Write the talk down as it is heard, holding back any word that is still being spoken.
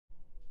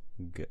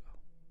Go.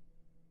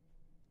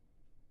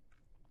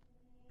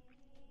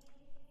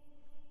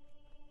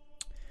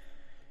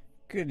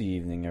 Good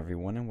evening,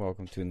 everyone, and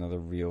welcome to another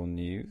Real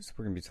News.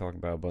 We're going to be talking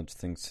about a bunch of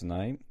things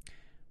tonight.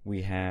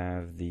 We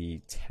have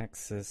the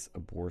Texas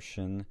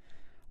abortion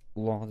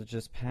law that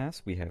just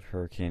passed. We have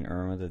Hurricane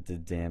Irma that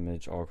did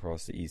damage all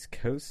across the East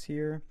Coast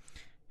here.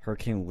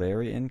 Hurricane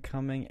Larry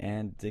incoming,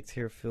 and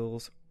Dictator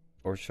Phil's,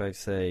 or should I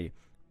say,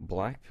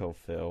 Black Pill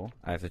Phil.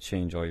 I have to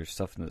change all your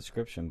stuff in the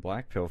description.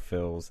 Black Pill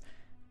Phil's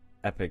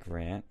epic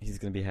rant he's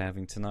going to be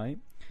having tonight.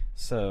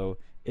 So,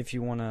 if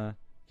you want to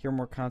hear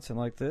more content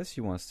like this,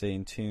 you want to stay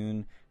in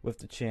tune with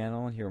the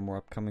channel and hear more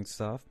upcoming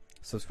stuff,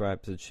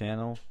 subscribe to the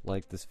channel,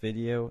 like this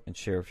video, and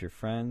share with your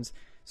friends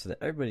so that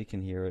everybody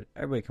can hear it,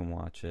 everybody can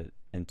watch it,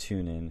 and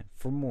tune in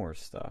for more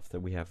stuff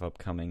that we have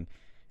upcoming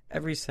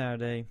every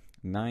Saturday,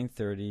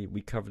 9:30.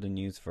 We cover the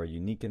news for our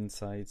unique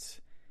insights,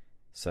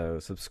 so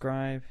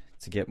subscribe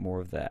to get more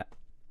of that.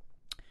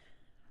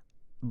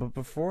 But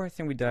before I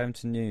think we dive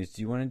into news,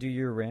 do you want to do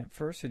your rant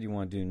first, or do you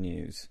want to do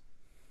news?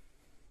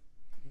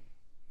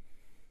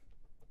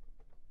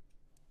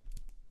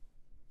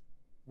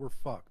 We're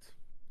fucked,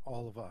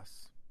 all of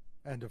us.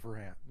 End of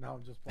rant. No,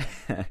 I'm just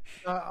playing.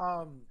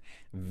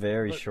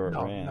 Very But short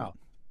no, rant.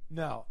 no,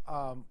 no.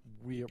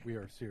 We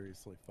are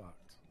seriously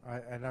fucked.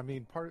 I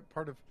mean part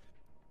of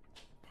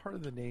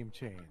the name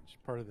change,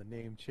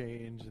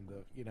 and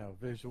the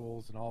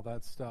visuals and all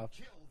that stuff.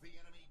 Kill the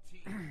enemy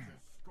team to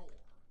score.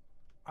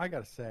 I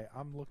gotta say,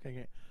 I'm looking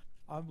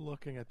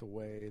at the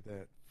way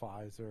that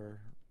Pfizer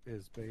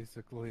is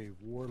basically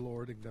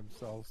warlording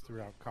themselves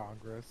throughout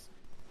Congress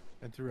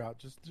and throughout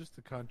just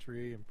the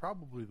country and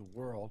probably the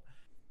world,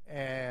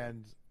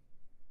 and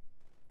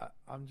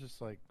I'm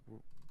just like,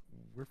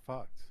 we're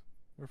fucked.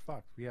 We're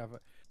fucked. We have a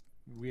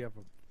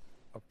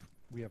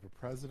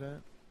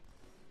president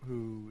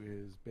who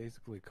is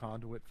basically a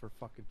conduit for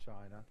fucking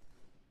China.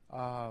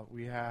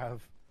 We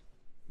have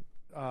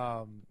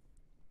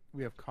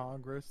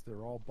Congress.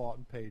 They're all bought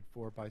and paid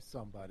for by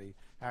somebody.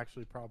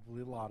 Actually,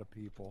 probably a lot of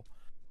people.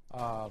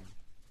 I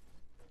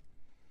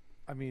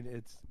mean,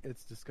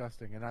 it's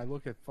disgusting. And I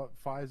look at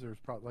Pfizer's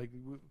probably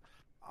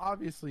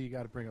obviously you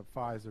got to bring up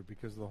Pfizer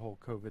because of the whole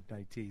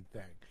COVID-19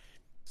 thing.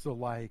 So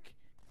like,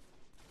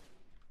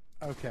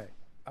 okay,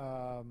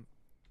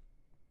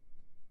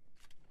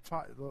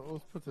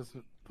 let's put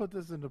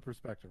this into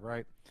perspective,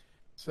 right?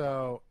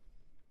 So,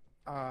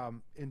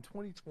 in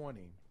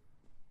 2020,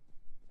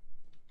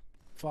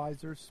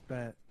 Pfizer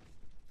spent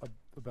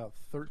about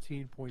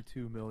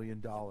 $13.2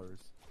 million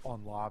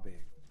on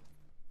lobbying,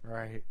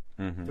 right?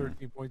 Mm-hmm.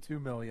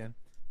 13.2 million.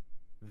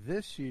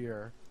 This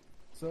year,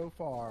 so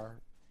far,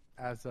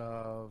 as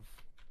of,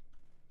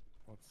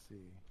 let's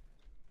see,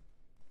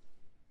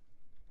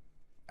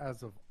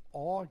 as of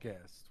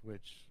August,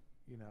 which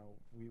we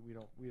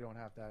don't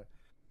have that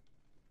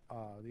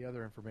the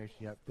other information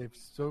yet. They've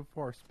so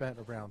far spent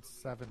around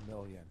 7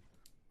 million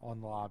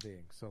on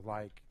lobbying. So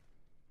like,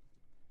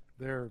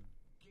 they're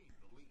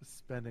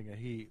spending a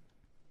heap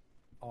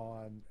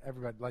on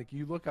everybody. Like,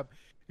 you look up,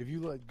 if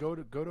you go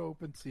to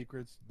Open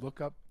Secrets, look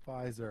up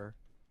Pfizer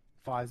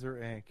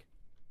Inc.,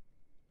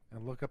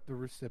 and look up the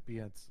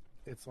recipients.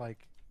 It's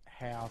like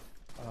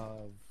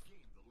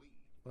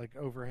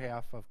over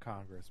half of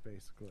Congress,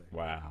 basically.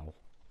 Wow.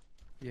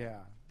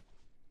 Yeah.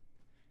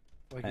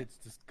 Like, it's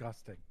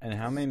disgusting. And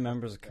how many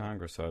members of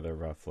Congress are there,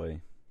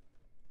 roughly?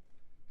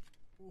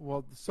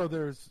 Well,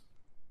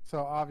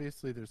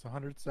 obviously there's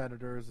 100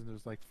 senators and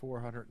there's like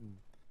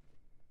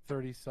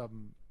 430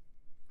 some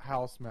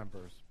House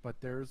members,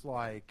 but there's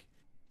like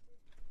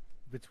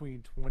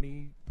between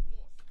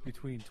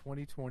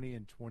 2020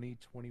 and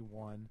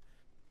 2021,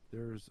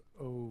 there's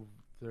over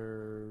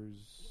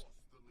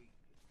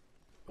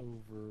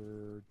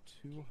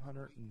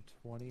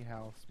 220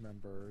 House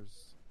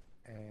members,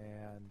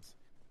 and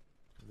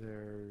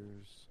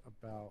there's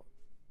about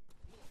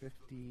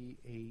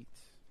 58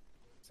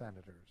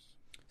 senators.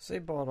 So they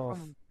bought off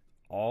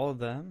all of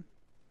them?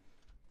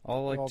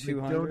 All like Well,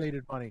 200?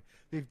 donated money.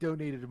 They've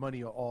donated money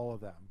to all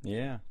of them.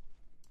 Yeah.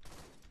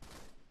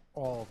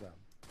 All of them.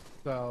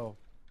 So,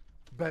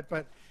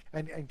 but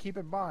and keep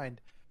in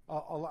mind,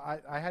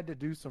 I had to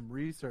do some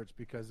research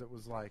because it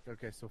was like,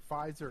 okay, so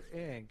Pfizer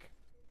Inc.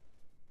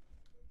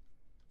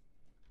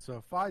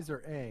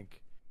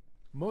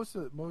 Most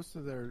of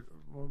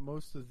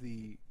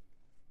the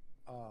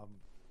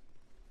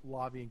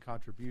lobbying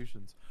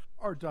contributions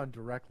are done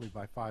directly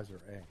by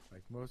Pfizer Inc.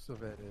 Like, most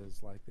of it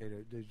is like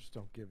they just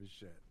don't give a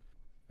shit.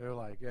 They're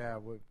like, yeah,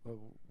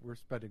 we're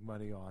spending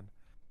money on,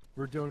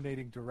 we're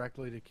donating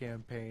directly to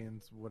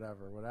campaigns,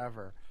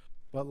 whatever.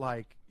 But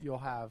like,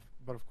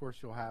 but of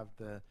course you'll have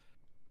the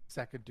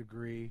second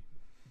degree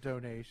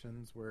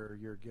donations where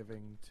you're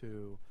giving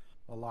to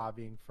a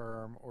lobbying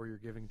firm or you're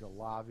giving to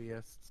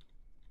lobbyists,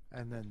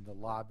 and then the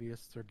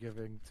lobbyists are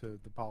giving to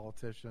the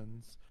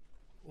politicians,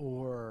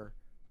 or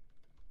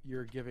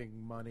you're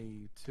giving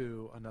money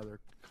to another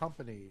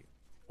company,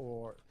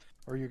 or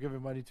you're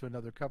giving money to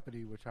another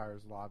company which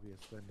hires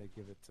lobbyists, then they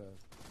give it to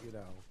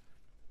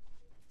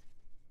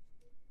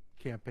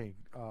campaign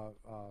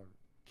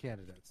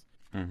candidates.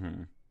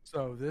 Mm-hmm.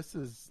 So this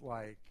is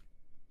like,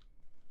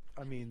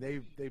 I mean,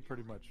 they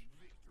pretty much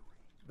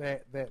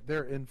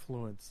their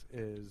influence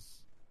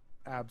is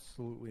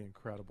absolutely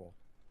incredible,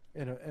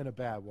 in a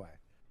bad way,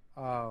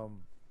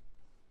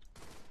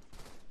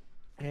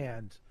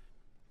 and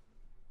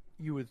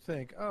you would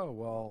think, oh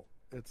well,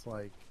 it's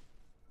like,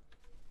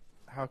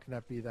 how can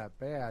that be that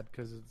bad?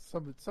 Because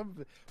some of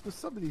it, with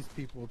some of these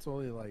people, it's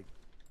only like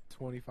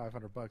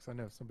 $2,500. I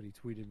know somebody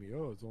tweeted me,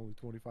 "Oh, it's only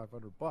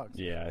 $2,500."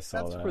 Yeah, I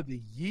saw That's that. for the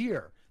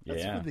year.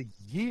 That's Yeah. for the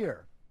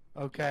year.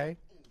 Okay,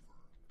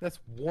 that's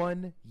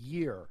 1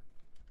 year,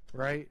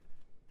 right?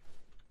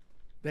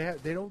 They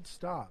don't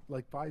stop.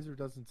 Like Pfizer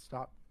doesn't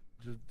stop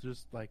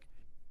just like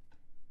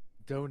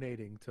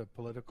donating to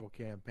political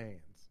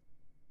campaigns.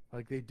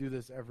 Like they do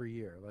this every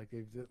year. Like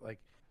like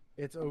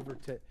it's over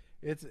to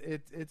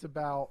it's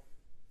about,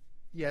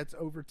 yeah, it's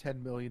over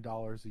 $10 million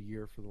a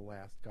year for the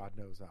last God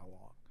knows how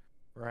long,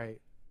 right?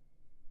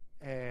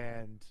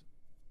 And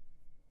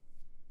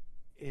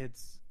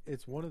it's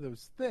one of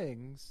those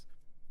things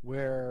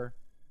where,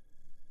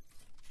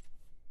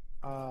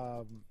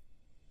 and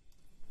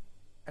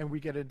we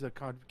get into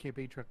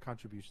campaign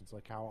contributions,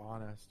 like how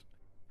honest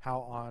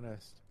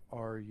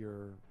are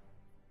your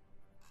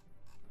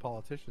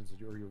politicians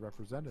or your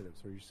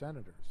representatives or your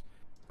senators?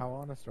 How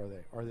honest are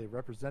they? Are they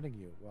representing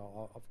you?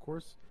 Well, of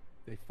course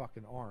they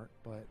fucking aren't,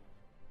 but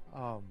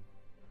um,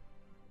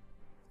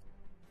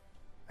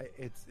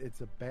 it's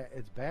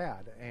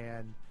bad,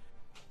 and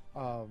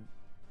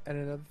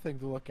another thing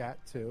to look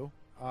at too,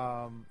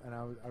 and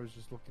I was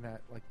just looking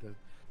at like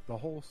the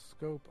whole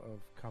scope of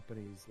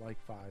companies like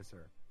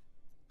Pfizer.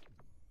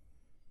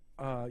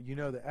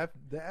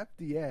 The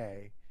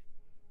FDA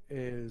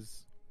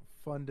is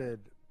funded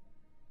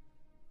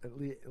at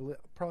least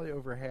probably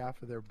over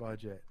half of their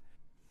budget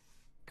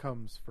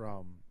comes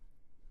from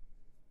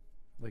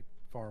like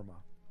pharma.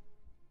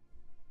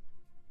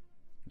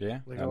 Yeah,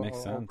 Like that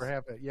makes sense. over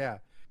half it. Yeah,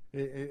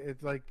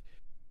 it's like,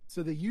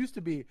 so they used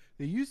to be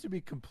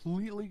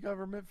completely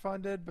government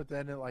funded, but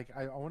then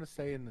I want to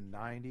say in the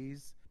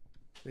 90s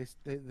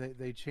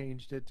they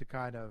changed it to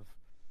kind of,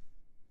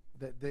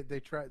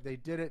 they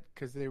did it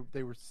because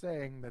they were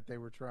saying that they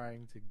were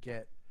trying to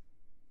get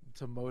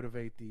to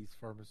motivate these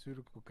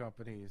pharmaceutical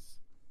companies,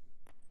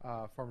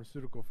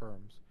 pharmaceutical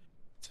firms,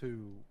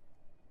 to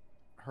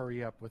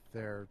hurry up with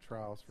their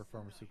trials for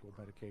pharmaceutical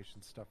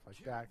medications, stuff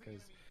like that,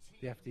 because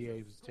the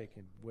FDA was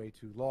taking way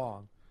too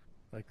long,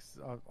 like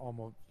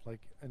almost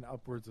like an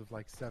upwards of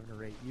like 7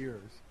 or 8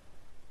 years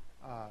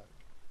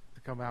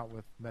to come out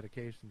with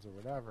medications or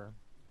whatever.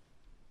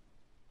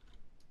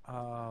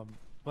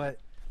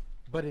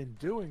 But in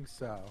doing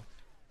so,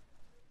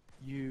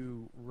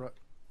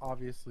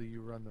 obviously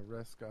you run the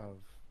risk of,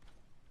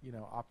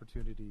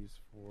 opportunities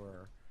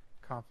for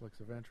conflicts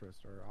of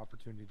interest or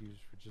opportunities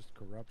for just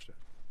corruption.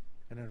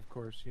 And then of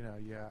course,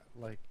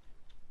 like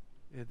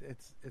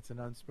it's an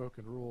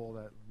unspoken rule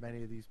that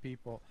many of these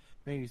people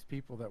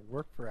that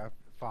work for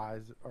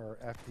Pfizer or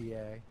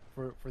FDA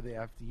for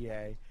the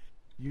FDA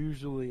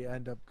usually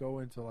end up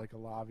going to like a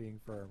lobbying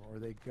firm, or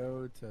they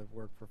go to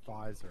work for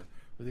Pfizer,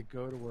 or they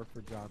go to work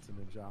for Johnson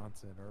and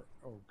Johnson,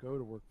 or go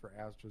to work for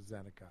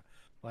AstraZeneca.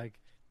 Like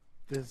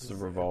this It's a is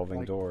revolving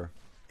like, door.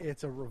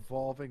 it's a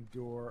revolving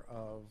door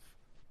of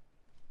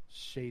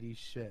shady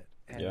shit,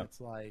 and Yep.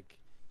 it's like,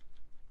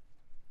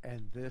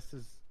 and this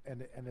is,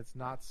 and it's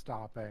not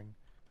stopping.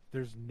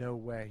 There's no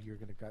way you're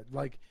gonna get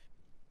like.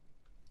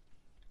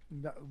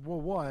 No, well,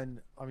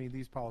 one, I mean,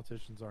 these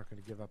politicians aren't going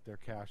to give up their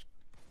cash.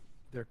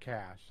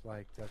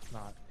 Like that's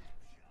not,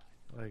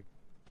 like,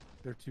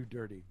 they're too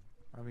dirty.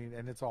 I mean,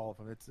 and it's all of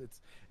them.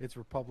 It's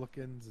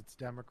Republicans, it's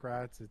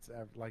Democrats, it's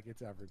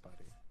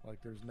everybody.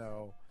 Like there's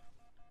no,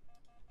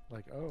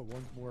 like, oh,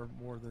 one's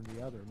more than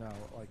the other. No,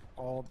 like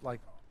all,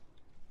 like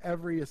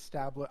every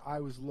I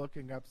was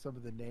looking up some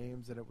of the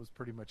names, and it was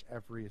pretty much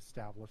every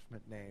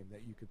establishment name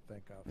that you could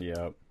think of.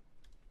 Yep.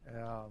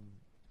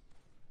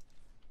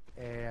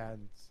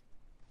 And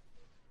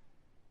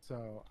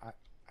so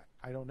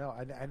I don't know,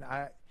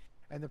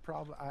 and the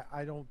problem,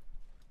 I don't.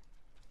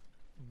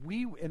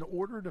 We, in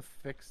order to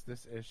fix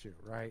this issue,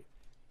 right?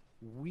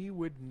 We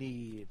would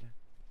need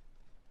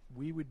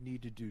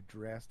to do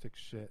drastic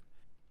shit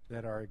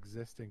that our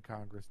existing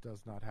Congress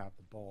does not have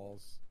the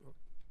balls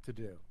to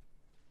do.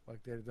 Like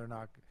they're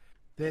not,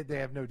 they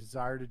have no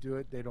desire to do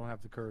it. They don't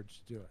have the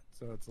courage to do it.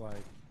 So it's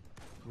like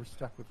we're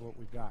stuck with what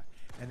we got.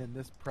 And in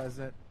this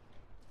present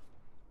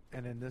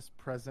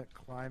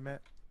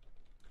climate,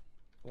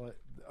 well,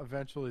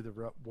 eventually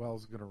the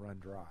well's going to run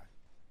dry.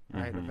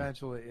 Right? Mm-hmm.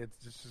 Eventually it's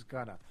just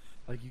gonna,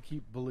 like, you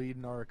keep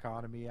bleeding our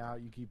economy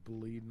out, you keep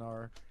bleeding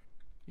our,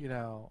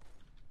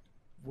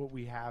 what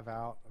we have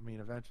out. I mean,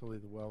 eventually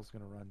the well's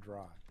going to run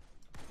dry.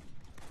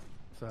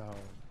 So,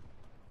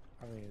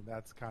 I mean,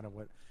 that's kind of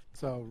what.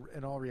 So,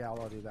 in all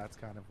reality, that's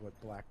kind of what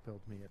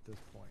black-pilled me at this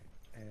point,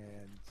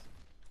 and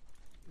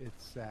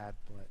it's sad,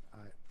 but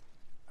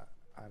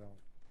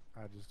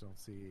I just don't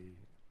see.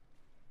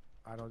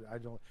 I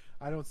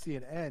don't see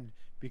an end,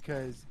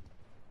 because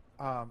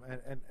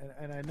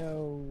And I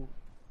know,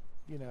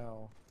 you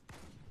know,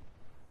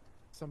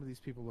 some of these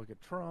people look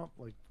at Trump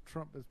like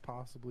Trump as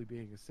possibly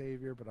being a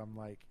savior, but I'm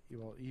like,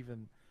 well,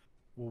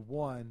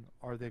 one,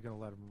 are they going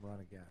to let him run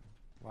again?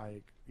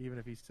 Like, even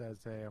if he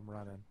says, "Hey, I'm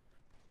running,"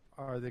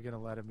 are they going to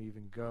let him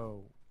even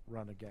go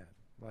run again?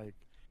 Like,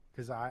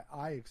 because I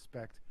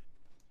expect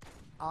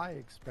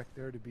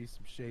there to be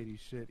some shady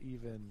shit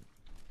even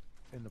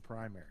in the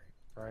primary,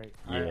 right?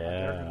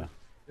 Yeah.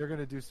 They're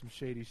gonna do some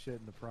shady shit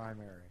in the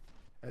primary,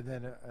 and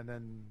then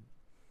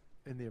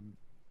in the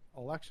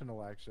election,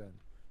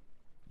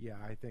 yeah,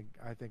 I think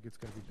it's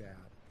gonna be bad.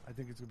 I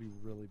think it's gonna be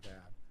really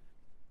bad.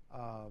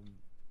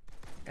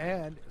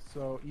 And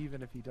so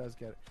even if he does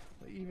get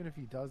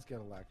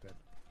elected,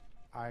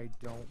 I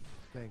don't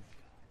think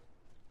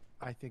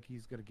I think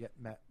he's gonna get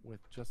met with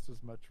just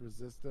as much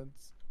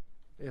resistance,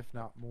 if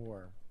not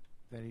more,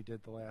 than he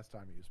did the last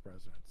time he was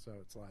president. So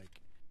it's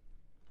like,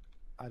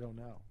 I don't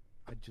know.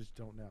 I just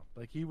don't know.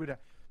 Like he would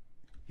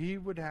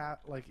have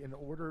like in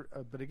order,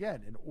 but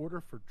again, in order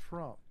for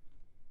Trump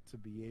to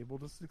be able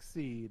to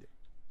succeed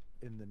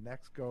in the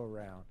next go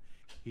around,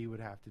 he would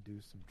have to do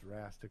some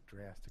drastic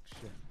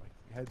shit. Like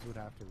heads would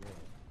have to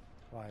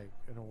roll, like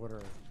in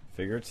order.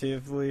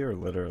 Figuratively or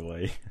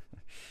literally?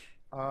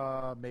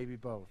 Maybe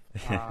both.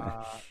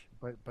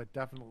 But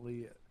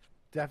definitely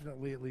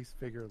at least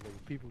figuratively.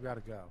 People got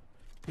to go.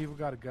 People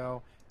got to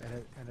go,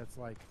 and it's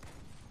like,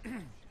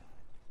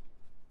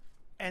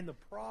 and the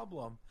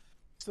problem.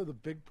 So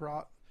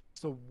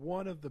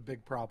one of the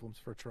big problems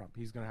for Trump,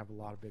 he's going to have a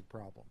lot of big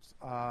problems.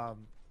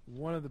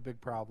 One of the big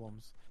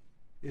problems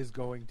is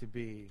going to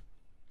be,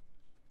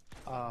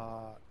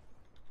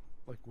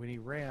 like when he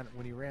ran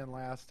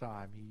last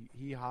time,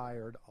 he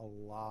hired a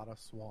lot of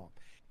swamp.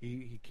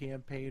 He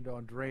campaigned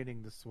on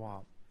draining the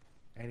swamp,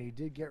 and he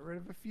did get rid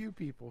of a few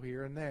people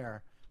here and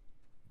there,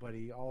 but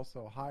he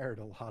also hired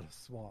a lot of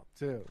swamp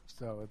too.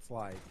 So it's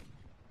like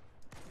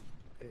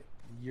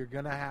you're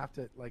gonna have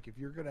to, like, if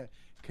you're gonna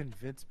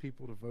convince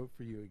people to vote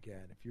for you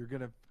again, if you're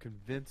gonna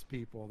convince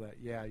people that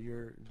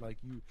you're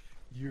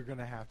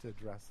gonna have to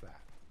address that.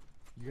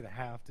 You're gonna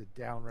have to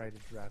downright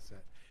address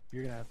it.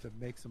 You're gonna have to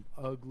make some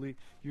ugly.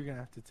 You're gonna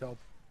have to tell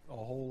a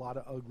whole lot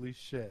of ugly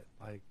shit.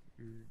 Like,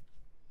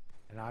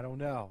 and I don't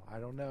know.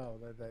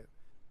 That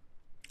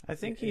I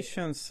think he's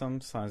shown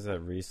some signs of that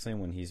recently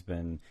when he's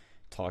been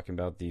talking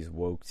about these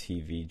woke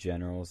TV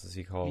generals, as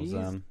he calls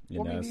them.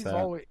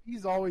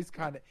 He's always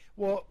kind of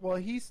well.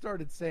 He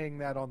started saying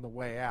that on the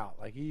way out.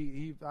 Like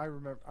I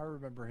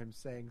remember him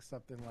saying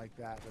something like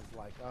that. As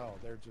like, oh,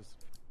 they're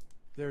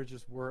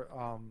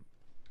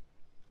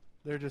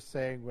just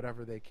saying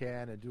whatever they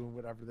can and doing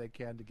whatever they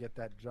can to get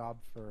that job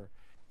for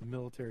the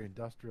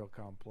military-industrial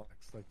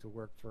complex, like to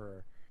work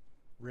for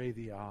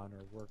Raytheon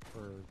or work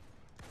for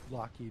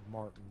Lockheed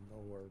Martin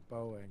or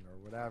Boeing or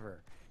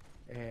whatever.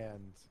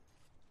 And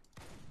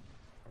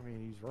I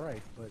mean, he's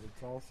right, but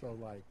it's also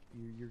like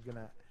you're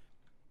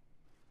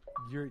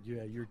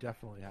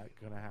definitely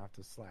gonna have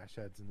to slash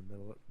heads in the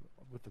middle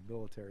with the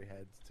military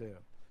heads too.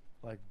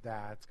 Like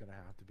that's gonna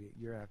have to be,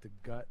 you're gonna have to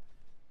gut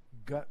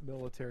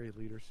military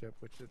leadership,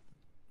 which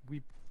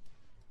I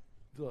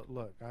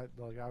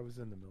was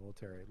in the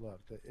military.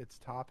 Look, it's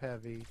top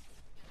heavy,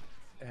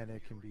 and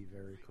it can be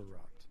very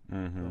corrupt.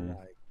 Mm-hmm. So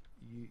like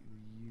you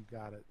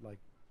got it. Like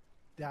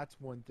that's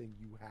one thing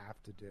you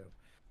have to do.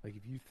 Like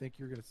if you think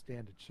you're going to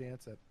stand a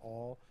chance at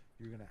all,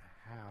 you're going to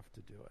have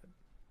to do it.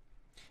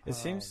 It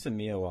seems to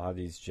me a lot of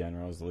these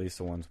generals, at least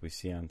the ones we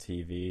see on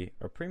TV,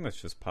 are pretty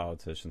much just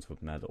politicians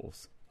with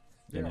medals.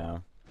 You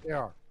know? They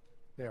are.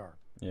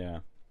 Yeah.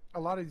 A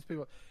lot of these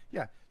people,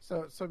 yeah.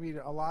 So I mean,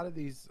 a lot of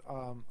these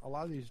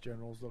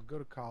generals, they'll go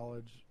to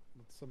college,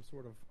 some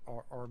sort of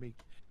army,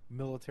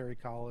 military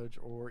college,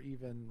 or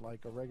even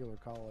like a regular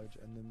college,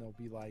 and then they'll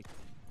be like,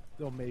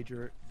 a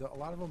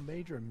lot of them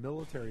major in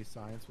military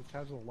science, which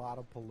has a lot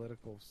of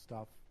political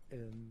stuff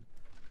in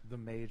the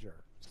major.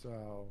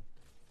 So,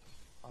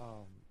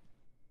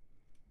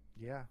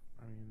 yeah,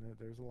 I mean,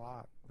 there's a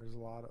lot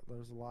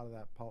of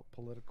that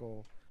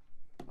political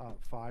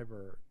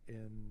fiber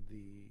in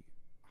the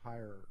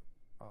higher,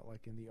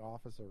 like in the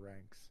officer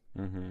ranks.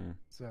 Mm-hmm.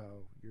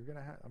 So you're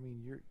gonna have. I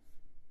mean,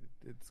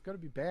 it's gonna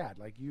be bad.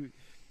 Like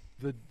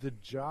the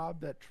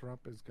job that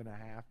Trump is gonna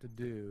have to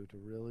do to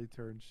really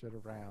turn shit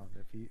around.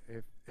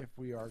 If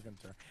we are gonna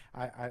turn,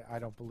 I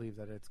don't believe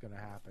that it's gonna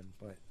happen.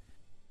 But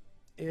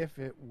if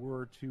it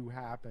were to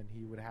happen,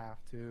 he would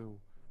have to.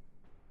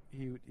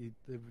 It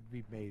would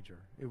be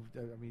major. It would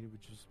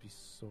just be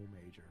so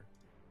major,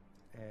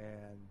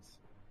 and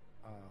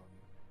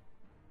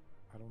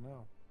I don't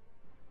know.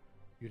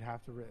 You'd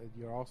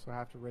also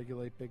have to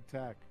regulate big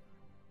tech.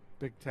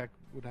 Big tech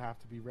would have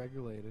to be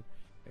regulated,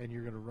 and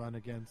you're going to run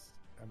against.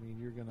 I mean,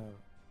 you're going to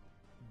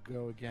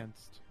go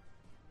against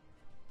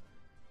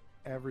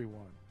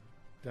everyone,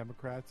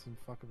 Democrats and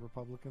fucking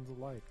Republicans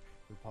alike.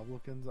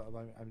 Republicans,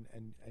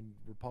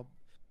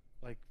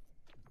 like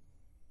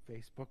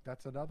Facebook.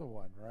 That's another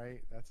one,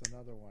 right? That's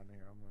another one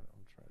here. I'm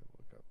trying to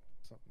look up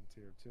something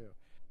here too,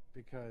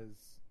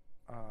 because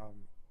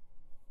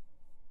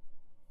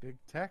Big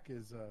tech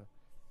is a,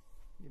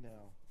 you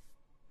know,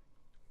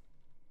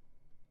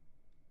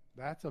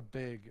 that's a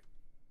big.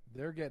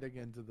 They're getting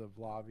into the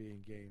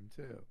lobbying game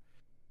too.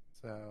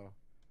 So,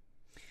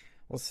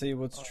 Well, see,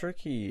 what's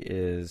tricky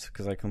is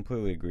because I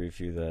completely agree with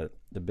you that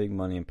the big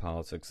money in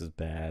politics is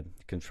bad.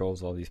 It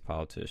controls all these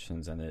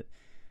politicians and it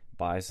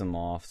buys them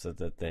off so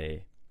that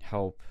they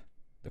help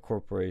the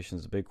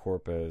corporations, the big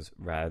corpos,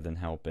 rather than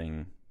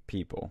helping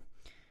people.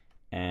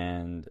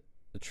 And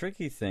the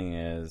tricky thing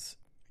is,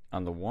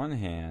 on the one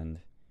hand,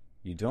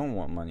 you don't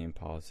want money in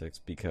politics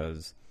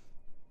because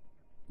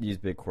these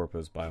big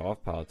corpos buy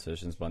off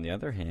politicians, but on the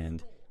other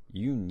hand,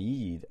 you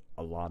need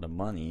a lot of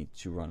money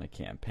to run a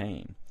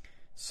campaign.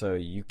 So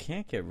you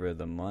can't get rid of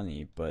the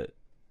money, but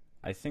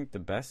I think the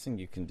best thing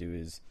you can do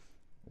is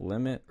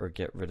limit or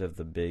get rid of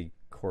the big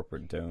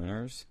corporate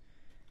donors,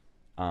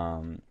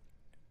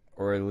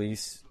 or at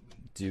least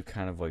do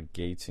kind of like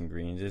Gates and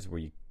Green did,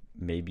 where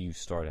maybe you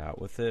start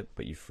out with it,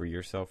 but you free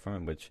yourself from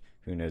it, which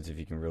who knows if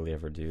you can really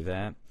ever do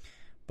that.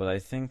 But I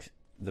think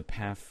the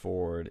path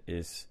forward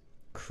is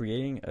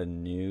creating a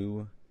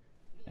new,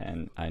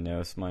 and I know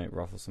this might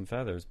ruffle some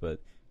feathers,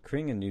 but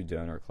creating a new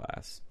donor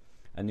class.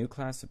 A new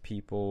class of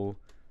people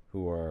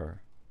who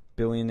are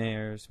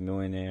billionaires,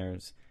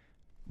 millionaires,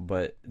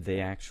 but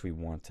they actually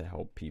want to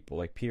help people.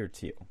 Like Peter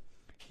Thiel.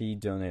 He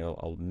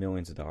donated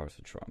millions of dollars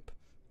to Trump.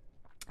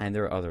 And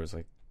there are others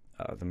like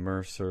the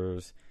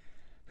Mercers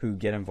who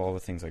get involved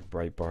with things like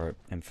Breitbart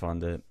and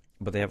fund it,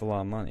 but they have a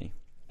lot of money.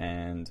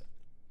 And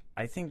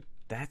I think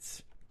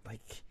that's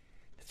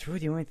really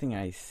the only thing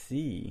I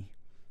see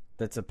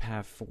that's a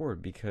path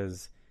forward,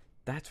 because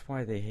that's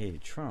why they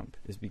hated Trump,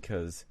 is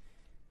because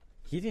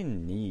he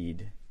didn't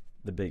need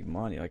the big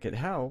money. Like, it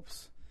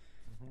helps,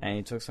 and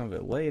he took some of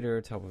it later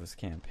to help with his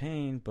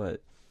campaign,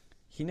 but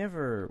he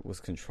never was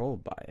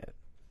controlled by it.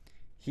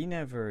 He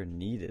never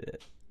needed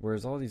it.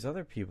 Whereas all these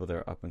other people that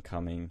are up and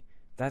coming,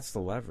 that's the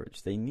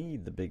leverage. They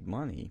need the big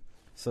money.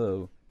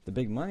 So the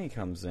big money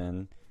comes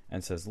in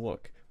and says,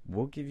 look,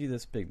 we'll give you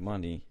this big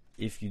money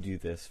if you do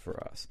this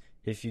for us,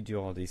 if you do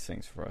all these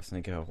things for us.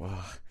 And they go,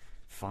 well,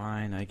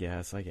 fine, I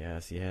guess,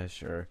 yeah,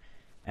 sure.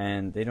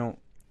 And they don't,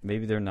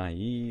 maybe they're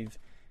naive,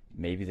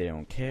 maybe they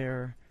don't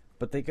care,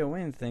 but they go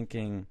in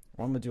thinking,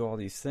 well, I'm going to do all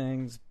these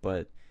things,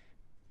 but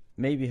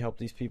maybe help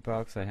these people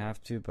out because I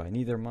have to, but I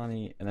need their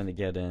money. And then they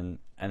get in,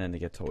 and then they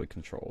get totally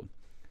controlled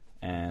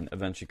and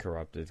eventually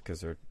corrupted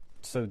because they're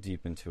so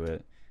deep into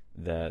it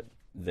that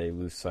they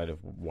lose sight of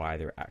why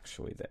they're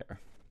actually there.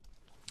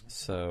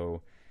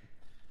 So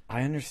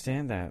I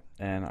understand that,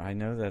 and I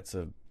know that's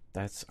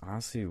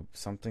honestly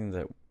something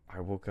that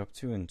I woke up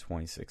to in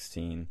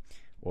 2016,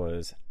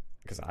 was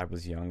because I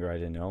was younger, I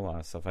didn't know a lot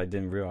of stuff. I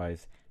didn't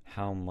realize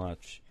how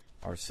much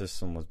our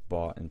system was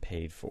bought and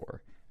paid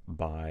for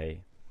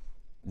by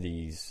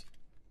these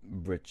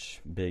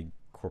rich big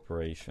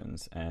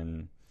corporations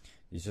and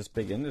these just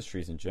big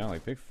industries in general.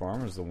 Like, big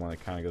pharma is the one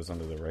that kind of goes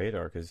under the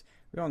radar because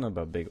we all know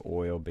about big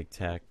oil, big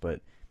tech,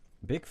 but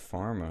big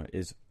pharma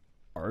is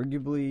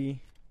arguably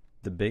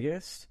the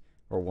biggest,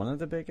 or one of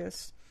the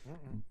biggest,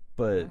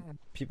 but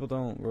people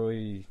don't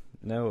really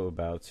know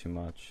about too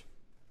much.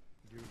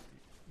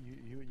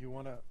 You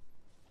want to?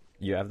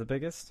 You have the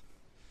biggest?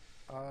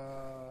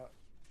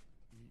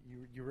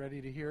 You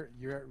ready to hear?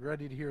 You're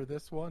ready to hear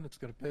this one? It's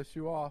gonna piss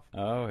you off.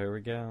 Oh, here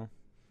we go.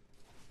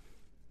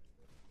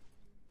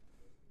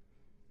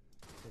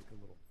 Take a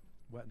little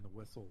wetting the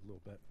whistle a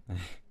little bit.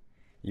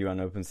 You on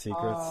Open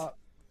Secrets?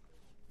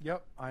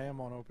 Yep, I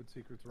am on Open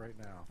Secrets right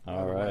now.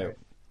 All right.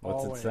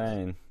 What's it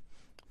saying?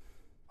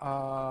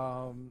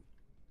 Well,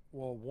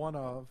 one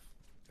of,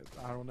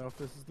 I don't know if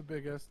this is the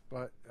biggest,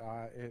 but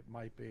it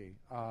might be.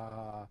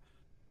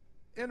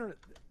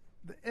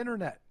 The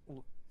internet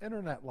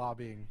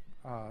lobbying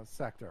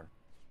sector.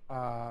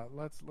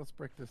 Let's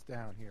break this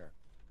down here.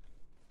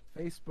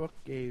 Facebook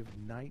gave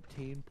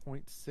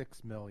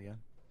 $19.6 million.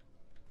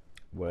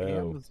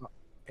 Whoa.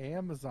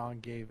 Amazon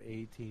gave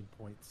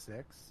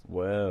 $18.6.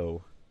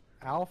 Whoa.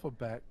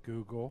 Alphabet,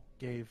 Google,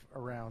 gave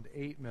around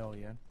 $8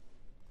 million.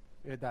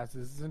 This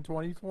is in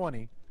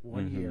 2020,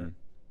 one year,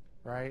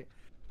 right?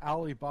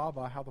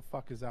 Alibaba, how the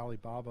fuck is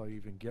Alibaba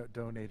even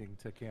donating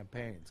to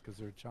campaigns? Because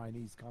they're a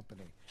Chinese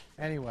company.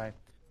 Anyway,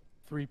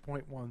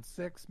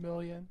 $3.16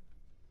 million.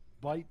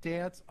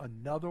 ByteDance,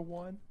 another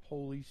one.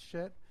 Holy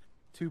shit.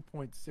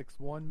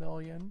 $2.61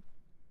 million.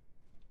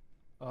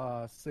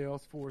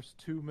 Salesforce,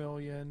 $2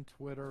 million.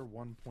 Twitter,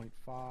 $1.5.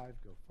 Go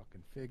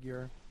fucking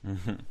figure.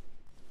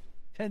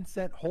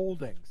 Tencent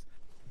Holdings.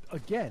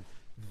 Again,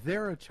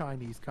 they're a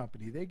Chinese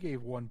company. They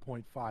gave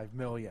 $1.5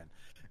 million.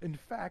 In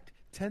fact,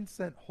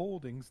 Tencent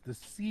Holdings, the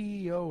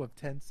CEO of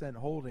Tencent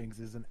Holdings,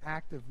 is an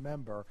active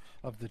member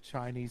of the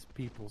Chinese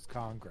People's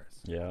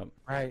Congress. Yeah.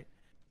 Right?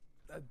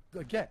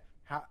 Again,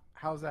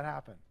 how's that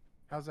happen?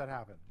 How's that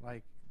happen?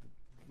 Like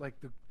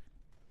the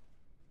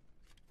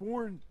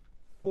foreign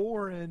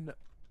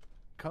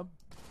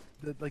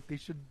like they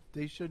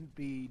shouldn't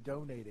be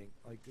donating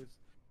like this.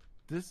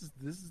 This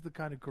is the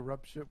kind of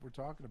corrupt shit we're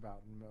talking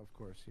about, and of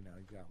course, you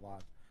got a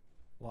lot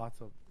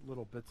lots of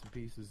little bits and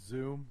pieces.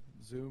 Zoom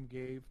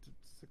gave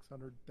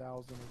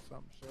 600,000 or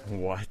some shit.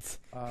 What?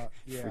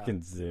 Yeah.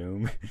 Freaking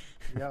Zoom.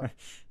 Yeah.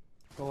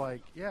 So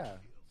like, yeah.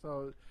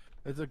 So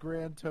it's a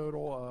grand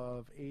total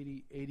of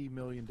 $80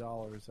 million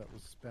that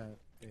was spent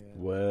in.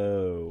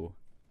 Whoa,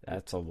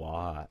 that's a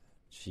lot.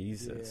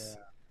 Jesus.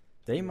 Yeah.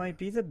 They might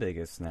be the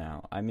biggest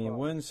now. I mean, it Well-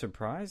 wouldn't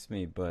surprise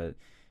me, but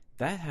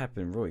that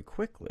happened really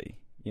quickly,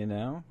 you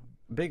know?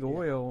 Big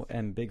oil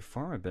and big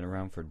pharma have been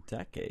around for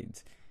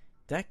decades.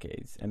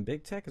 Decades. And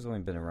big tech has only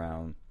been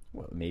around,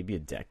 what, maybe a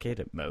decade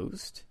at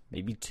most?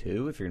 Maybe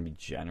 2 if you're going to be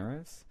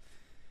generous.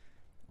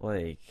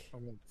 Like,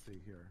 Let's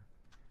see here.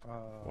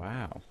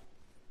 wow.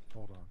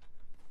 Hold on.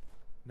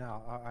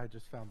 Now I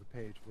just found the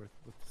page with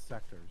the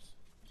sectors.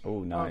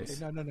 Oh,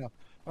 nice. Okay, no.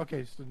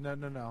 Okay, so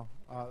no.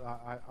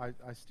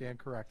 I stand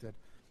corrected.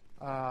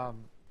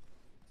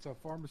 So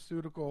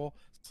pharmaceutical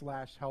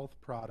 / health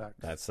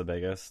products. That's the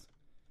biggest.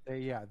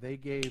 They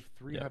gave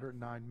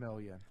 309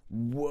 million.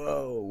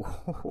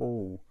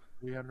 Whoa.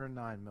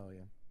 309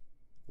 million.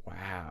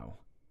 Wow.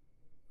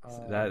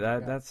 Yeah.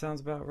 That sounds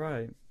about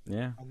right.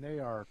 Yeah. And they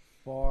are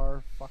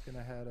far fucking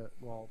ahead of.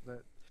 Well,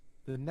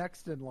 the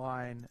next in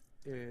line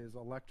is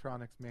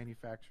electronics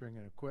manufacturing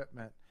and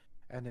equipment,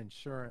 and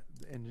insurance.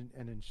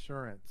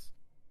 Insurance.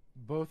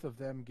 Both of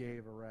them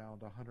gave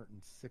around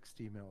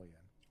 160 million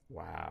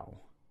Wow.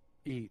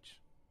 each.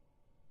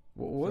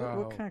 What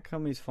So- kind of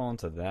companies fall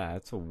into that?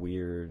 That's a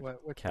weird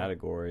Which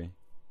category.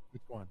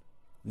 Which one?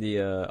 The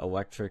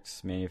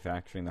electrics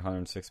manufacturing, the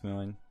 106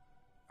 million.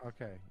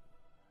 Okay.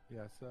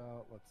 Yeah.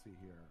 So let's see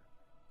here.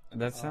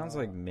 That sounds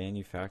like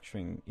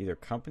manufacturing either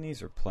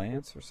companies or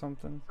plants or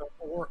something. So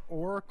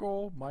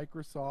Oracle,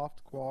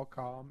 Microsoft,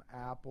 Qualcomm,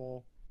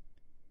 Apple.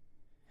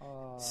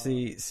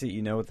 See,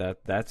 you know what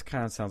that's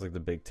kind of sounds like the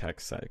big tech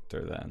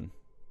sector then.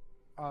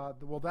 Well,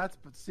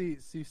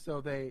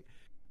 so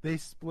they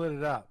split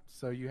it up.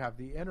 So you have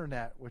the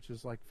internet, which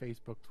is like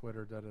Facebook,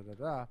 Twitter,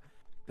 da.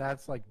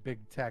 That's like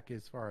big tech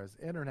as far as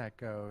internet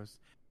goes,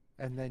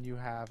 and then you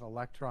have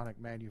electronic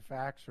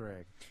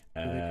manufacturing.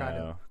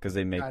 Oh, because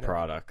they make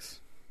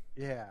products.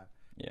 Yeah.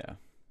 Yeah,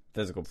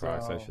 physical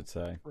products, I So- should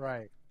say.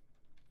 Right.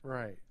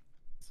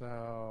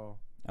 So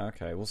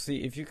Okay, well, see,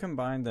 if you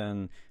combine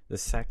then the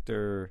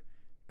sector,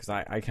 because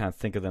I kind of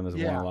think of them as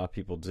one Yeah. a lot of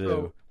people do.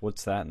 So-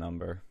 What's that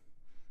number?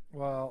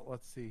 well,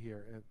 let's see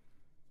here.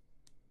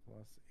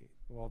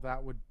 Well,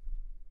 that would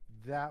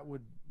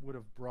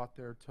have brought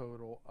their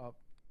total up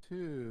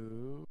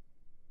to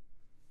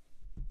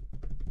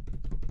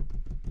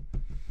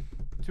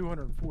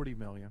 240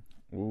 million.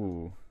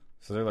 Ooh,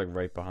 so they're like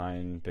right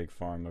behind Big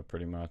Pharma,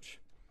 pretty much.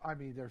 I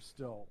mean, they're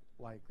still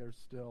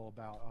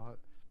about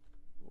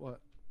what?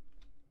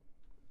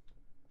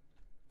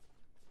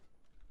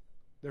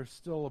 They're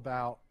still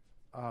about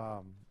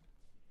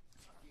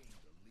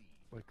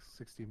like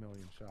 60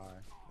 million shy,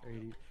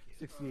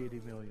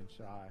 80 million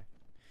shy.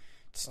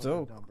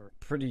 Still number.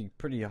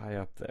 pretty high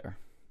up there.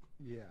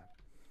 Yeah.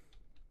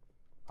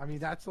 I mean,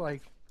 that's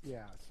like,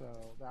 yeah, so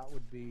that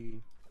would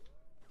be,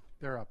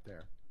 they're up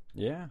there.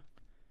 Yeah.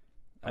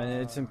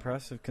 And it's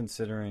impressive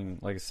considering,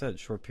 like I said,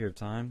 short period of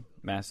time,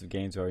 massive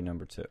gains already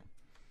number 2.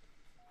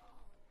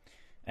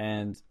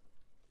 And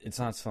it's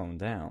not slowing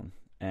down.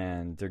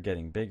 And they're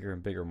getting bigger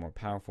and bigger, more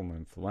powerful, more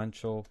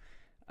influential.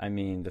 I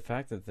mean, the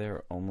fact that they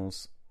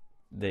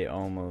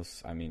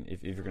almost, I mean,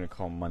 if you're going to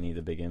call money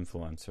the big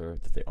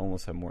influencer, that they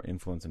almost have more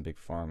influence in Big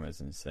Pharma is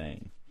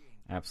insane.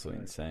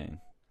 Absolutely insane.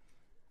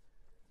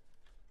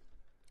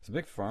 So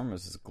Big Pharma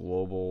is this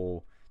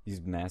global,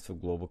 these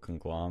massive global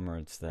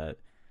conglomerates that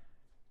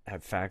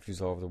have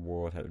factories all over the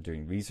world, have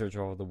doing research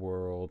all over the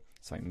world,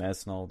 selling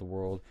medicine all over the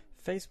world.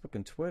 Facebook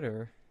and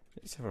Twitter,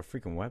 they just have a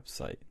freaking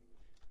website.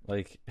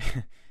 Like,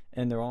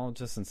 and they're all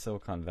just in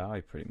Silicon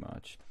Valley pretty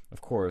much.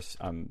 Of course,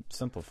 I'm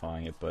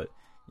simplifying it, but,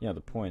 you know,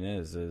 the point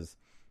is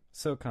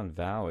Silicon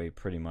Valley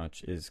pretty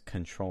much is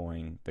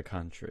controlling the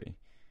country.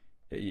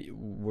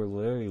 We're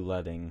literally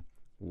letting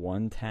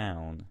one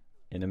town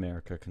in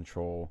America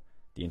control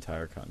the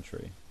entire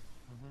country.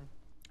 Mm-hmm.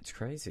 It's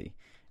crazy.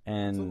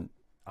 And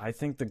I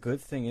think the good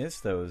thing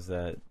is, though, is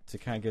that to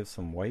kind of give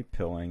some white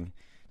pilling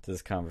to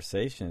this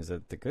conversation is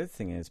that the good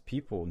thing is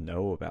people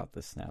know about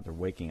this now. They're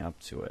waking up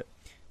to it.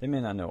 They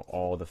may not know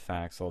all the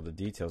facts, all the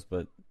details,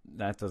 but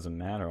that doesn't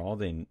matter. All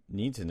they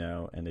need to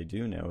know, and they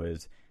do know,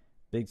 is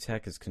big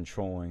tech is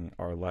controlling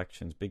our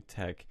elections. Big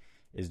tech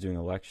is doing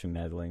election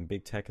meddling.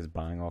 Big tech is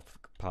buying off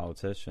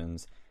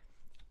politicians.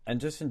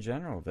 And just in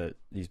general, that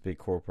these big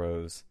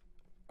corporos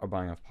are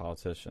buying off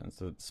politicians.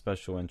 The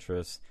special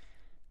interests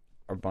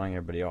are buying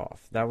everybody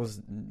off. That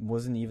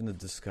wasn't even the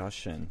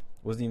discussion.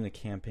 Wasn't even a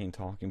campaign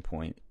talking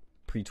point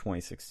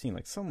pre-2016.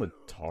 Like, some would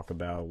talk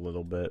about it a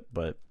little bit,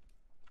 but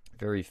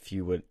very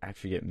few would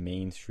actually get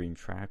mainstream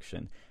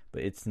traction.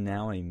 But it's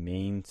now a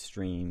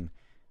mainstream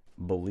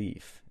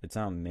belief. It's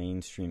not a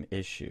mainstream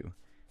issue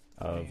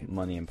of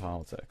money in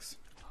politics.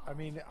 I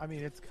mean,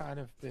 it's kind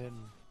of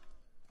been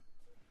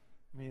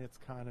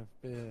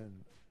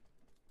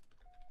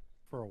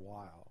for a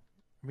while.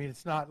 I mean,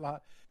 it's not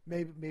like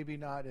maybe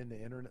not in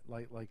the internet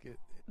like it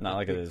Not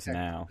like it big is tech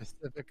now.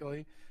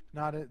 specifically.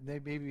 Not it.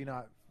 Maybe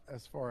not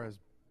as far as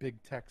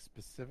big tech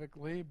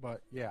specifically,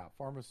 but yeah,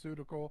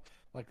 pharmaceutical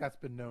like that's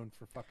been known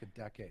for fucking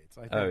decades.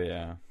 Oh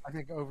yeah. I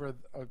think over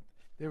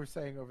they were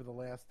saying over the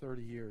last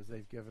 30 years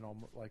they've given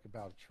almost like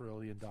about $1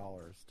 trillion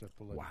to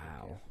political Wow.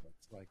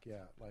 candidates. Like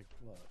yeah, like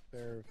look,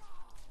 they're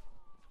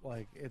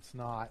like it's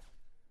not.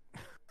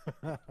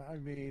 I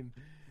mean,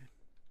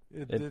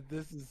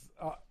 this is.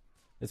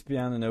 It's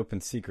beyond an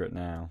open secret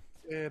now.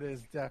 It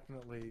is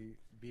definitely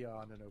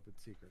beyond an open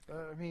secret.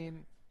 I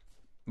mean,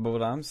 But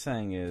what I'm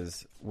saying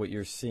is, what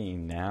you're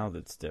seeing now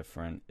that's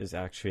different is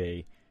actually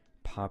a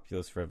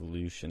populist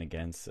revolution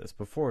against this.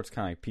 Before, it's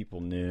kind of like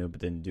people knew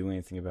but didn't do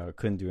anything about it,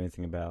 couldn't do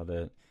anything about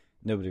it.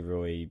 Nobody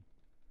really,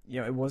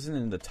 it wasn't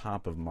in the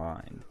top of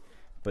mind.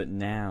 But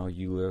now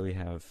you literally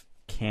have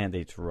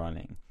candidates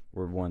running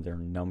where one of their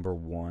number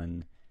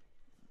one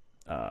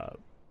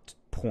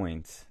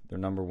point, their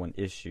number one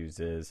issues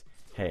is,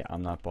 hey,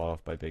 I'm not bought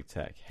off by big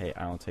tech. Hey,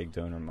 I don't take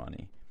donor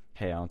money.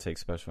 Hey, I don't take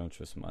special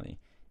interest money.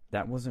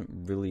 That wasn't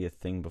really a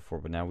thing before,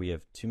 but now we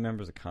have 2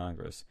 members of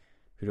Congress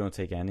who don't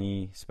take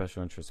any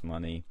special interest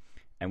money,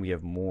 and we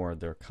have more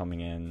that are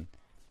coming in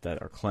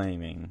that are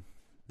claiming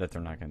that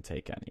they're not going to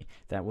take any.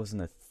 That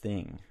wasn't a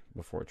thing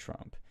before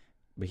Trump,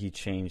 but he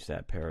changed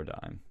that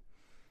paradigm.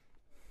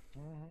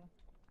 mm-hmm.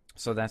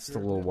 So that's the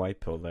little white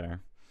pill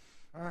there.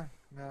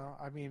 No,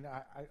 I mean,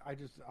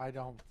 I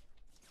don't.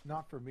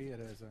 Not for me, it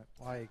isn't.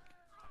 Like,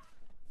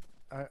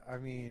 I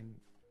mean,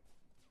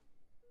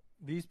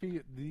 these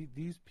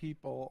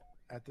people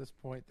at this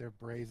point, they're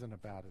brazen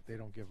about it. They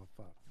don't give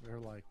a fuck. They're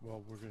like,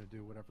 well, we're going to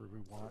do whatever we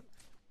want,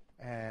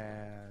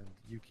 and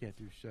you can't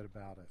do shit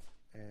about it.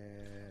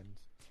 And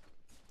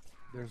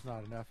there's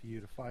not enough of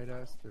you to fight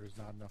us. There's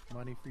not enough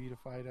money for you to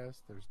fight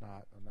us. There's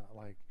not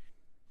like.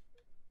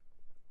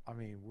 I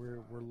mean,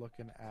 we're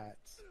looking at.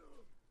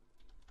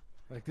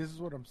 Like, this is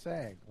what I'm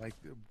saying. Like,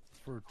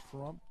 for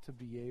Trump to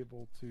be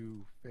able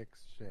to fix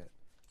shit,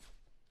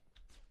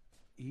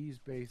 he's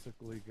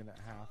basically going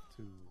to have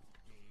to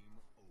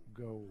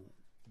go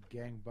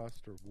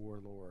gangbuster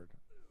warlord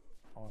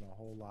on a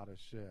whole lot of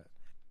shit.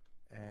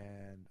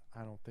 And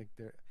I don't think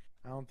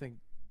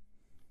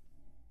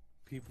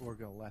people are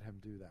going to let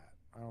him do that.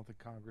 I don't think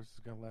Congress is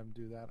going to let him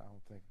do that. I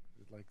don't think,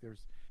 like,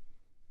 there's,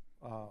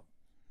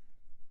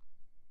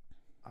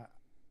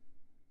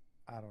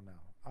 I don't know.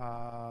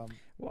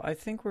 Well, I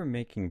think we're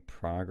making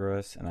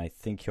progress, and I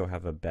think he'll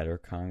have a better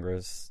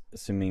Congress,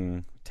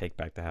 assuming take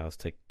back the House,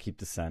 keep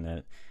the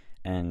Senate,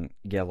 and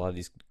get a lot of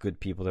these good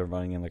people that are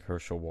running in, like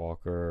Herschel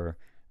Walker,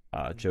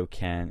 Joe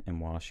Kent in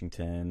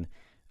Washington,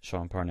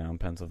 Sean Parnell in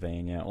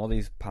Pennsylvania, all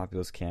these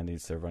populist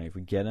candidates that are running. If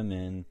we get them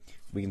in,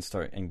 we can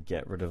start and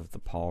get rid of the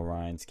Paul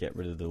Ryans, get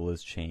rid of the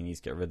Liz Cheneys,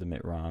 get rid of the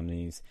Mitt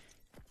Romneys.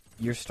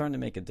 You're starting to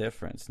make a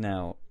difference.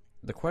 Now,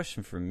 the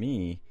question for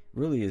me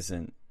really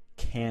isn't,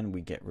 can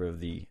we get rid of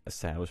the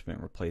establishment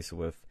and replace it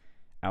with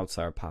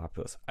outsider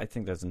populists? I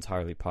think that's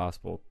entirely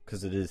possible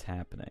because it is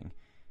happening.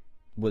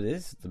 What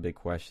is the big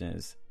question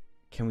is,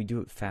 can we do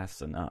it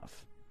fast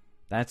enough?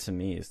 That to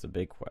me is the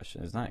big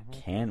question. It's not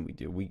can we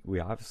do it. We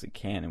obviously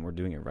can, and we're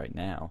doing it right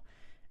now.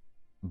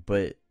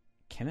 But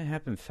can it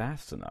happen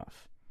fast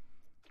enough?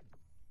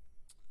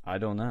 I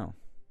don't know.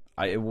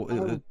 It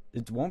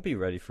won't be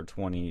ready for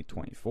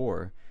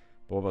 2024.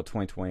 But what about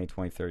 2020,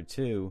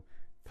 2032,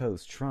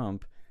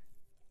 post-Trump?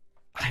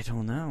 I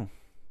don't know.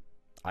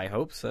 I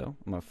hope so.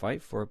 I'm going to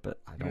fight for it, but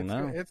I don't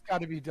know. It's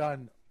got to be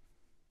done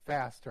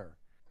faster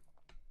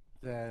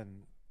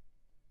than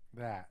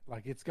that.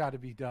 Like, it's got to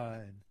be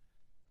done.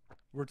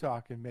 We're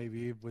talking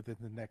maybe within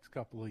the next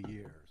couple of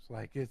years.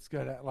 Like, it's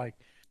going to, like,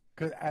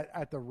 cause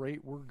at the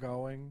rate we're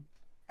going,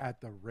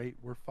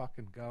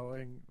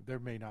 there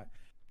may not.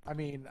 I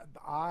mean,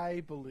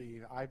 I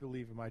believe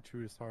in my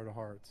truest heart of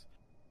hearts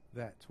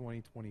that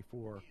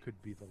 2024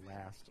 could be the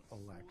last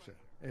election.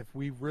 If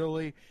we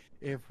really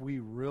think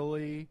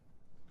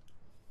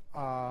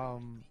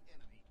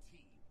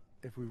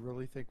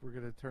we're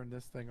going to turn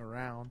this thing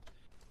around,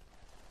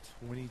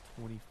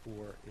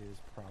 2024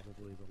 is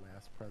probably the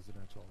last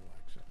presidential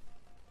election.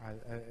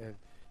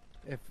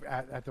 If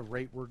at the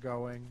rate we're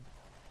going,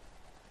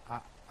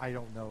 I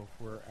don't know if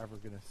we're ever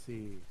going to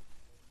see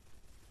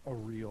a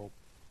real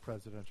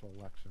presidential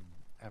election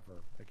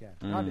ever again.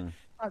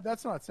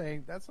 That's not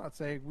saying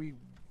we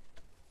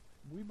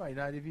might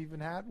not have even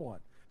had one.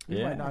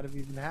 We might not have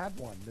even had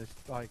one.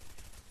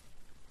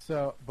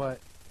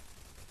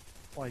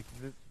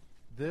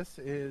 This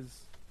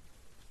is,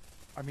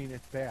 I mean,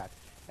 it's bad,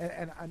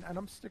 and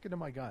I'm sticking to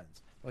my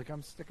guns. Like,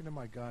 I'm sticking to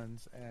my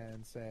guns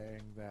and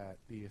saying that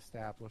the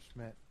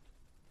establishment,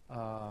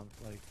 and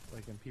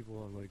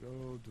people are like,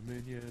 oh,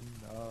 Dominion,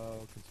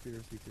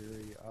 conspiracy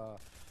theory,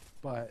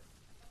 but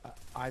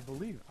I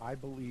believe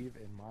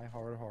in my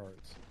heart of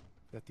hearts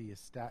that the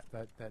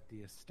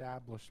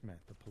establishment,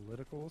 the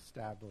political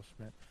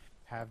establishment,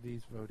 have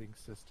these voting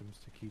systems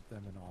to keep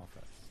them in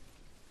office.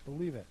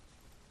 Believe it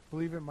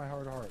in my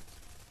heart of hearts.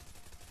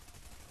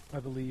 I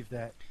believe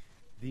that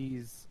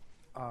these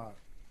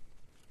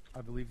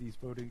I believe these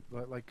voting,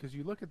 like, because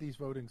you look at these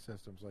voting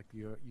systems, like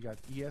you got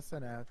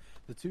ESNS.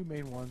 The two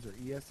main ones are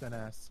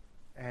ESNS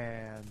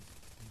and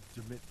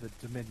the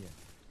Dominion,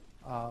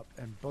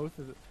 and both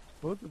of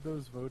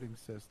those voting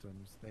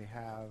systems, they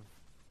have,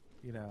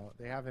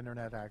 they have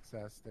internet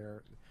access.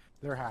 They're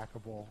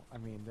hackable. I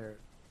mean,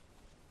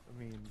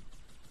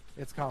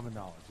 it's common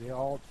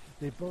knowledge.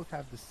 They both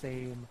have the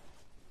same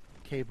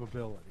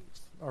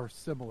capabilities or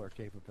similar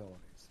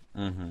capabilities.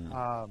 Mm-hmm.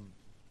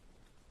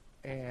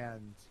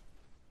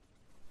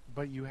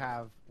 But you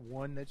have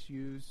one that's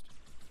used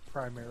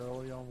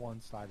primarily on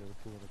one side of the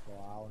political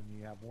aisle, and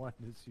you have one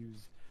that's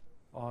used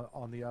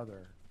on the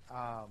other,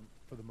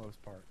 for the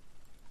most part.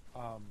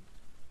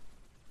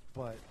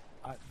 But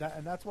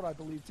that's what I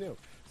believe too.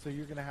 So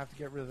you're going to have to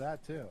get rid of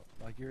that too.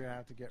 Like, you're going to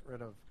have to get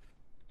rid of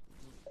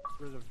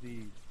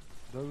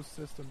those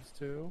systems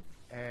too.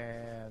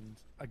 And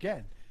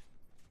again,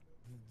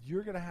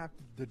 you're going to have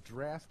the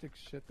drastic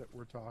shit that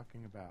we're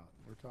talking about.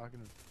 We're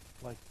talking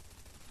like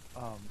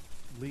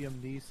Liam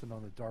Neeson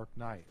on The Dark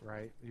Knight,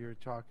 right? You're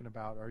talking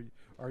about,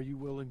 are you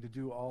willing to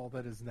do all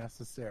that is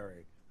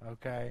necessary?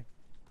 Okay?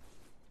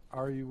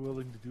 Are you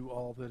willing to do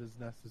all that is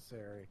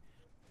necessary?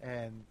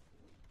 And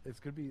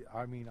it's going to be,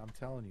 I mean, I'm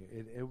telling you,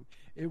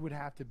 it would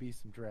have to be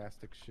some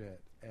drastic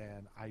shit,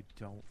 and I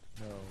don't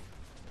know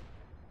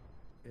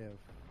if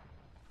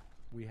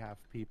we have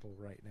people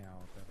right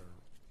now that are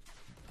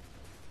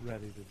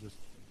ready to just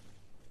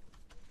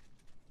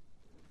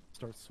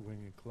start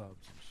swinging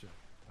clubs and shit.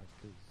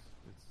 Because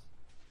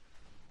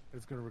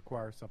it's going to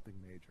require something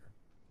major.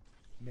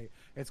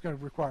 It's going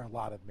to require a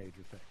lot of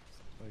major things.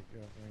 Like,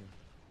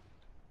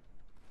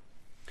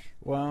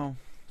 Well,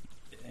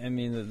 I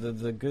mean,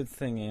 the good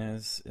thing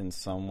is, in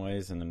some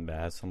ways, and in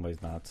bad, some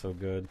ways not so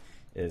good,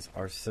 is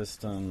our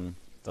system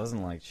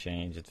doesn't like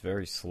change. It's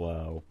very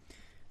slow.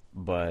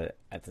 But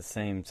at the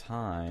same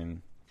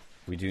time,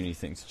 we do need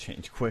things to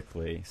change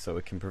quickly, so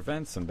it can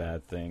prevent some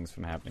bad things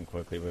from happening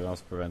quickly, but it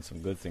also prevents some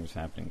good things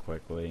from happening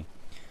quickly.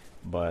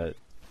 But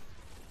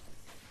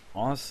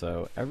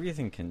also,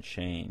 everything can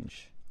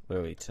change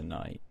literally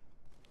tonight,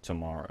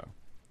 tomorrow.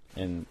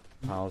 In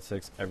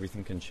politics,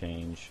 everything can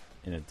change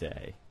in a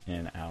day, in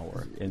an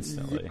hour,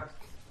 instantly. Yeah.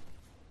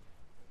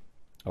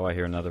 Oh, I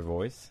hear another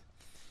voice.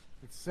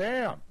 it's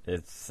Sam.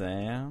 It's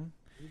Sam.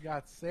 You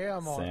got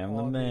Sam on. Sam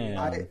the on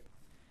man.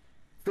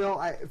 Phil,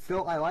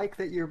 I like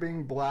that you're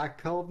being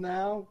black-pilled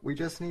now. We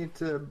just need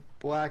to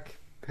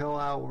black-pill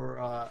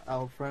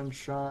our friend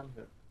Sean.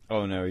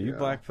 Oh no, you Yeah.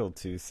 blackpilled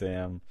too,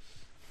 Sam.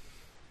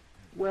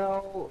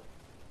 Well,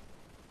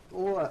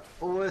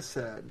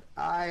 listen,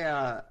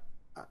 I'm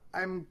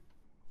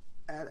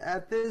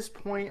at this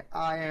point,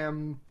 I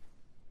am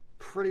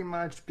pretty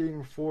much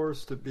being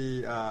forced to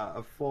be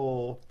a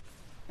full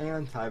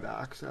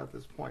anti-vax at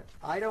this point.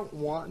 I don't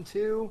want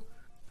to,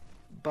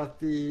 but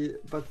the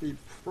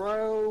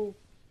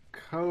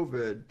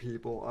pro-COVID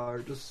people are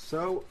just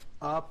so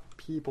up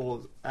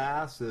people's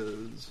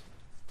asses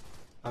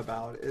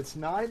about it. It's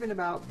not even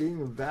about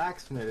being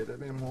vaccinated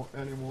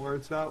anymore.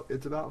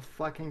 It's about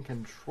fucking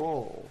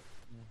control.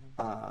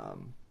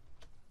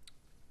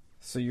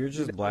 So you're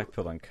just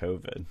blackpilled on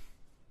COVID.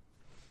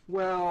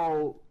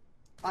 Well,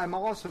 I'm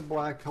also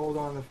blackpilled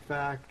on the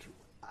fact.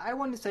 I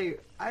want to say,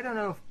 I don't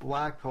know if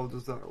blackpilled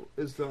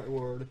is the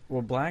word.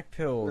 Well,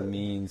 blackpill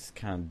means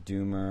kind of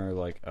doomer,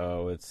 like,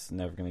 oh, it's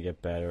never going to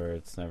get better,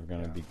 it's never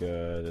going to be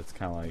good. It's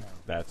kind of like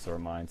that sort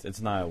of mindset.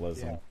 It's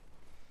nihilism. Yeah.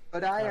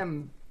 But I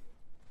am.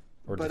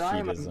 Or But I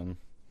am. defeatism.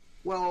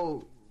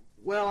 Well,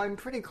 I'm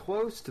pretty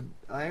close to.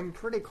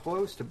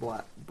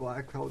 Blackpilled.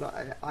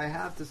 I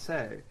have to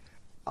say,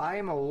 I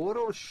am a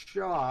little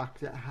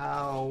shocked at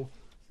how.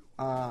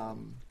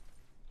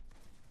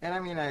 And I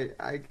mean,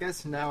 I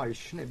guess now I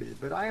shouldn't be,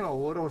 but I am a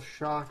little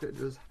shocked at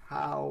just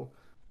how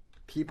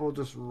people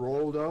just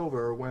rolled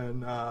over when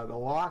the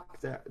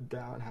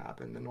lockdown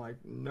happened, and like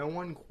no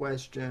one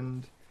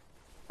questioned,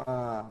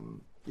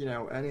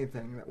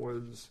 anything that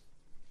was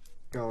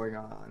going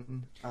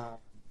on.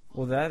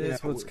 Well, that is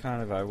yeah, what's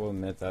kind of, I will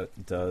admit,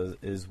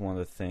 is one of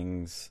the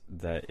things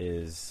that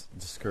is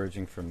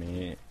discouraging for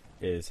me,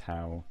 is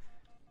how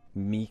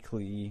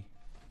meekly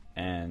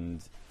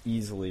and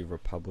easily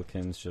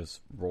Republicans just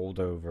rolled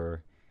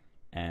over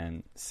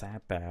and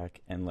sat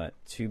back and let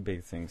two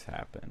big things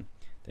happen.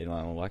 They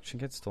let an election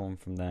get stolen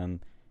from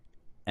them,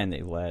 and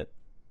they let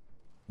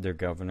their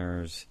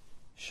governors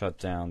shut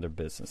down their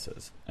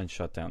businesses and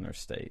shut down their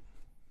state.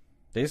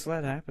 They just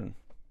let it happen.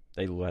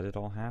 They let it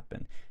all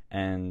happen.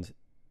 And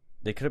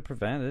they could have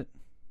prevented it.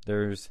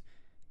 There's,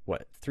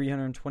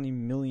 320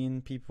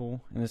 million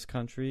people in this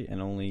country,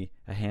 and only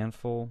a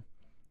handful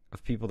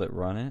of people that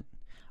run it.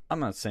 I'm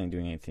not saying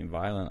doing anything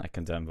violent. I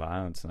condemn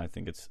violence, and I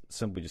think it's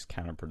simply just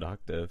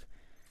counterproductive,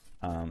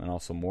 and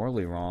also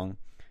morally wrong.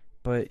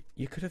 But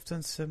you could have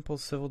done simple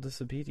civil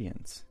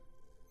disobedience.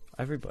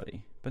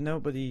 Everybody. But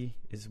nobody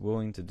is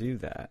willing to do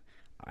that.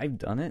 I've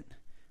done it.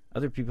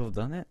 Other people have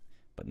done it,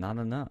 but not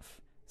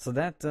enough. So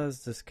that does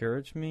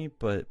discourage me,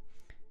 but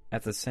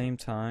at the same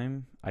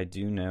time, I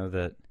do know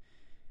that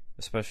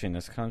especially in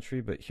this country,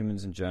 but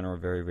humans in general are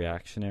very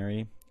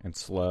reactionary and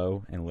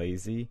slow and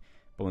lazy.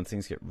 But when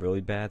things get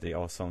really bad, they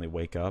all suddenly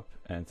wake up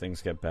and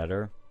things get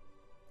better.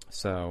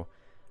 So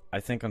I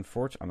think,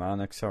 unfortunately, I'm not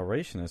an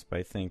accelerationist, but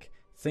I think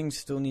things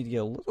still need to get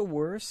a little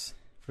worse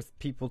for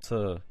people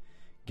to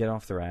get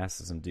off their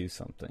asses and do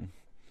something.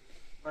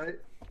 Right.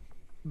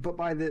 But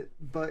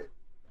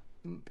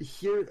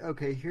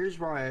here's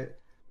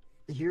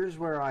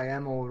where I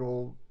am a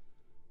little,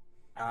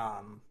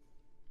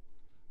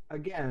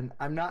 again,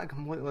 I'm not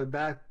completely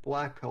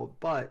black-pilled,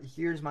 but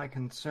here's my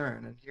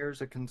concern, and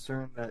here's a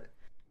concern that,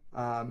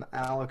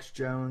 Alex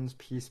Jones,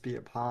 peace be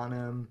upon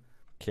him,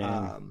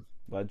 King,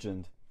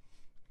 legend.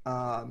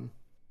 Alex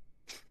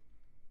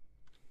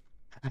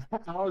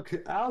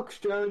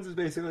Jones is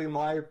basically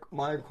my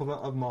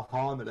equivalent of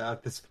Muhammad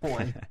at this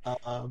point.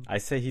 I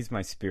say he's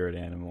my spirit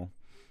animal.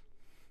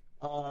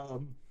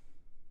 Alex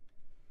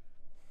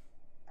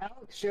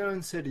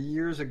Jones said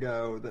years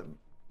ago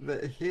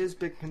that his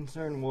big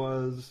concern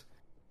was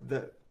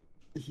that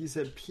he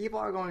said people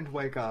are going to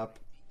wake up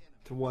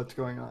to what's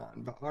going on,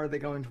 but are they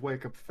going to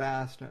wake up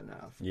fast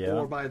enough? Yeah.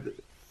 Or by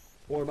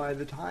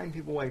the time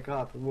people wake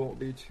up, it won't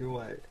be too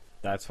late.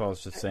 That's what I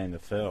was just saying to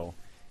Phil.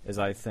 Is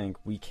I think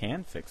we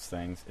can fix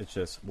things. It's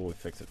just, will we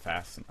fix it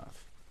fast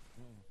enough?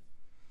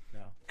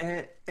 No.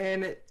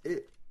 And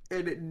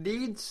it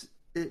needs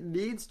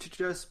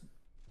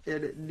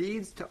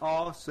to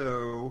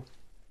also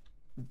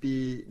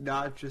be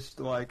not just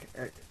like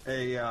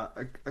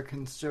a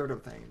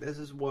conservative thing. This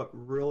is what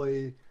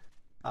really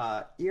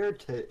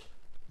irritates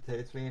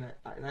me,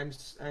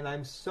 and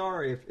I'm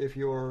sorry if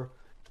you're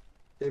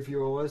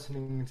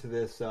listening to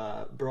this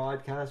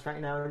broadcast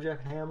right now, Jeff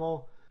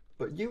Hamill.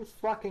 But you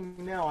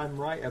fucking know I'm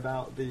right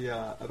about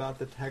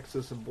the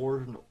Texas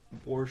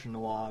abortion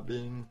law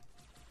being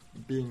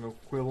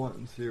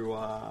equivalent to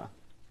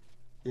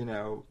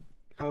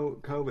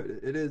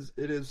COVID.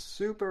 It is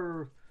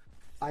super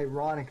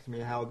ironic to me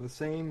how the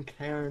same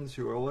Karens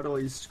who are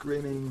literally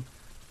screaming,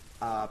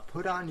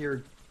 put on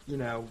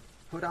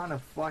a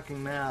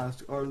fucking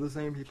mask, are the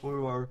same people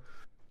who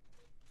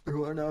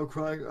are now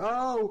crying,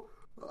 oh,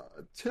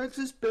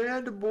 Texas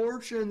banned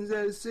abortions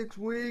at 6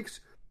 weeks.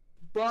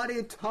 Body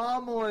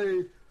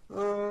anomaly.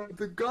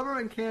 The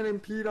government can't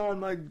impede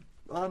on my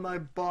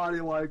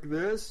body like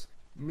this.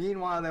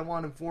 Meanwhile, they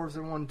want to force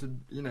everyone to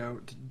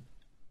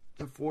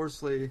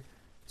forcibly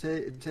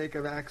take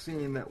a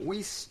vaccine that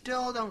we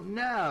still don't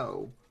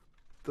know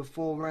the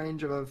full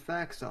range of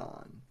effects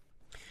on.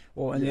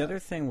 Well, and the other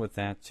thing with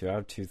that too, I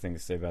have two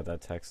things to say about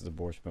that Texas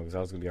abortion bill, because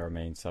that was going to be our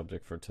main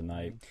subject for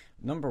tonight.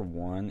 Number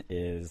one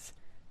is,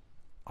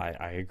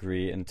 I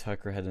agree, and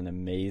Tucker had an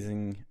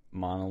amazing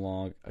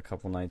monologue a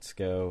couple nights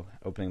ago,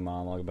 opening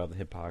monologue about the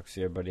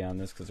hypocrisy of everybody on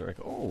this, because they're like,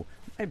 oh,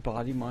 my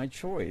body, my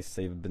choice.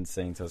 They've been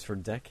saying to us for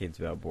decades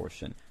about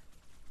abortion.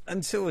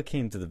 Until it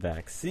came to the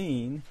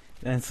vaccine,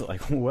 then it's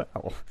like,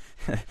 well,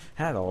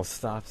 that all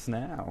stops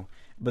now.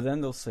 But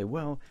then they'll say,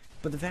 well,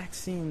 but the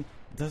vaccine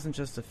doesn't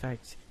just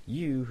affect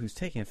you who's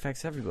taking it,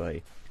 affects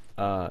everybody.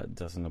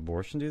 Doesn't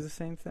abortion do the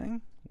same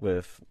thing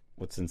with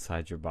what's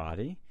inside your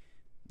body?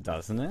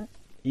 Doesn't it?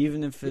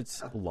 Even if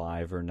it's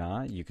live or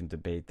not, you can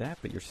debate that,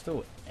 but you're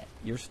still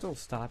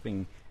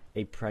stopping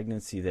a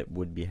pregnancy that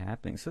would be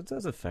happening. So it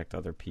does affect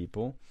other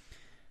people.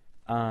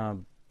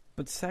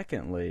 But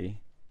secondly,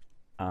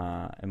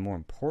 and more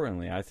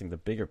importantly, I think the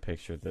bigger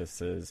picture of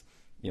this is,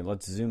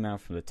 let's zoom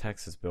out from the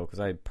Texas bill, because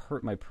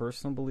my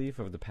personal belief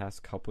over the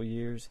past couple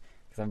years,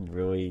 because I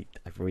really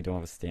don't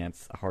have a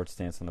hard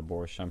stance on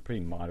abortion. I'm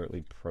pretty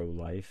moderately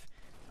pro-life.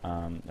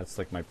 That's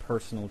like my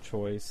personal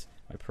choice,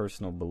 my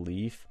personal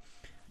belief.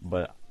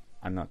 But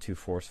I'm not too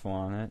forceful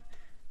on it,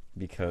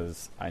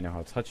 because I know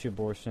how touchy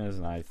abortion is,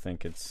 and I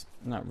think it's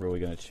not really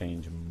going to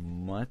change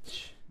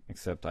much,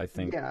 except I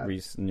think now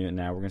we're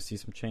going to see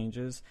some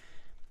changes.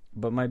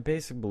 But my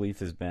basic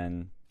belief has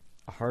been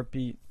a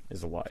heartbeat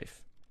is a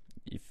life.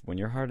 When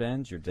your heart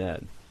ends, you're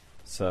dead.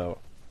 So,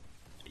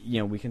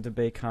 we can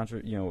debate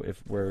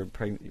if where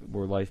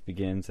life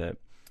begins at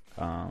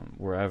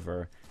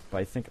wherever, but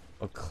I think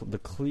the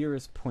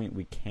clearest point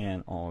we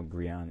can all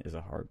agree on is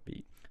a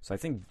heartbeat. So I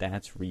think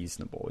that's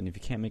reasonable. And if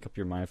you can't make up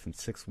your mind from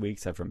 6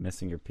 weeks after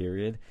missing your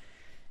period,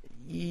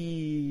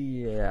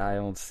 I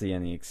don't see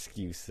any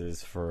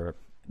excuses for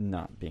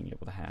not being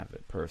able to have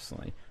it,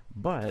 personally.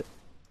 But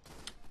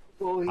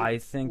I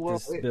think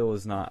this bill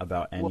is not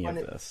about any of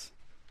this.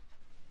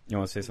 You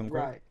want to say something,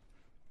 Greg? Right.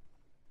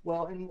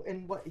 Well,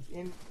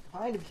 and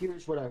kind of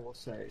here's what I will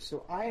say.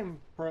 So I am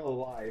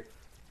pro-life,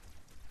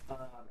 and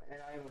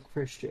I am a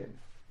Christian,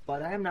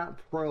 but I am not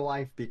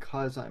pro-life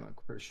because I'm a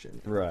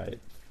Christian. Right.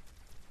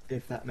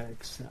 If that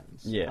makes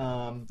sense.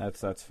 Yeah,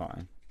 that's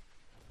fine.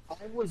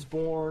 I was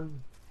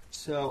born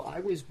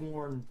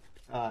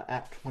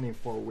at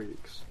 24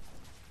 weeks,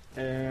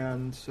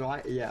 and so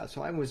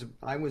I was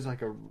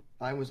like a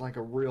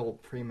real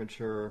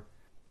premature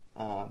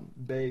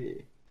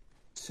baby.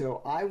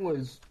 So I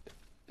was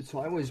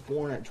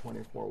born at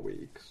 24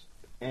 weeks,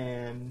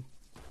 and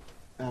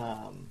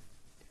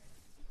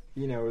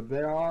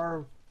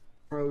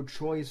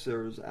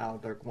pro-choicers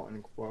out there, quote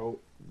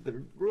unquote,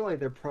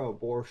 they're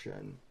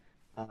pro-abortion,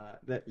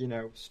 that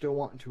still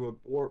want to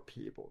abort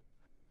people,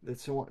 that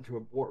still want to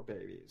abort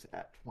babies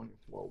at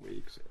 24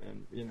 weeks,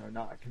 and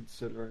not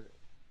consider it,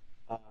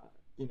 a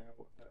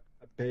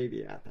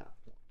baby at that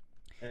point.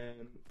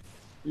 And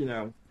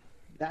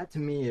that to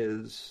me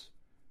is,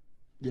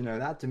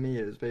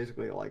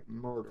 basically like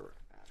murder.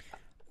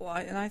 Well,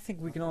 I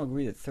think we can all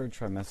agree that third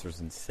trimester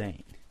is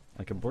insane.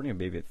 Like, aborting a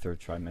baby at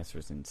third trimester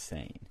is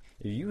insane.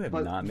 If you have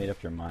not made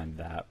up your mind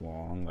that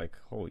long, like,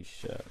 holy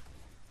shit.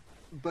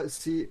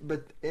 This is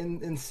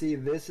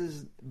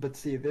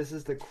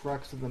the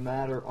crux of the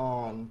matter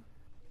on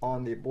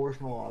the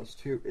abortion laws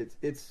too.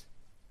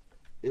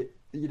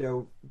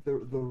 The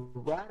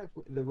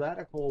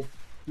radical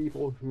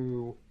people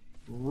who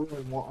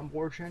really want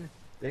abortion,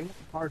 they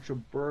want partial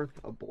birth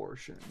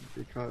abortion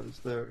because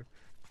they're,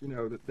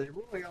 they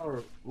really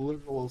are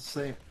literal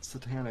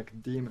satanic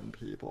demon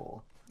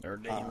people. They're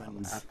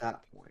demons. At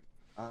that point.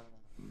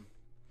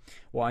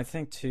 Well, I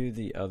think, too,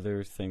 the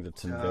other thing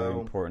that's very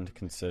important to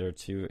consider,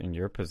 too, in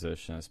your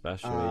position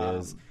especially,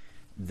 is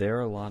there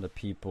are a lot of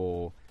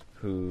people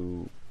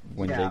who,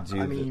 when they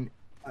do...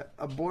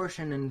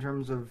 abortion in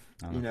terms of,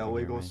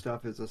 legal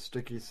stuff is a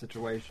sticky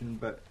situation,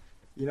 but,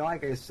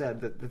 like I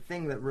said, the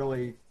thing that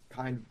really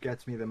kind of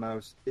gets me the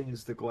most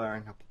is the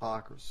glaring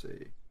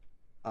hypocrisy,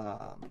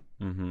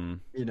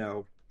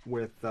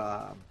 with...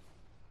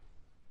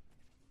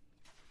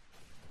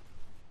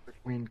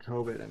 between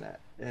COVID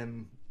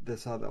and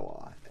this other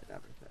law and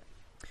everything.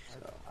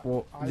 So,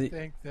 well, I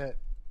think that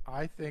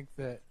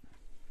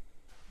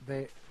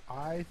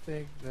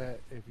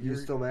if you're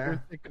still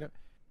there,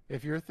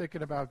 if you're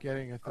thinking about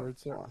getting a third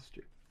lost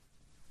you.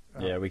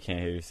 Yeah, we can't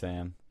hear you,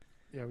 Sam.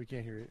 Yeah, we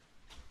can't hear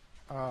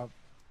you.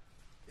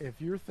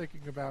 If you're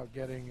thinking about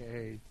getting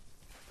a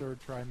third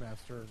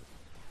trimester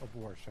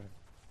abortion,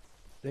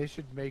 they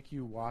should make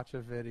you watch a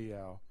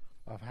video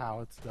of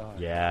how it's done.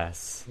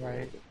 Yes.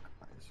 Right?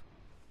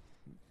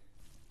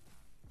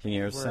 Can you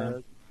hear us,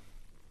 Sam?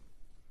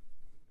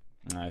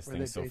 Nice,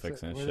 thing's still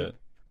fixing his shit.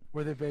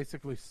 Where they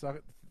basically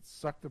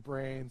suck the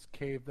brains,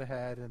 cave the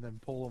head, and then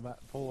pull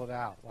it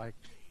out. Like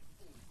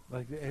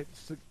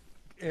it's,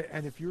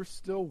 and if you're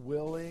still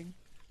willing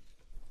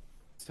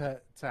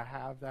to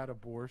have that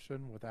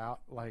abortion without,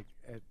 like,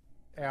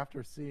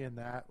 after seeing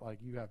that, like,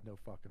 you have no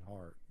fucking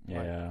heart.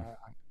 Yeah.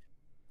 Like,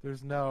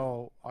 there's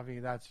no. I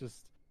mean, it's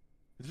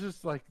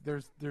just like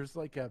there's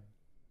like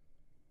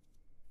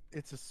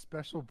it's a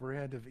special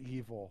brand of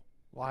evil.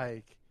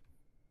 Like,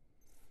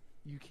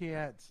 you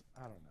can't.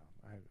 I don't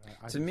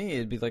know. To me,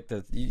 it'd be like the.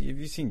 Have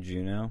you seen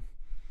Juno?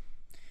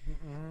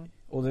 Mm-mm.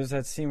 Well, there's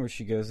that scene where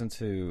she goes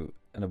into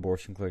an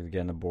abortion clinic to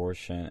get an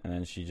abortion, and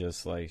then she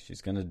just, like,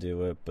 she's gonna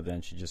do it, but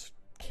then she just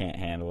can't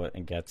handle it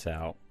and gets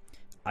out.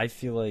 I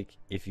feel like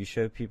if you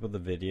show people the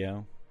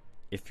video,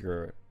 if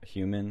you're a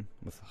human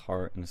with a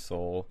heart and a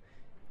soul,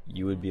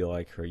 you would be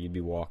like her. You'd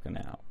be walking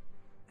out.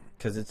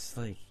 Because it's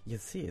like, you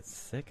see, it's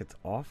sick, it's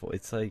awful.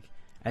 It's like,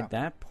 at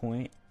that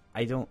point,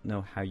 I don't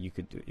know how you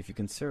could do it. If you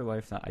consider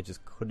life now, I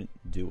just couldn't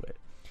do it.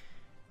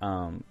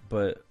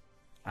 But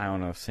I don't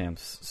know if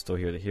Sam's still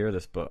here to hear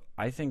this, but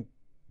I think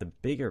the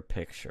bigger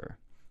picture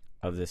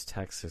of this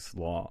Texas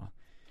law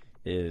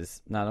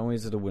is not only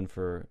is it a win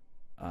for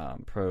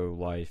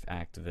pro-life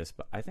activists,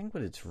 but I think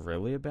what it's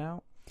really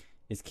about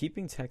is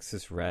keeping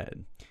Texas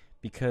red.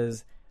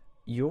 Because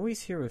you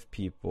always hear of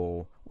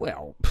people,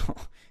 well,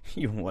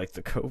 you don't like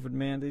the COVID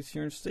mandates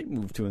here in the state,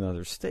 move to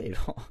another state.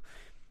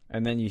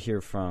 And then you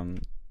hear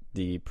from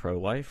the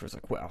pro-lifers,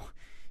 like, well,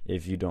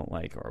 if you don't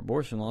like our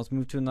abortion laws,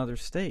 move to another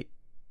state.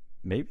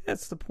 Maybe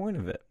that's the point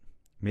of it.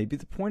 Maybe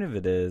the point of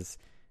it is,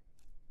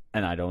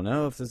 and I don't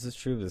know if this is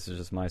true, this is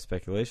just my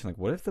speculation, like,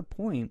 what if the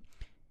point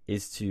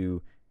is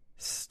to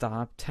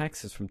stop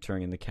Texas from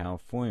turning into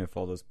California with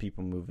all those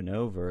people moving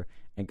over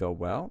and go,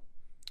 well,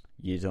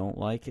 you don't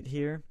like it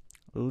here?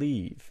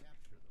 Leave.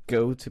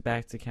 Go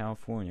back to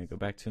California. Go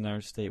back to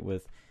another state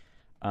with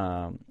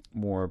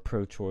more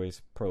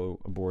pro-choice,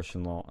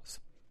 pro-abortion laws.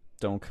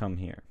 Don't come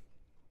here.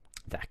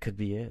 That could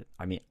be it.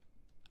 I mean,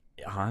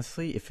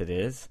 honestly, if it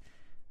is,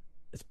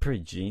 it's pretty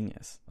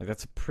genius. Like,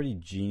 that's a pretty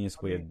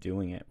genius way of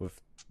doing it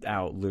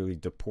without literally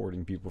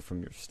deporting people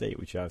from your state,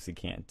 which you obviously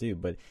can't do.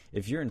 But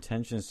if your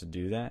intention is to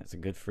do that, it's a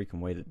good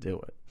freaking way to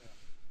do it.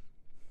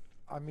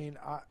 I mean,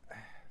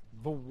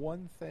 the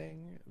one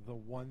thing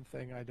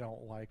I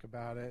don't like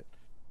about it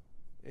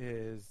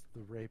is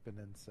the rape and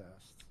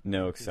incest.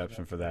 No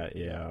exception for that,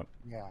 yeah.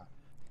 Yeah.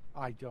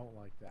 I don't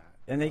like that.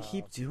 And they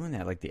keep doing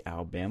that. Like, the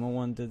Alabama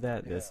one did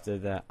that. This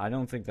did that. I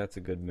don't think that's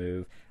a good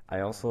move. I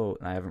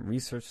haven't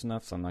researched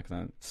enough, so I'm not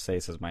going to say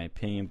this as my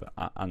opinion,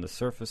 but on the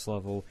surface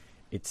level,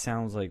 it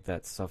sounds like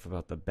that stuff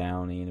about the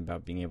bounty and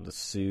about being able to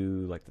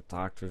sue, like, the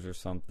doctors or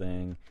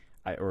something,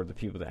 or the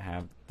people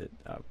that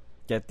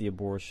get the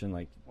abortion.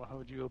 Like, why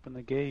would you open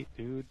the gate,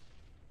 dude?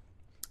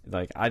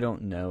 Like, I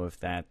don't know if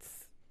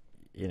that's,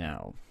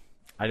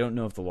 I don't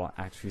know if the law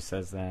actually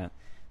says that,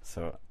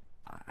 so...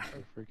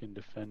 freaking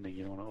defending.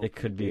 You don't want to. It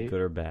could be a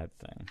good or bad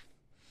thing.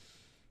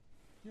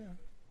 Yeah.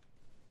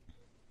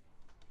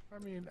 I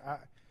mean,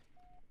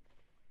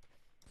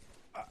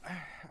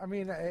 I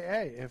mean,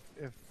 hey,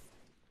 if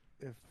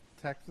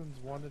Texans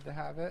wanted to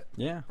have it,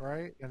 Yeah.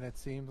 right, and it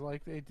seems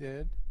like they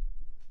did,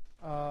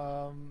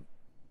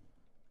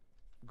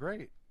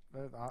 great.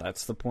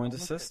 That's the point of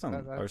the honestly, system.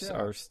 that's it.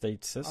 Our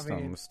state system,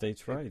 mean,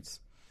 states' rights.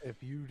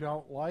 If you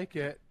don't like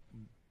it,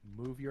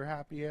 move your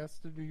happy ass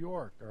to New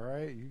York. All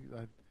right,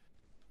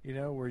 you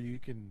know, where you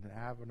can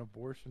have an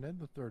abortion in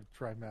the third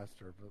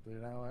trimester. But you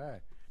know,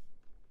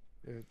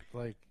 hey,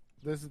 like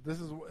this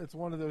is it's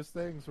one of those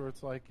things where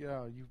it's like, you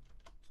know,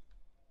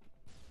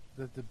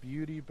 the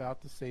beauty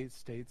about the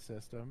state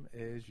system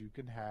is you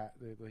can have,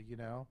 you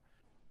know,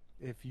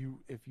 if you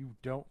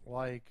don't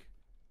like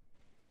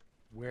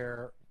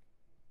where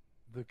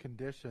the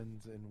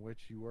conditions in which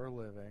you are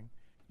living,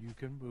 you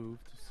can move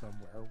to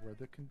somewhere where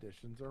the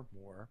conditions are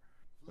more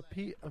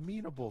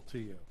amenable to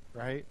you,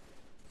 right?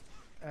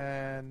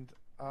 And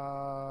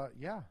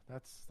yeah,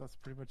 that's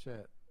pretty much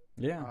it.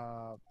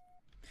 Yeah.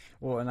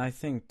 Well, and I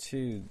think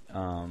too,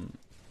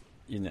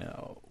 you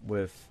know,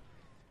 with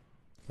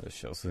I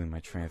was losing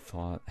my train of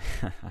thought.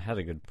 I had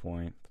a good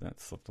point, but that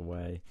slipped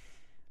away.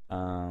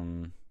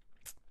 Yeah,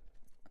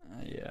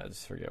 I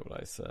just forget what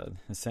I said.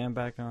 Is Sam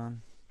back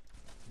on?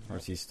 Or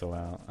is he still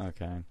out?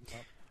 Okay.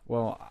 Yep.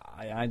 Well,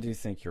 I do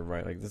think you're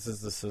right. Like, this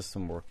is the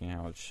system working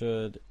how it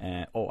should.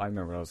 And I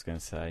remember what I was going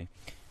to say,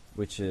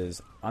 which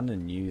is on the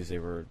news they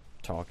were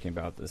talking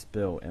about this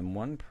bill, and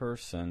one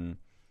person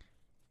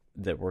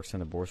that works in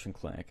an abortion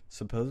clinic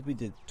supposedly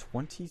did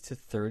 20 to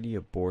 30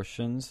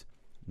 abortions,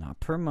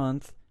 not per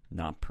month,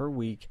 not per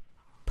week,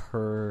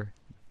 per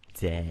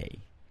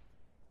day.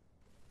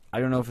 I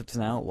don't know if it's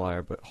an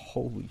outlier, but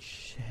holy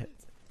shit.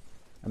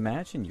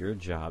 Imagine your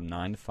job,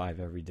 9 to 5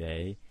 every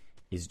day,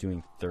 is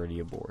doing 30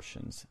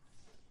 abortions.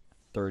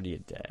 30 a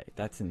day.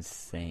 That's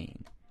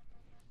insane.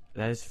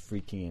 That is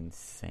freaking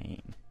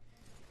insane.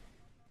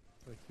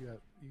 Like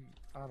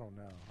I don't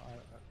know.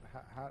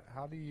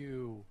 How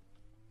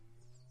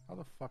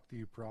the fuck do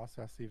you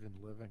process even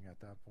living at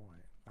that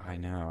point? I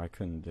know, I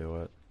couldn't do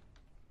it.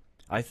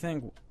 I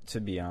think, to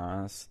be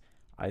honest,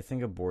 I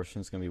think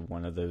abortion's going to be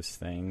one of those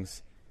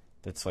things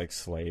that's like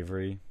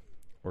slavery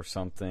or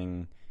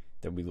something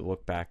that we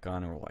look back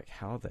on and we're like,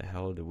 how the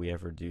hell did we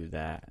ever do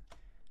that?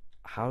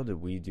 How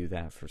did we do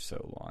that for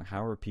so long?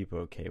 How are people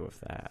okay with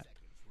that?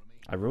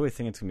 I really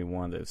think it's going to be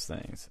one of those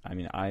things. I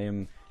mean,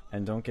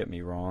 and don't get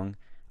me wrong,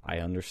 I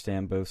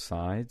understand both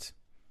sides.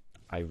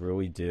 I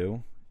really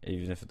do.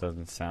 Even if it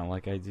doesn't sound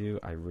like I do,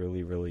 I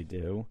really, really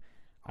do.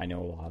 I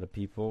know a lot of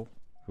people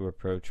who are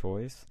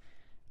pro-choice.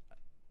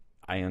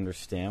 I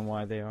understand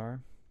why they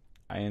are.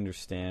 I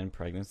understand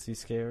pregnancy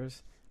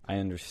scares. I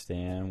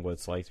understand what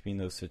it's like to be in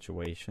those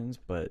situations,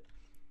 but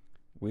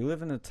we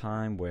live in a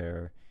time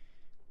where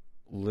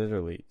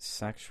literally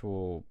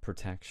sexual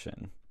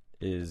protection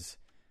is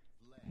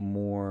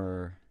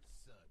more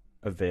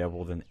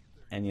available than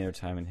any other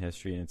time in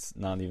history, and it's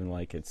not even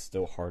like it's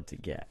still hard to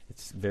get.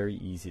 It's very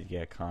easy to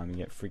get a condom. You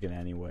get freaking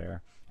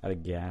anywhere, at a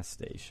gas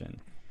station,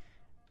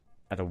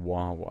 at a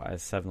Wawa, at a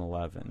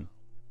 7-Eleven.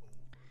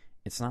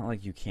 It's not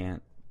like you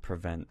can't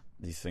prevent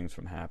these things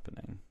from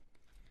happening.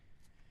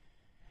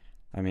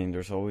 I mean,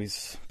 there's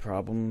always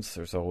problems.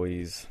 There's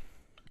always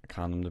a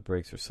condom that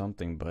breaks or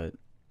something, but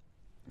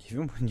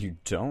even when you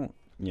don't,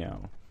 you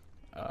know,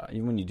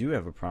 even when you do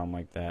have a problem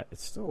like that,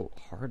 it's still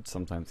hard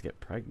sometimes to get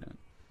pregnant.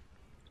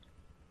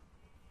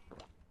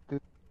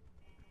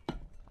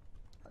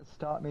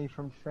 Stop me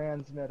from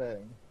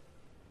transmitting.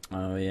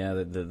 Oh yeah,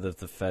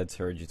 the feds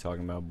heard you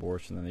talking about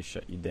abortion, and they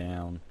shut you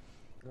down.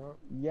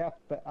 Yep,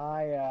 but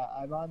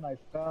I'm on my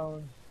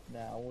phone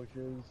now, which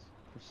is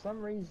for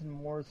some reason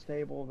more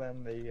stable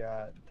than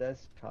the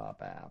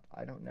desktop app.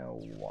 I don't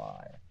know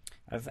why.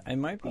 It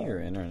might be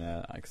your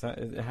internet, because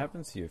it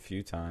happens to you a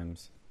few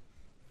times.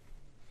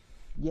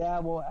 Yeah,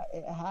 well,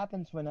 it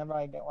happens whenever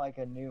I get like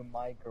a new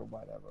mic or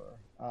whatever,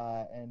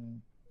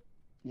 and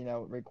you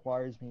know, it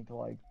requires me to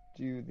like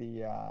do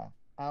the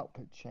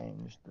output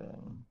change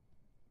thing.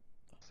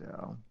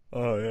 So.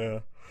 Oh yeah.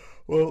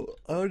 Well,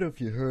 I don't know if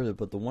you heard it,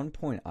 but the one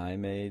point I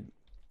made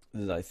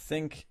that I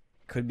think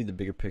could be the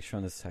bigger picture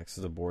on this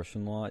Texas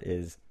abortion law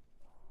is,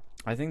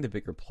 I think the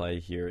bigger play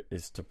here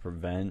is to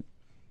prevent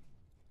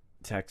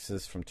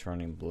Texas from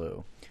turning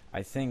blue.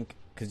 I think,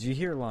 because you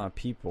hear a lot of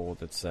people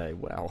that say,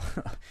 well,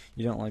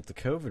 you don't like the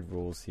COVID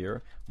rules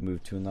here,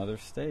 move to another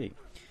state.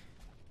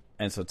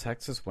 And so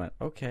Texas went,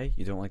 okay,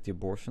 you don't like the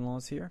abortion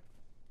laws here?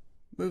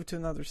 Move to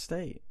another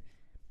state.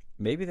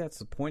 Maybe that's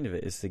the point of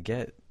it, is to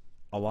get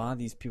a lot of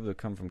these people that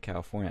come from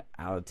California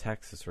out of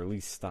Texas, or at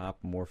least stop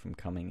more from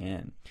coming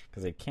in.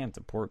 Because they can't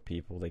deport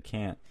people. They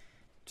can't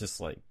just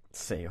like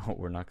say, oh,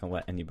 we're not going to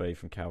let anybody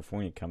from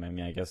California come in. I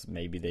mean, I guess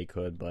maybe they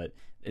could, but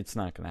it's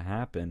not going to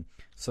happen.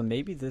 So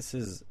maybe this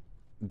is,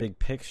 big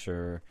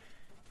picture,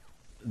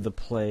 the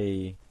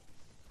play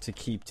to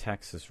keep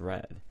Texas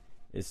red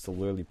is to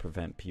literally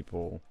prevent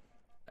people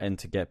and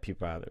to get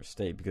people out of their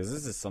state, because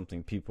this is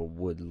something people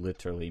would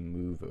literally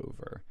move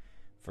over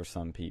for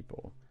some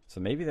people. So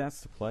maybe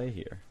that's the play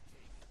here.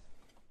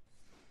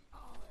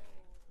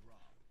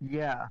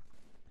 Yeah.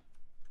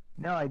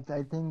 No, I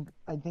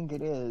think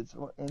it is.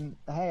 And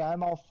hey,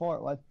 I'm all for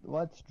it.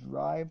 Let's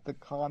drive the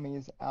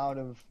commies out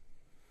of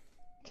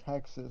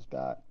Texas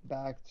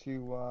back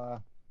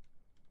to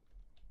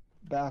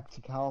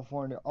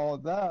California.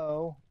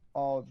 Although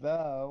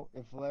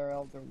if Larry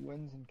Elder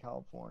wins in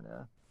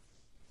California,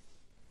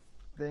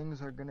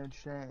 things are gonna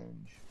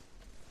change.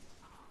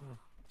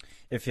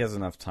 If he has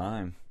enough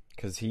time,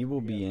 because he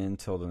will be in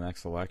till the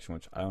next election,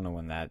 which I don't know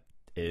when that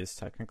is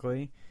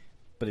technically.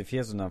 But if he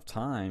has enough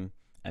time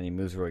and he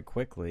moves really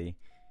quickly,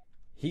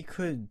 he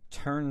could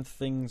turn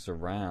things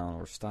around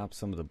or stop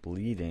some of the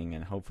bleeding,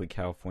 and hopefully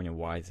California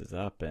wises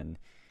up and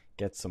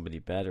gets somebody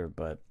better.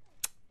 But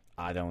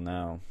I don't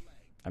know.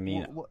 I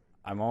mean,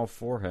 I'm all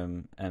for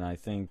him, and I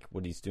think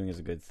what he's doing is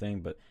a good thing,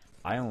 but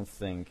I don't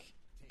think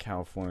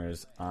California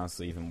is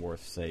honestly even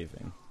worth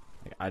saving.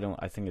 Like,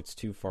 I think it's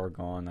too far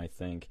gone. I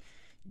think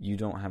you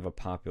don't have a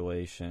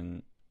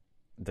population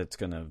that's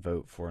going to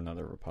vote for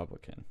another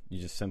Republican. You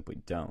just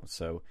simply don't.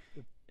 So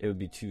it would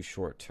be too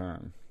short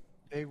term.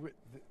 Would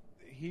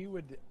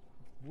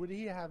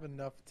he have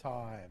enough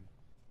time?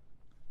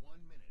 1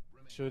 minute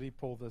remaining. Should he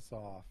pull this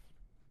off?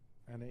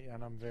 And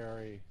I'm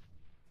very,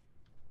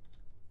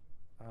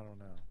 I don't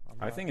know.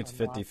 I think it's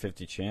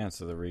 50-50 chance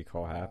that the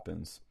recall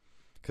happens.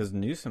 Because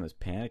Newsom is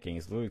panicking.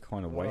 He's literally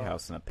calling the White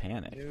House in a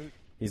panic.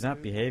 He's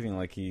not behaving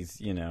like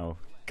he's,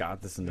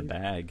 got this in the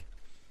bag.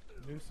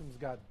 Newsom's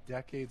got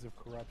decades of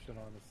corruption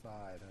on his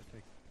side. I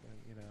think,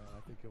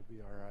 I think he'll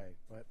be all right.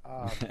 But,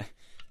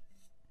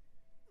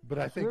 but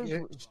I think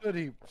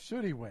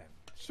should he win?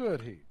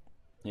 Should he?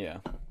 Yeah.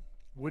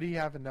 Would he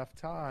have enough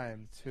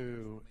time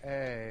to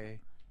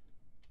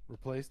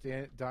replace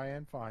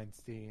Dianne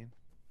Feinstein?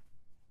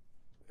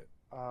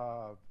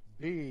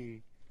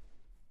 B,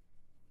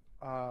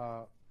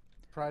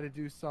 try to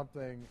do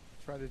something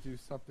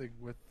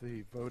with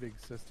the voting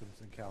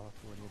systems in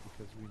California,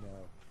 because we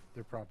know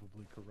they're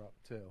probably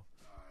corrupt too.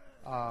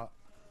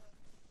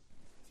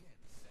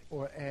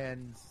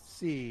 And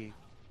C,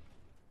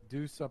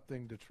 do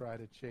something to try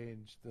to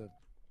change the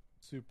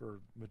super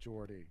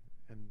majority.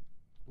 And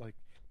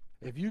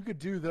if you could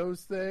do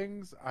those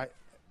things,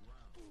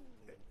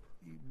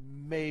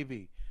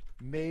 maybe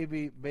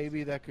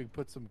that could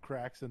put some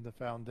cracks in the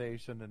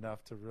foundation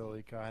enough to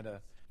really kind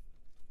of,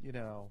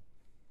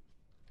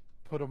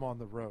 put them on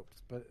the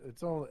ropes. But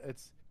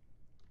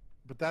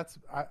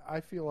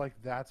I feel like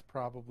that's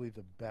probably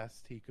the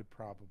best he could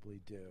probably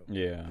do.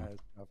 Yeah. As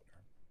governor.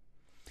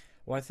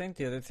 Well, I think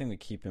the other thing to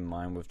keep in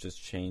mind with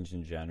just change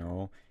in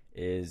general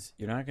is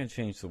you're not going to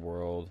change the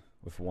world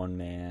with one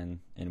man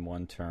in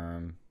one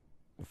term,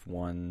 with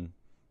one,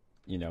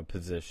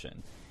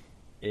 position.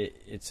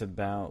 It's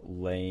about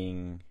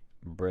laying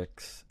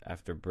bricks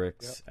after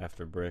bricks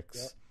after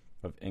bricks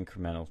of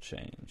incremental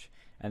change.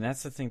 And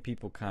that's the thing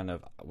people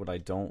what I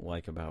don't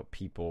like about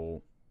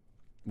people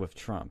with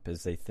Trump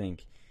is they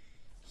think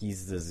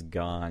he's this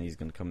god, he's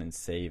going to come and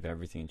save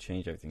everything and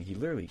change everything. He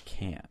literally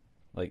can't.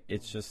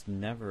 It's just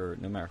never,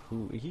 no matter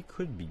who, he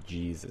could be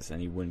Jesus and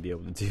he wouldn't be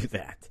able to do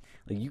that.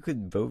 You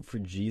could vote for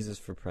Jesus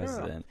for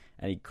president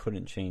and he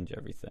couldn't change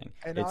everything.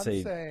 And it's I'm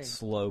a saying,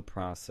 slow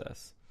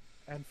process.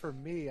 And for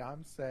me,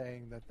 I'm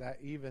saying that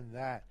even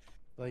that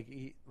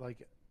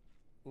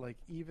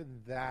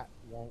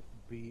won't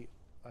be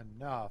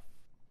enough.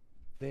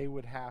 They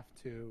would have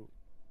to,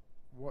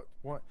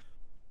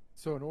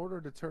 so in order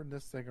to turn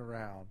this thing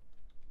around,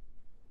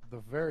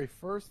 the very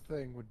first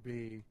thing would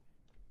be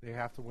they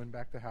have to win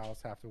back the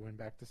House, have to win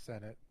back the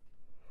Senate.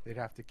 They'd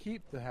have to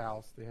keep the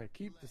House, they had to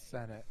keep the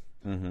Senate,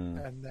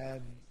 and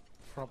then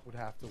Trump would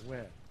have to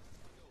win.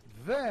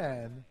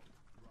 Then,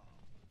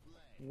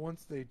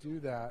 once they do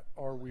that,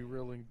 are we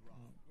willing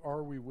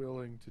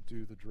to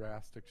do the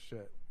drastic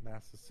shit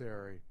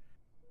necessary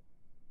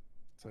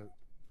to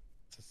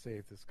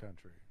save this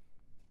country?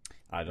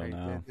 I don't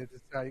know.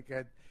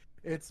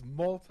 It's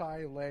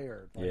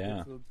multi-layered.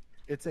 Yeah.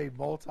 It's a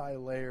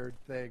multi-layered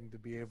thing to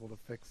be able to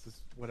fix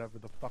this, whatever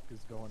the fuck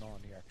is going on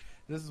here.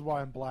 This is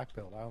why I'm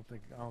black-pilled. I don't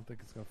think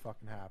it's gonna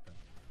fucking happen.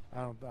 I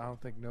don't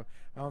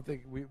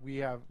think we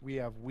have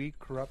weak,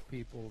 corrupt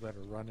people that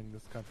are running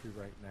this country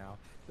right now.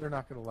 They're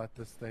not gonna let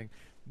this thing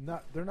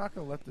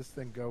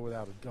go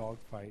without a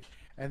dogfight.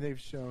 And they've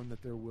shown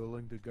that they're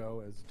willing to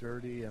go as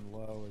dirty and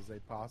low as they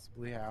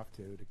possibly have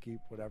to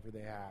keep whatever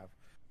they have.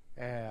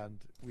 And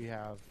we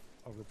have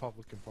a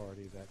Republican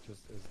Party that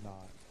just is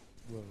not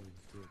willing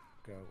to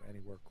go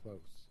anywhere close.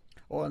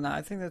 Well, and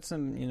I think that's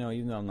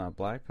even though I'm not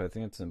black, but I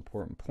think it's an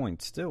important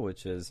point still,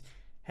 which is,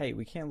 hey,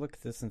 we can't look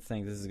at this and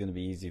think this is going to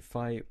be an easy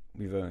fight.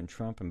 We vote in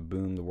Trump and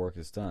boom, the work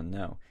is done.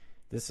 No,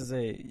 this is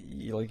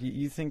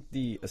you think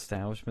the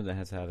establishment that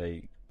has had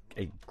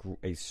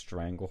a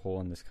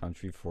stranglehold in this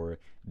country for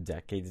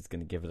decades is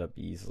going to give it up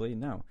easily?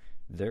 No,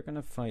 they're going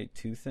to fight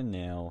tooth and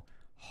nail,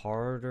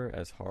 harder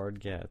as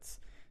hard gets,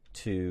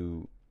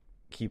 to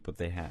keep what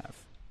they have.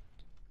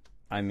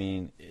 I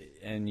mean,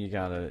 and you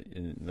gotta,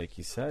 like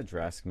you said,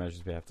 drastic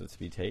measures we have to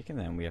be taken,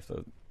 and we have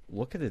to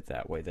look at it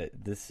that way,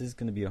 that this is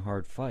going to be a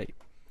hard fight.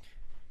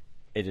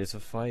 it is a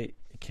fight.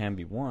 It can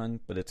be won,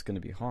 but it's going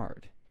to be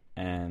hard.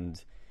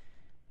 And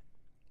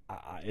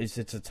it's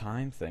a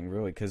time thing,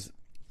 really, because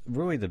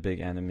really the big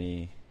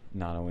enemy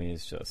not only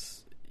is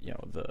just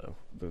the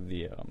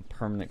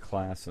permanent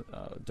class,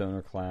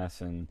 donor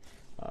class, and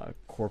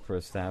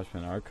corporate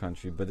establishment in our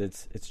country, but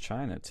it's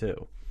China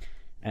too.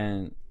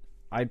 And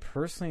I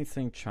personally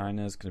think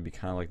China is going to be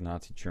kind of like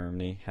Nazi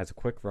Germany, has a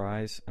quick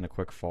rise and a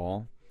quick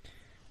fall,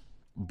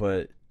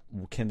 but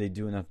can they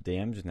do enough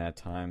damage in that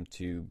time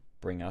to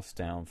bring us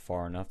down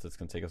far enough that's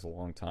going to take us a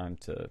long time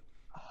to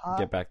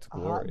get back to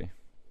glory?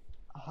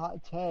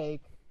 Hot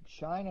take.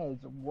 China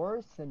is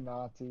worse than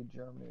Nazi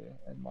Germany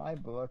in my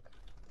book.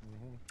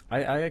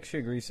 I actually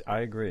agree. I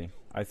agree.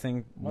 I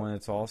think when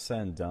it's all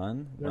said and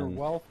done, They're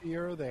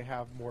wealthier. They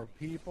have more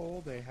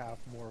people. They have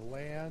more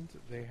land.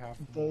 They have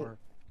more.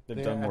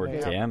 They've done more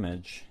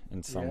damage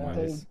in some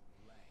ways.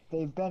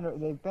 They've been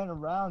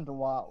around a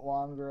lot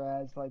longer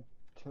as like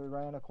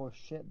tyrannical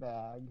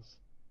shitbags.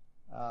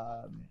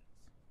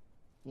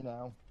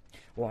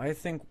 Well, I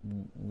think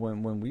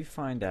when we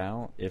find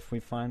out, if we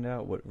find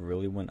out what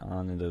really went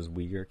on in those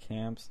Uyghur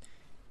camps,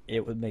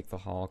 it would make the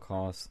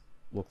Holocaust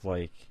look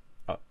like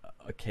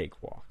a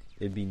cakewalk.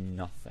 It'd be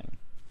nothing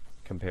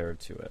compared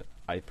to it.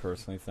 I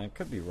personally think.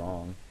 Could be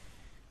wrong,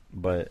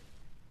 but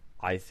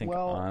I think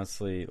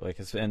honestly, like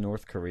it's in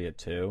North Korea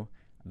too,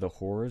 the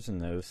horrors in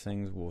those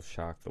things will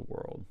shock the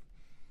world.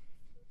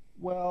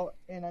 Well,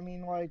 and I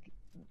mean, like,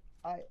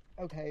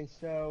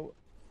 so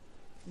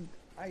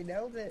I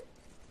know that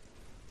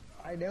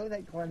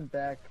Glenn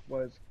Beck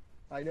was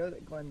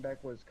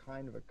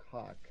kind of a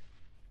cuck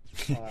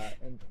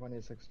in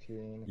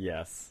 2016.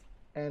 Yes.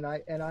 And I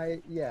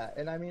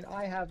mean,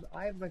 I have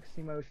mixed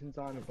emotions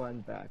on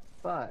Glenn Beck,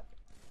 but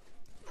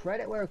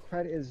credit where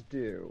credit is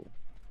due.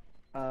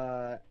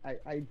 I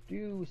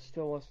do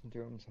still listen to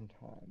him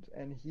sometimes,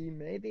 and he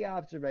made the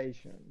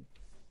observation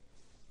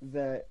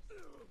that,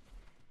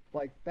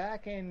 like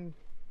back in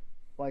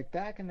the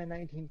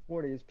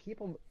 1940s,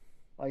 people,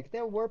 like,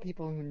 there were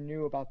people who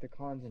knew about the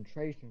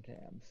concentration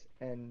camps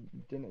and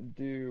didn't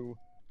do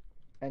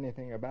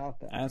anything about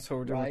them. That's what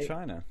we're doing with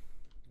China.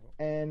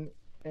 And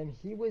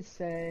he was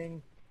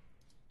saying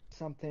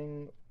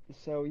something.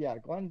 So yeah,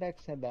 Glenn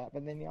Beck said that,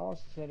 but then he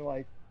also said,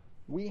 like,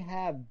 we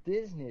have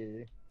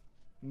Disney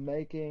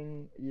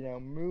making,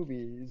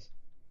 movies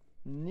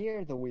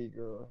near the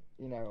Uyghur,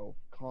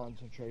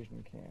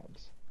 concentration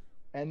camps,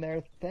 and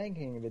they're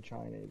thanking the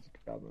Chinese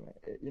government.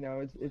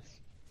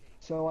 It's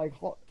so like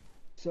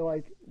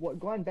what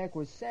Glenn Beck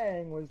was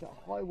saying was that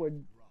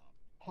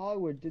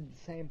Hollywood did the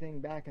same thing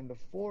back in the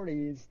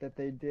 40s that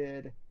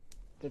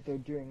they're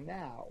doing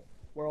now,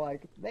 where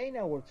like they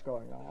know what's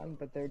going on,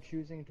 but they're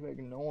choosing to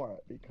ignore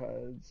it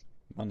because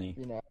money.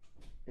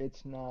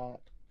 It's not.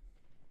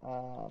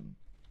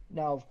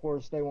 Now, of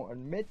course, they won't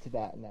admit to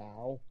that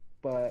now,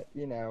 but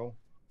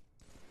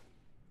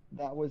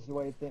that was the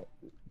way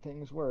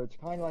things were. It's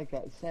kind of like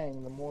that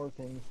saying: the more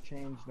things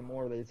change, the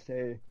more they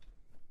stay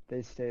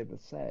the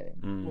same.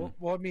 Mm.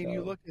 Well, I mean,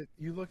 you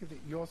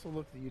also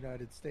look at the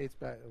United States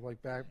back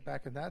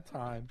in that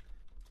time.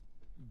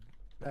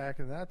 Back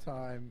in that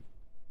time,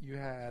 you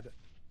had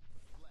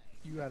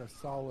a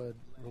solid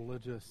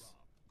religious.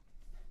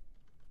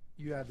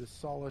 You had this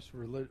solid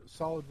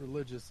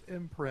religious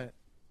imprint,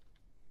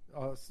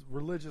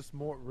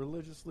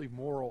 religiously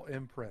moral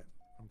imprint.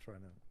 I'm trying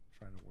to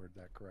word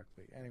that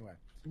correctly. Anyway.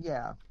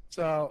 Yeah.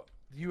 So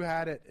you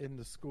had it in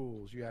the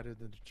schools, you had it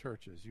in the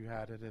churches, you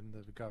had it in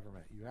the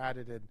government, you had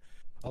it in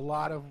a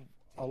lot of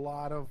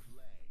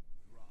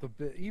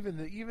the even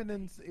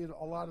in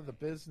a lot of the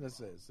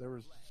businesses.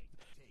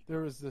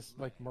 There was this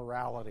like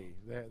morality.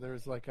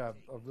 There's like a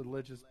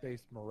religious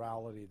based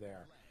morality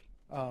there.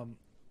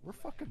 We're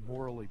fucking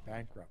morally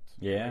bankrupt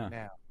right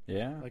now.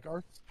 Yeah. Like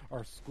our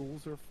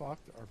schools are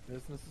fucked, our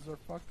businesses are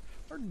fucked,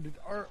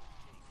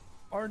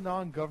 our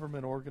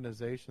non-government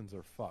organizations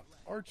are fucked.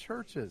 Our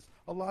churches,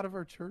 a lot of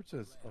our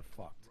churches are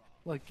fucked.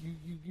 Like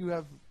you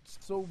have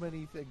so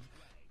many things.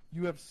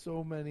 You have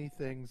so many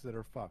things that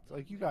are fucked.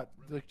 Like you got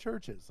like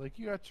churches. Like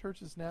you got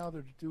churches now that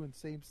are doing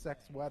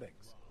same-sex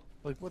weddings.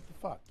 Like what the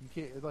fuck? You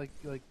can't like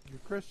you're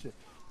Christian.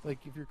 Like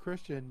if you're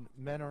Christian,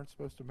 men aren't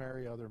supposed to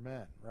marry other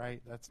men,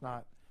 right? That's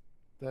not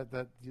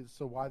that.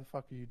 So why the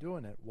fuck are you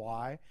doing it?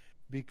 Why?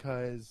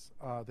 Because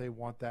they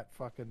want that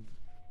fucking.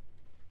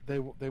 They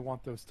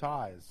want those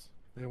ties.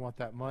 They want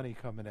that money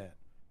coming in,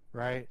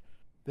 right?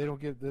 They don't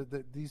give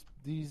these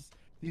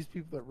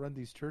people that run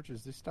these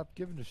churches. They stop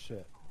giving a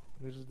shit.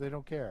 They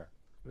don't care.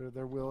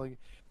 They're willing.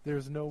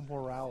 There's no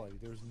morality.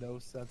 There's no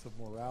sense of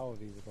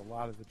morality with a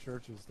lot of the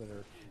churches that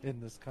are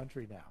in this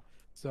country now.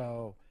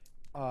 So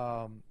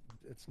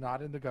it's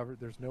not in the government.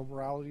 There's no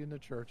morality in the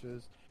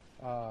churches.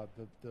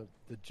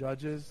 The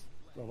judges.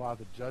 A lot of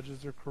the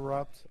judges are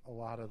corrupt. A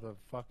lot of the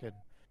fucking.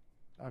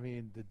 I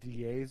mean, the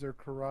DAs are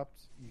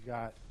corrupt. You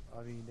got.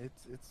 I mean,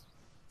 it's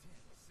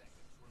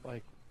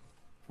like,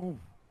 ooh.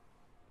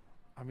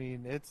 I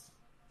mean, it's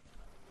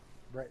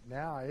right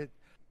now.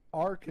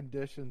 Our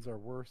conditions are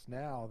worse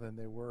now than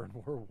they were in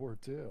World War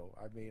II.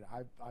 I mean,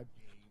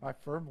 I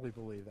firmly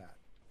believe that.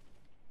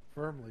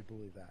 Firmly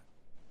believe that.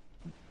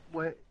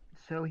 What?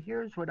 So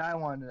here's what I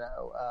want to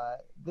know.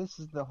 This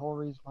is the whole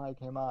reason why I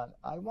came on.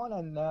 I want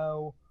to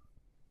know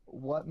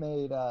what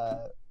made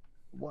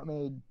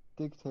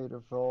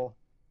Dictator Phil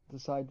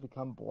decide to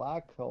become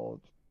Black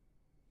Phil.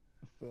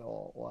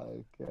 Phil,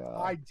 like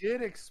I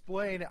did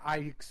explain. I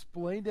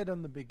explained it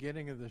in the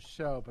beginning of the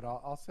show, but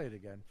I'll say it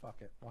again. Fuck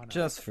it. Why not?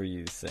 Just for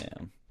you,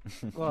 Sam.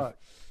 Look,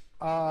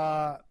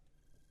 I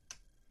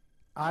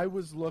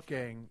was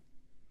looking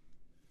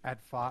at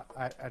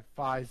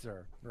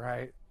Pfizer,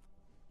 right?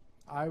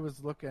 I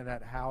was looking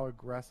at how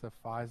aggressive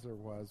Pfizer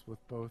was with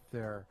both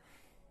their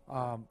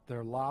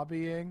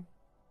lobbying,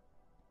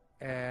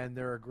 and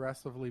they're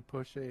aggressively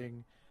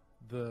pushing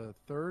the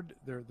third.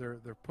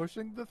 They're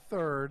pushing the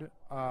third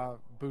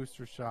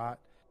booster shot.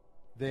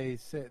 They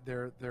said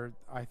they're.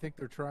 I think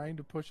they're trying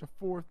to push a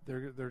fourth.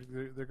 They're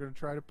going to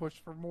try to push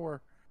for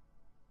more,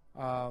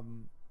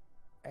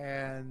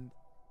 and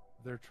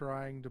they're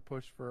trying to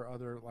push for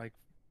other like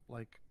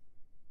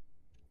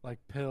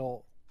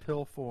pill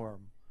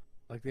form.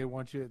 Like they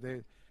want you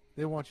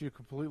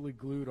completely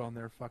glued on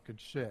their fucking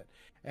shit.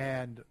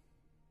 And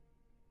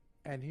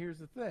here's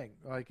the thing,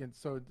 like, and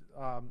so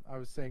I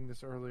was saying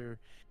this earlier,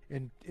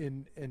 in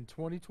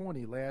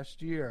 2020,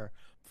 last year,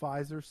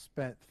 Pfizer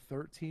spent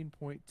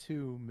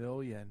 $13.2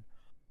 million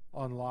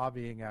on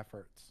lobbying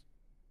efforts,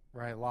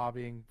 right?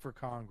 Lobbying for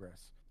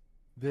Congress.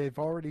 They've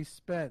already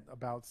spent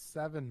about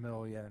 $7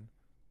 million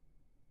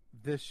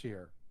this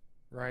year,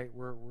 right?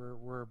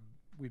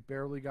 We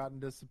barely got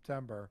into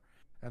September,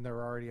 and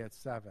they're already at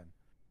 7.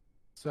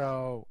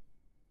 So,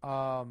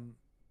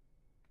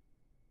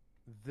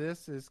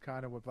 this is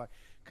kind of what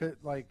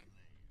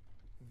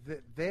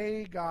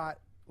they got,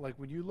 like,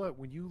 when you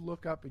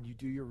look up and you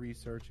do your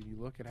research and you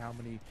look at how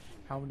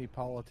many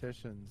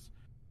politicians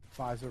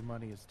Pfizer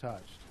money has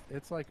touched.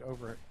 It's like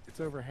over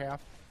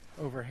half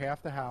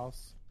the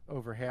House,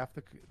 over half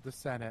the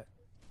Senate,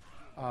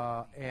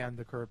 and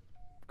the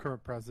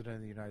current president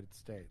of the United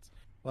States.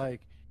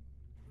 Like,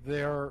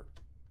 they're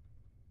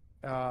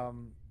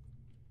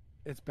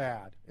it's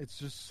bad. It's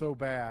just so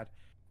bad,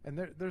 and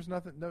there's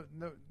nothing.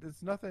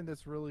 There's nothing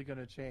that's really going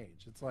to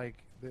change. It's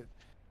like that.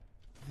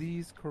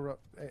 These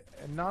corrupt,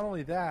 and not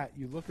only that,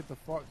 you look at the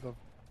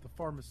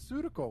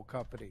pharmaceutical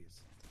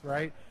companies,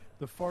 right?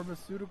 The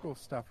pharmaceutical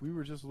stuff. We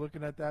were just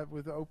looking at that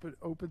with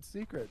Open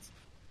Secrets.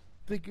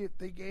 They gave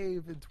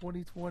in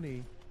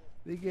 2020,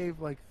 they gave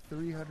like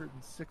 $306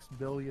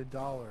 billion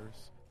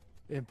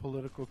in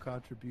political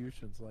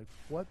contributions. Like,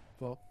 what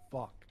the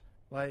fuck?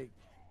 Like,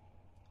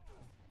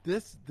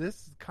 this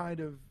kind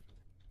of,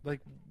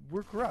 like,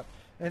 we're corrupt,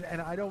 and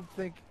I don't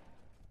think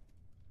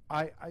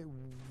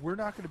we're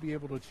not going to be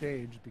able to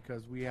change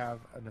because we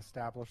have an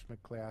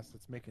establishment class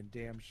that's making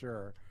damn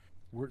sure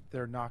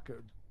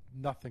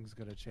nothing's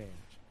going to change,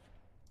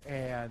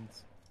 and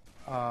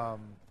I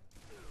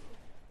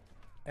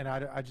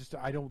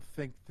don't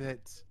think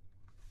that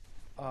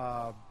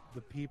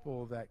the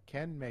people that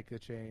can make the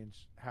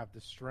change have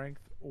the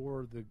strength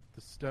or the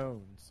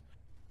stones,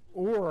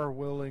 or are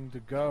willing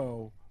to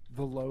go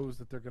the lows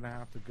that they're going to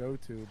have to go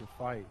to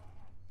fight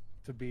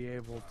to be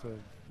able to,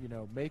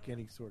 make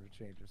any sort of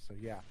changes. So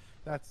yeah,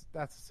 that's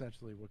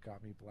essentially what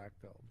got me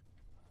black-pilled.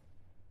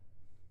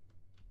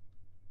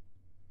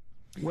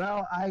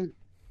 Well, I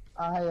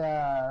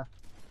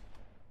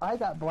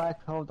got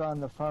black-pilled on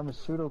the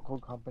pharmaceutical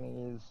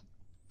companies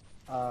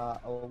a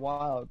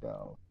while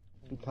ago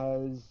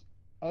because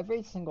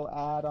every single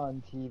ad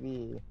on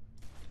TV,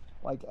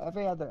 like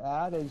every other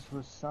ad is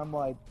for some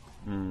like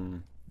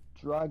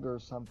drug or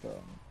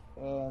something,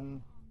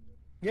 and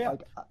yeah,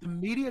 like, the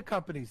media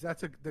companies.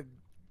 That's the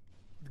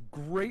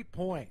great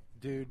point,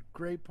 dude.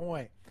 Great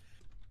point.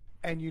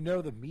 And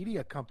the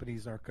media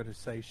companies aren't going to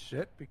say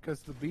shit because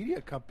the media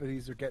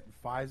companies are getting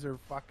Pfizer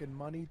fucking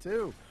money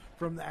too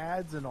from the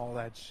ads and all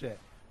that shit.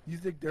 You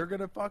think they're going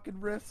to fucking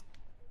risk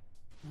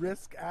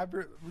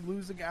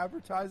losing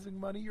advertising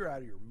money? You're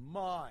out of your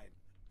mind.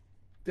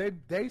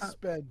 They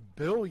spend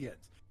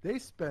billions. They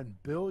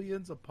spend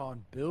billions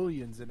upon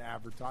billions in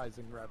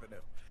advertising revenue.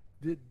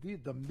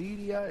 The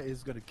media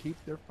is going to keep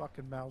their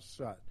fucking mouth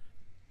shut.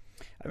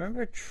 I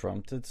remember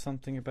Trump did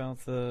something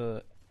about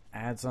the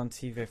ads on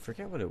TV. I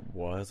forget what it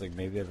was. Like,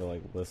 maybe they had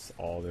to list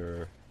all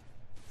their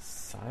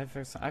side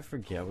effects. I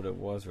forget what it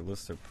was, or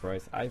list their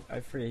price. I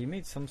forget. He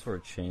made some sort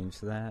of change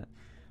to that.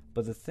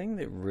 But the thing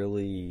that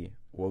really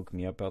woke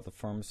me up about the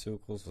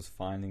pharmaceuticals was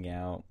finding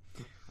out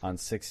on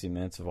 60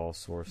 Minutes of all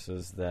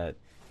sources that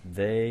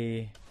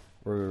they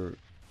were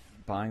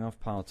buying off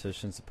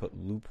politicians to put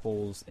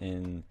loopholes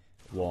in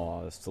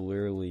laws to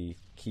literally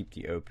keep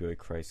the opioid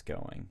crisis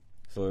going.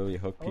 So literally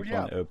hook people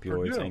on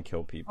opioids and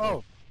kill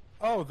people.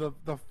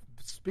 The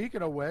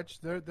speaking of which,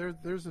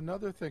 there's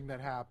another thing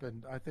that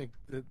happened. I think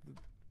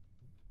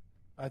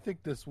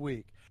this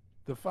week,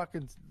 the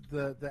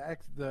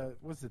ex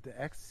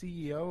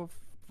CEO of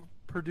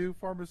Purdue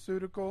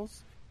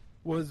Pharmaceuticals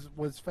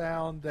was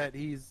found that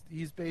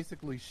he's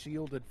basically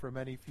shielded from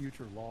any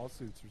future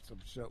lawsuits or some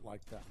shit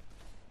like that.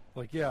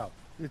 Like, yeah,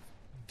 it's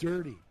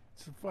dirty.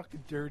 It's some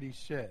fucking dirty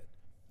shit.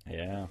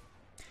 Yeah.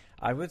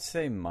 I would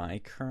say my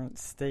current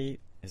state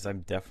is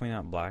I'm definitely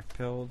not black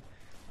pilled.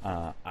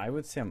 I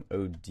would say I'm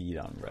OD'd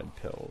on red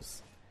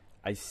pills.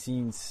 I've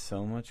seen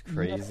so much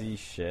crazy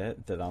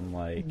shit that I'm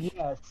like,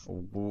 Yes.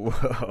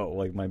 whoa,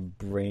 like my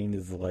brain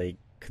is like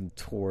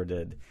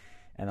contorted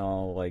and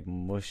all like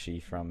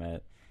mushy from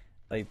it.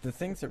 Like the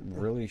things that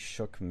really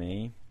shook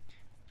me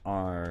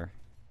are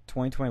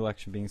 2020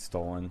 election being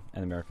stolen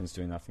and Americans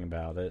doing nothing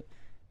about it,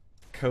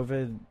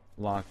 COVID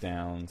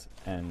lockdowns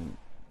and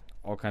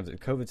all kinds of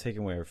COVID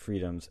taking away our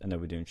freedoms and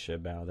nobody doing shit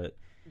about it.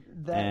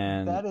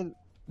 And That is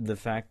the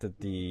fact that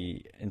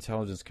the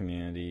intelligence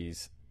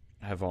communities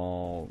have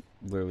all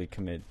literally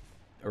committed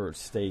or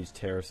staged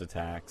terrorist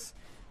attacks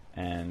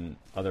and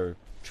other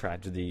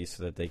tragedies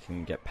so that they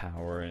can get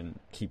power and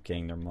keep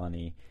getting their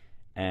money.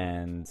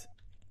 And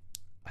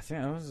I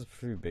think that was a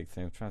pretty big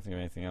thing. I'm trying to think of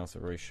anything else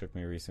that really shook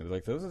me recently.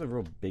 Like, those are the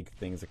real big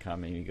things that kind of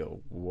made me go,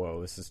 whoa,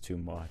 this is too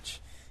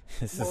much.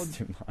 This is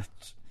too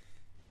much.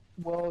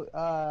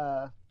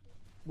 Well,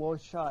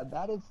 Shad,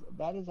 that is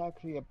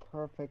actually a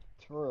perfect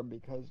term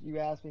because you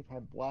asked me if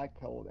I'm black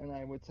pilled, and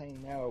I would say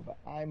no, but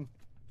I'm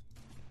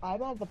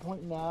at the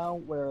point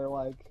now where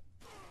I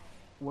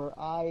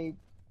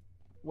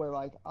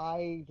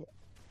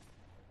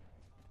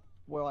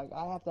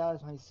have to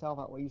ask myself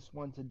at least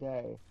once a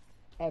day,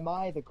 am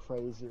I the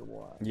crazy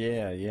one?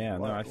 Yeah,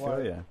 no, I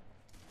feel you.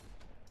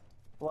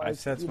 I've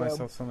said to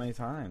myself so many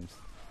times.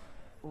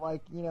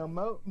 Like, you've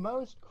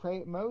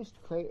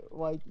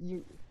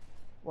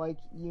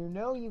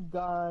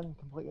gone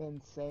completely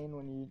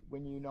insane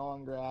when you no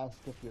longer ask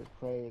if you're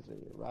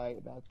crazy,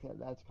 right? That's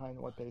kind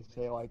of what they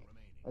say. Like,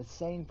 a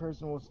sane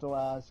person will still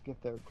ask if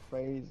they're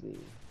crazy,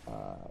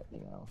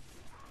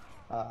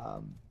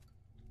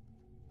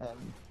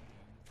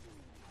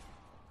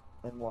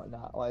 and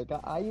whatnot.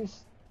 I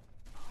used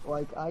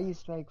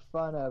to make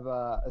fun of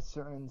a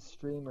certain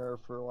streamer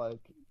for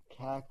like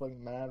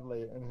cackling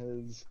madly in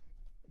his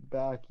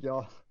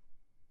backyard.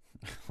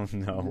 Oh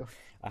no,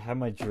 I have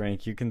my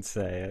drink. You can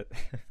say it.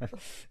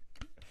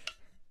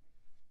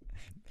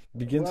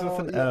 Begins with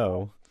an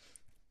O.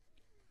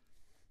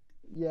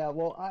 Yeah,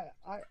 well,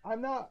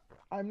 I'm not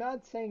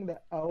saying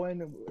that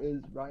Owen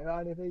is right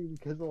on anything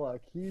because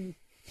like he's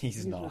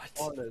not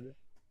retarded.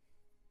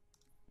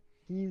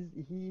 He's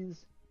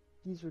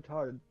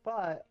retarded,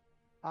 but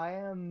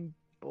I'm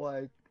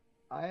not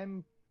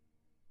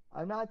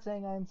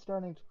saying I'm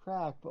starting to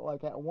crack, but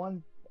like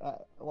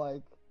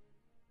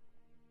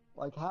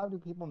how do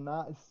people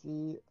not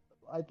see?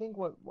 I think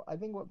what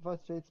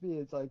frustrates me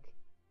is like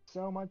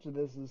so much of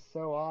this is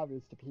so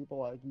obvious to people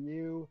like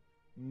you,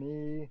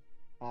 me,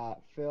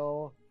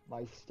 Phil,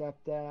 my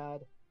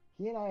stepdad.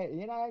 He and I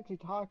actually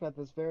talked about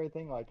this very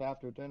thing like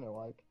after dinner,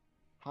 like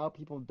how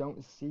people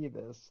don't see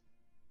this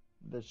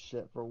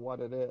shit for what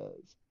it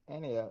is.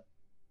 Any of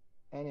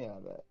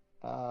it.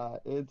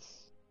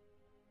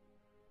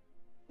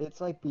 It's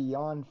like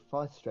beyond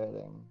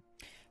frustrating.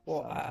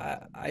 Well,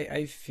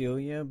 I feel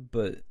you,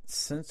 but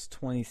since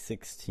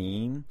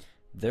 2016,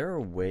 there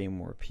are way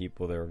more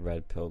people that are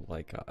red pilled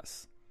like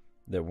us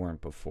that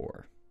weren't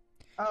before.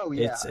 Oh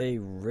yeah. It's a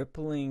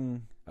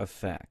rippling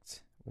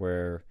effect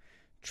where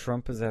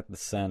Trump is at the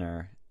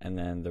center and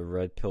then the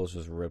red pills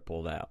just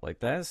rippled out. Like,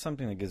 that is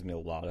something that gives me a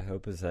lot of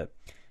hope, is that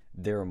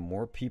there are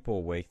more people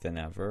awake than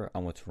ever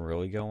on what's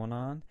really going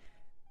on.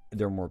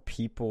 There are more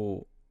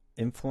people,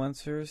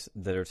 influencers,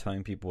 that are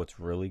telling people what's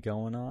really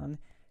going on.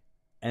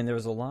 And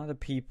there's a lot of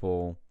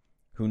people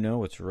who know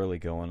what's really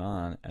going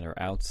on and are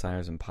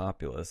outsiders and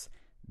populists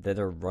that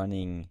are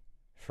running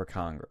for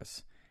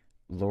Congress.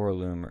 Laura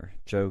Loomer,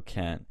 Joe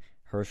Kent,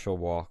 Herschel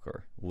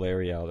Walker,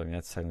 Larry Elder, I mean,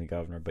 that's technically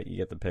governor, but you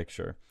get the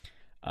picture.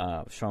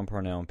 Sean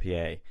Parnell in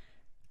PA.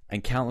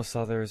 And countless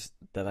others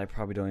that I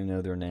probably don't even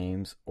know their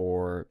names,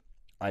 or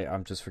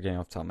I'm just forgetting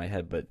off the top of my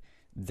head, but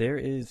there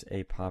is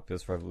a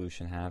populist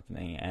revolution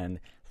happening, and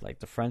like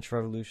the French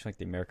Revolution, like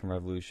the American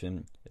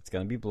Revolution, it's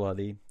going to be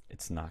bloody,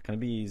 it's not going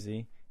to be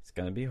easy, it's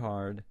going to be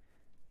hard,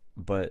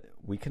 but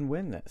we can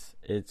win this.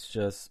 It's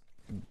just,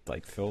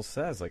 like Phil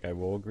says, like I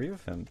will agree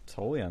with him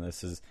totally on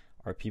this, is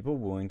are people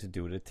willing to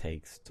do what it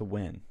takes to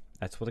win?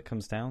 That's what it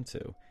comes down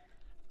to.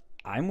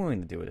 I'm willing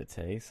to do what it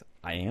takes.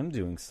 I am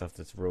doing stuff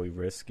that's really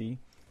risky,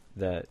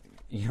 that,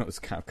 is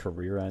kind of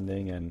career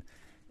ending and,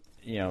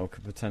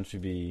 could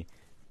potentially be,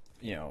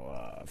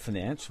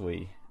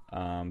 financially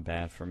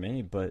bad for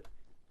me, but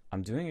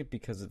I'm doing it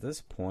because at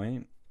this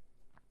point,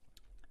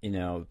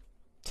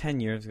 10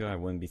 years ago I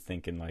wouldn't be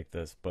thinking like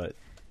this, but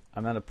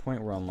I'm at a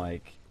point where I'm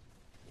like,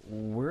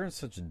 we're in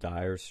such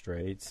dire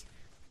straits.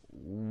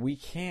 We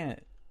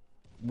can't,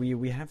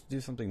 we have to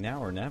do something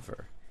now or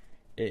never.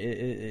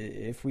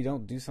 If we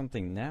don't do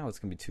something now, it's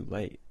going to be too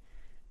late.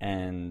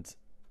 And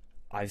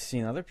I've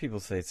seen other people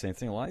say the same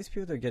thing. A lot of these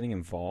people that are getting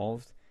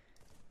involved,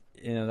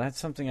 that's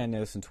something I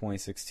noticed in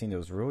 2016 that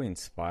was really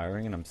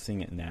inspiring, and I'm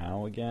seeing it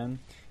now again,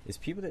 is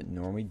people that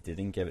normally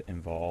didn't get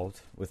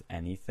involved with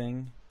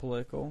anything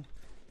political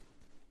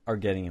are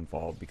getting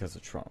involved because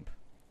of Trump.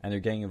 And they're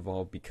getting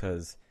involved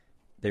because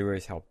they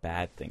realize how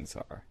bad things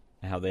are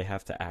and how they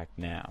have to act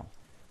now.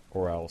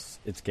 or else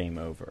it's game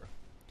over.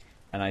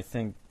 And I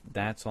think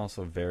that's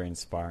also a very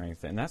inspiring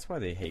thing. And that's why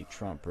they hate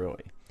Trump,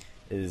 really,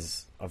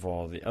 is of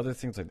all the other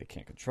things, like they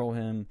can't control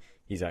him.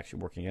 He's actually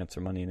working against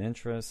their money and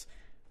interests.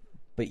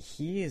 But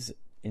he is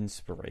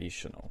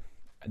inspirational.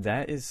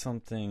 That is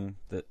something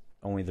that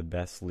only the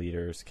best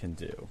leaders can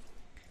do.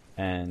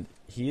 And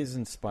he has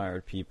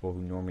inspired people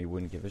who normally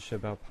wouldn't give a shit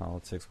about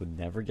politics, would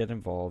never get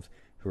involved,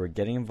 who are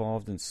getting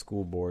involved in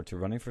school boards, who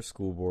are running for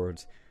school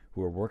boards,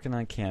 who are working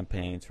on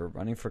campaigns, who are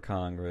running for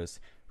Congress,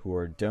 who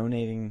are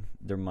donating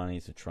their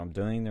money to Trump,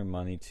 donating their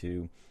money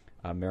to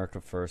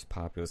America First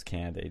populist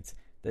candidates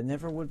that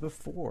never would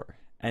before.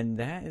 And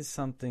that is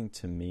something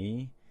to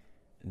me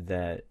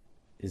that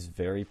is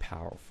very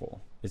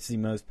powerful. It's the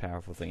most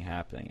powerful thing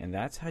happening. And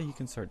that's how you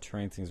can start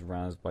turning things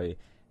around, is by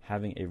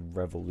having a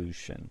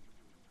revolution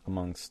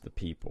amongst the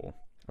people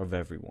of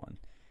everyone.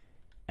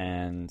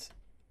 And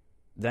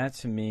that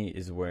to me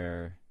is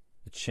where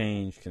the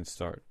change can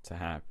start to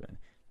happen.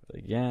 But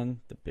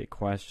again, the big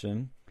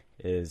question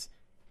is,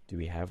 do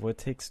we have what it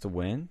takes to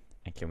win?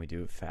 And can we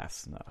do it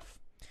fast enough?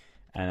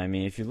 And I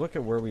mean, if you look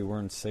at where we were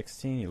in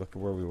 16, you look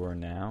at where we were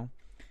now,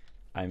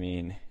 I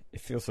mean,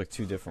 it feels like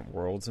two different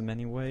worlds in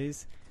many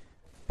ways,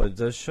 but it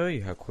does show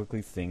you how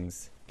quickly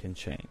things can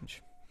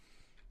change.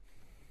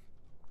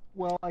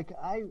 Well, like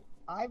I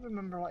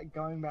remember like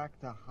going back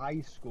to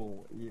high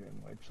school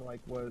even, which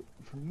like was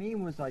for me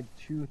was like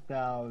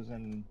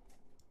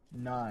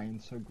 2009.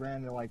 So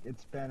granted, like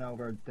it's been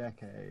over a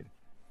decade,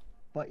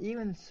 but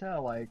even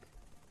so,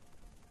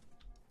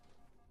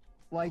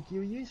 like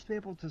you used to be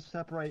able to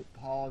separate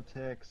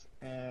politics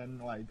and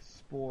like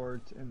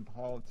sports and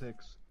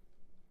politics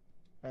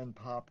and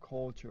pop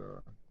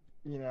culture.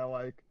 You know,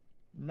 like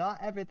not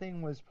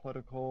everything was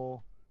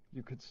political.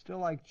 You could still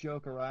like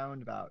joke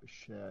around about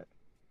shit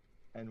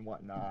and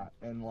whatnot,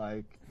 and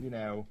like, you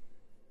know,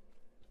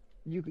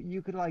 you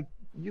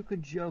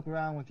could joke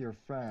around with your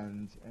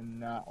friends and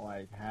not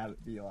like have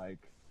it be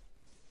like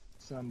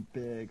some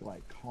big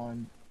like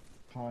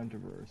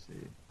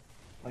controversy.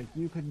 Like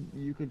you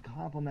could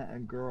compliment a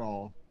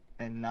girl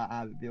and not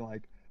have it be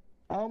like,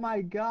 oh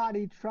my god,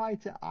 he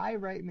tried to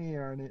irate me,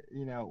 or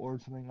you know, or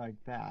something like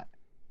that.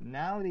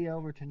 Now the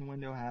Overton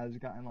window has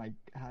gotten like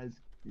has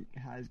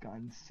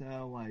gotten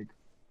so like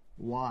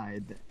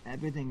wide that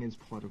everything is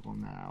political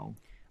now.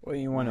 Well,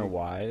 you want to know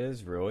why it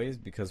is, really? Is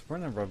because we're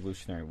in a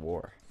revolutionary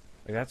war.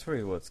 Like, that's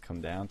really what it's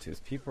come down to, is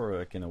people are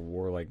like in a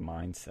warlike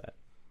mindset.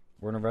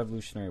 We're in a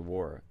revolutionary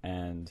war,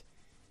 and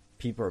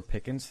people are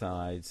picking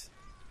sides,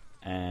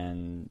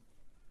 and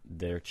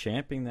they're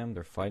championing them,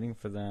 they're fighting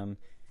for them,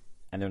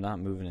 and they're not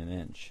moving an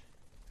inch.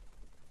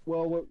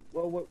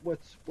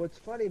 What's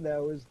funny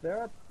though is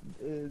there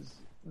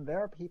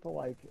are people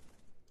like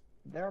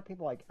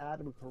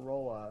Adam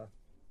Carolla,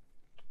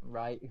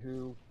 right?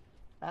 Who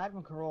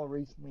Adam Carolla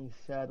recently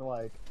said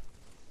like,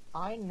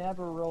 I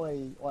never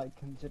really like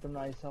considered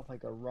myself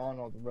like a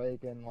Ronald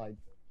Reagan, like,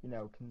 you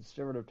know,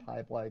 conservative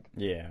type, like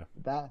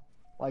that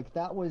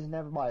was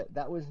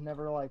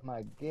never like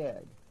my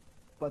gig.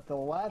 But the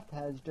left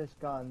has just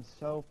gone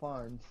so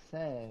far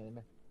insane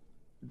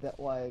that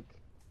like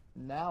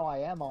now I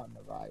am on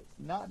the right.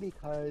 Not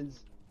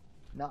because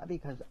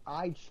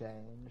I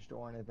changed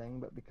or anything,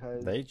 but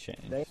because they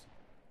changed.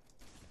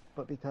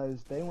 But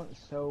because they went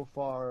so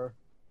far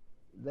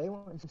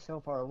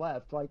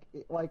left. Like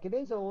it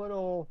is a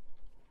little.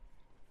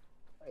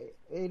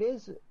 It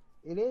is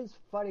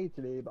funny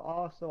to me, but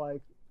also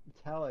like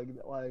telling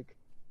that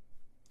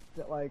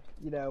like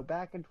you know,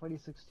 back in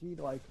 2016,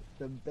 like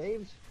the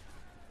Babes,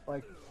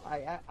 like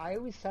I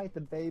always cite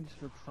the Babes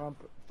for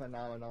Trump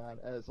phenomenon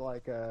as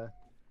like a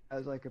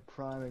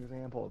prime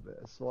example of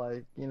this.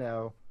 Like, you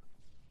know,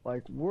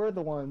 like we're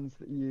the ones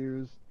that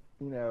use,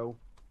 you know,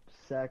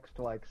 sex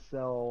to like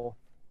sell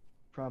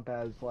Trump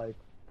as like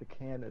the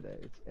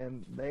candidates,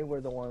 and they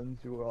were the ones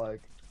who were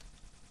like,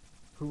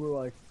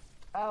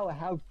 oh,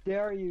 how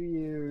dare you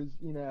use,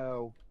 you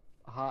know,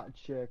 hot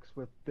chicks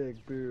with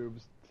big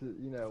boobs to,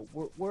 you know,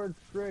 we're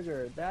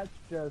triggered. That's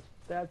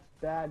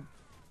bad.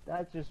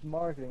 That's just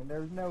marketing.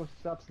 There's no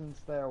substance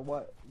there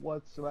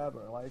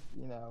whatsoever. Like,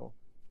 you know,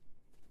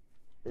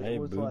 hey,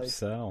 boobs like,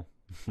 sell.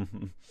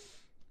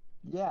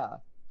 Yeah,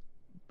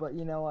 but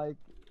you know, like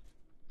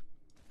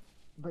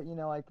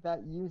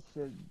that used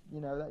to be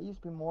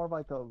more of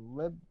like a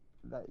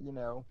that used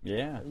to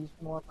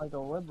be more of like a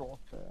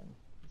liberal thing.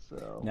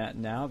 So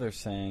now they're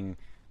saying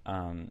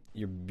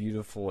you're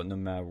beautiful no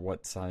matter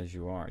what size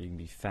you are. You can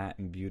be fat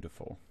and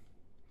beautiful.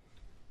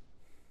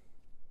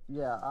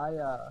 Yeah,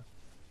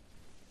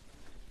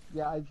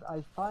 I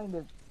find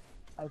it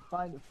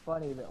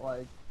funny that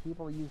like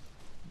people used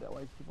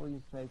to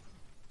make.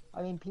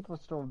 I mean, people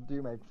still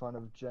do make fun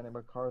of Jenny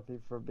McCarthy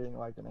for being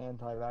like an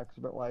anti-vaxxer,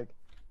 but like,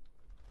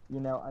 you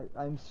know,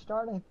 I'm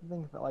starting to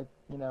think that like,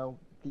 you know,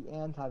 the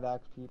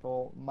anti-vax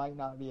people might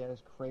not be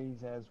as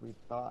crazy as we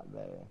thought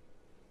they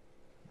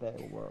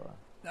were.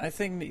 I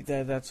think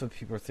that's what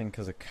people think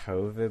because of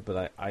COVID,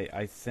 but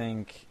I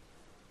think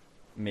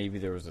maybe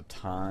there was a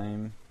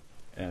time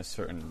in a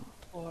certain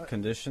Well,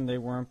 condition they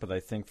weren't, but I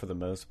think for the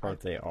most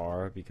part they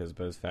are, because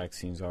most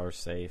vaccines are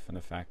safe and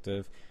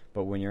effective.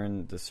 But when you're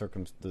in the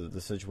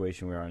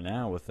situation we are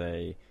now with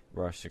a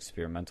rushed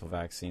experimental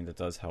vaccine that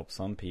does help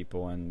some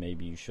people, and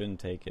maybe you shouldn't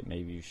take it,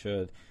 maybe you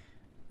should.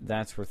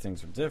 That's where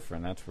things are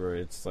different. That's where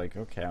it's like,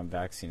 okay, I'm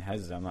vaccine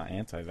hesitant. I'm not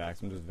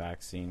anti-vax. I'm just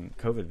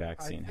COVID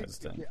vaccine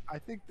hesitant. I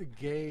think the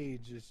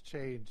gauge has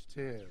changed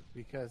too,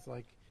 because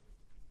like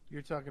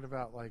you're talking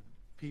about like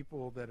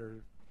people that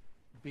are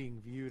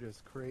being viewed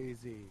as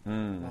crazy.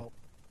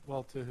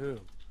 Well, to who,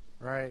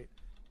 right?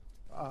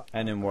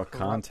 And in what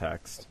corrupt-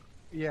 context?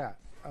 Yeah,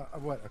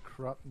 what, a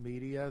corrupt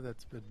media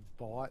that's been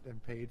bought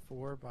and paid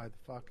for by the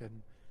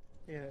fucking,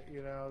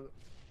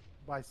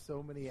 by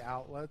so many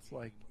outlets.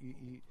 Like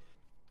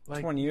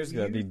like 20 years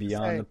ago, it'd be used to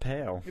beyond say- the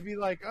pale. It'd be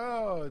like,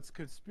 oh, it's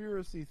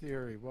conspiracy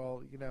theory.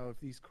 Well, if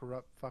these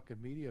corrupt fucking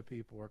media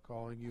people are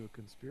calling you a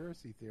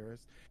conspiracy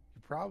theorist,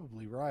 you're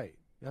probably right.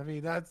 I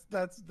mean, that's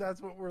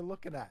what we're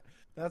looking at.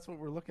 That's what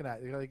we're looking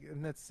at. Like,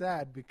 and that's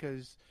sad,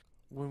 because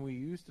when we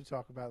used to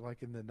talk about,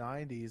 like, in the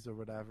 90s or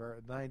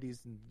whatever,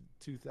 90s and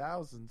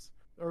 2000s,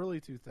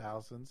 early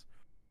 2000s,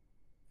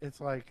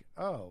 it's like,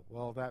 oh,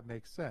 well, that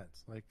makes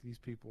sense. Like, these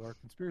people are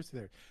conspiracy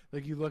theory.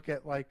 Like, you look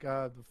at, like,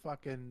 the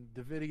fucking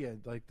Davidian,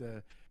 like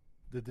the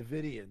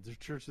Davidians, the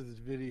Church of the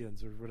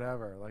Davidians or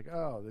whatever. Like,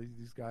 oh,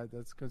 these guys,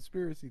 that's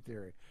conspiracy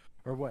theory.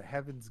 Or what,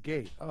 Heaven's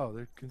Gate. Oh,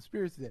 they're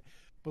conspiracy theory.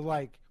 But,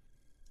 like,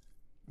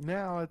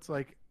 now it's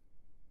like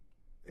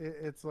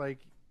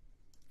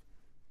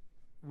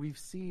we've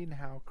seen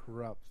how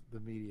corrupt the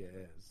media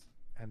is,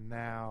 and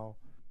now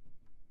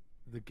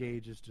the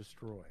gauge is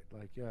destroyed.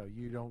 Like,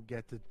 you don't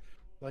get to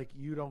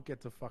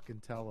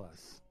fucking tell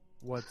us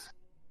what's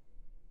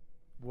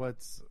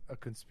a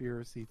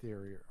conspiracy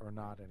theory or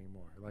not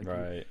anymore. Like,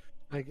 Right.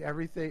 like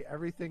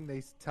everything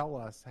they tell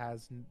us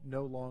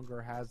no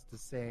longer has the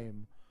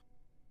same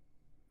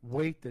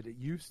weight that it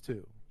used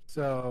to.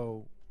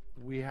 So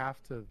we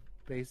have to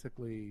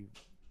basically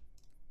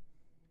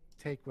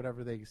take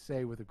whatever they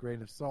say with a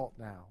grain of salt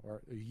now,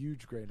 or a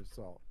huge grain of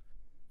salt.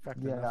 In fact,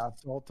 enough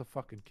salt to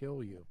fucking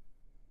kill you.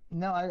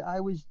 No, I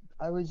was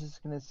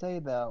just gonna say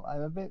though,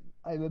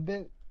 I'm a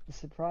bit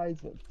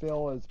surprised that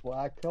Phil is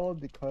black-pilled,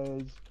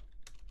 because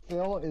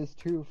Phil is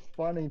too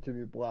funny to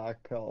be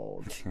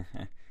black-pilled.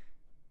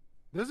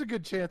 There's a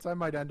good chance I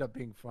might end up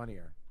being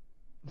funnier.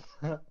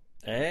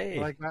 Hey,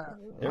 Like that.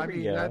 there I we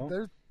mean,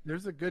 go.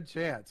 there's a good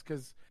chance,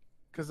 because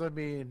I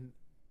mean,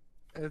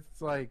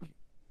 it's like,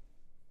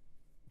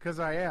 because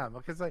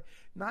like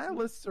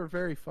nihilists are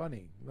very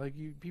funny. Like,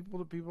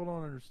 people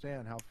don't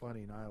understand how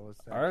funny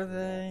nihilists Are actually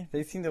they?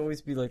 They seem to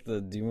always be like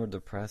the more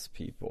depressed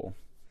people.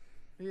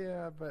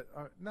 Yeah, but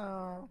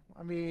no,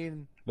 I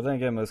mean, But then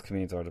again, most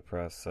comedians are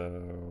depressed,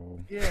 so.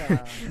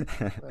 yeah.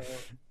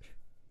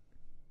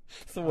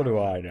 So what do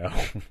I know?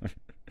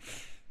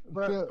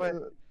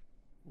 But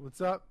what's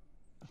up?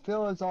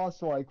 Phil is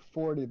also like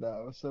 40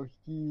 though, so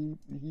he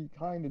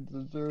kind of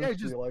deserves Yeah, to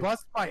just be like.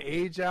 bust my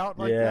age out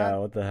like Yeah, that.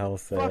 what the hell,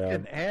 Sam?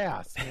 Fucking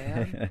ass,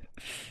 man.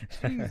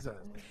 Jesus.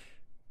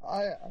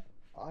 I'm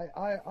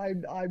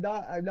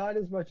not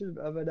as much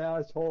of an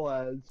asshole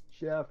as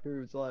Jeff,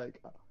 who's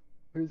like,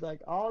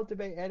 I'll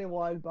debate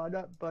anyone,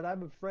 but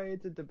I'm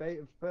afraid to debate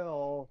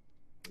Phil.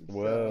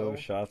 Whoa,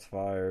 So, shots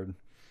fired.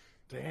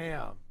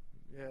 Damn.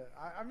 Yeah,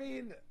 I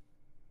mean,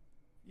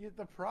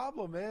 the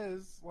problem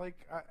is,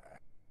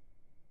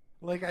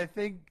 I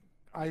think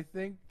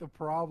the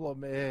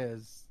problem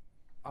is,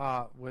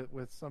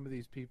 with some of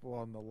these people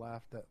on the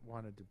left that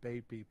want to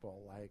debate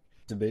people, like,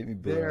 Debate me,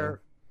 bro.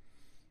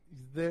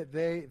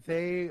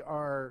 they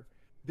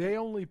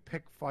only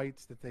pick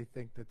fights that they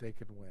think that they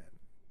can win.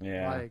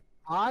 Yeah. Like,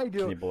 I do.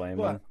 Can you blame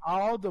Look, them?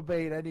 I'll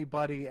debate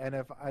anybody,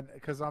 and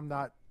because I'm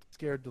not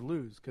scared to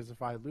lose, because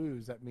if I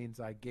lose, that means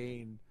I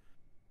gain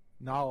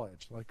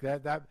knowledge. Like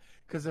that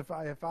because if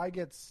I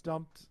get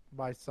stumped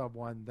by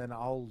someone, then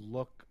I'll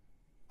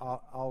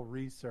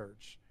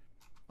research.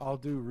 I'll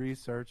do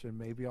research, and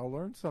maybe I'll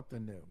learn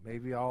something new.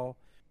 Maybe I'll,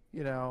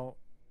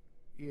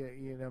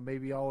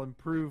 maybe I'll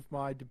improve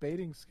my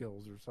debating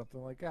skills or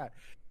something like that.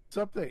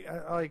 Something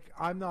like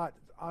I'm not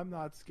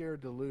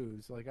scared to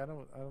lose. Like I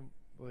don't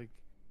like.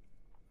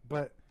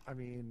 But I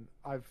mean,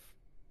 I've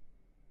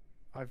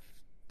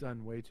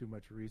done way too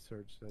much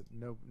research that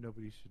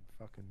nobody should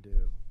fucking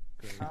do.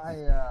 'Cause-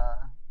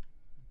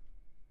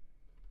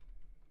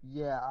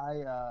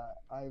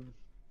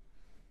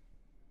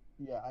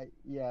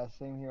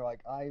 same here.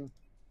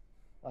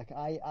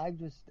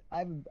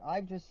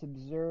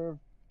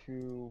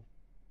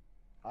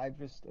 I've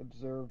just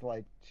observed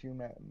like too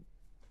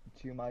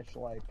much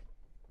like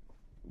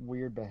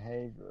weird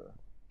behavior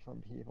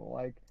from people.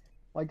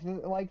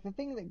 The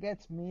thing that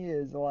gets me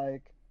is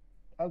like,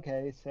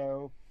 okay,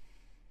 so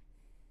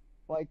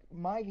like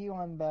my view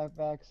on that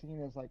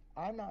vaccine is like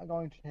I'm not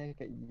going to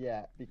take it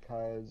yet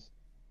because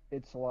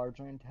it's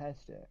largely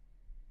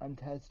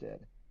untested.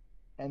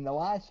 And the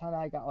last time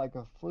I got like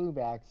a flu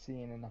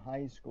vaccine in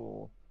high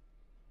school,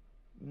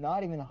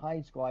 not even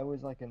high school, I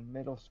was like in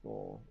middle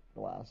school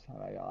the last time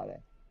I got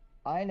it.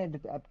 I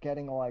ended up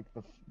getting like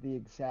the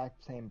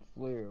exact same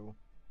flu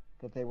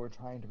that they were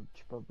trying to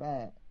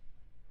prevent,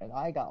 and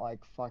I got like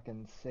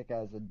fucking sick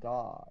as a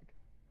dog.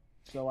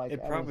 So like It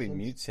ever probably since,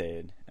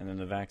 mutated, and then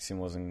the vaccine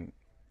wasn't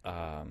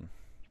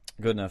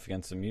good enough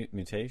against the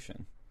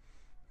mutation.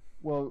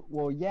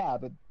 well, yeah,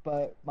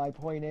 but my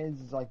point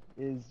is like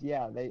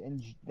yeah, they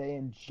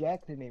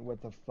injected me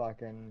with the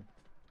fucking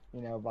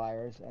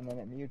virus, and then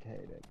it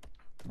mutated.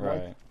 What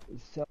Right.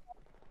 so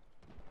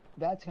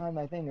that's kind of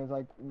my thing. It was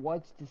like,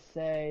 what's to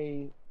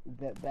say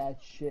that that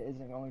shit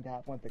isn't going to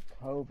happen with the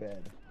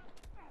COVID?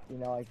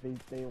 Like they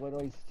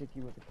literally stick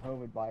you with the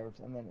COVID virus,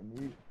 and then it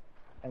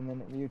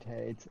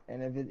mutates.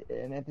 And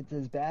if it's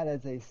as bad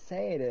as they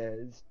say it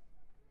is,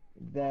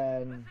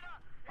 then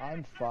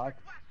I'm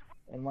fucked.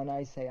 And when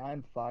I say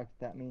I'm fucked,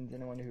 that means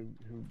anyone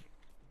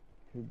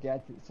who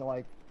gets it. So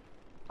like,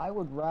 I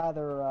would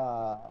rather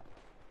I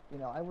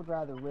would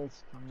rather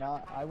risk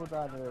not. I would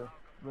rather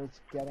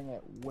risk getting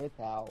it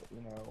without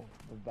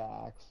the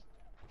vax.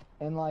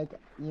 And like,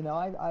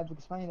 I've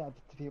explained that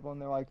to people,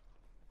 and they're like,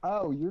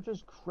 "Oh, you're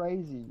just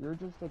crazy. You're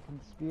just a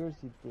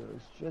conspiracy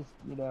theorist.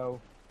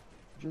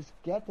 Just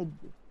get the,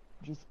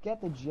 just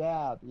get the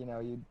jab. You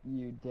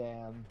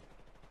damn.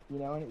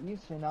 And it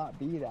used to not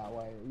be that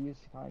way. It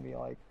used to kind of be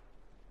like,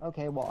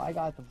 okay, well, I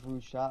got the flu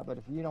shot, but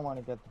if you don't want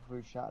to get the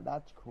flu shot,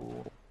 that's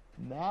cool.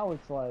 Now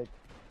it's like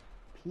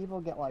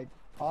people get like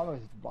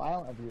almost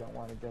violent if you don't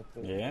want to get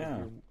the.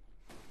 Yeah.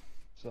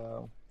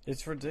 So.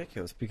 It's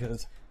ridiculous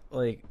because,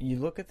 like, you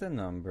look at the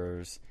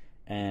numbers,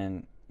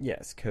 and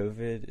yes,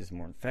 COVID is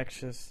more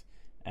infectious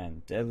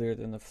and deadlier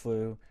than the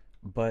flu,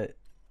 but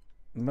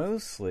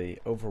mostly,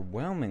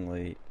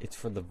 overwhelmingly, it's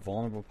for the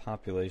vulnerable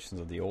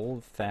populations of the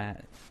old,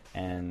 fat,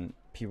 and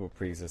people with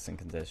pre-existing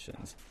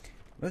conditions.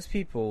 Most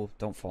people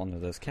don't fall into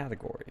those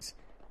categories.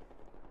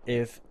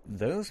 If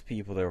those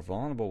people that are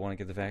vulnerable want to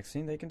get the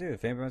vaccine, they can do it.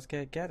 If anybody wants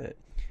to get it.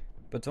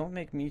 But don't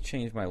make me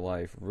change my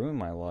life, ruin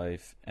my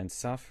life, and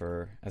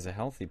suffer as a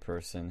healthy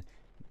person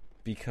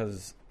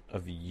because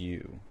of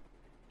you,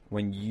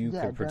 when you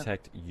could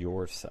protect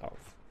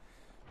yourself.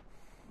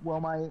 Well,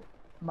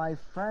 my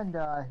friend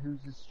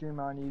who's a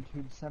streamer on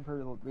YouTube,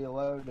 Semper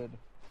Reloaded,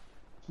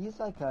 he's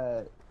like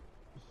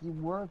he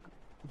works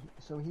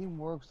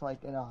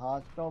like in a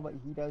hospital, but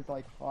he does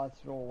like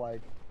hospital like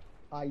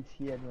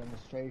IT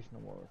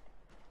administration work.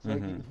 So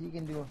he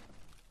can do.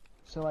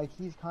 So like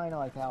he's kind of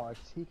like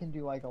Alex. He can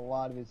do like a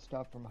lot of his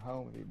stuff from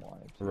home if he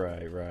wanted to.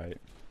 Right.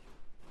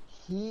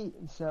 He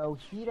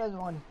doesn't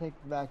want to take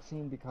the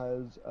vaccine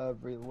because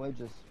of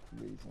religious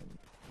reasons,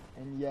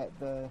 and yet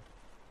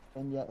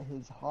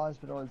his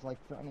hospital is like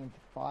threatening to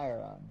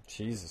fire him.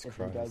 Jesus if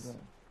Christ. He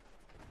doesn't.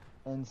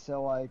 And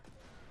so like,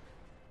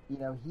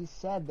 he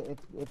said that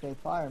if they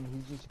fire him,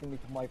 he's just gonna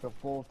become like a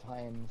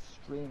full-time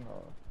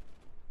streamer.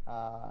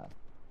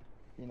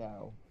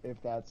 If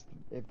that's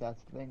the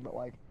thing, but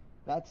like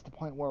that's the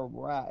point where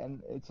we're at,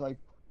 and it's like,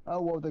 oh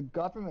well, the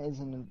government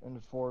isn't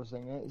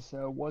enforcing it,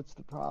 so what's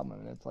the problem?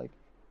 And it's like,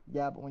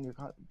 yeah, but when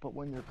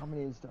your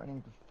company is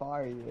threatening to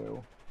fire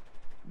you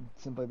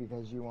simply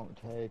because you won't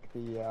take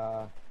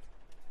the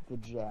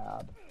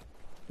jab,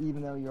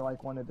 even though you're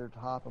like one of their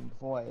top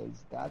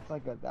employees,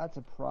 that's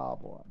a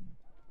problem.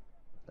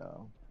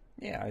 So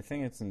yeah, I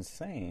think it's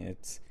insane.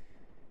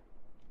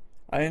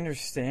 I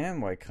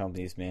understand why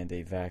companies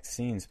mandate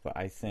vaccines, but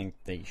I think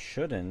they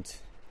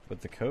shouldn't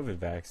with the COVID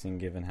vaccine,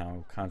 given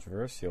how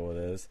controversial it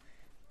is.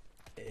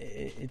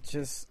 It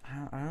just,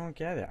 I don't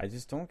get it. I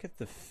just don't get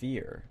the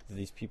fear that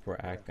these people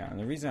are acting on. And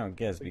the reason I don't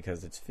get is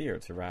because it's fear.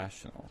 It's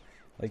irrational.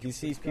 Like, you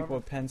see these people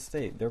at Penn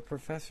State. They're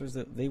professors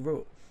that they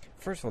wrote.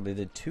 First of all, they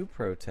did 2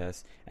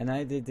 protests, and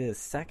they did a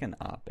second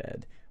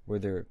op-ed where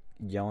they're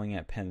yelling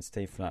at Penn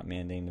State for not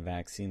mandating the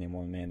vaccine. They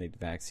want to mandate the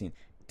vaccine.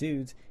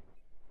 Dudes,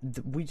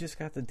 we just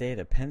got the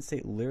data. Penn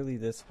State literally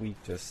this week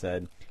just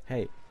said,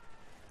 hey,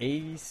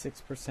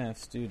 86% of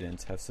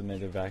students have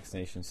submitted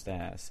vaccination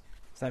status.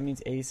 So that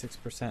means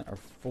 86% are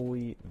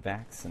fully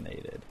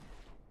vaccinated.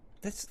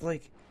 That's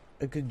like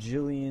a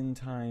gajillion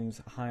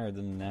times higher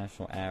than the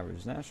national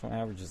average. The national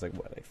average is like,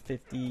 what, like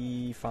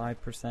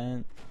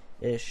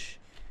 55%-ish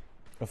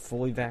of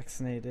fully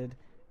vaccinated?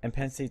 And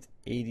Penn State's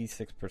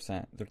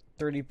 86%. They're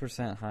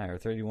 30% higher,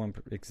 31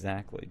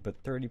 exactly,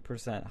 but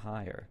 30%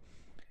 higher.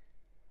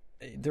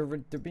 They're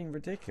being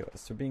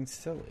ridiculous. They're being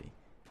silly.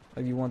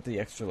 Like, you want the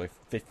extra, like,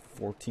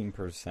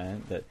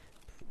 14% that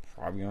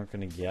probably aren't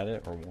going to get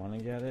it or want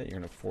to get it? You're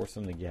going to force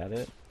them to get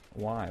it?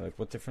 Why? Like,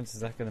 what difference is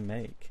that going to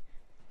make?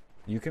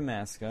 You can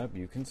mask up,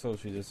 you can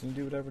social distance,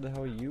 do whatever the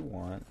hell you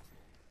want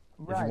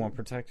if you want to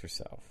protect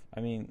yourself.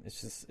 I mean,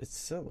 it's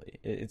silly.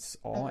 It's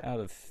all out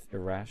of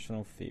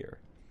irrational fear.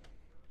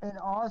 And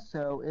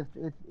also,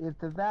 if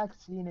the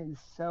vaccine is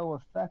so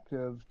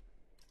effective,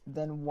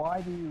 then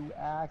why do you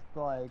act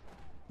like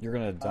you're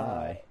gonna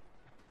die?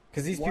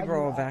 Because these people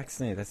are all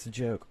vaccinated. That's a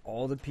joke.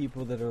 All the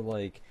people that are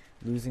like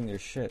losing their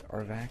shit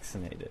are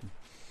vaccinated.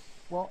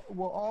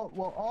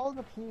 All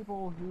the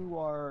people who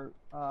are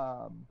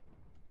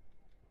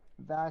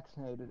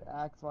vaccinated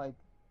act like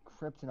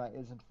kryptonite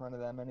is in front of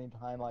them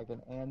anytime like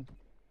an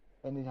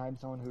anytime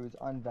someone who is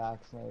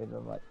unvaccinated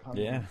like comes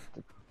Yeah.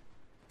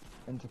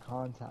 into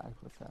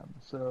contact with them.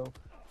 So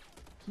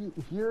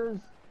here's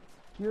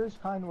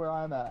kind of where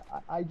I'm at.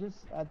 I just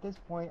at this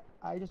point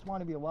I just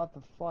want to be left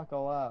the fuck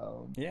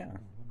alone. Yeah.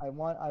 I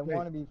want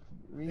to be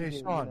free Hey, to,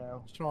 Sean. you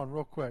know. Sean,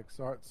 real quick.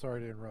 Sorry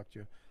to interrupt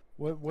you.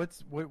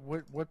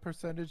 What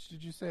percentage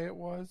did you say it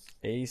was?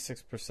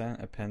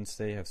 86% of Penn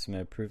State have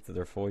submitted proof that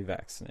they're fully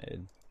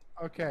vaccinated.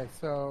 Okay,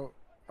 so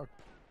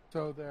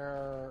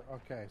they're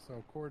okay. So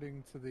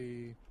according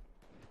to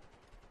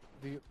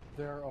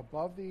they're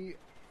above the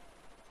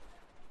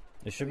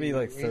It should be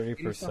like The 30%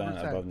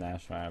 87%. above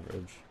national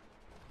average.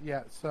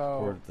 yeah. Or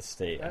So the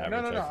state no,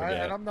 average, no, no. I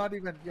forget. And I'm not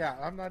even. Yeah,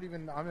 I'm not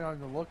even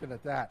looking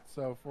at that.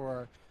 So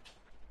for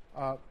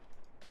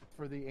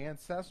the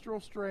ancestral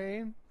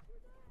strain,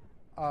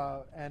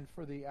 and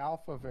for the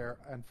alpha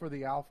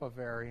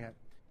variant,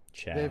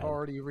 Chad. they've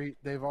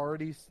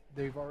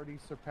already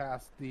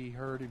surpassed the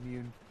herd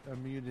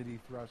immunity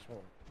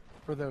threshold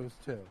for those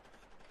two,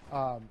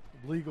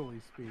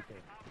 legally speaking.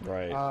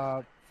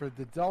 Right. For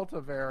the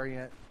Delta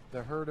variant,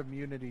 the herd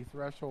immunity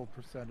threshold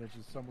percentage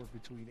is somewhere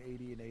between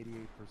 80 and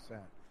 88%.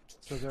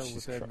 So they're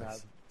Jesus within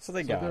Christ. that. So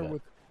they So got they're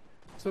it.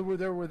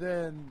 they're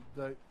within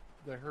the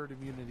herd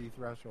immunity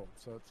threshold.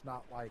 So it's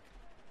not like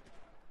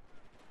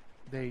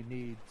they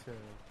need to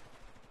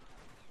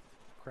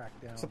crack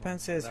down. So Penn on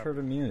State has whatever. herd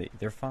immunity.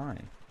 They're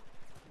fine.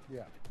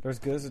 Yeah, They're as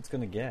good as it's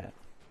going to get.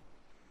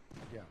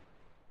 yeah.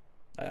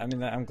 I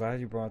mean, I'm glad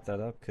you brought that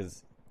up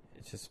because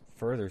it just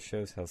further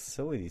shows how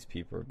silly these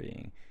people are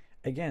being.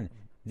 Again,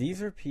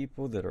 these are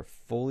people that are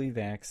fully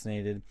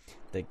vaccinated,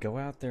 that go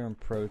out there and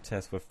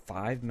protest with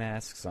 5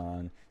 masks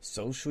on,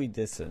 socially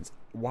distanced,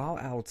 while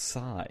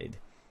outside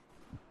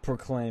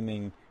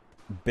proclaiming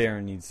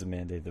Barron needs to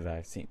mandate the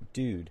vaccine.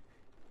 Dude,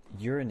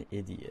 you're an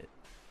idiot.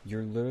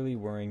 You're literally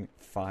wearing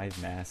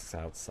 5 masks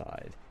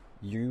outside.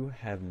 You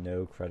have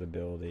no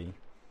credibility.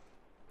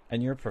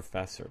 And you're a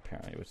professor,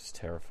 apparently, which is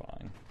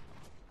terrifying.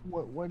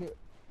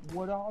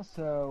 What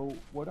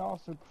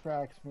also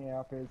cracks me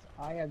up is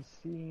I have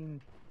seen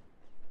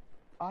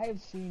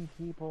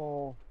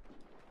people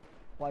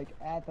like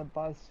at the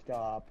bus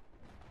stop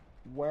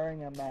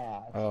wearing a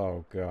mask,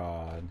 Oh,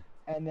 God.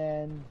 and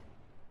then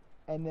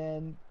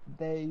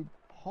they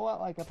pull out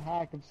like a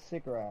pack of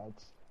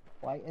cigarettes,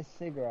 light a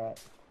cigarette,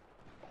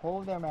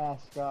 pull their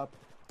mask up,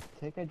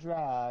 take a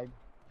drag,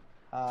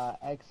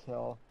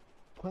 exhale,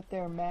 put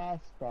their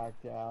mask back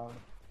down,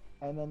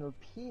 and then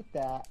repeat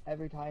that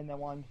every time they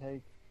want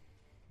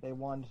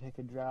to take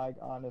a drag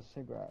on a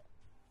cigarette.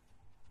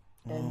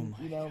 And Oh,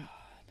 my you know, God.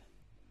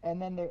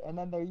 and then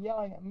they're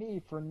yelling at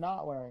me for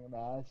not wearing a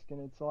mask, and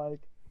it's like,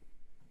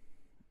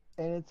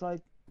 It's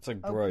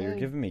like, bro, you're okay.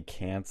 giving me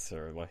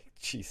cancer. Like,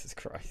 Jesus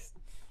Christ.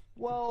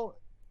 well,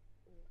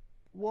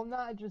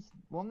 not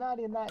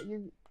even that.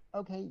 You're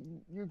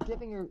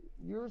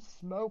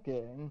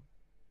smoking,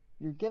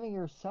 you're giving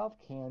yourself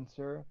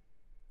cancer,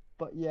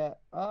 but yet,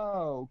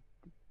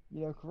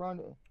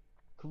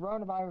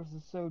 coronavirus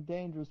is so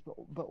dangerous,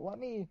 but let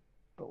me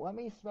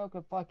smoke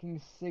a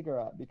fucking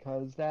cigarette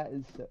because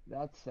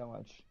that's so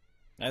much.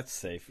 That's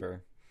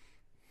safer.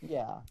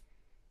 Yeah.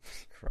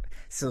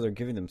 So they're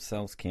giving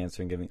themselves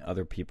cancer and giving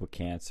other people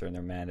cancer, and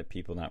they're mad at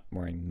people not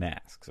wearing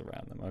masks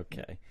around them.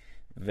 Okay.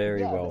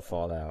 Very Yeah, well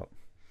thought out.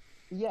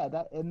 Yeah,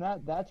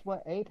 that's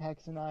what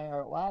Apex and I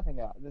are laughing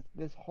at.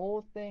 This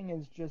whole thing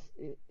is just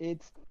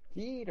it's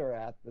theater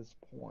at this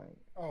point.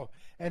 Oh,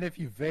 and if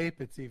you vape,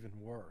 it's even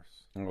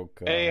worse. Oh,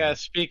 God. Hey,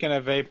 speaking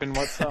of vaping,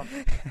 what's up?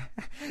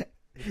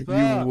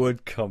 You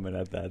would come in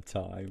at that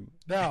time.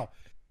 No,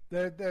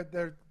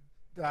 they're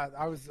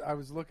I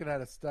was looking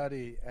at a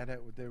study, and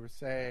they were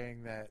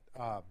saying that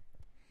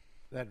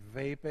that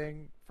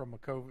vaping from the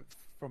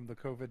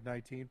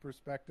COVID-19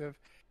 perspective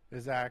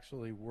is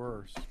actually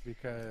worse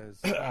because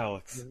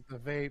Alex. the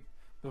vape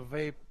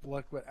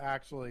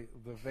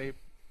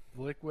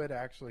liquid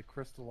actually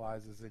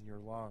crystallizes in your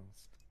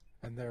lungs,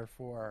 and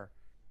therefore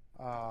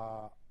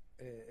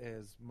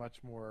is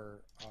much more.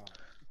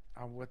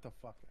 What the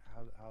fuck?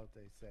 How did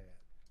they say it?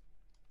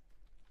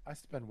 I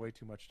spend way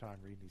too much time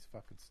reading these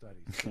fucking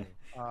studies.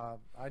 So,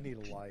 I need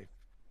a life.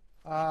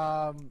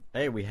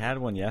 Hey, we had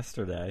one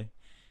yesterday.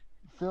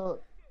 Phil,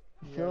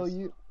 Yes.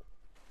 you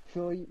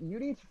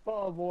need to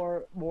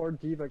follow more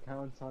diva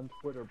accounts on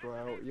Twitter,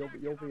 bro.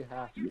 You'll be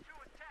happy.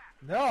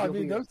 No, I You'll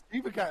mean be- those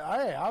people.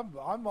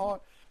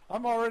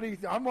 I'm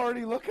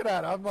already looking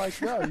at it. I'm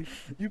like, no,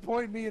 you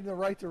point me in the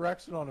right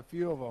direction on a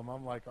few of them.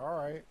 I'm like, all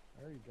right,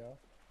 there you go.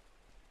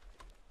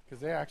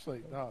 Because they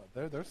actually, no,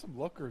 there's some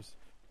lookers.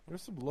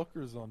 There's some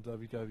lookers on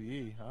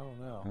WWE. I don't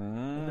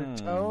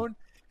know.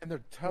 And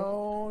their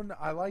tone,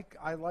 I like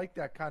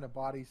that kind of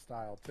body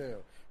style too,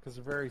 because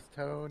they're very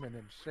toned and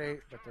in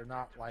shape, but they're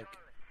not like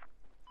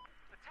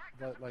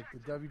the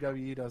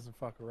WWE doesn't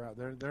fuck around.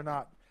 They're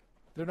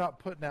not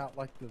putting out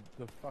like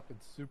the fucking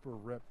super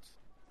ripped,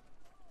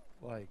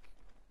 like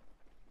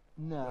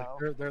No.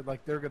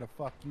 they're gonna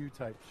fuck you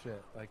type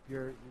shit. Like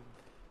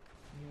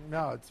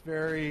no,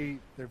 they're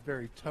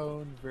very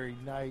toned, very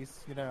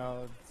nice. You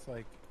know, it's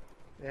like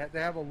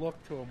They have a look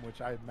to them, which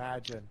I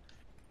imagine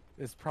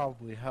is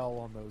probably hell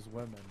on those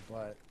women.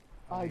 But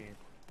I mean,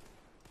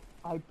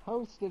 I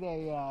posted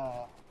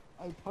a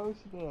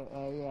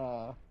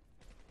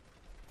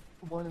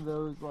one of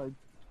those like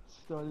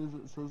studies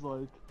that says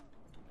like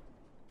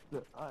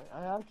that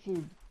I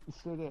actually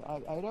said it.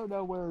 I don't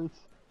know where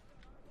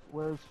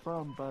it's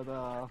from, but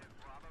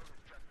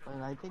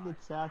and I think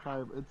it's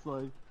satire.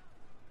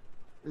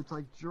 It's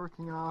like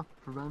jerking off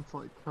prevents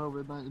like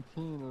COVID-19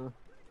 or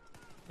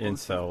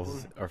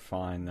Incels are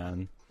fine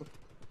then.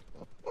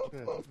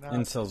 shit, no.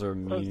 Incels are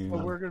immune. So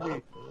we're gonna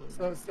be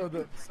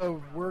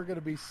so we're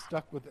gonna be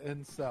stuck with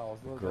incels.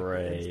 Like,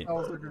 Great.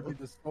 Incels are gonna be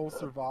the sole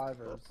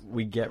survivors.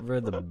 We get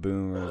rid of the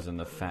boomers and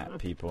the fat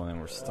people, and then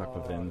we're stuck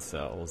with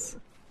incels.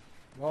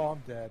 Well,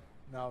 I'm dead.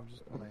 No, I'm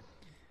just playing.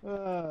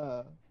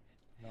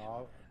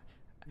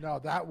 No,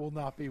 that will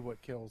not be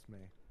what kills me.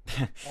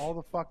 All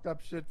the fucked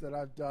up shit that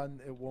I've done,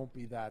 it won't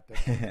be that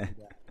kills me.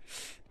 That.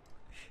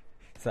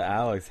 So,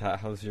 Alex,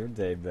 how's your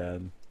day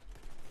been?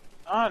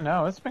 Oh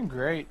no, it's been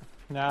great.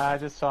 No, I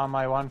just saw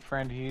my one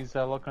friend. He's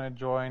looking to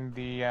join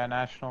the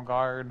National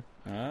Guard.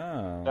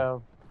 Oh.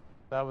 So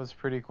that was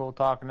pretty cool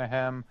talking to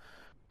him.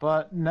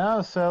 But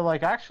no, so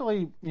like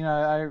actually, you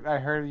know, I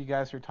heard you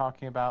guys were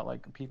talking about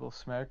like people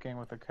smoking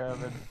with the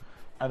COVID,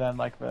 and then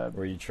like the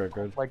Were you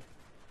triggered? like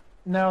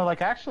no,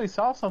 like I actually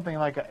saw something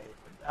like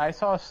I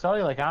saw a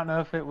study like I don't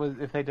know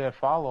if they did a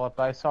follow up,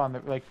 but I saw in the,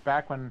 like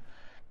back when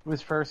it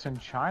was first in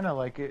China,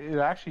 like it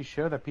actually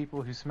showed that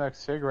people who smoke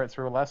cigarettes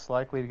were less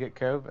likely to get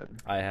COVID.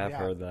 I have Yeah.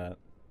 heard that.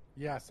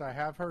 Yes, I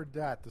have heard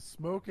that. The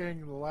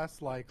smoking, the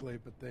less likely,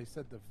 but they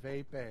said the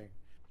vaping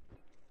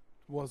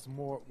was a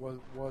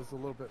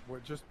little bit more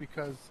just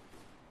because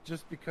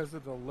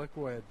of the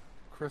liquid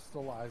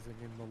crystallizing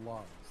in the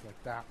lungs.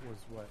 Like that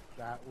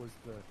was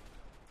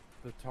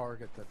the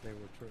target that they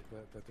were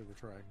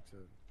trying to.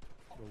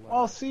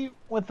 Well, see,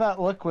 with that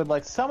liquid,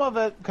 like some of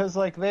it, because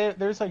like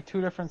there's like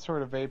two different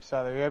sort of vapes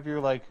out there. You have your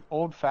like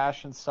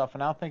old-fashioned stuff,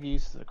 and I don't think it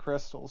uses the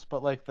crystals,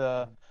 but like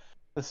the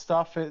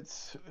stuff.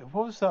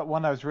 What was that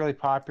one that was really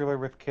popular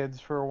with kids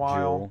for a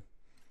while? Juul.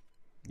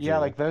 Yeah, Juul.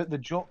 like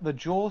the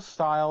Juul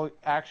style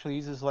actually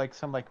uses like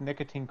some like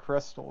nicotine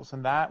crystals,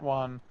 and that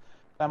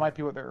might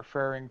be what they're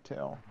referring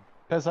to.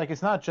 Because like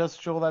it's not just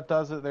Juul that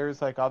does it.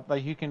 There's like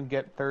you can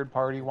get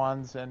third-party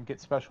ones and get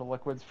special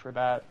liquids for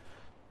that.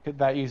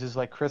 That uses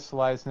like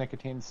crystallized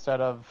nicotine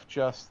instead of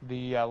just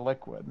the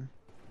liquid.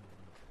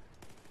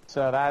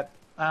 So that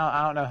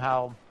I don't know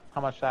how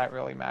much that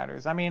really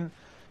matters. I mean,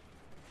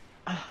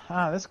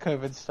 this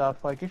COVID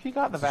stuff. Like if you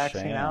got the It's a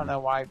vaccine, I don't sham. know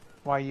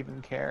why you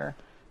even care.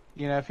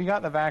 You know, if you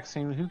got the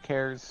vaccine, who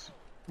cares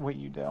what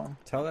you do?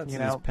 Tell that to You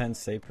these know? Penn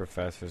State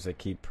professors that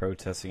keep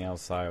protesting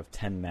outside with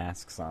 10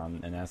 masks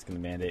on and asking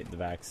to mandate the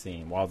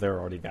vaccine while they're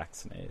already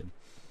vaccinated.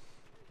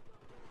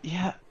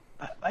 Yeah,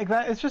 like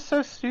that. It's just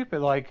so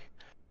stupid. Like,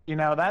 you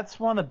know, that's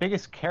one of the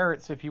biggest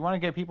carrots. If you want to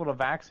get people to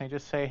vaccinate,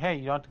 just say, hey,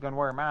 you don't have to go and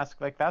wear a mask.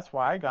 Like, that's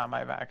why I got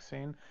my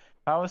vaccine.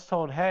 If I was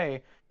told,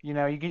 hey, you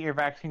know, you get your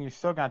vaccine, you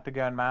still got to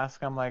go and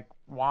mask. I'm like,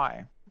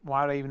 why?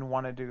 Why do I even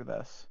want to do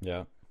this?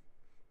 Yeah.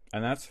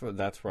 And that's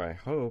where I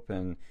hope,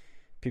 and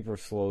people are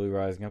slowly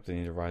rising up. They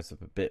need to rise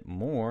up a bit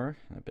more,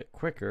 a bit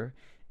quicker.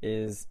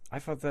 I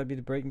thought that'd be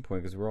the breaking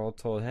point because we're all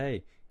told,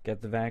 hey,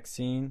 get the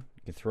vaccine,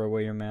 you can throw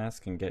away your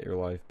mask and get your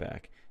life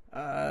back.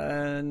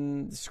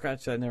 And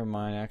scratch that, never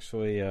mind.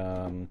 Actually,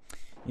 you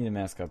need to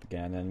mask up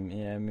again, and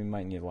yeah, we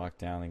might need to lock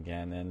down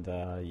again.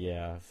 And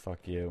yeah, fuck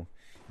you.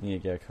 You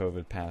need to get a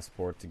COVID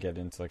passport to get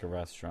into like a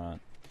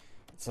restaurant.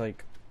 It's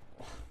like,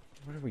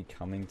 what are we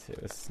coming to?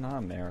 It's not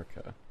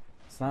America.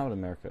 It's not what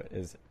America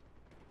is.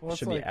 Well, it's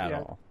should like, be at yeah.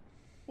 all.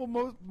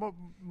 Well,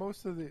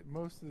 most of these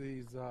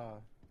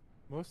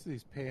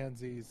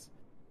pansies,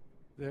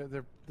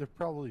 they're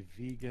probably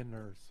vegan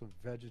or some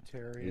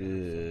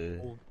vegetarian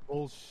or some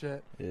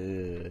bullshit.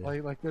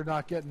 Like they're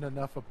not getting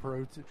enough of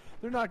protein.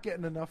 They're not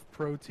getting enough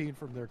protein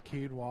from their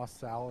quinoa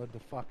salad to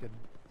fucking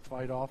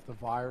fight off the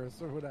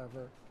virus or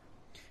whatever.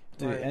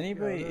 Dude, Like,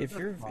 anybody, you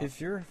know,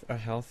 if you're a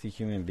healthy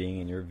human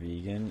being and you're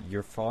vegan,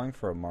 you're falling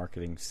for a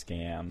marketing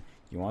scam.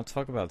 You want to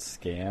talk about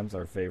scams?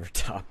 Our favorite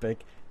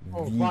topic,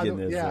 Oh, by the-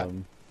 veganism. yeah.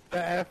 The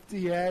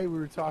FDA, we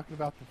were talking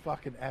about the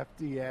fucking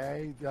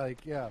FDA.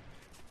 Like, yeah,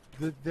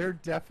 their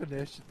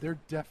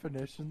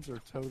definitions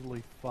are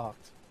totally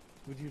fucked.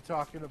 When you're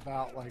talking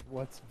about like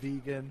what's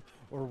vegan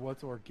or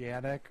what's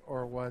organic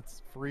or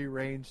what's free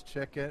range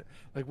chicken,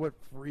 like what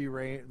free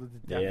range,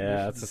 Yeah,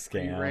 that's a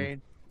free scam.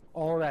 range,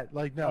 all that.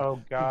 Like, no,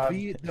 Oh, God.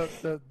 the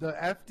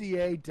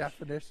FDA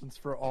definitions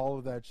for all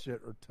of that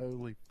shit are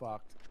totally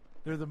fucked.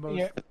 They're the most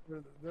Yeah.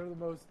 they're the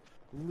most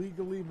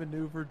legally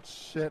maneuvered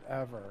shit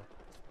ever.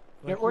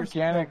 Yeah, Like,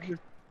 you're-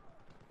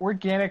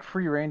 organic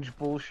free range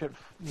bullshit.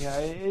 Yeah,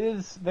 it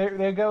is.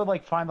 They go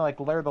like find like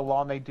layer of the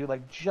law, and they do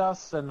like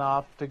just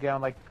enough to go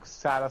and like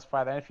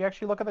satisfy that. And if you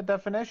actually look at the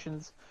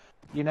definitions,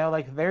 you know,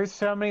 like there's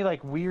so many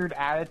like weird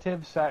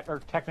additives that are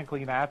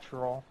technically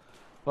natural,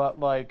 but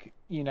like,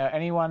 you know,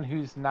 anyone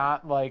who's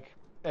not like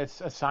a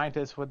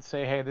scientist would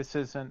say, hey, this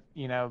isn't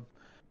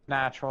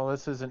natural.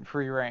 This isn't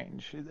free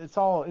range. It's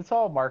all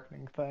a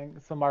marketing thing.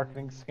 It's a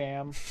marketing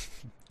scam.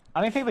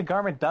 I don't think the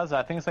government does that.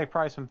 I think it's like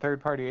probably some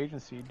third-party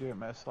agency do it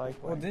most likely.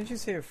 Well, didn't you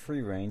say a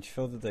free range,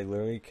 Phil, that they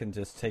literally can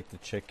just take the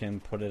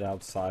chicken, put it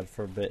outside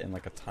for a bit in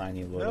like a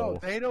tiny little No,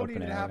 they don't open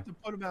even area? have to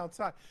put them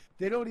outside.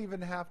 They don't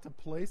even have to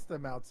place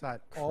them outside.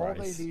 All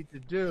Christ. they need to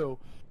do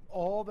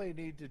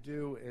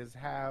is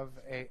have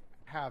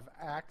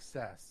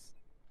access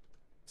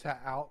to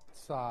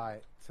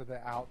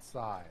the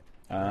outside.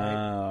 Right?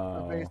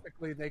 So Oh.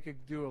 basically, they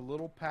could do a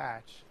little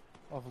patch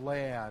of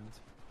land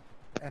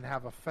and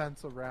have a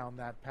fence around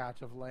that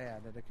patch of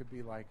land, and it could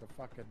be like a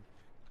fucking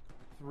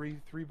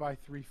three by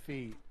 3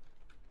 feet,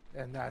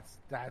 and that's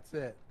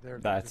it.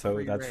 That's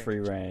free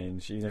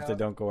range, even if they Yep.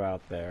 don't go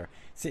out there.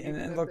 See, Even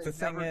and if look, they the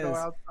thing never go is,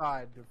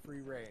 outside to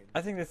free range.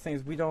 I think the thing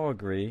is, we'd all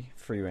agree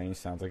free range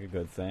sounds like a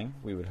good thing.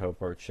 We would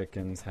hope our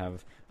chickens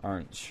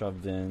aren't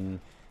shoved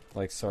in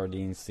like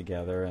sardines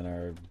together and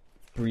are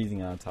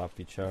breathing on top of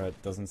each other.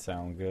 It doesn't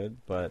sound good,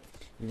 but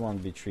you want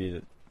to be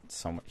treated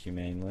somewhat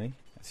humanely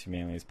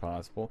as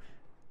possible.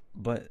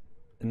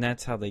 And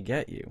that's how they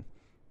get you,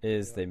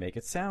 is they make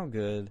it sound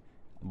good,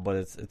 but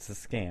it's a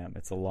scam.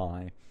 It's a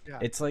lie. Yeah.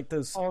 It's like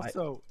those.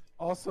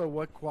 Also,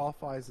 what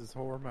qualifies as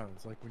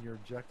hormones? Like when you're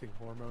injecting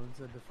hormones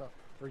into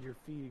or you're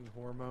feeding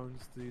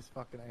hormones to these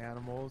fucking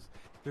animals.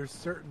 There's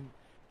certain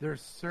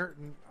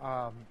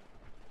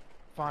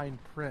fine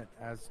print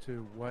as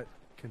to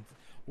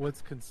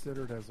what's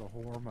considered as a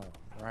hormone,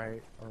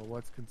 right? Or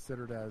what's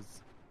considered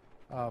as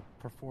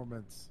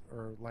performance,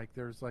 or like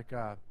there's like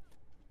a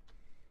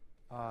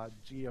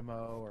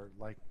GMO or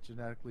like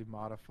genetically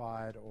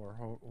modified or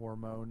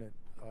hormone, and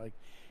like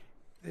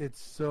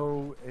it's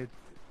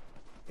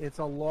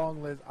a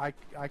long list. I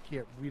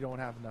can't. We don't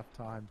have enough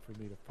time for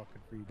me to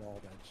fucking read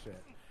all that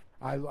shit.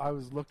 I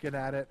was looking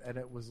at it and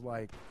it was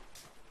like,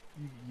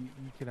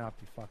 you cannot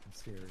be fucking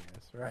serious,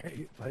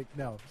 right? Like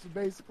no. So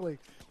basically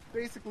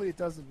it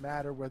doesn't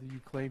matter whether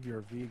you claim you're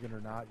a vegan or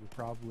not. You're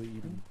probably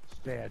eating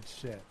bad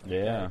shit.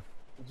 Okay? Yeah.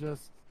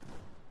 Just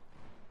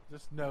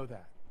know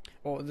that.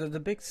 Well, the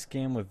big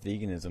scam with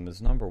veganism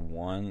is, number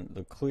one,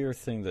 the clear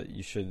thing that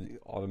you should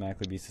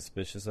automatically be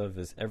suspicious of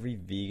is every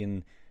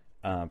vegan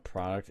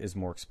product is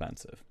more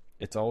expensive.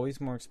 It's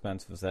always more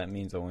expensive, so that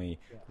means only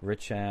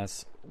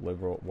rich-ass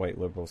white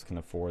liberals can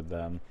afford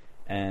them.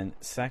 And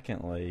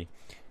secondly,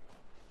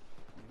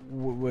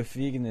 with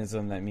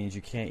veganism, that means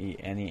you can't eat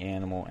any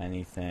animal,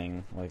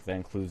 anything. Like, that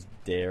includes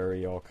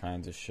dairy, all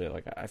kinds of shit.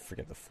 Like, I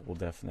forget the full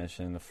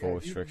definition, the full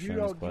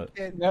restrictions, but...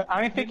 No,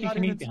 I don't think you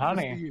can eat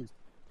honey.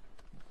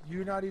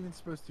 You're not even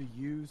supposed to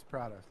use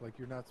products. Like,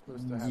 you're not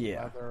supposed to have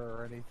leather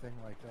or anything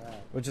like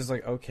that. Which is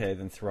like, okay,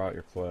 then throw out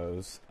your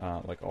clothes.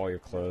 Like, all your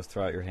clothes.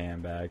 Throw out your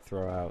handbag.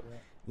 Throw out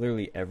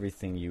literally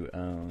everything you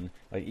own.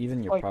 Like,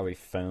 even your probably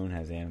phone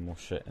has animal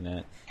shit in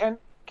it.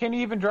 Can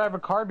you even drive a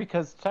car?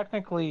 Because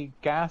technically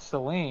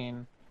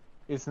gasoline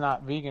is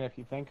not vegan if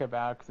you think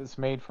about it, because it's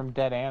made from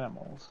dead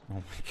animals Oh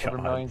my god.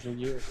 over millions of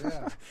years.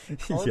 Yeah.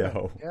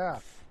 Yo. Yeah.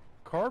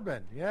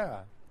 Carbon,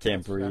 yeah.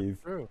 Can't That's breathe.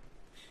 true.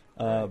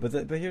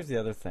 But here's the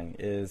other thing: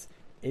 is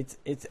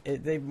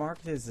they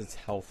market it as it's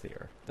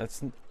healthier.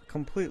 That's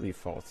completely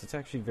false. It's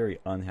actually very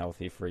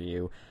unhealthy for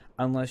you,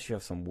 unless you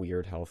have some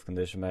weird health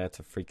condition. But that's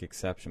a freak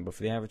exception. But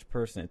for the average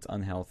person, it's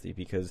unhealthy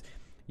because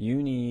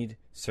you need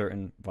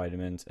certain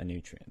vitamins and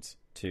nutrients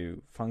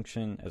to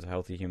function as a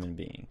healthy human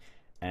being,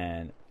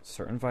 and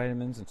certain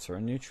vitamins and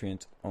certain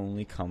nutrients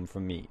only come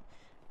from meat.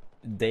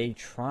 They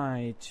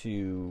try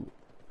to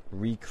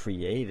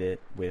recreate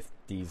it with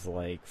these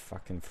like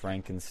fucking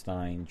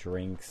Frankenstein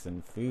drinks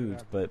and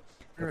foods, but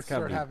You're it's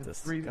gonna gotta start be having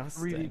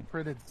disgusting. 3D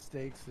printed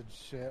steaks and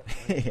shit.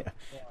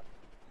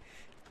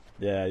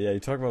 yeah. You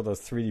talk about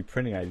those 3D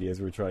printing ideas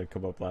we were trying to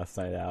come up last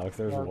night, Alex.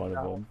 There's one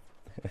of them.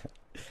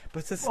 But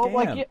it's a scam.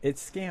 Well,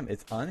 It's scam.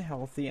 It's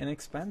unhealthy and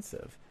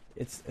expensive.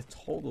 It's a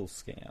total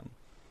scam.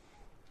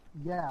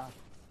 Yeah.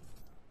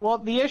 Well,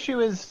 the issue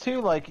is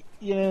too, like,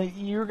 you know,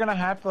 you're gonna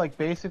have to like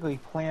basically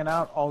plan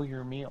out all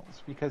your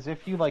meals, because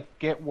if you like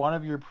get one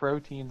of your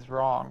proteins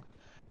wrong,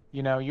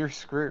 you know, you're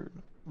screwed.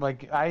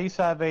 Like, I used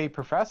to have a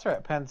professor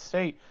at Penn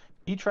State.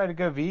 He tried to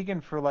go vegan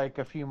for like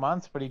a few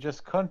months, but he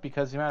just couldn't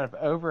because the amount of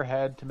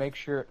overhead to make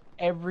sure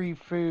every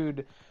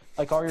food,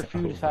 like all your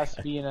food has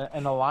to be in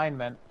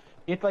alignment.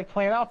 You have to like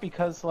plan out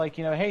because, like,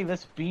 you know, hey,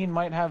 this bean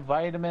might have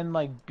vitamin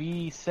like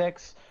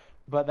B6,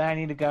 but then I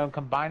need to go and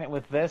combine it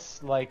with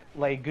this like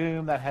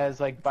legume that has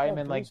like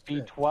vitamin like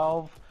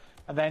B12,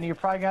 and then you're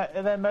probably got,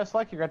 and then most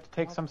likely you're going to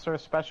take some sort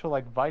of special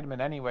like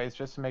vitamin anyways,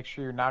 just to make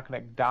sure you're not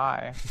going to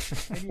die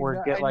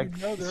or get like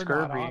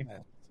scurvy.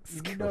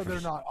 You know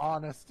they're not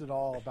honest at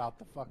all about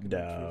the fucking No.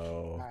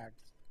 nutrition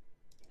facts.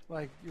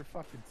 Like, you're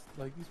fucking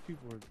like, these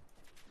people are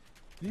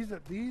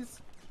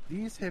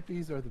these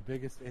hippies are the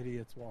biggest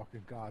idiots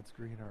walking God's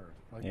green earth.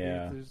 Like,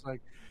 Yeah. they're just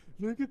like,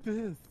 look at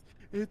this.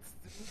 It's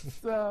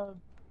no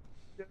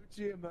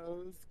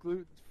GMOs,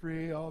 gluten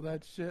free, all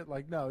that shit.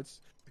 Like, no, it's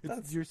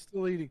you're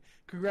still eating.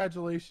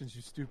 Congratulations,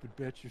 you stupid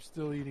bitch. You're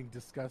still eating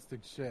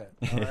disgusting shit.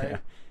 All right.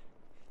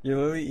 You're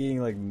literally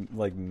eating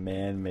like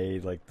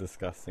man-made, like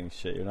disgusting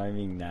shit. You're not even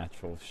eating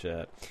natural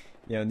shit.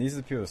 You know, and these are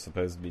the people who are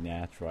supposed to be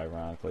natural,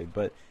 ironically.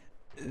 But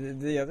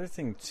the other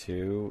thing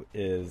too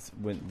is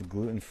when the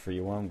gluten-free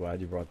one. I'm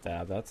glad you brought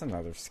that. That's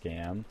another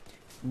scam.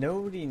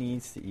 Nobody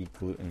needs to eat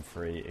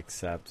gluten-free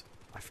except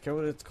I forget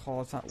what it's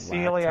called. It's not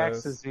Celiac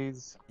lactose.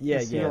 disease. Yeah,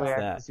 The yeah, it's celiac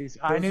that. disease.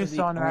 I Those knew are the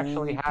someone who actually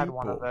only had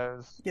one of people.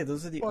 those. Yeah,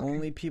 those are the Fucking-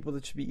 only people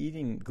that should be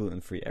eating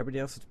gluten-free. Everybody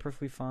else is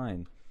perfectly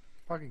fine.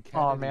 Fucking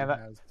Kennedy Oh, man, that-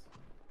 has.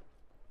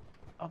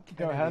 Oh, Kennedy,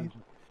 go ahead.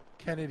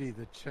 Kennedy,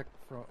 the chick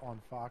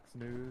on Fox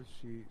News,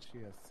 she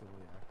has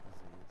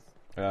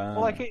celiac disease.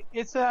 Well, like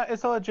it's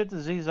a legit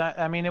disease.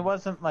 I mean, it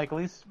wasn't like, at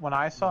least when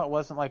I saw it,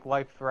 wasn't like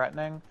life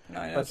threatening.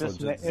 no, yeah, but it's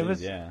just legit it was-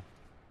 disease, yeah.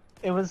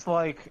 It was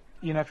like,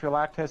 you know, if you're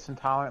lactose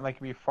intolerant, like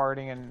you'd be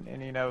farting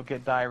and you know,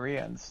 get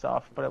diarrhea and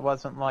stuff. But it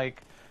wasn't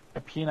like a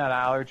peanut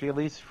allergy, at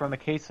least from the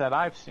case that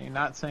I've seen.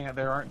 Not saying that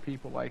there aren't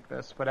people like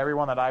this, but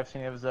everyone that I've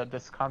seen, it was a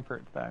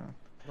discomfort thing.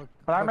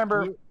 But I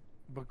remember-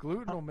 But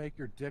gluten will make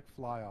your dick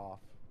fly off.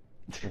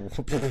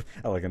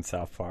 I like in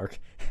South Park.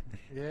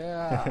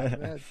 Yeah,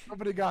 man,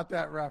 somebody got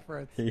that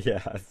reference.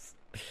 Yes.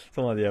 It's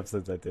one of the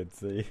episodes I did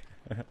see.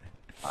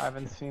 I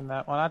haven't seen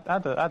that one. I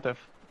had to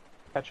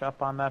catch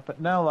up on that.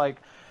 But no, like,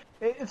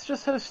 it's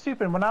just so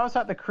stupid. When I was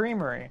at the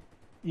creamery,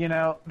 you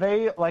know,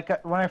 they,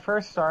 like, when I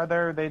first started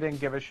there, they didn't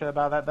give a shit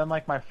about that. Then,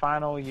 like, my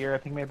final year, I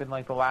think maybe in,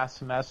 like, the last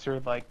semester,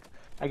 like,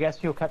 I guess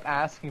people kept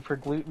asking for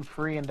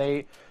gluten-free, and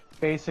they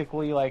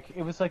basically, like,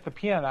 it was like the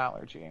peanut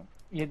allergy.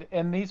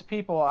 And these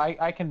people,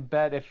 I can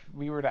bet if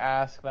we were to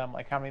ask them,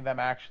 like, how many of them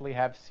actually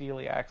have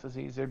celiac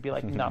disease, there'd be,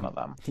 like, none of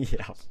them.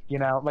 Yeah. You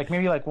know, like,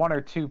 maybe, like, one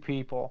or two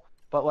people.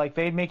 But, like,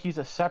 they'd make use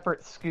a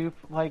separate scoop.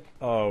 Like,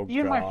 Oh,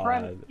 even God.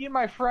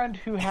 my friend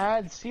who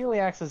had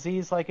celiac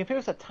disease, like, if it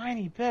was a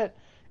tiny bit,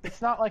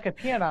 it's not like a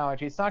peanut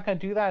allergy. It's not going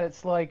to do that.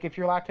 It's like if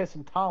you're lactose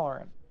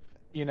intolerant.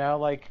 You know,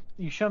 like,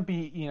 you shouldn't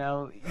be, you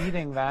know,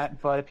 eating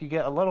that. But if you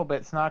get a little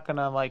bit, it's not going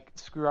to, like,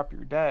 screw up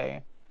your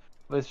day.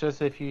 But it's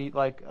just if you eat,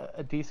 like,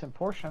 a decent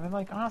portion. I mean,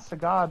 like, honest to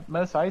God,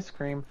 most ice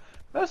cream,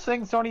 most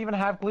things don't even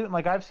have gluten.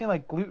 Like, I've seen,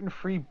 like,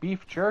 gluten-free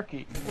beef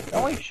jerky. The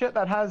only shit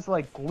that has,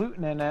 like,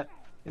 gluten in it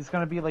is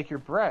going to be, like, your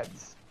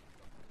breads.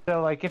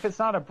 So, like, if it's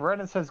not a bread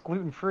and it says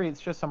gluten-free, it's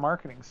just a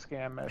marketing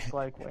scam, most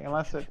likely.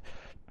 Unless it,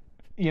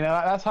 you know,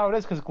 that's how it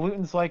is, because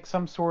gluten's, like,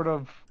 some sort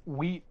of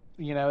wheat,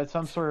 you know, it's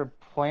some sort of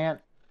plant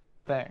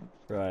thing.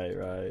 Right,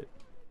 right.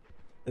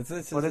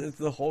 It's But it's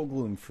the whole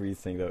gluten-free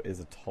thing, though,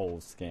 is a total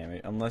scam.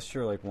 Unless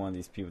you're, like, one of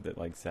these people that,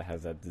 like,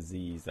 has that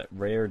disease, that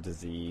rare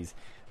disease.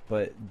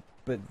 But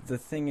the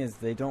thing is,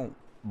 they don't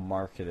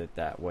market it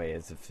that way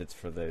as if it's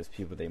for those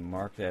people. They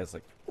market it as,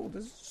 like, oh,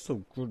 this is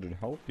so good and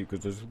healthy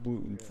because it's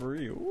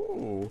gluten-free.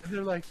 Ooh. And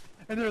they're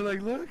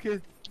like, look,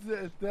 it's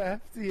the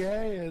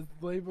FDA has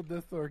labeled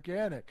this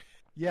organic.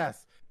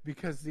 Yes,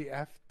 because the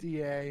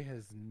FDA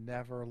has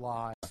never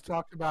lied.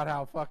 Talked about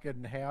how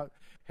fucking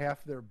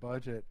half their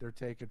budget they're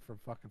taking from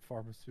fucking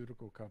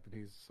pharmaceutical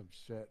companies, some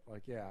shit.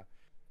 Like, yeah,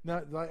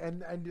 no,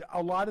 and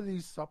a lot of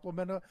these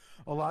supplement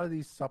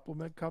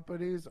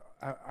companies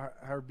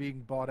are being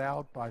bought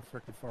out by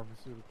freaking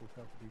pharmaceutical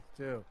companies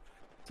too.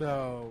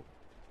 So,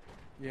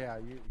 yeah,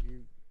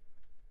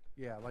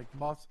 yeah, like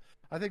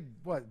I think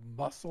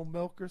muscle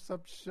milk or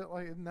some shit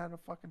like, isn't that a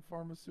fucking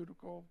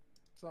pharmaceutical?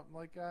 Something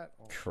like that.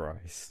 Oh,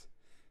 Christ.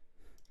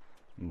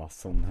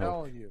 Muscle I'm milk.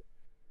 telling you.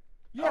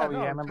 Yeah, Yeah, oh, no,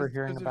 yeah, I remember 'cause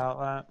hearing there's- about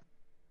that.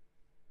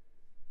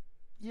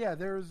 Yeah,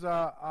 there's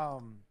yeah,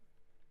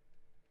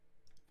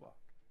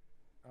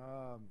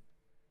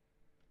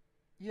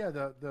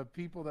 the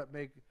people that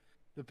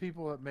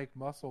make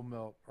muscle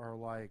milk are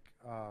like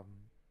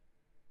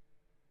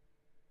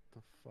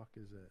the fuck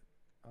is it?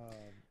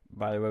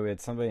 By the way, we had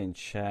somebody in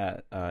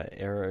chat.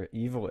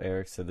 Evil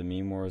Eric said the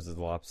meme wars is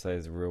lopsided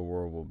as the real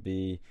world will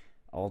be.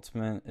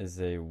 Ultimate is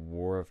a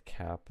war of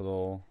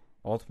capital.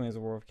 Ultimate is a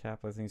war of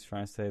capital, I think he's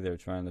trying to say. They're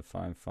trying to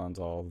find funds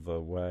all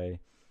the way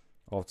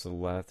off to the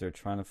left. They're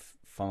trying to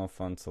funnel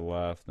funds to the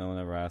left. No one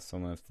ever asked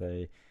someone if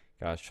they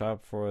got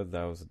shot for it.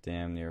 That was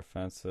damn near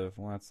offensive.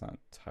 Well, that's not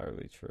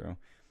entirely true.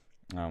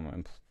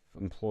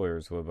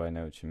 Employers would, but I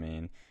know what you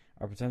mean.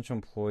 Our potential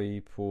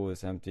employee pool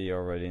is empty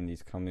already, and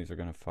these companies are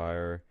going to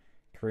fire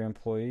career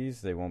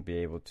employees. They won't be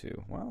able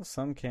to. Well,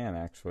 some can,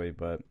 actually,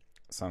 but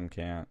some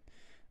can't.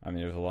 I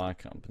mean, there's a lot of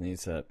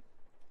companies that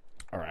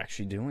are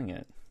actually doing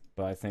it,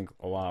 but I think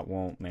a lot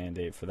won't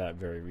mandate for that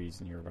very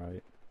reason. You're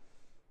right.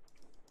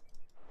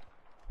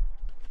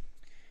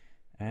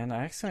 And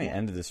I accidentally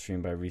ended the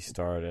stream by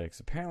restarting it,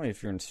 because apparently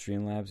if you're in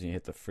Streamlabs and you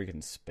hit the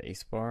freaking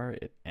space bar,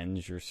 it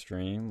ends your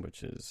stream,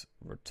 which is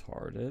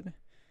retarded.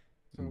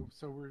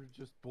 So we're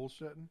just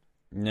bullshitting.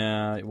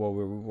 Nah, well,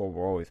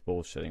 we're always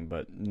bullshitting,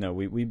 but no,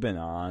 we've been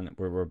on.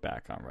 We're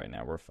back on right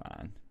now. We're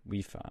fine.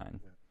 We fine.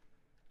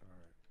 All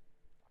right.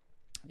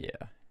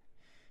 Yeah.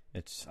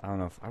 It's, I don't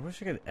know, I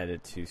wish I could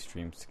edit 2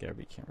 streams together.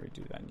 We can't really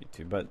do that on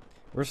YouTube, but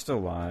we're still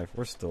live.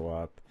 We're still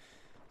up.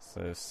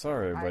 So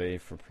sorry everybody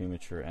for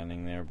premature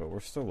ending there, but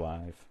we're still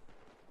live.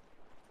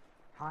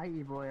 Hi,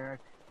 Evil Eric.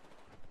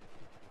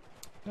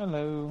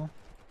 Hello.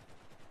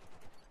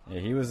 Yeah,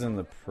 he was in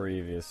the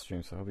previous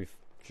stream, so I hope he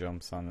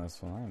jumps on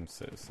this one. I'm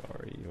so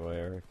sorry, you,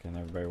 Eric, and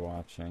everybody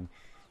watching.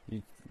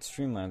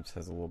 Streamlabs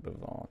has a little bit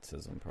of an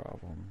autism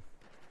problem.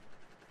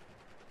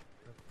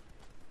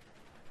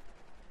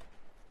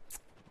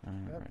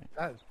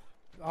 Alright.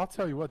 I'll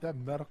tell you what, that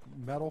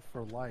metal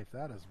for life,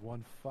 that is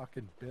one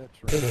fucking bitch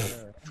right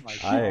there. Oh my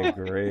I God.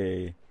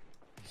 agree.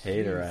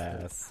 Hate her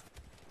Jesus. ass.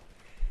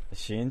 Is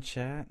she in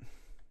chat?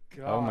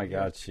 God, Oh my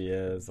god, yes. she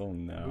is. Oh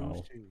no.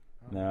 Who's she?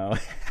 Oh, No.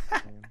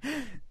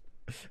 man.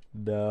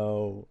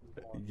 No.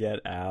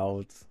 Get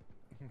out.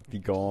 Be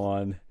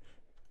gone.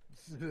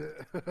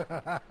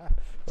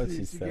 What'd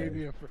she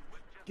say?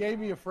 Gave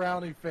me a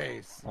frowny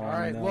face. Oh, All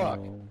right, no. look.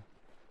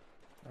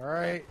 All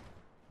right.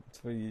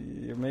 That's what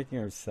you're making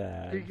her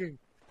sad. Speaking.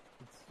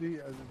 No,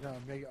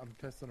 I'm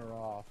pissing her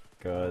off.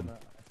 Good.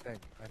 I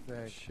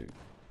think. Shoot.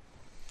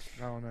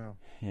 Oh no.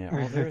 Yeah,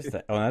 well, there's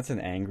that. Oh, that's an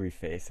angry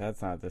face.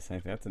 That's not the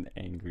same thing. That's an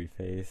angry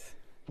face.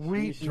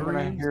 Sweet You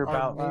wanna dreams hear are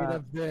about made that?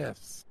 of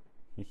this.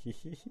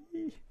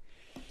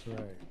 That's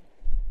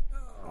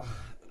right.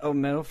 Oh,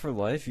 Metal for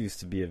Life used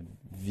to be a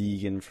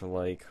vegan for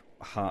like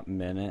a hot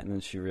minute, and then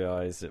she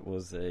realized it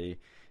was a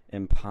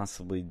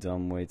impossibly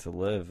dumb way to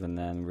live, and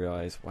then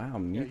realized, wow,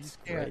 meat's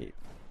can't- great.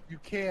 You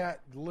can't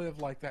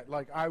live like that.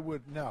 Like I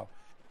would no.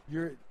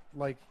 You're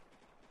like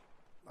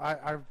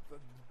I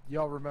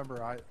y'all remember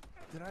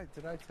did I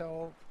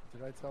tell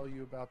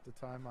you about the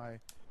time I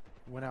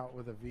went out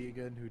with a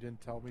vegan who didn't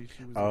tell me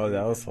she was Oh, a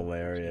that was vegan?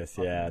 hilarious.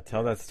 Yeah,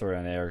 tell that story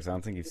on air, because I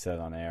don't think you've said it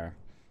on air.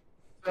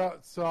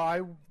 So I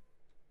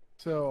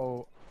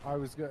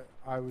was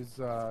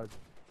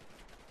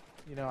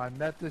I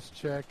met this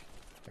chick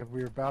and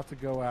we were about to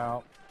go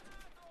out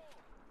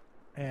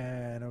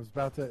and I was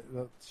about to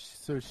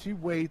so she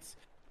waits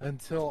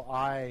until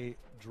I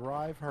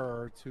drive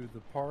her to the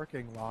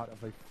parking lot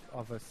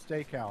of a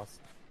steakhouse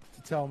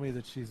to tell me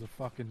that she's a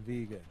fucking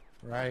vegan,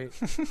 right?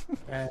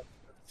 And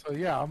so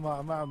yeah, I'm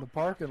out in the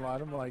parking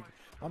lot. I'm like,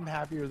 I'm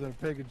happier than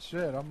a pig in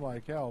shit. I'm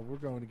like, hell, we're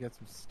going to get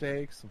some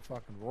steaks, some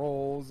fucking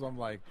rolls. I'm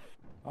like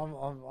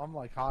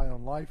high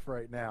on life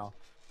right now.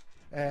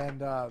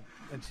 And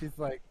she's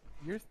like,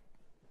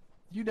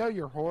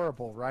 you're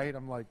horrible, right?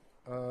 I'm like,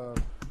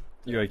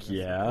 You're like,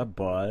 yeah,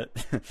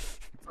 but...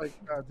 like,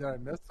 did I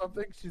miss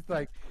something? She's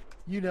like,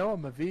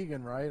 I'm a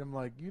vegan, right? I'm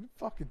like, you didn't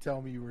fucking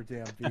tell me you were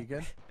damn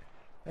vegan.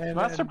 And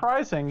Not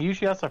surprising.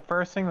 Usually that's the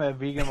first thing that a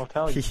vegan will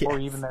tell you before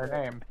Yes. even their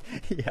name.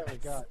 Yes. Oh my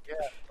God, yeah.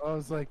 I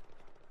was like,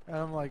 and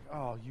I'm like,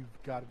 oh, you've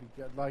got to be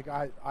good. Like,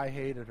 I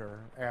hated her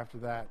after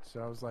that.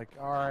 So I was like,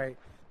 all right,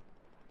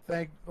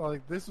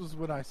 this was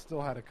when I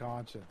still had a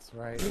conscience,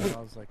 right? And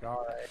I was like,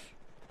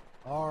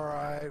 all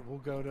right, we'll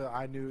go to.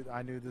 I knew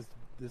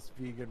this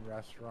vegan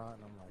restaurant,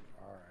 and I'm like,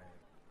 all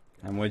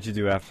right. And what'd you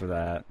do after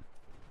that?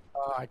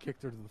 I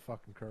kicked her to the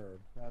fucking curb.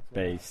 That's what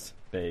Based.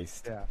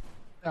 happened.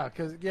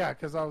 Yeah,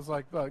 because I was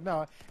like, look,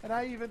 no, and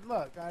I even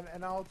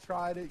and I'll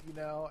try to,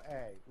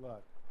 hey,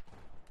 look,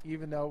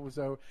 even though it was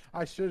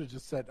I should have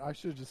just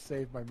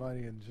saved my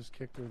money and just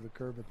kicked her to the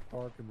curb at the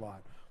parking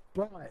lot.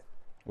 But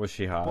Was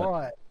she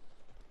hot?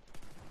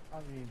 I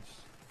mean,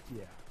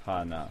 yeah,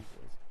 Hot enough.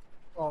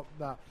 well,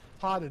 not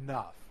hot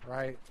enough,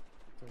 right?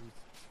 So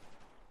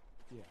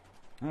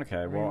yeah,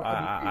 Okay, mean, well,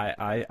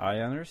 I I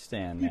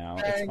understand now.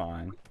 It's banged-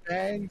 fine.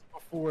 banged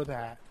before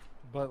that,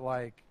 but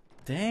like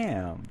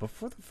Damn,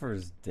 before the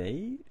first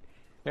date?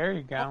 There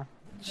you go.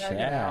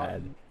 hanging out.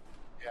 Chad.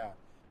 Yeah.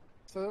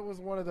 So it was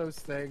one of those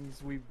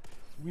things we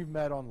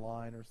met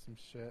online or some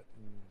shit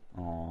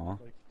and Aw.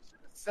 like she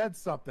said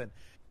something.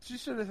 She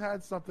should have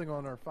had something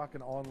on her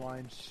fucking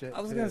online shit.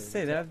 I was too. gonna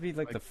say, that'd be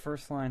like the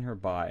first line in her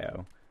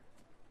bio.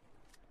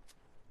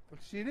 But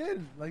she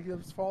didn't. Like it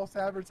was false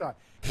advertising.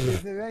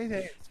 If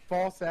anything, it's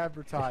false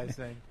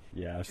advertising.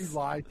 Yes. She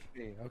lied to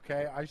me.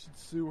 Okay, I should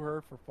sue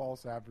her for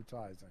false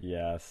advertising.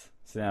 Yes.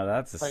 So now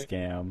that's a Right.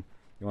 scam.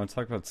 You want to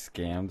talk about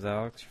scams,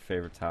 Alex? Your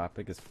favorite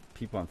topic is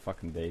people on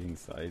fucking dating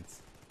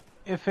sites.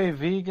 If a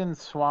vegan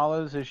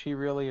swallows, is she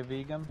really a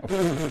vegan?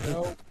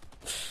 Nope.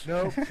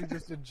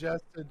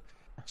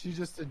 She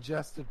just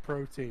ingested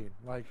protein.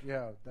 Like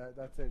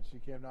that's it. She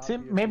cannot. See,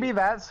 be a maybe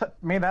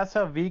vegan. that's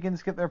how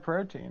vegans get their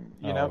protein.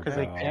 Oh, Because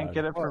they God. can't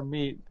get it from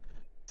meat.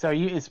 So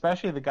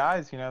especially the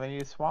guys, they need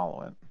to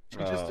swallow it. She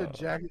just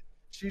injected.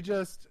 She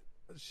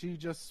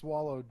just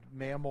swallowed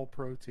mammal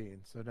protein.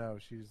 So no,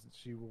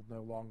 she will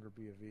no longer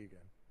be a vegan.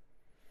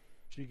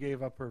 She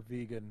gave up her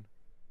vegan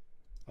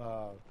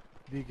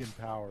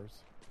powers.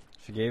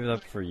 She gave it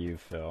up for you,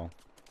 Phil.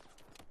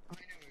 I know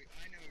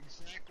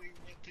exactly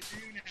what to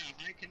do now.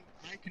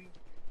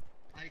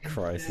 I can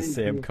Christ, is save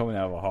Sam you. coming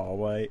out of a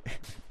hallway?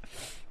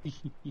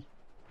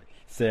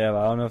 Sam,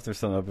 I don't know if there's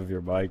something up with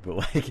your mic, but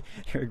like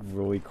you're like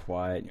really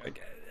quiet. You're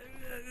like,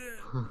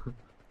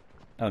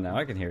 oh, now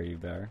I can hear you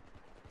better.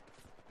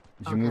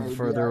 Did you move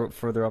Okay,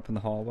 further up in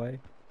the hallway?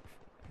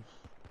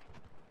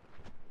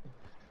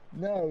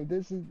 No,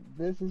 this is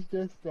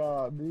just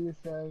me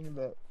saying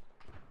that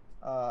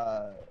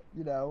I'm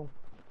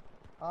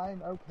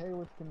okay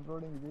with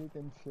converting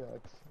vegan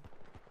chicks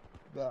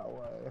that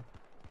way.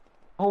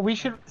 Well, we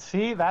should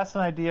see. That's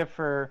an idea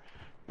for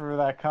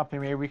that company.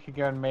 Maybe we could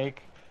go and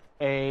make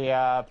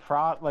a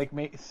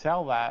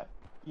sell that,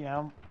 you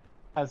know,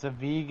 as a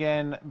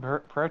vegan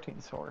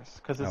protein source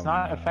because it's Oh,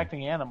 not no.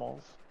 affecting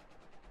animals.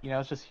 You know,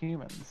 it's just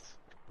humans.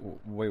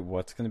 Wait,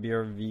 what's going to be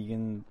our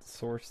vegan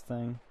source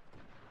thing?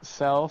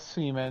 Sell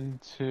semen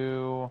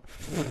to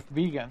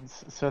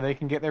vegans so they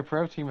can get their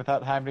protein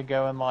without having to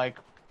go and like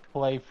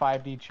play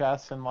 5D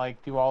chess and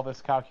like do all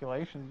this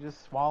calculation. You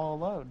just swallow a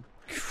load,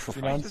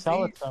 you know, and Just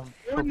sell eat- it to them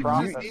Or for you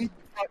profit. just eat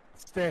the fucking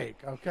steak,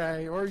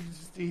 okay? Or you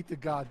just eat the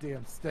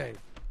goddamn steak.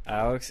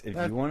 Alex, if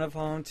That's- you want to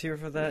volunteer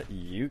for that,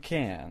 you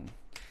can.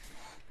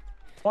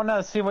 Well,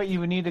 no. See, what you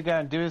would need to go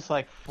and do is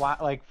like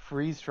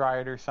freeze dry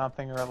it or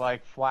something, or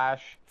like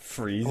flash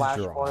Freeze Flash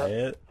dry oil.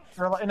 it.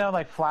 Or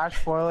like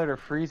flash boil it or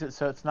freeze it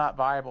so it's not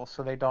viable,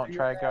 so they don't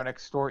try to go and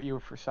extort you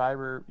for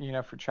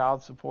for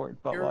child support.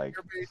 But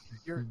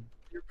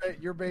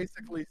You're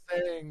basically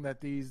saying that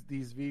these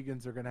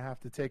vegans are gonna have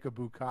to take a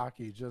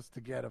bukkake just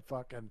to get a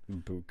fucking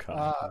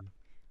Bukkake.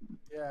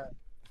 yeah.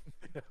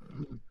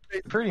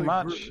 pretty Basically,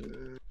 much.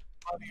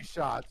 money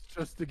shots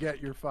just to get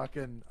your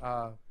fucking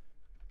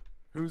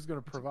who's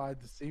gonna provide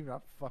the semen? I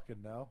don't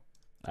fucking know.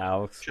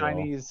 Alex, will.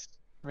 Chinese,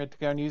 we have to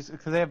go and use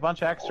because they have a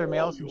bunch of extra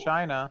males in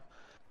China,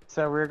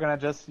 so we're gonna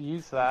just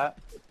use that.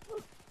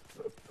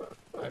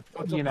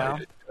 You know,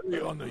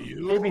 on the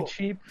it'd be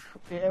cheap.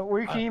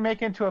 We can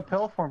make it into a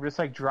pill form, just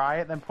like dry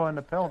it, then put in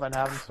a pill, then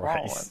have them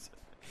swallow it Christ.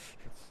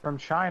 from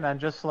China, and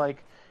just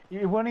like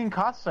it wouldn't even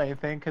cost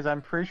anything because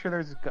I'm pretty sure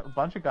there's a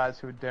bunch of guys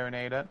who would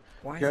donate it.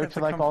 Why does Go it have to to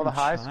like come all the from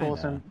high China?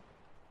 schools and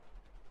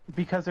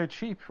because they're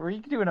cheap. Or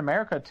you can do it in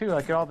America too,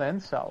 like get all the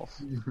incels.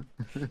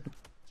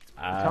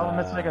 Tell them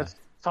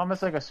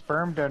it's like a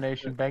sperm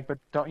donation bank, but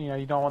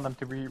you don't want them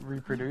to be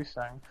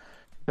reproducing.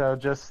 So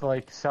just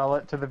like sell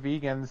it to the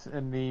vegans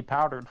in the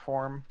powdered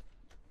form.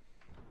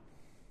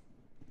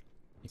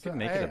 You So, could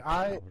make hey, it a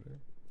powder.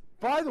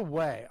 By the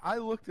way, I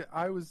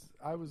was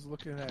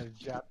looking at a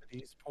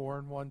Japanese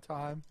porn one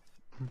time,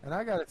 and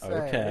I gotta say,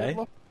 Okay.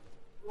 it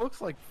looks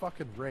like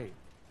fucking rape.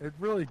 It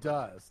really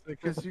does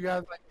because you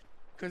got like,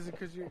 because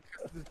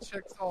the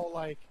chick's all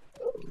like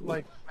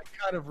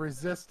kind of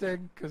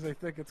resisting because they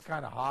think it's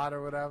kind of hot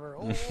or whatever.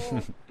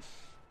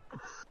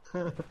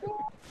 Oh,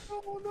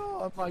 no!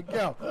 I'm like,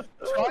 yo,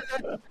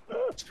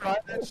 try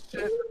that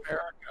shit in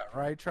America,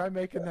 right? Try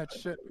making that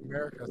shit in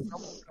America.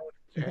 Someone's going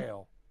to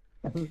jail.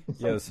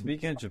 Yo,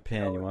 speaking of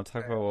Japan, you want to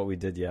talk about what we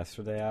did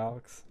yesterday,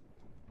 Alex?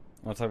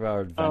 Want to talk about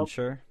our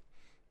adventure?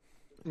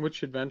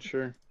 Which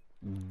adventure?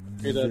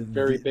 The- We had a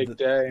very the- big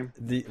the-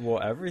 day.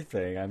 Well,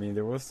 everything. I mean,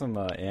 there was some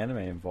anime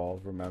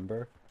involved,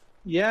 remember?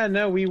 Yeah,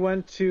 no, we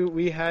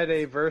had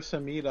a Versa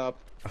meetup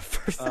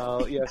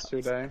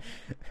yesterday.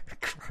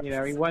 Christ. You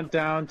know, we went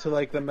down to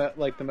like the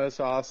most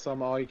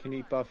awesome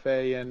all-you-can-eat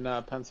buffet in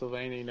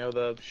Pennsylvania. You know,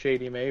 the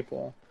Shady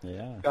Maple.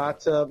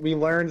 Yeah. We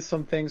learned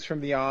some things from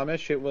the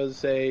Amish. It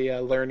was a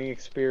learning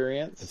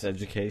experience. It's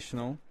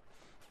educational.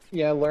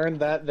 Yeah, learned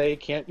that they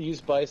can't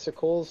use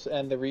bicycles,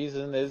 and the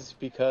reason is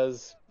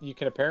because you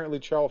can apparently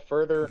travel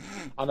further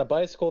on a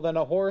bicycle than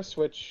a horse,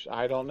 which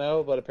I don't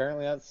know, but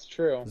apparently that's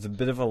true. There's a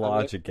bit of a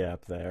logic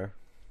gap there.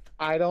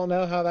 I don't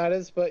know how that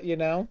is, but you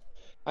know,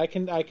 I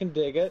can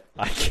dig it.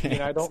 I can't. You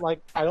know,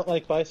 I don't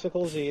like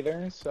bicycles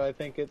either, so I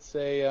think it's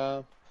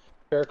a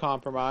fair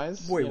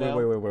compromise. Wait. you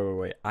know?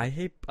 Wait. I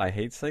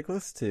hate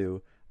cyclists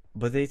too,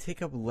 but they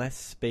take up less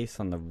space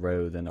on the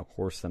road than a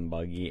horse and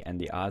buggy, and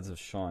the odds of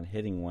Sean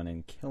hitting one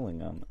and killing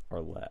them are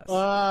less.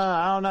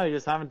 I don't know. You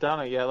just haven't done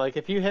it yet. Like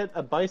if you hit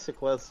a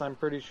bicyclist, I'm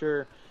pretty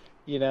sure,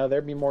 you know,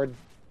 there'd be more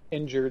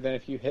injured than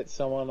if you hit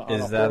someone on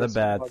Is a that a horse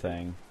bad and buggy.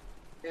 thing?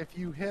 If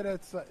you hit a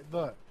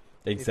look,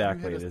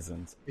 Exactly, hit it a-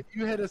 isn't. if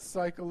you hit a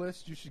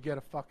cyclist, you should get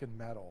a fucking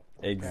medal.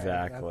 okay?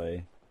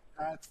 Exactly.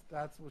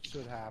 That's what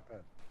should happen.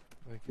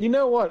 Like, You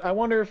know what? I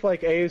wonder if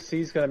like AOC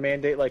is gonna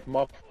mandate like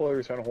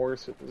mufflers on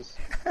horses.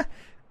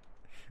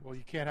 well,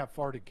 you can't have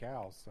farted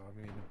cows, so I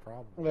mean,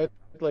 probably. Let,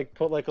 like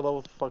put like a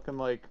little fucking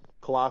like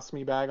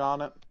colostomy bag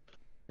on it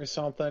or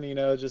something. You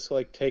know, just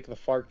like take the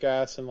fart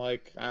gas and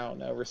like I don't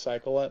know,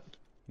 recycle it.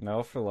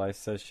 Mel for Life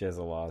says she has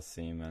a lot of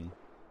semen.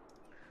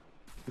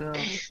 No.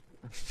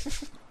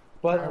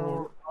 But I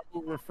will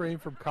refrain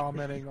from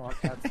commenting on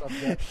that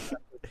subject at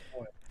this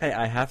point. Hey,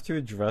 I have to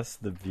address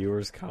the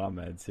viewers'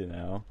 comments, you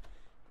know?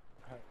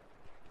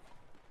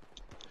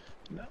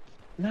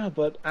 no,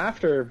 but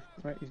after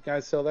right, you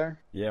guys still there?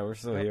 Yeah, we're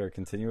still here.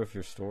 Continue with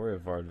your story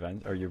of our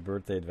adventure, or your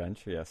birthday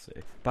adventure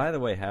yesterday. By the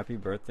way, happy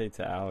birthday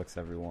to Alex,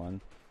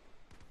 everyone.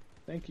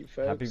 Thank you,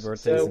 folks. Happy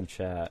birthdays So, in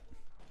chat.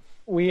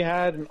 we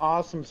had an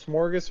awesome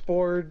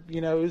smorgasbord.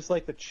 You know, it was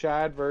like the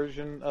Chad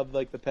version of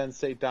like the Penn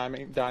State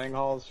dining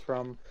halls.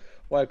 From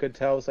what I could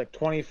tell, it was like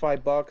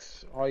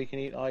 $25. All you can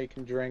eat, all you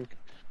can drink.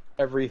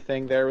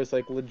 Everything there was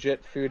like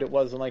legit food. It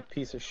wasn't like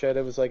piece of shit.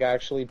 It was like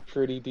actually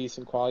pretty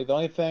decent quality.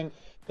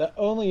 The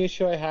only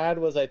issue I had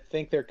was I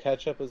think their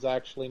ketchup was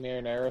actually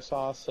marinara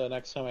sauce. So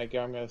next time I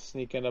go, I'm gonna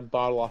sneak in a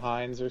bottle of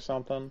Heinz or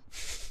something.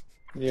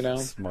 You know.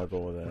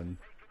 Smuggle it in.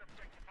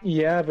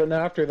 Yeah, but then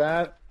after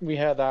that, we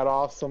had that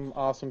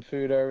awesome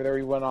food over there.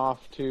 We went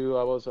off to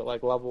what was it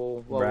like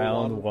level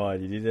Round one?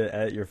 one. You need to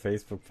edit your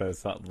Facebook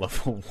post on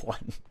level 1.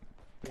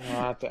 I'll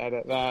have to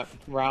edit that.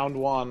 Round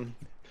one.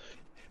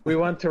 We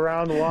went to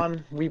round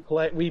one.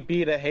 We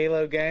beat a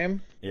Halo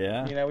game.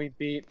 Yeah. You know, we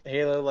beat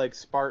Halo like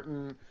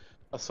Spartan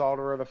Assault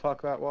or whatever the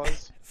fuck that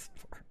was.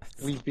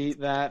 We beat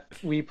that.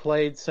 We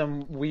played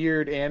some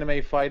weird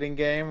anime fighting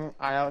game.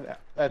 I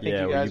think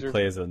Yeah, you where guys you are.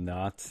 play as a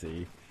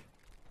Nazi.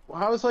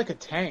 Well, I was like a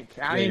tank.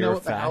 I Yeah, didn't you know were a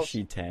what the hell.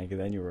 fashy tank, and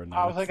then you were a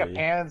Nazi. I was like a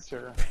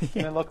Panzer,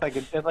 and it looked like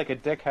it had like a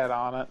dickhead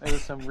on it. It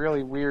was some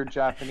really weird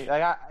Japanese.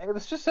 It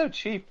was just so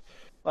cheap.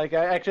 Like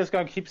I just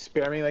gonna keep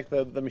spamming like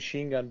the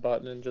machine gun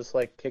button and just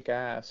like kick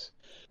ass.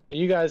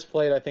 You guys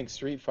played, I think,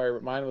 Street Fighter,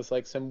 but mine was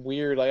like some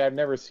weird. Like I've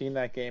never seen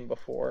that game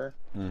before.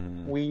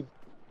 Mhm.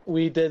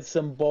 We did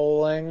some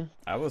bowling.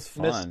 That was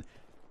fun.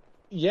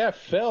 Yeah,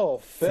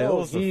 Phil's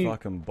he the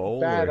fucking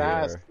bowler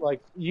badass. here.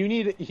 Like you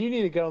need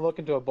to go look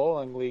into a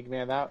bowling league,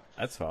 man.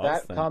 That's what I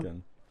was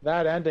thinking.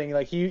 That ending,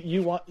 like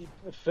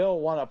Phil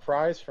won a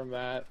prize from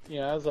that. You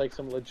know, that was like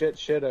some legit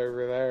shit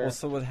over there. Well,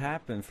 so what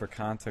happened, for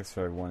context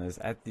for everyone, is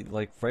at the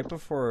right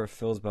before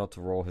Phil's about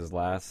to roll his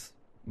last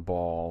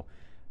ball,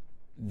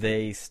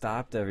 they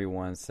stopped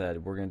everyone and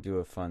said, "We're gonna do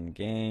a fun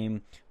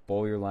game.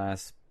 Bowl your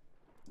last,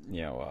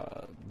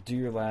 do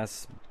your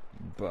last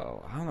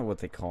bow. I don't know what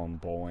they call them,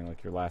 bowling.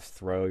 Like your last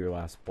throw, your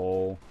last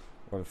bowl,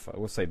 or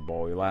we'll say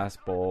bowl, your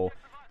last bowl."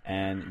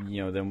 And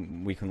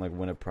then we can like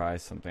win a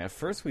prize, something. At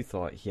first, we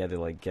thought he had to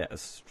like get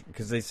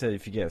because they said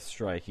if you get a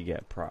strike, you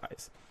get a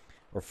prize,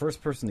 or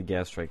first person to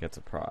get a strike gets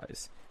a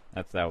prize.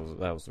 That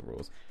was the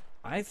rules.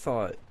 I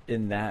thought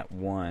in that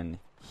one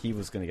he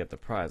was going to get the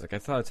prize. Like I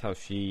thought that's how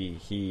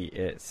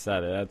it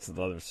said it. That's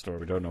another story.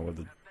 We don't know what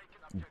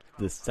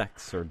the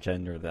sex or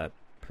gender of that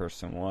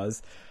person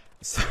was.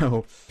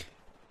 So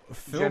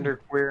Gender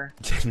queer,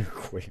 gender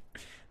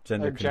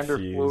gender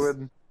confused,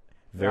 fluid.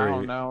 very I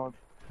don't know.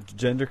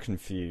 gender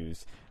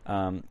confused.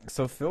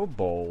 So Phil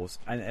bowls,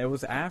 and it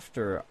was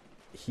after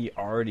he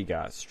already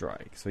got a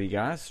strike. So he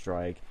got a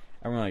strike,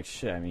 and we're like,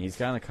 shit. I mean, he's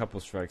gotten a couple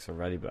strikes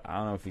already, but I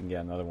don't know if he can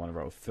get another one in a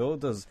row. Phil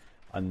does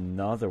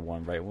another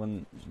one right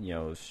when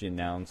she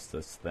announced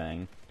this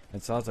thing,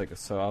 and so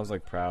I was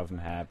like proud of him,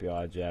 happy,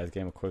 all that jazz.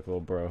 Gave him a quick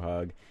little bro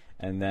hug,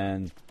 and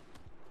then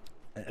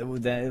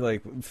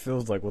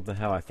Phil's like, what the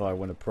hell? I thought I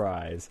won a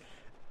prize,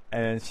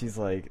 and she's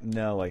like,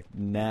 no, like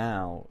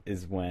now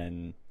is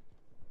when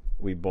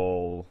we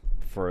bowl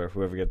for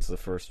whoever gets the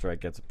first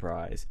strike gets a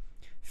prize.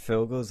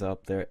 Phil goes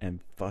up there and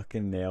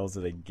fucking nails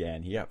it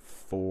again. He got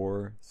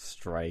 4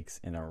 strikes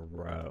in a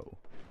row.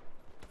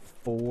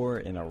 4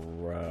 in a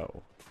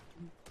row.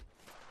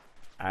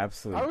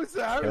 Absolutely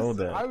killed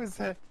it.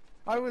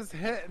 I was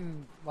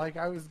hitting like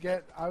I was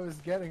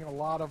getting a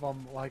lot of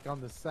them like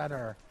on the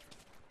center,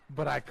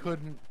 but I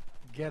couldn't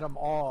get them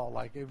all.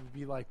 Like it would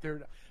be like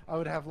I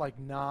would have like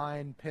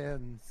 9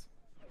 pins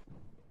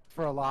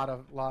for a lot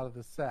of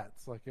the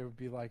sets. Like it would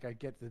be like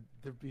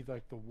there'd be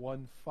like the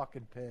one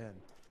fucking pin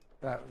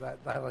that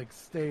like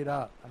stayed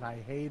up, and I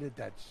hated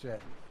that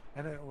shit.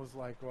 And it was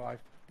like, well,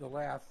 the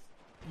last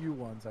few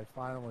ones I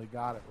finally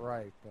got it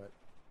right, but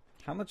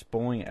How much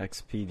bowling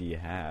XP do you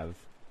have?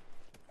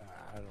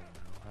 I don't know.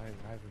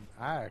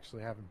 I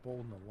actually haven't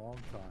bowled in a long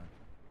time.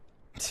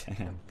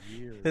 Damn.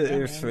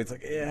 Years. It's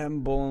like, yeah,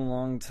 I'm bowling a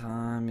long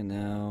time,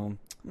 I'm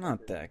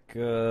not that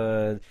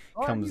good.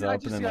 Oh, Comes I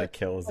up just and then got- like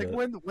kills Like it.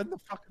 when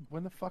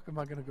the fuck am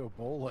I gonna go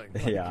bowling?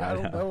 Like, Yeah, I I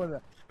don't know.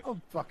 know. I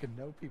don't fucking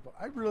know people.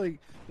 I really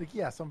like.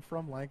 Yes, I'm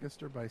from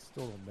Lancaster, but I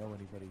still don't know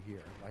anybody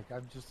here. Like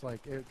I'm just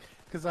like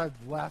because I've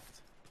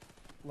left.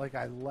 Like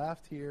I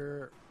left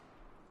here,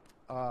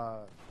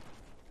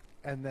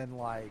 and then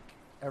like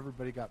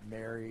everybody got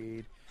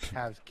married,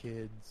 has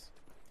kids,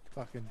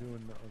 fucking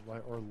doing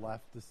or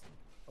left this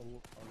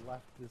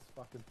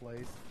fucking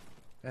place.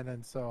 And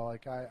then so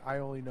like I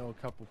only know a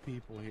couple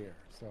people here,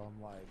 so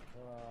I'm like,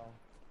 well,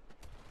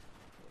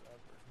 whatever.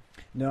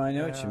 No, I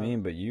know what you Yeah.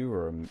 mean, but you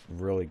were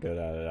really good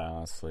at it,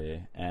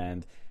 honestly.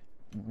 And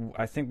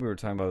I think we were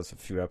talking about this a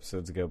few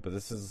episodes ago, but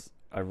this is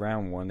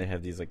around one. They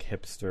have these like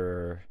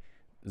hipster,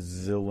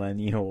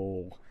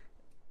 zillennial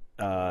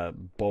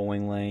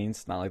bowling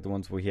lanes, not like the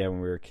ones we had when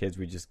we were kids.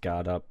 We just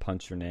got up,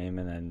 punch your name,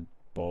 and then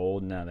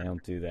bowled. No, they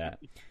don't do that.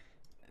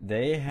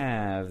 They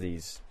have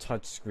these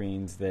touch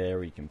screens there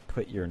where you can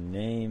put your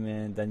name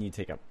in. Then you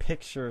take a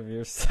picture of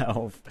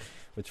yourself,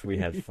 which we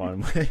had fun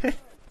with.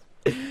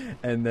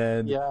 And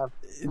then Yeah,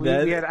 we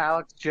had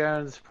Alex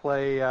Jones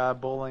play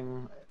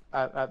bowling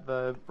at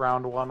the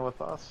round one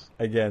with us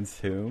against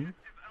whom?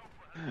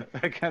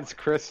 against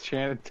Chris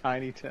Chan and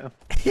Tiny Tim.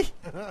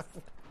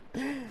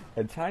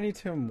 And Tiny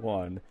Tim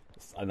won,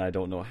 and I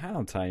don't know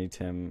how Tiny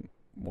Tim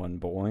won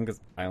bowling, because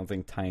I don't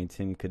think Tiny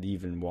Tim could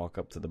even walk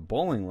up to the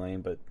bowling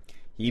lane, but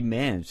he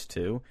managed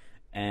to.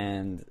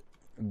 And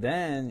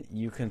then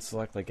you can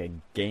select like a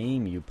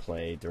game you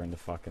play during the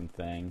fucking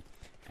thing,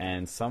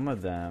 and some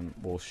of them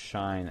will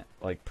shine,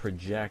 like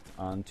project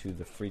onto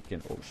the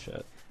freaking, oh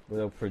shit,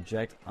 they'll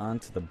project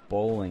onto the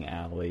bowling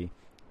alley,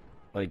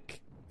 like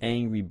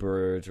Angry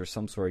Birds or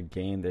some sort of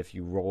game that if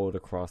you roll it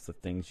across the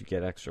things, you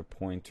get extra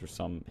points or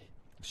some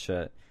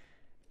shit.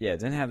 Yeah, it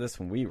didn't have this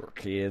when we were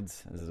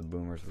kids, as the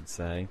boomers would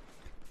say.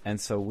 And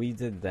so we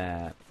did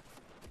that,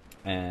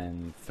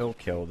 and Phil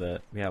killed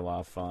it. We had a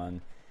lot of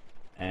fun.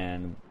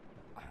 And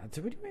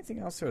did we do anything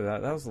else, or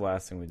that was the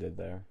last thing we did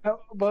there? Oh,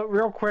 but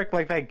real quick,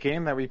 like that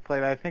game that we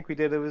played, I think we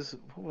did. It was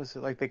what was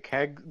it like the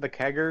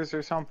keggers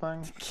or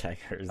something?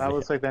 Keggers. That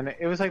was like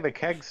it was like the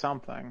keg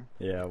something.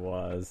 Yeah, it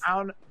was.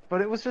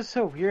 But it was just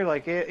so weird.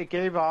 Like it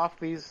gave off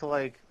these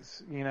like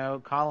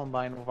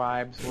Columbine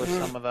vibes with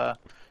some of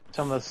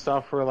the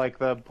stuff where like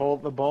the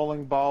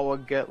bowling ball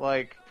would get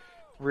like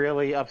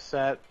really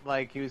upset,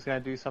 like he was gonna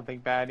do something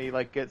bad. He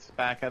like gets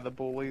back at the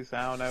bullies.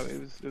 I don't know.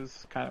 It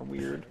was kind of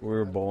weird. We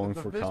were bowling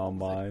The for visualiza-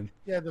 Columbine.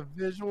 Yeah, the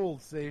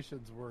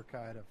visualizations were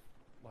kind of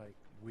like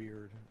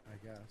weird,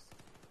 I guess.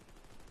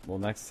 Well,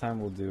 next time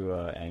we'll do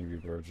Angry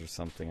Birds or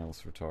something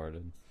else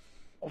retarded.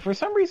 For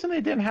some reason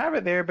they didn't have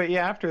it there, but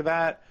yeah, after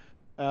that,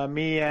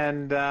 me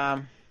and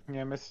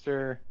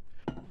Mr.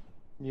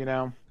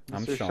 I'm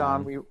Mr. Sean.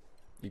 Sean, You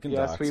can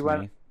Yes, dox we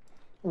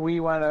me.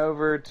 went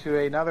over to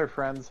another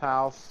friend's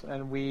house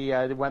and we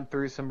went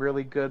through some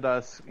really good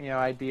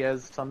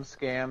ideas, some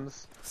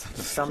scams,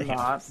 some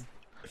not.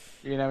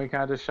 We kind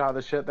of just shot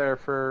the shit there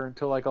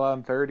until like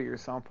 11:30 or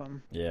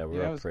something. Yeah, we It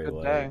were up was a pretty good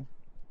late. day.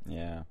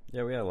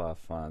 Yeah, we had a lot of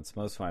fun. It's the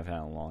most fun I've had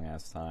in a long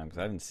ass time because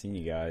I haven't seen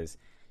you guys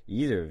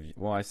either.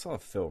 Well, I saw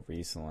Phil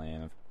recently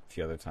and a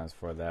few other times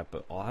before that,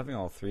 but having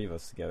all three of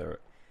us together,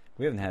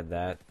 we haven't had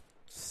that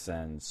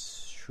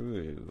since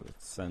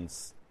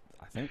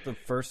I think the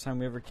first time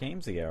we ever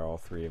came together, all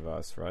three of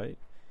us, right?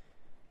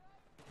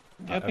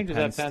 I think it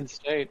was at Penn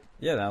State.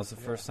 Yeah, that was the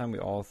first time we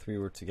all three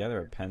were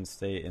together at Penn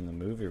State in the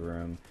movie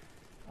room.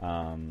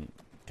 God,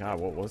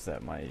 what was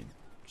that?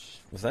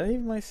 Was that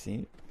even my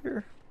senior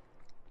year?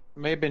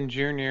 May have been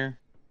junior.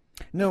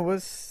 No, it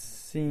was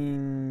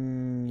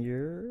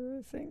senior,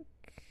 I think.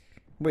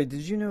 Wait,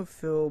 did you know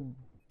Phil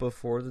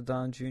before the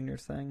Don Jr.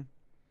 thing?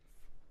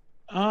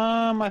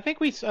 I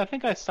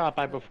think I stopped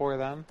by before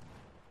then.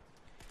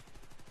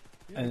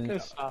 And I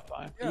stopped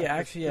by. yeah,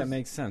 actually, it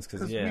makes sense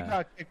because we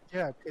got kicked.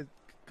 Yeah,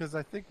 because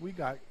I think we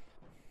got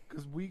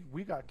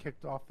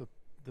kicked off the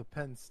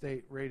Penn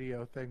State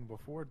radio thing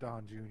before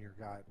Don Jr.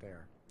 got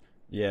there.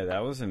 Yeah, that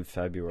was in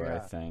February, I Yeah.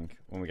 think,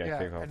 when we got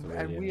kicked off the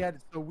radio.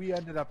 And we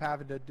ended up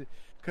having to do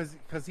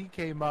because he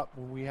came up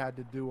when we had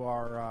to do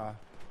our.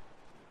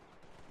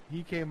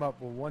 He came up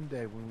one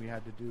day when we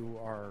had to do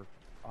our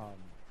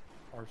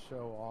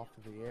show off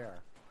of the air.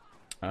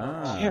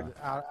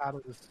 Ah. Out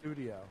of the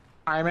studio.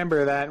 I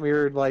remember that we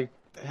were like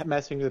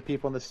messing with the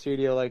people in the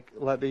studio, like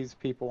let these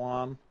people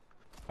on.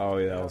 Oh,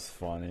 yeah, that was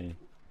funny.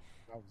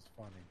 That was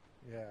funny.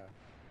 Yeah.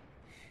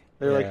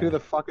 They're like, Yeah. "Who the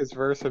fuck is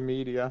Versa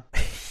Media?"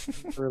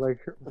 Or like,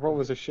 what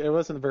was it? It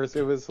wasn't Versa.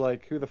 It was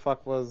like, "Who the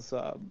fuck was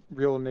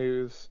Real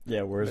News?"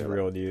 Yeah, where's Yeah.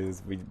 real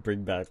news? We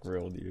bring back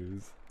real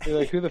news. They're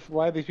like,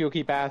 why do these people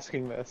keep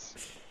asking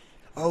this?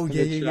 Oh, And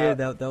yeah, the yeah.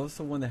 chat. That was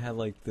the one that had,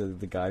 like,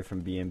 the guy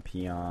from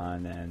BMP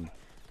on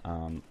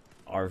and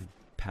our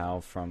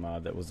pal from,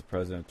 that was the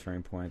president of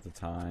Turning Point at the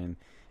time.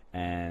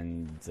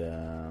 And,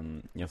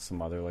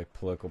 some other, like,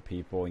 political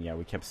people. And, yeah,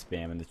 we kept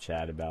spamming the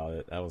chat about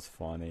it. That was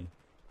funny.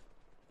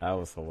 That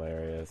was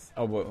hilarious.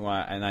 Oh,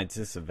 and I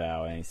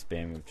disavow any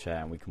spamming of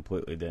chat, and we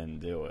completely didn't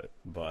do it.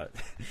 But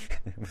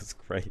it was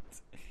great.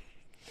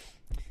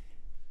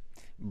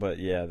 But,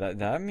 yeah,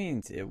 that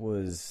means it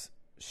was...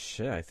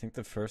 Shit, I think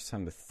the first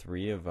time the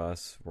three of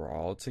us were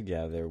all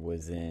together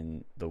was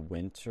in the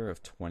winter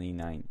of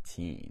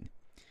 2019.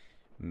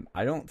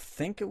 I don't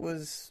think it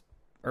was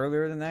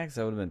earlier than that, because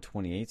that would have been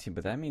 2018,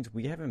 but that means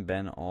we haven't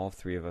been all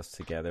three of us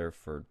together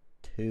for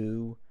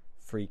 2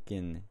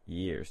 freaking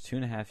years.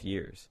 2.5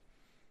 years.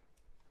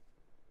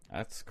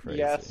 That's crazy.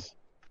 Yes,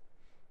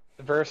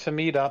 the Versa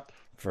meetup.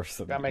 First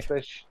of Gotta make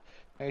this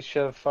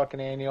show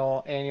fucking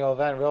annual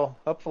event.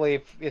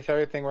 Hopefully, if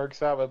everything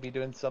works out, we'll be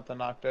doing something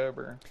in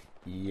October.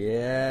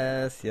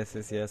 Yes.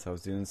 I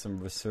was doing some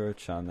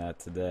research on that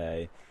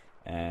today,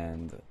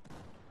 and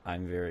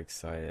I'm very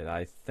excited.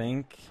 I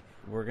think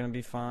we're gonna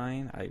be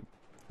fine.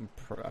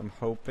 I'm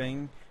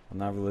hoping. I'm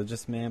not a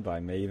religious man, but I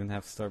may even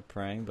have to start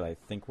praying. But I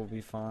think we'll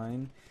be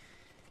fine.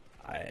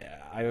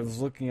 I was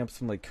looking up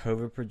some like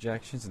COVID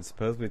projections, and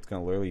supposedly it's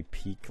gonna literally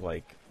peak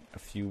like a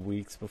few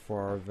weeks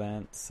before our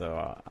event.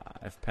 So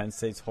if Penn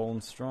State's holding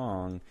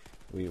strong,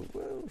 we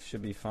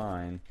should be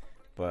fine.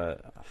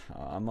 But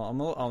I'll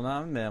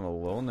not admit I'm a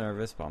little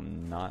nervous, but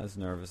I'm not as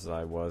nervous as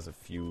I was a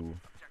few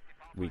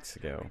weeks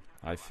ago.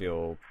 I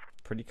feel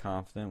pretty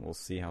confident. We'll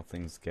see how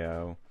things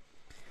go.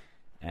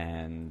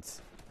 And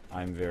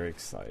I'm very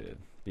excited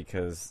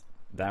because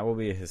that will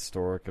be a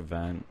historic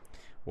event.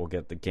 We'll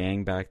get the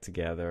gang back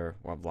together.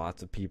 We'll have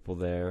lots of people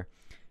there.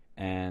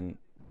 And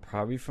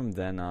probably from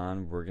then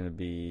on, we're going to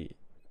be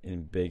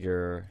in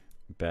bigger,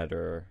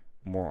 better,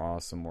 more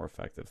awesome, more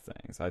effective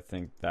things. I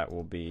think that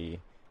will be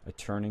a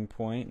turning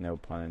point, no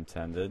pun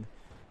intended,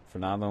 for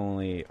not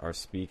only our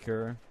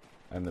speaker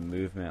and the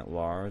movement at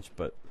large,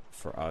 but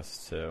for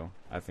us too.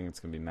 I think it's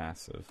going to be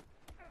massive.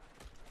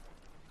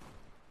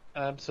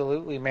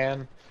 Absolutely,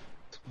 man.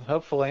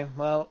 Hopefully.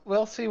 Well,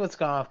 we'll see what's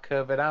going on with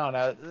COVID. I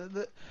don't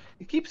know.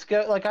 It keeps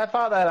go like I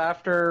thought that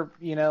after,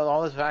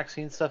 all this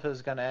vaccine stuff it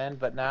was going to end,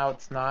 but now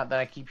it's not. Then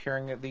I keep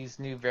hearing of these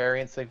new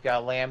variants. They've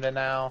got Lambda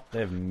now. They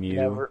have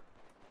Mew.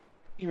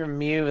 Even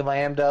Mew,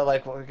 Lambda,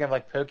 like we have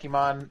like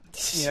Pokemon,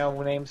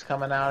 names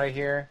coming out of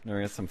here. We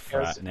got some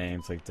frat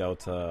names like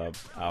Delta,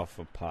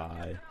 Alpha,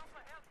 Pi.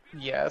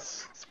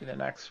 Yes, this will be the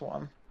next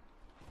one.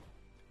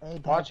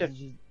 Apex, Watch it.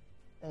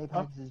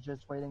 Apex is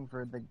just waiting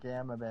for the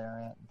Gamma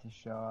variant to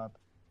show up.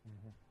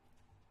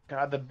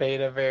 God, the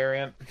beta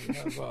variant.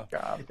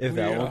 God. If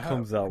that one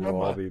comes out,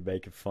 we'll all be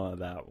making fun of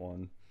that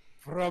one.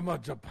 From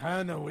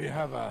Japan, we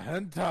have a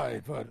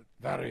hentai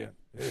variant.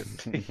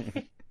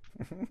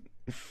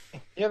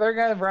 Yeah, they're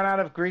gonna run out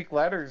of Greek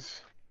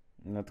letters.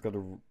 And that's got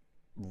to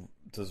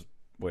just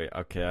wait.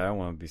 Okay, I don't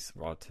want to be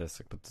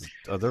autistic, but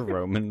are there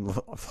Roman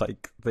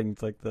like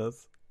things like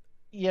this?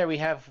 Yeah, we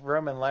have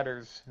Roman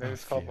letters. They're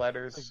just called Okay.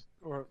 letters.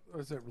 Or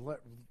is it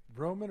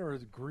Roman or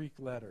is it Greek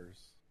letters?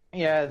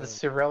 Yeah, the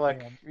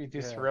Cyrillic. We do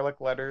Yeah. Cyrillic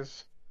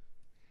letters.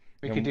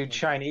 We Yeah, could do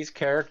Chinese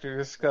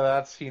characters because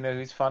that's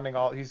who's funding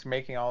all. Who's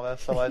making all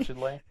this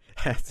allegedly.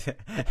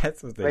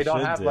 That's what they They don't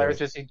should have do. letters,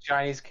 just do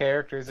Chinese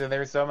characters, and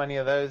there's so many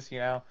of those.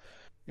 You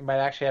might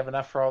actually have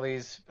enough for all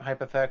these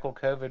hypothetical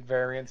COVID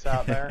variants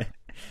out there.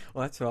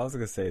 Well, that's what I was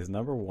gonna say. Is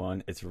number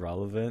one, it's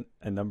relevant,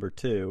 and number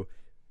two,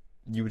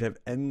 you would have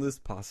endless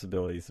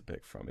possibilities to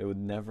pick from. It would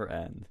never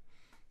end.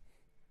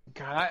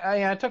 God,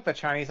 I took the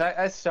Chinese.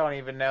 I still don't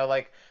even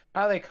know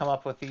how they come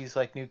up with these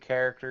new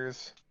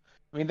characters.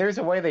 I mean, there's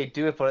a way they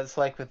do it, but it's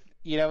like with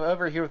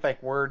over here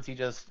with words, you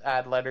just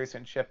add letters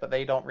and shit, but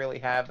they don't really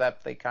have that.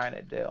 But they kind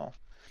of do.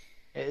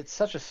 It's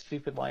such a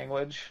stupid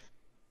language.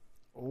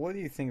 What do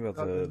you think about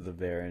the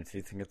variants? Do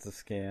you think it's a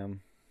scam?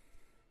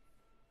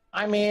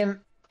 I mean,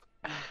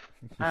 I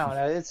don't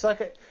know. It's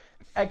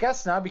I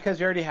guess not because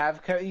you already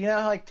have.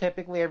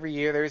 Typically every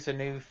year there's a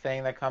new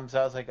thing that comes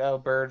out. It's like, oh,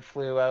 bird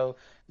flu, oh,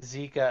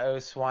 Zika, oh,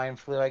 swine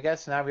flu. I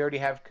guess now we already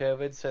have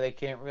COVID, so they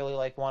can't really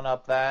one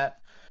up that.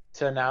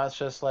 So now it's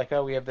just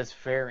oh, we have this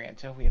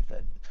variant. Oh, we have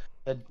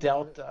the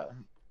Delta.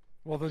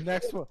 Well, the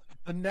next one,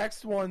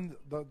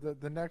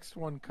 the next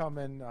one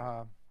coming.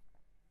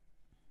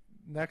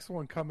 Next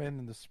one come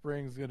in the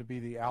spring is going to be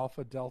the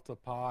Alpha Delta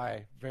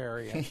Pi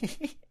variant,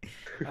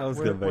 I was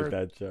gonna make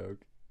that joke.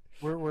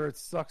 where it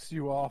sucks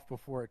you off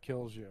before it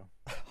kills you.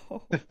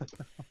 Well,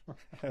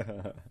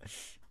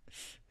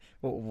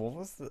 what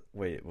was the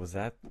wait? Was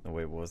that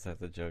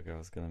the joke I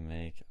was gonna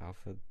make?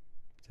 Alpha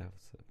Delta.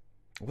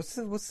 What's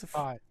the?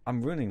 Pi.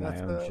 I'm ruining my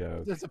own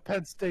joke. It's a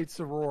Penn State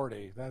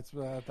sorority. That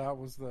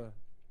was the.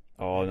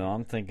 Oh no,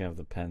 I'm thinking of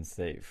the Penn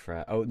State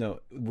frat. Oh no,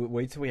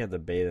 wait till we have the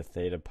Beta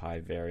Theta Pi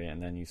variant,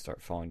 and then you start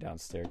falling down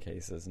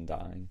staircases and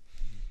dying.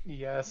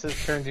 Yes, it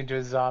turns into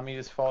a zombie.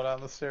 Just fall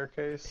down the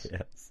staircase.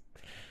 Yes.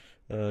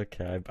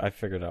 Okay, I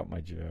figured out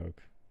my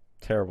joke.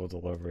 Terrible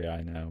delivery,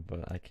 I know,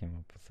 but I came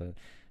up with it.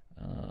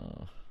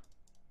 What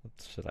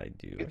should I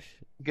do?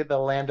 Get the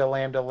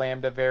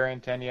lambda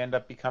variant, and you end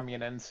up becoming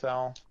an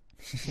incel.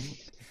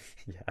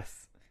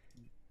 Yes.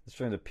 Let's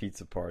join the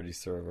pizza party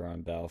server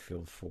on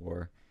Battlefield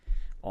 4.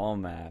 All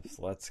maps,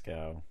 let's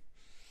go.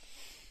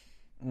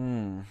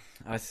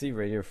 I see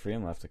Radio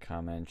Freedom left a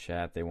comment in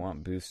chat. They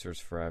want boosters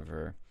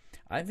forever.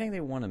 I think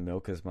they want to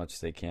milk as much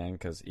as they can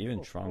because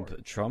even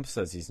Trump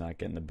says he's not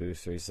getting the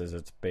booster. He says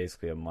it's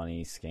basically a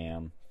money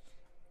scam.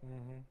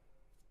 Mm-hmm.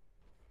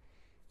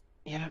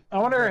 Yeah, I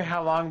wonder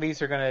how long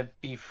these are going to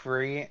be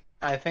free.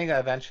 I think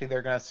eventually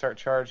they're going to start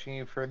charging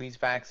you for these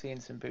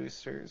vaccines and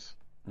boosters.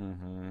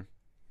 Mm-hmm.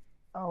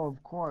 Oh,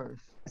 of course.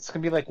 It's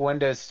going to be like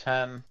Windows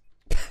 10.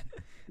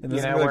 And this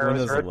is like where it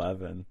was Windows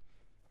 11.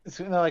 It's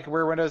going to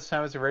where Windows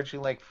 10 was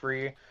originally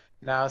free.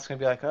 Now it's going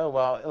to be oh,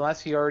 well,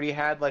 unless you already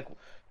had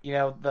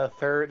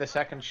the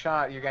second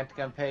shot, you're going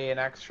to pay an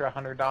extra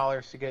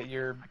 $100 to get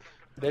your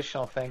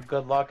additional thing.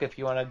 Good luck if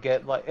you want to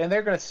get and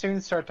they're going to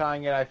soon start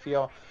tying it, I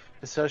feel,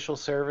 to social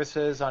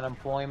services,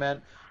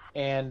 unemployment,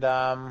 and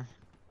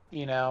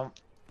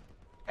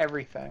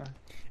everything.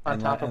 On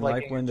top of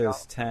like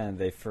Windows 10,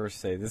 they first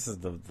say this is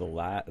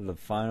the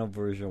final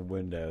version of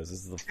Windows.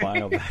 This is the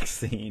final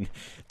vaccine.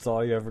 It's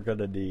all you're ever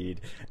gonna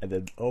need. And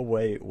then, oh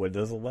wait,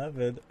 Windows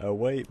 11. Oh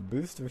wait,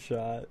 booster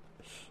shot.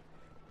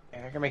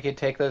 They're gonna make you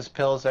take those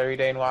pills every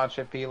day and watch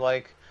it be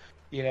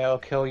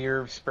kill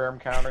your sperm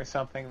count or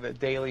something. The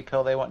daily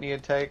pill they want you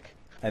to take.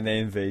 And they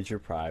invade your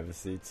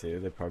privacy too.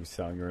 They probably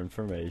sell your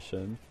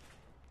information.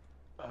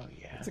 Oh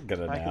yeah, That's a good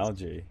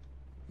analogy.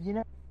 You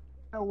know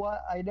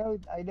what? I know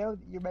that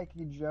you're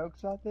making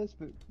jokes on this,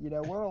 but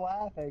we're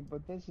laughing.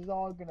 But this is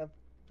all gonna,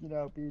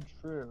 be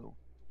true.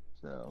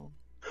 So.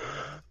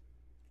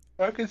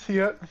 I can see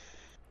it.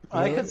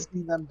 I can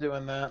see them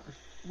doing that.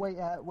 Wait,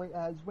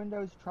 has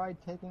Windows tried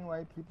taking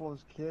away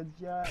people's kids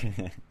yet?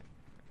 You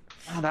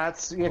have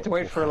to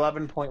wait for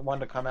 11.1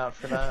 to come out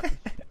for that.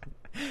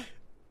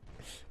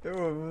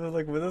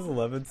 Like Windows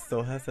 11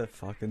 still has that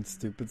fucking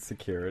stupid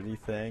security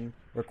thing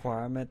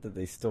requirement that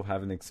they still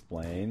haven't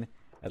explained.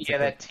 That's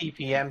that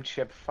TPM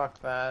chip. Fuck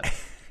that.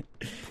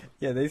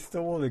 Yeah, they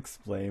still won't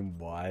explain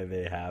why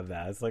they have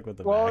that. It's like with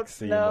the Well,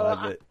 vaccine. no,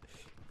 why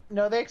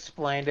No, they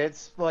explained it.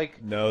 It's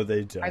like, no,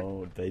 they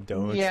don't. They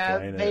don't yeah,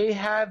 explain they it.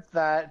 have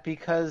that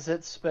because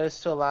it's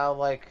supposed to allow,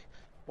 like,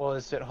 what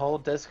is it, whole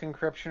disk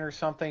encryption or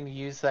something to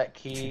use that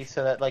key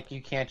so that, like,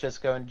 you can't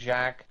just go and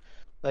jack.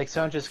 Like,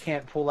 someone just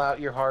can't pull out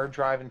your hard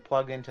drive and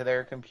plug into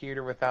their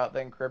computer without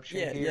the encryption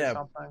Yeah, key or yeah,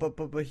 something.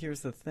 but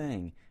here's the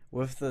thing.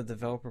 With the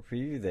developer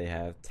preview they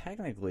have,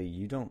 technically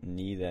you don't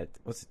need that.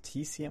 What's it,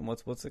 TCM?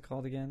 What's it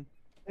called again?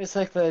 It's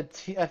like I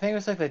think it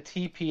was like the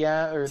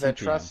TPM or the TPM.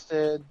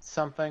 trusted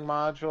something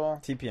module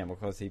TPM. We'll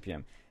call it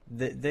TPM.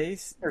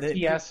 or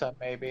TSM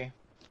maybe.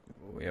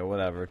 Yeah,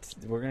 whatever.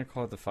 We're gonna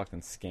call it the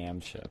fucking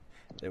scam chip.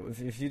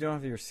 If you don't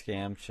have your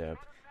scam chip,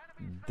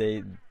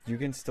 you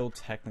can still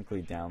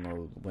technically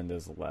download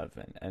Windows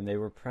 11. And they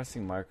were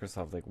pressing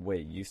Microsoft like,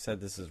 wait, you said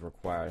this is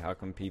required. How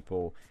come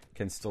people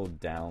can still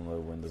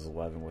download Windows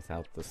 11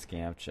 without the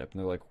scam chip? And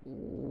they're like,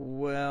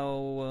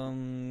 well,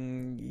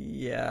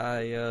 yeah,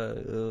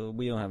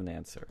 we don't have an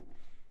answer.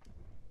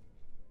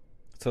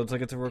 So it's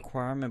like it's a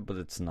requirement, but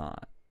it's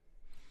not.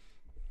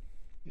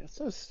 Yeah, it's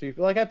so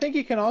stupid. Like, I think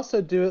you can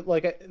also do it.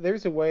 Like,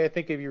 there's a way. I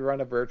think if you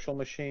run a virtual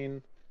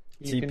machine,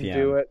 you TPM, can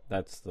do it.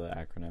 That's the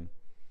acronym.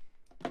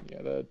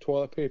 Yeah, the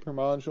toilet paper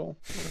module.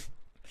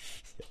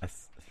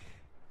 Yes.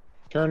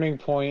 Turning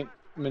point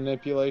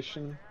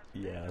manipulation.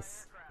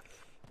 Yes.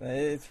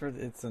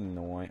 It's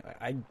annoying.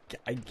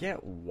 I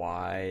get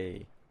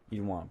why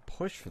you want to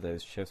push for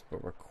those chips,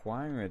 but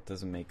requiring it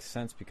doesn't make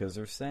sense because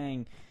they're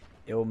saying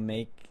it'll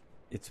make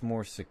it's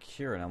more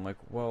secure, and I'm like,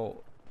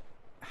 well,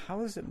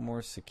 how is it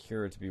more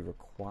secure to be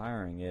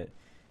requiring it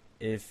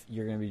if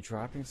you're going to be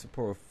dropping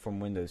support from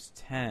Windows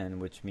 10,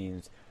 which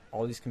means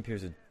all these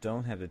computers that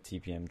don't have the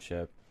TPM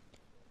chip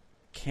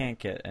can't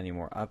get any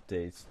more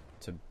updates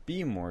to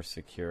be more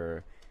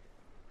secure,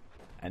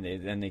 and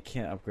they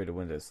can't upgrade to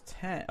Windows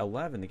 10,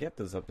 11 to get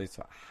those updates.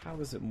 So how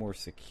is it more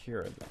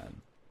secure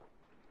then?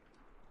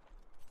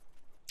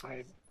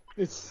 I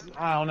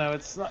don't know.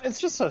 It's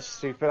just so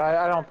stupid.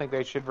 I don't think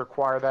they should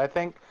require that. I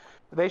think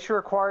they should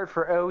require it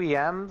for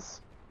OEMs.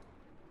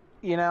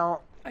 You know,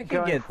 I could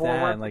going get forward that,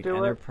 to and like do it.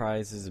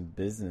 enterprises and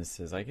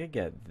businesses. I could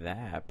get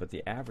that, but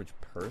the average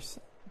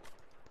person.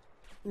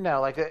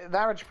 No, like the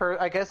average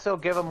I guess they'll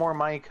give them more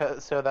money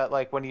so that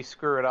like when you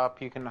screw it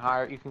up, you can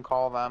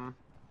call them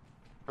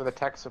for the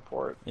tech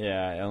support.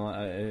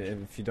 Yeah,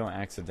 if you don't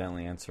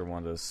accidentally answer one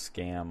of those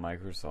scam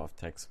Microsoft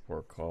tech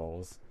support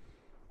calls.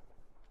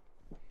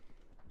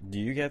 Do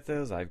you get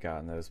those? I've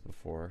gotten those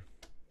before.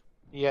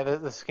 Yeah, the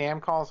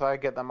scam calls, I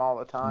get them all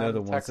the time. No,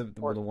 the Tech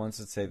ones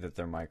that say that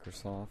they're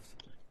Microsoft.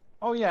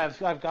 Oh yeah,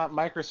 I've got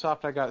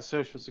Microsoft. I got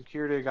Social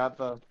Security. I got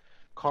the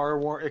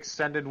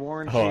extended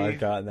warranty. Oh, I've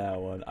gotten that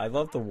one. I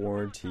love the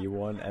warranty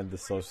one and the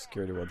Social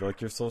Security one. They're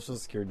like, your Social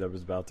Security number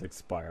is about to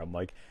expire. I'm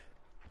like,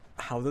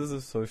 how does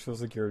a Social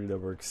Security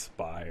number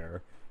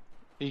expire?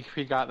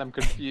 He got them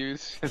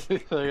confused.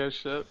 Like, oh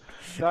shit.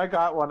 So I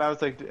got one. I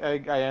was like, I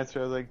answered.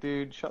 I was like,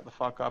 dude, shut the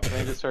fuck up. And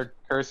they just started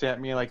cursing at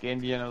me like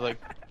Indian. I was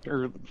like,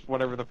 or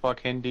whatever the fuck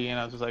Hindi. And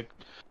I was just like,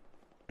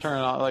 turn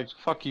it off. Like,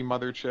 fuck you,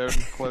 mother chode,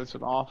 and close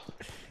it off.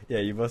 Yeah,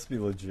 you must be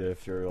legit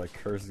if you're like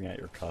cursing at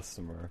your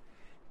customer.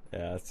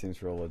 Yeah, that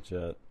seems real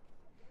legit.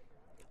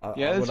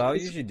 Yeah, what I'll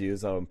usually do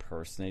is I'll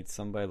impersonate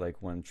somebody. Like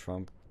when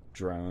Trump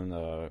droned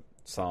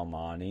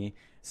Soleimani,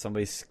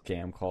 somebody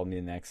scam called me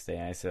the next day,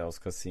 and I said I was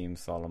Qasem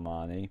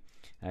Soleimani.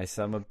 And I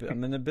said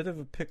I'm in a bit of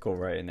a pickle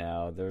right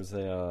now. There's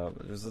a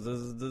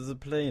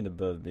plane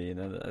above me,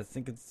 and I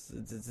think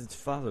it's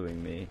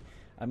following me.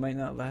 I might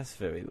not last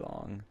very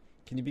long.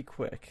 Can you be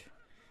quick?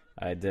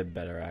 I did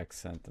better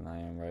accent than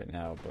I am right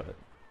now, but it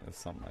was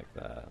something like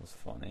that. It was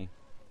funny.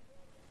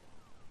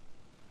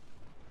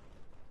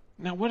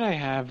 Now, what I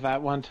have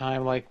that one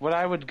time, like, what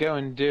I would go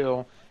and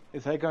do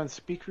is I go and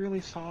speak really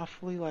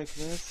softly like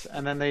this,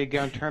 and then they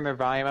go and turn their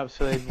volume up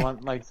so they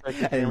want, like, so they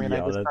can hear me, and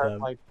I just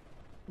start, like,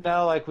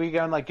 no, like, we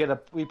go and, like,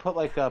 we put,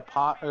 like, a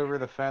pot over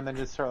the phone, then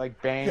just start,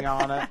 like, banging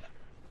on it,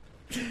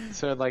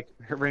 so, like,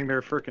 ring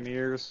their freaking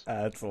ears.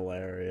 That's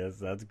hilarious.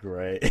 That's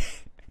great.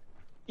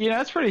 You know,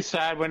 it's pretty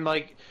sad when,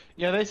 like,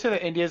 you know, they say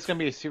that India's going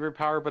to be a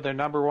superpower, but their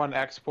number one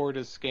export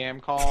is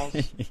scam calls.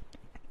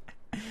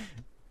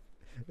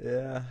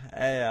 Yeah,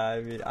 hey,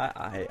 I mean,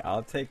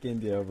 I'll take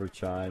India over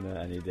China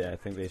any day. I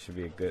think they should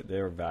be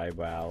they're a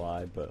valuable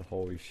ally, but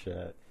holy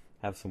shit,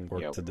 have some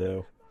work to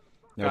do.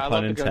 No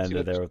pun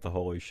intended there with the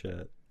holy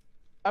shit.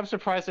 I'm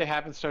surprised they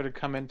haven't started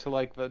coming to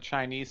like the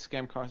Chinese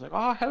scam calls. Like,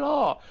 oh,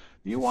 hello,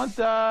 you want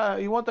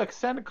the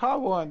extended car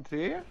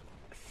warranty?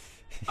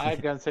 I'm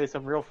gonna say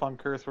some real fun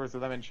curse words to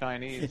them in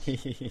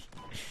Chinese.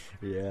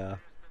 Yeah.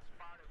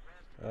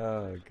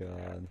 Oh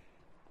god.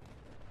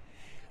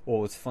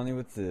 Well, what's funny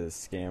with the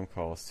scam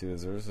calls too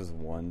is there's this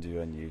one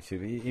dude on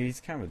YouTube. He's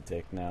kind of a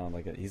dick now.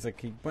 Like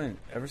he went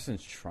ever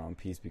since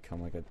Trump. He's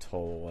become like a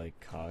total like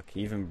cuck.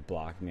 He even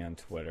blocked me on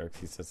Twitter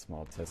because he said some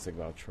autistic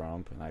about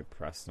Trump, and I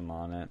pressed him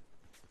on it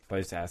by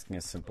just asking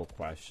a simple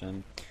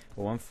question.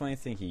 But one funny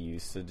thing he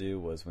used to do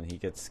was when he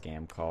gets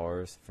scam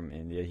callers from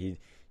India,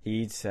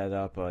 he'd set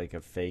up like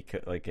a fake,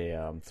 like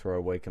a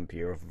throwaway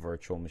computer with a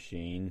virtual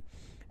machine,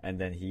 and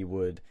then he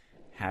would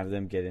have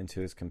them get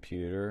into his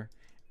computer,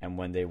 and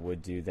when they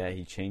would do that,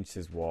 he changed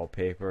his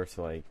wallpaper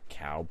to like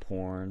cow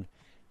porn,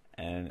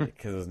 and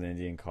because it was an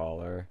Indian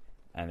caller,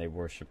 and they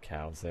worship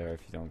cows there.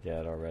 If you don't get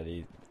it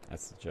already,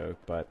 that's a joke.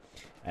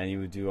 And he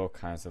would do all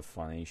kinds of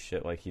funny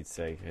shit, like he'd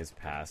say his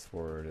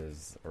password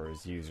is, or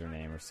his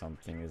username or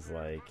something is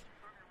like,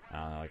 I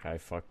don't know, like I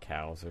fuck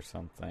cows or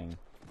something.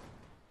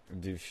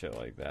 Do shit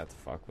like that to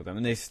fuck with them,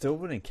 and they still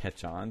wouldn't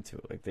catch on to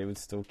it. Like they would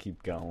still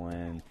keep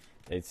going.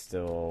 They'd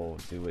still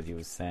do what he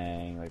was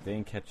saying. Like they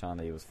didn't catch on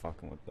that he was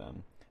fucking with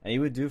them, and he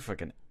would do for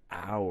like an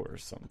hour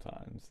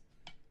sometimes.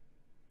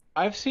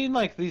 I've seen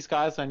like these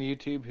guys on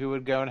YouTube who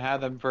would go and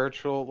have them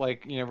virtual,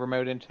 like, you know,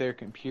 remote into their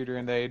computer,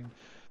 and they'd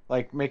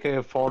like make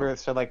a folder that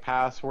said like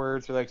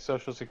passwords or like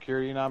social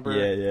security number.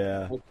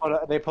 Yeah.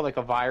 They put like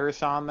a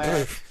virus on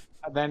there.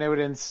 And then they would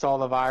install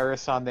the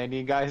virus on the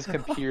Indian guy's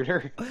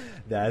computer.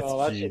 That's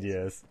that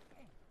genius.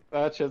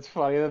 That shit's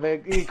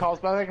funny. He calls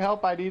back like,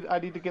 "Help! I need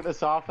to get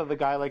this off." And the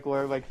guy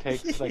like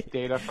takes like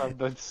data from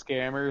the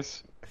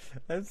scammers.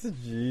 That's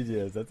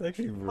genius. That's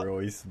actually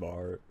really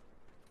smart.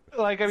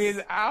 Like, I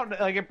mean,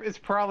 it's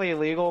probably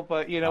illegal,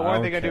 but you know, I what are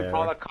don't they gonna do? care.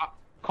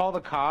 Call the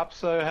cops?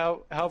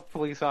 So help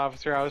police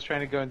officer. I was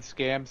trying to go and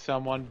scam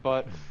someone,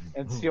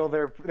 and steal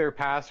their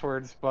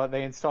passwords, but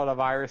they installed a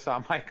virus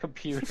on my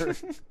computer.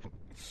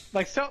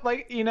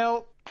 You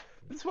know,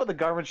 this is what the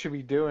government should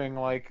be doing.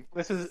 Like,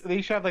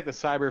 they should have like the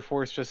cyber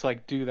force just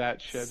like do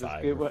that shit.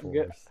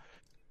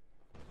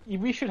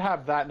 We should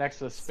have that next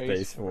to the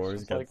space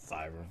force. Got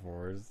cyber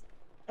force.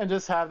 And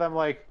just have them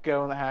like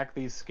go and hack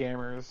these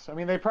scammers. I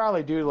mean, they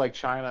probably do like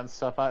China and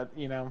stuff.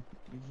 You know,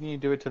 you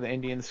need to do it to the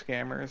Indian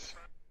scammers.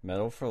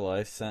 Metal for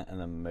Life sent an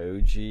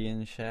emoji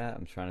in chat.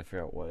 I'm trying to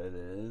figure out what it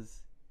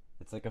is.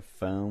 It's like a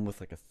phone with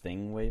like a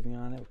thing waving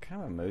on it. What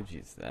kind of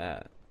emoji is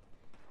that?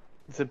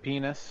 It's a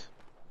penis.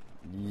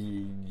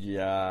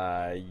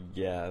 Yeah,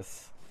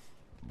 yes.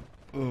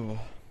 Ugh.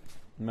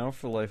 Metal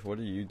for Life, what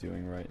are you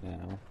doing right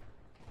now?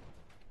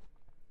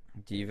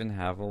 Do you even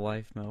have a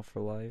life, Metal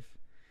for Life?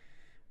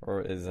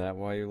 Or is that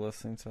why you're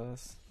listening to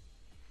us?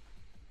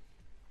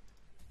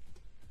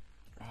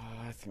 Oh,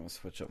 I think I'll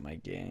switch up my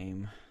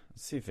game.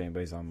 Let's see if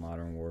anybody's on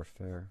Modern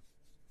Warfare.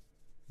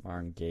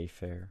 Modern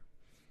Gayfare.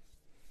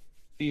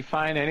 Do you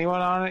find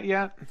anyone on it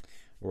yet?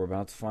 We're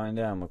about to find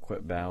out. I'm going to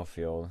quit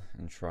Battlefield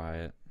and try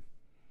it.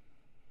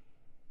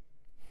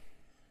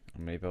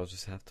 Maybe I'll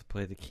just have to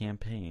play the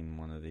campaign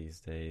one of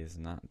these days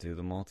and not do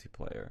the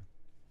multiplayer.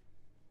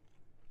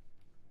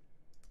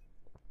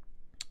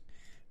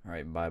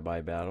 Alright,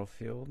 bye-bye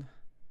Battlefield.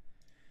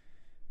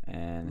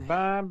 And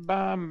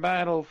bye-bye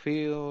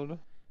Battlefield.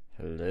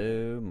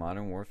 Hello,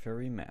 Modern Warfare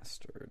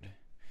Remastered.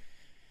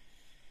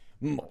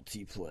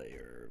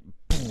 Multiplayer.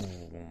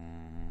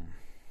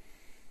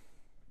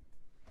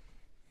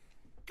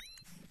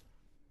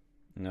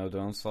 No,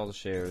 don't install the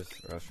shares,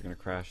 or else you're gonna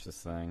crash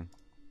this thing.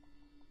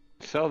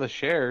 Sell the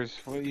shares?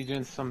 What, are you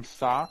doing some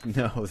stock?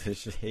 No, the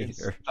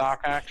shaders.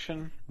 Stock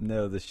action?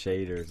 No, the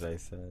shaders, I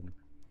said.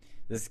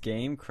 This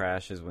game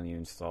crashes when you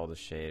install the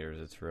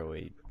shaders. It's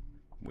really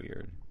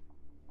weird.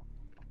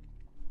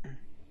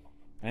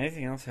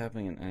 Anything else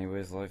happening in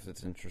anybody's life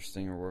that's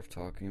interesting or worth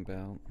talking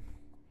about?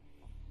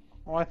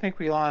 Well, I think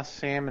we lost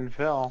Sam and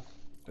Phil.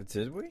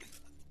 Did we? I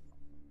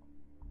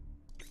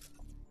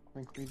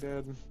think we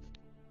did.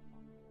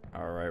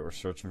 Alright, we're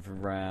searching for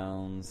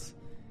rounds.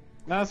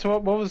 No, so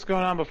what was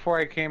going on before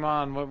I came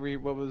on? What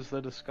was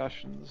the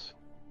discussions?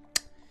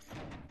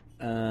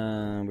 We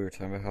were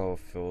talking about how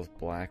Phil's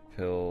black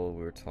pill.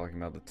 We were talking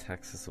about the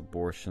Texas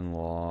abortion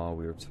law.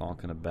 We were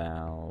talking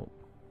about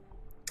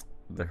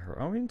we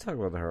didn't talk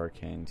about the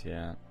hurricanes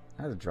yet.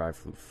 I had to drive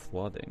through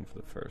flooding for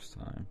the first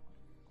time.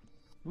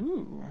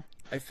 Ooh.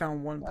 I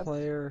found one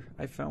player.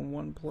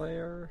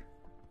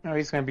 Oh,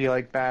 he's gonna be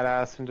like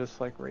badass and just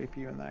like rape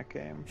you in that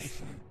game.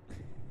 He's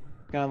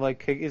gonna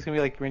be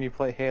like when you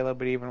play Halo,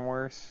 but even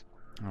worse.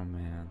 Oh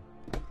man,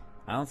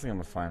 I don't think I'm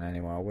gonna find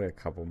anyone. I'll wait a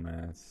couple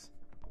minutes.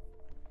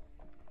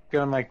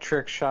 Go and like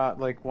trick shot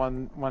like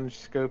one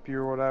scope you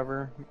or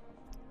whatever.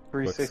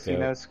 360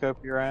 no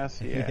scope your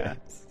ass. Yeah.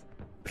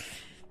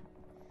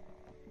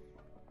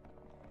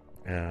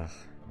 Ugh.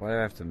 Why do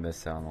I have to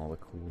miss out on all the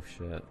cool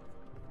shit?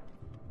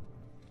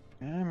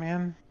 Yeah,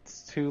 man.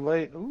 It's too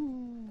late.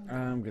 Ooh.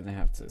 I'm gonna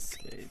have to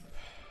escape.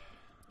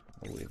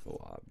 I'll leave the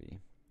lobby.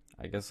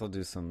 I guess I'll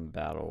do some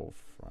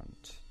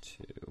Battlefront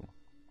 2.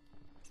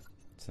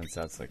 Since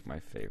that's like my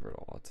favorite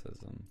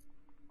autism.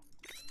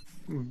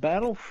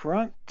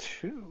 Battlefront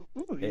 2.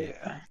 Ooh,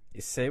 yeah.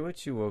 Say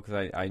what you will,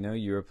 because I know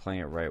you were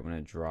playing it right when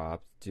it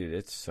dropped. Dude,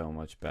 it's so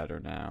much better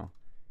now.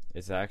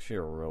 It's actually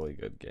a really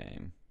good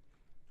game.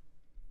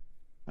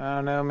 I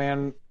don't know,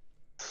 man.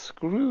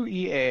 Screw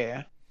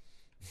EA.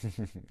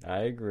 I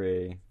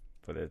agree,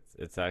 but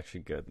it's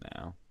actually good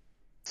now.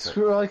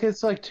 Screw, like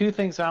it's like two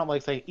things out,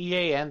 like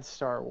EA and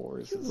Star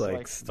Wars. It's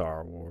like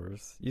Star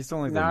Wars. You used to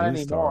like not the new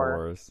anymore. Star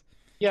Wars.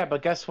 Yeah,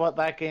 but guess what?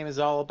 That game is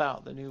all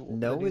about the new.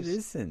 No, the new it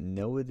isn't.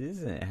 No, it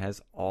isn't. It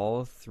has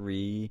all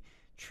three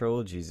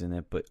trilogies in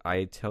it, but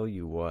I tell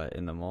you what,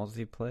 in the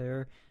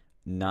multiplayer,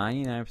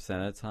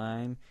 99% of the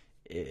time,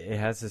 it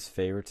has this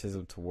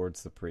favoritism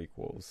towards the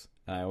prequels.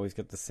 And I always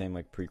get the same,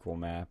 like, prequel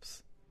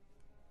maps.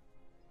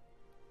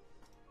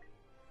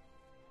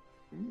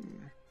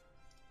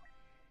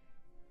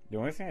 The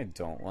only thing I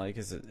don't like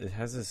is it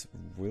has this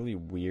really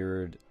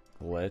weird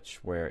glitch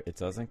where it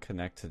doesn't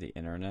connect to the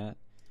internet.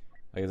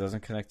 Like, it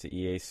doesn't connect to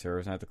EA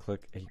servers, and I have to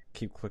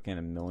keep clicking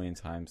a million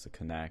times to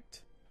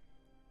connect.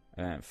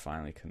 And then it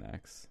finally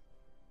connects.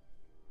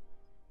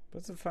 But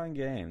it's a fun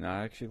game.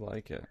 I actually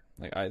like it.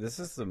 Like, this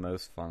is the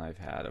most fun I've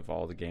had of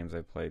all the games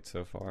I've played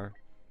so far.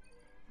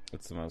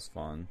 It's the most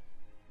fun.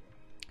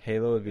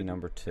 Halo would be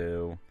number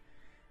 2.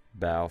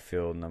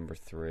 Battlefield number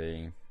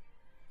 3.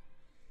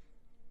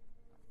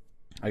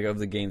 Like, of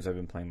the games I've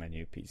been playing my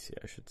new PC,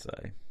 I should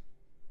say.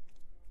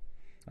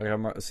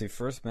 Like,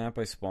 first map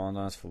I spawned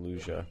on is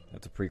Fallujah.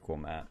 That's a prequel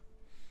map.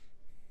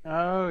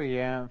 Oh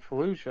yeah,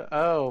 Fallujah.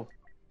 Oh,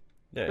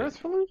 Yeah, there's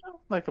Fallujah,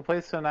 like the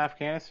place in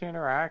Afghanistan,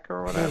 Iraq,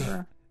 or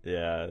whatever.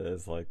 yeah, it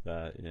is like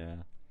that. Yeah.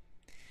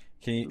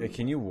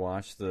 Can you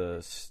watch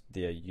the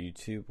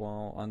YouTube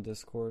while on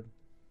Discord?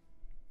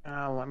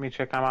 Let me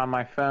check. I'm on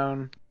my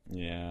phone.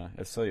 Yeah,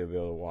 if so, you'll be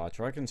able to watch.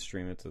 Or I can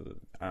stream it to the.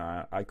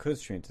 I could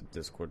stream it to the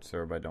Discord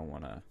server, but I don't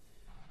want to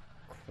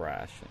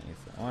crash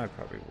anything. Well, I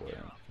probably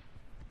wouldn't.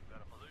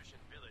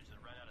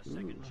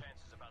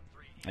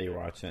 Are you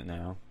watching it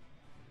now?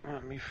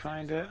 Let me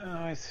find it. Oh,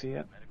 I see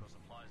it.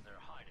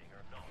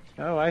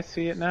 Oh, I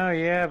see it now.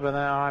 Yeah, but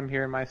now I'm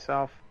hearing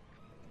myself.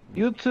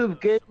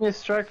 YouTube gave me a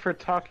strike for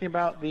talking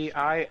about the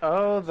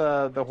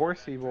the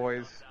Horsey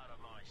Boys.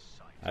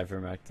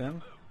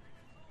 Ivermectin?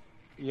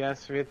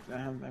 Yes, we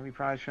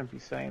probably shouldn't be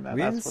saying that.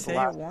 We That's didn't what say the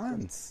last it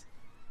once.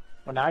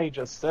 Well, now you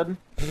just said.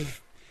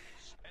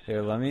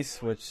 Here, let me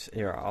switch.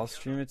 Here, I'll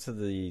stream it to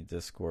the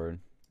Discord.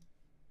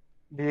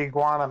 The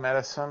iguana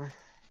medicine.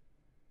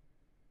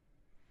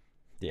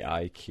 The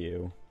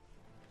IQ.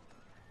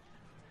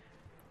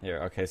 Here,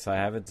 okay, so I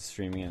have it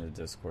streaming in the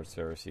Discord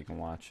server so you can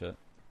watch it.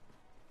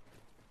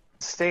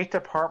 State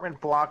Department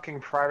blocking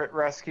private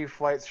rescue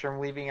flights from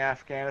leaving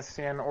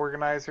Afghanistan,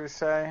 organizers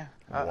say.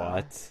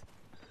 What?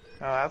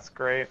 Oh, that's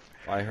great.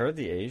 I heard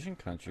the Asian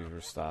countries were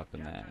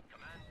stopping that.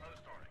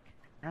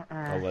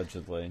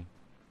 Allegedly.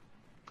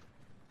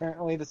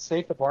 Apparently the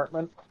State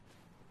Department.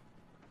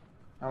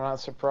 I'm not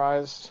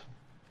surprised.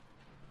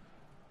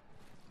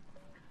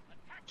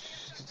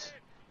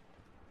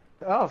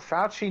 Oh,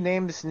 Fauci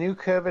names new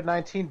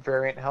COVID-19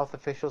 variant health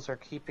officials are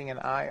keeping an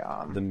eye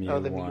on. The Mu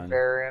Mu one.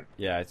 variant.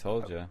 Yeah, I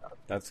told you.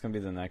 That's going to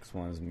be the next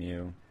one is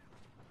Mu.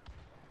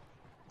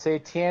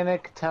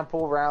 Satanic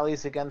temple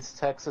rallies against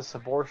Texas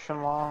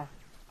abortion law.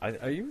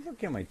 Are you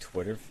looking at my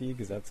Twitter feed?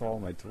 Because that's all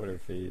my Twitter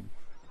feed.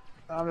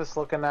 I'm just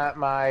looking at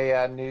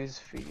my news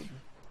feed.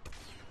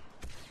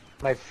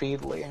 My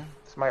Feedly.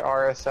 It's my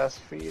RSS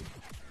feed.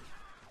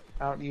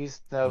 I don't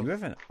use no. You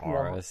have an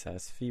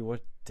RSS feed?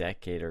 What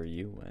decade are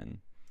you in?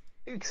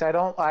 Because I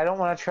don't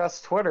want to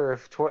trust Twitter.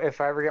 If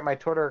I ever get my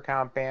Twitter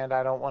account banned,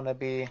 I don't want to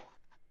be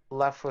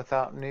left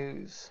without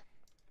news.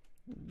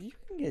 You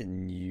can get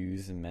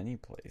news in many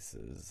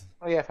places.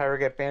 Oh yeah, if I ever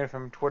get banned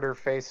from Twitter,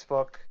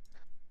 Facebook,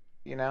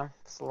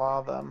 it's a lot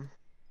of them.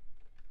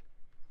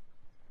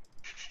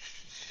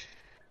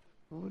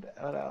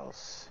 What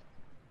else?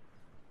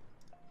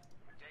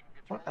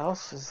 What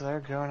else is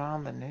there going on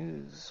in the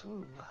news?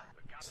 Ooh.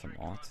 Some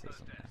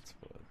autism, that's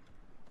what.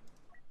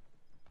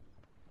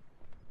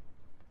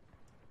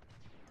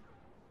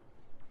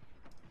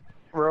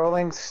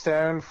 Rolling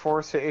Stone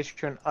forced to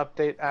issue an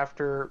update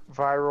after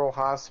viral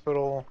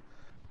hospital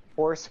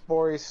horse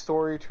boy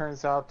story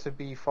turns out to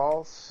be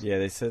false. Yeah,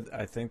 they said,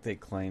 I think they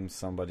claimed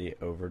somebody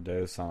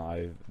overdosed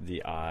on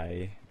the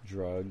eye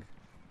drug,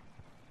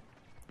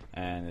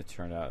 and it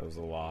turned out it was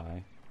a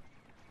lie.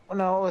 Well,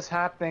 no, what was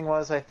happening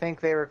was I think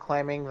they were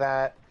claiming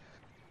that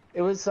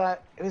it was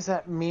that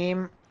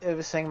meme. It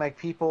was saying like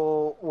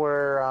people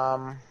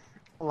were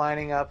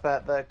lining up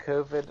at the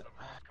COVID.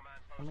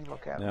 Let me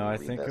look at it. No, I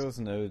think it was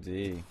an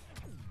OD.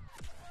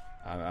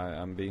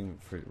 I'm being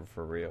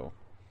for real.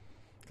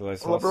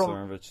 Because I saw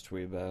Cernovich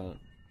tweet about it.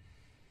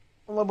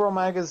 Liberal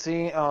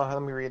magazine. Oh,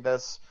 let me read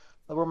this.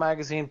 Liberal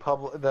magazine.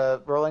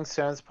 The Rolling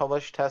Stones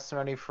published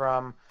testimony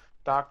from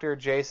Dr.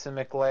 Jason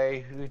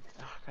McLay, who.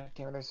 Oh, God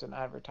damn it! There's an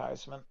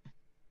advertisement.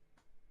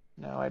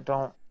 No, I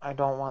don't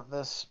want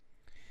this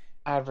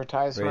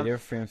advertisement. Radio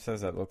Frame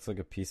says that looks like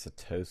a piece of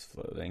toast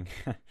floating.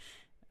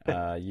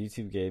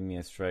 YouTube gave me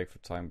a strike for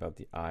talking about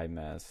the eye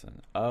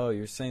medicine. Oh,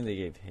 you're saying they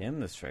gave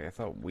him the strike? I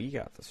thought we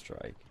got the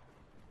strike.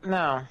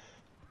 No.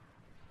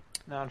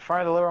 On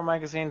Friday, the Liberal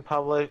magazine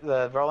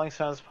the Rolling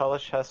Stones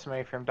published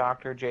testimony from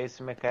Dr.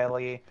 Jason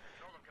McKelly,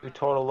 who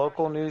told a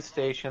local news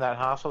station that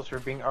hospitals were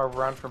being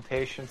overrun from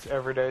patients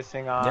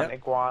overdosing on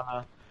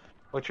iguana,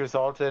 which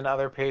resulted in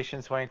other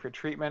patients waiting for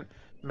treatment.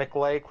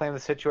 McLay claimed the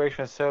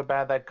situation was so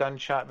bad that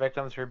gunshot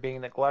victims were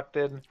being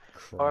neglected.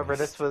 Christ. However,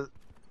 this was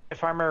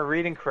if I remember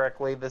reading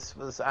correctly, this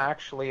was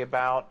actually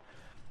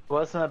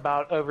wasn't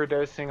about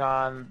overdosing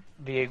on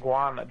the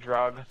iguana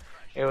drug.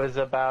 It was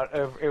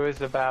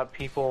about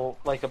people,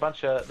 like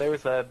there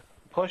was a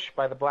push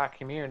by the black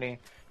community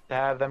to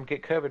have them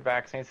get COVID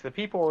vaccines. So the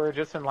people were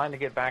just in line to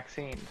get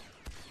vaccinated.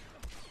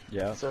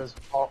 Yeah. So it's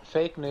all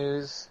fake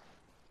news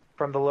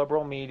from the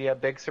liberal media.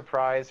 Big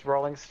surprise.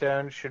 Rolling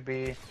Stone should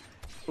be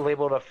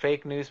labeled a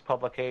fake news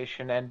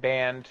publication and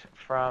banned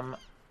from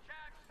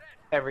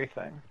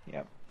everything.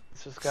 Yep.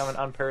 This is going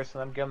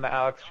unpersonal. I'm giving the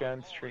Alex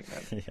Jones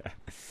treatment. Yeah.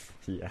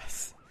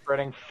 Yes.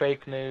 Spreading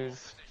fake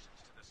news.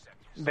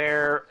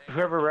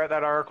 Whoever wrote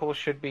that article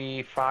should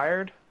be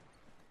fired,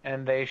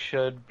 and they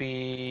should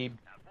be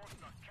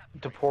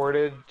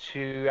deported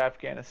to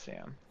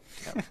Afghanistan.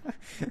 Yep.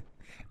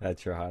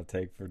 That's your hot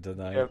take for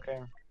tonight.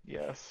 Joking.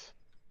 Yes.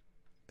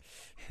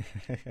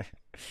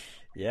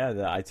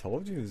 Yeah, I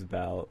told you it was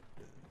about,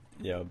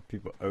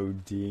 people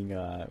ODing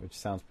on it, which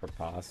sounds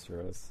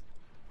preposterous.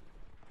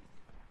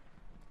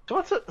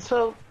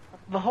 So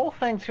the whole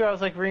thing too, I was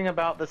like reading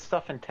about this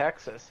stuff in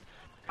Texas.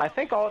 I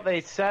think all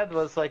they said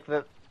was like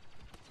that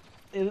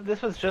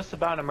this was just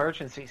about an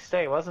emergency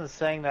stay. It wasn't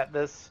saying that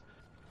this,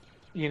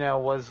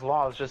 was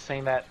law. It was just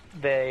saying that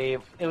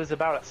it was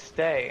about a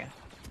stay.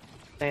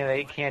 Saying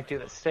they can't do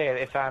the stay,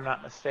 if I'm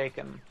not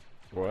mistaken.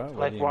 What?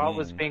 Like while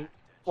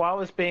it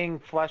was being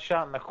fleshed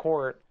out in the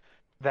court,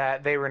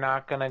 that they were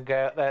not going to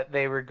go, that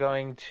they were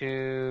going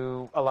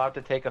to allow it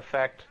to take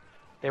effect.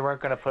 They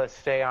weren't going to put a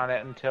stay on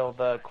it until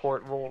the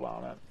court ruled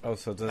on it. Oh,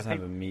 so it doesn't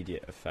have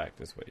immediate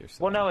effect, is what you're saying?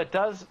 Well, no, it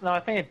does. No,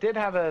 I think it did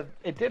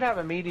have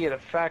immediate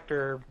effect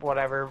or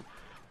whatever,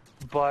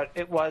 but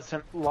it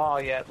wasn't law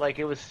yet. Like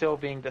it was still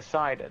being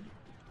decided,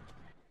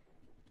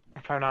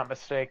 if I'm not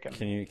mistaken.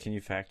 Can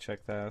you fact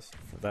check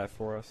that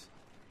for us?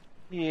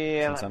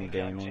 Yeah. Since I'm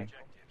gaming,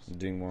 I'm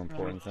doing more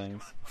important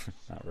things.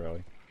 Not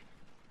really.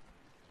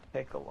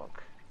 Take a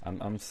look.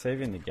 I'm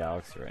saving the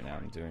galaxy right now.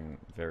 I'm doing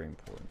very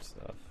important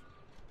stuff.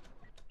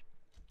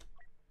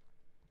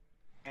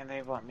 And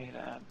they want me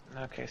to...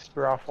 Okay,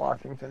 screw off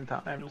Washington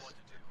Times.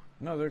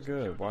 No, they're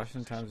good.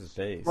 Washington Times is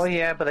based. Well,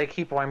 yeah, but they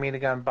keep wanting me to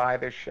go and buy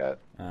their shit.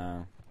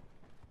 Oh.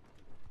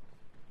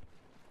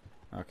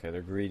 Okay,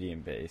 they're greedy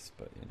and based,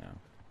 but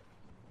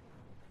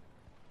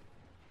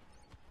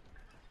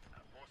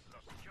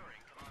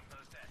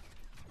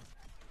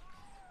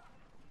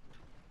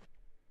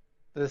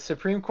The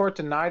Supreme Court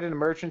denied an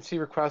emergency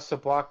request to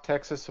block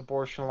Texas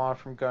abortion law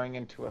from going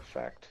into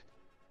effect.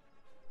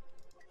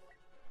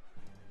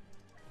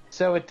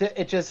 So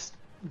it just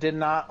did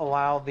not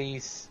allow the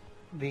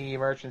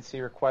emergency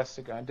request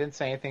to go. It didn't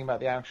say anything about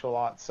the actual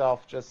law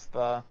itself, just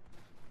the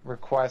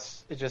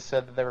request. It just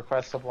said that the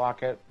request to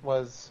block it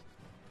was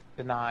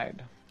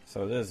denied.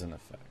 So it is in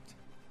effect.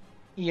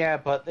 Yeah,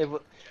 but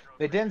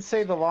they didn't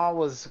say the law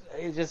was...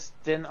 It just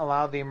didn't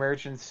allow the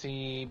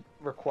emergency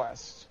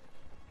request.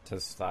 To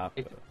stop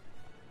it.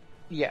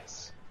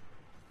 Yes.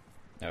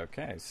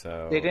 Okay,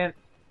 so... They didn't...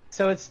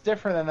 So it's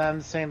different than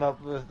them saying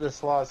that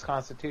this law is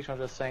constitutional,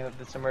 just saying that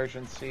this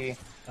emergency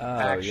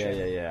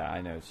action... yeah,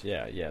 I know.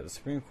 Yeah, the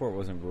Supreme Court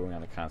wasn't ruling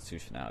on the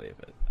constitutionality of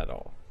it at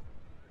all.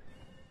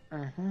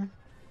 Mm-hmm.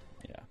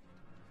 Yeah.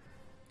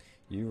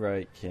 You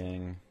right,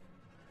 King.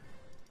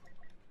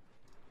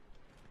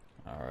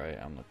 Alright,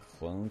 I'm the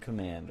clone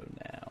commando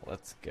now.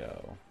 Let's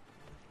go.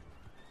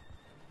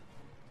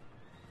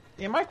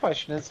 Yeah, my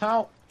question is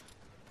how...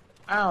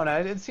 I don't know,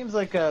 it seems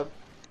like a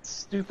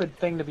stupid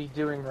thing to be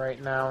doing right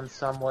now in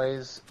some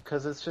ways,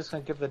 because it's just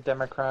going to give the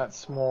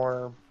Democrats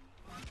more...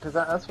 Because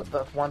that's what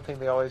the one thing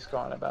they always go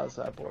on about is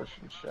that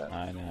abortion shit.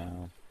 I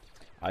know.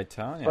 I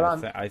tell you,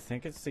 But I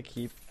think it's to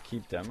keep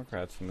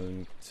Democrats from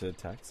moving to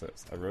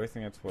Texas. I really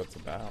think that's what it's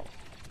about.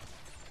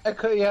 That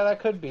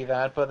could be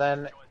that, but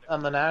then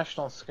on the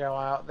national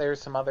scale,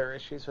 there's some other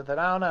issues with it.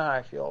 I don't know how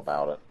I feel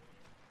about it.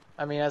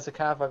 I mean, as a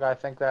Catholic, I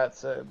think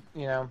that's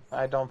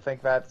I don't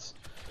think that's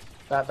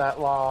that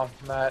law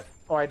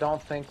I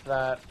don't think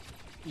that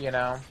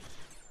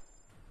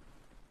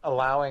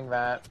allowing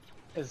that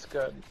is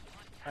good.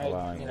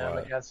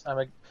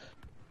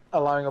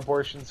 Allowing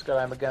abortion is good.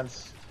 I'm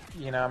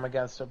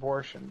against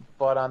abortion.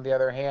 But on the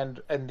other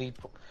hand,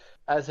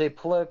 as a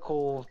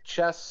political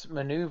chess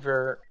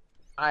maneuver,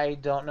 I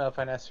don't know if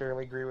I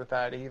necessarily agree with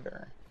that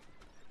either.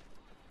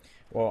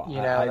 Well,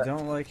 I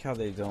don't like how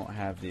they don't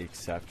have the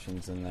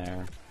exceptions in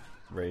there.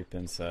 Rape,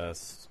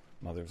 incest,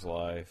 mother's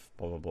life,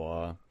 blah, blah,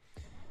 blah.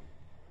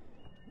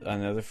 I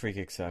know the freak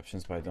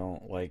exceptions, but I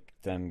don't like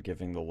them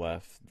giving the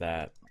left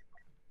that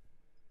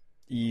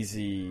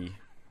easy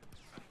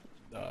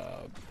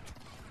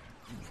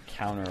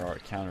counter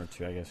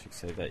to, I guess you could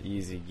say, that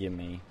easy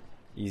gimme,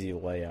 easy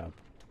layup.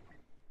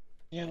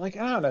 Yeah, I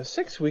don't know.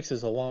 6 weeks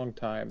is a long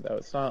time, though.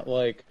 It's not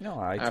like... No,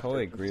 I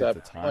totally agree with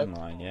the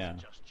timeline, yeah.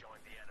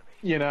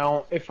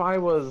 If I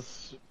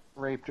was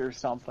raped or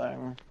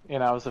something,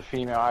 as a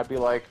female, I'd be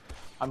like,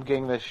 I'm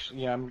getting this,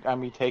 I'm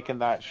be taking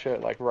that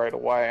shit, right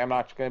away. I'm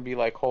not going to be,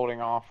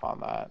 holding off on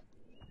that.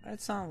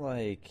 It's not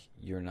like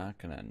you're not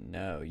going to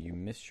know. You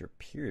missed your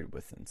period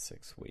within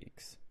 6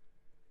 weeks.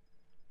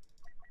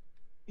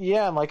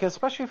 Yeah, and like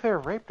especially if they were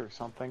raped or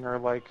something, or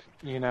like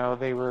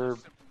they were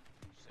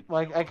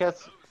like I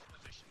guess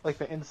like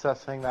the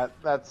incest thing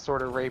that's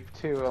sort of rape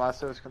too,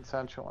 unless it was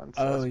consensual Oh,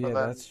 incest. But yeah, then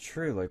that's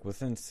true. Like,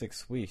 within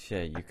 6 weeks,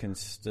 yeah, you can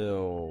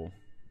still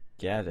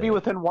get it'd be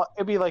it.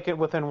 it'd be like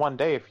within 1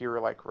 day if you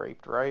were like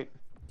raped, right?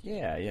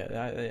 Yeah,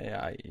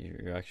 yeah,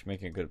 you're actually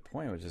making a good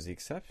point, which is the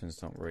exceptions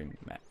don't really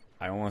matter.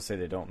 I don't want to say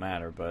they don't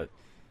matter, but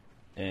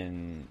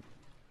in,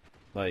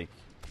 like,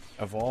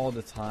 of all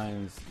the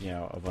times,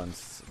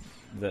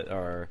 that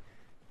are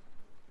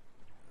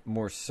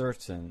more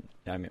certain,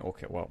 I mean,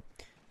 okay, well,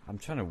 I'm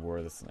trying to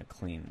word this in a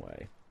clean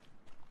way.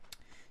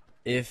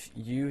 If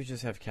you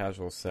just have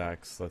casual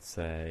sex, let's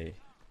say,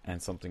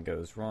 and something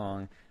goes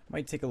wrong, it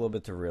might take a little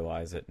bit to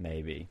realize it,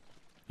 maybe.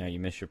 You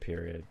miss your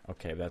period.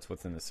 Okay, that's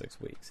within the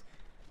 6 weeks.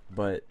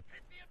 But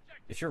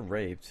if you're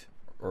raped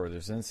or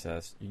there's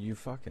incest, you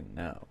fucking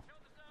know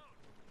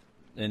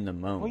in the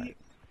Well, moment.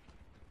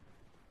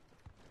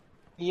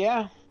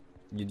 yeah,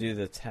 You do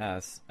the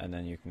test and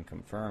then you can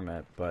confirm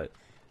it, but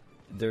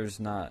there's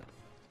not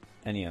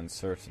any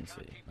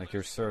uncertainty. Like,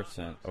 you're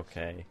certain,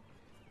 okay,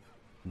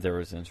 there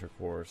was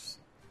intercourse,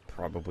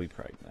 probably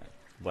pregnant.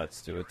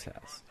 Let's do a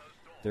test.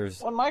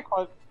 There's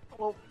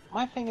well,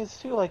 my thing is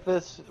too like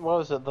this. What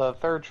was it? The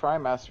third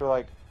trimester,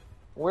 like.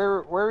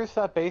 Where is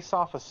that based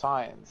off of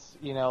science?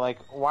 Like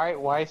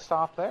why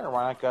stop there?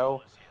 Why not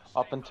go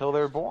up until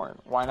they're born?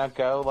 Why not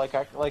go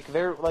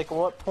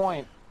what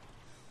point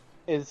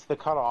is the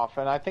cutoff?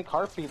 And I think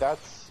heartbeat I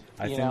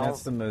think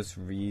that's the most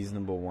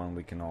reasonable one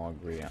we can all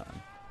agree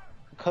on.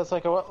 because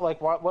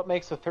what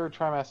makes the third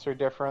trimester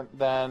different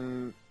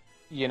than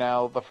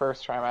the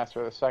first trimester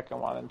or the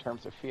second one in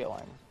terms of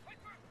feeling?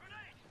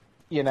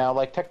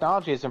 Like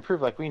technology has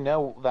improved. Like we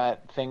know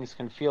that things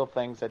can feel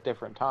things at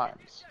different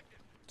times.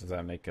 Does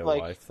that make it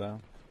Like- life, though?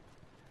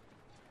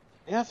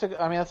 Yeah,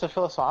 that's a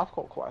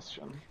philosophical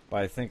question.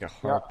 But I think a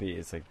heartbeat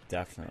is, like,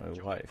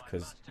 definitely life,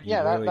 because you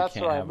Yeah, literally that's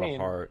can't what I have a mean.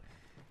 heart.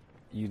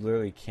 You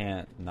literally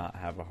can't not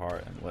have a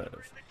heart and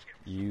live.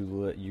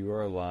 You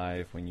are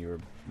alive when your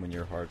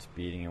heart's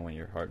beating, and when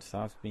your heart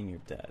stops beating, you're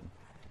dead.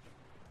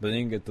 But then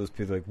you get those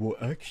people like, well,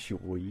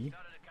 actually,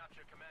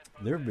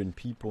 there have been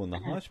people in the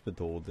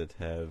hospital that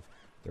have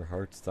their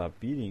heart stop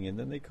beating, and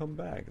then they come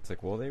back. It's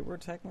like, well, they were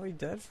technically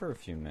dead for a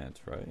few minutes,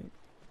 right?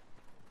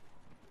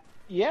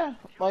 Yeah,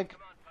 like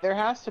there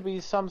has to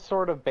be some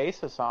sort of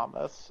basis on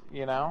this,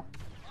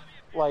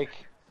 like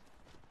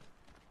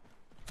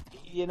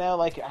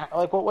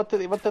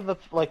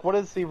what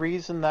is the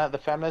reason that the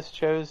feminists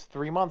chose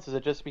 3 months? Is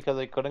it just because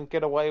they couldn't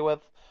get away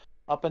with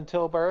up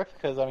until birth?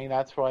 Because I mean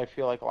that's what I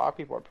feel like a lot of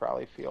people would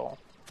probably feel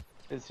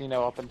is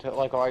up until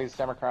like a lot of these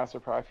Democrats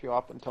would probably feel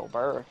up until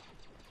birth.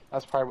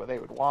 That's probably what they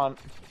would want.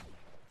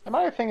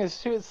 Another thing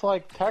is too, it's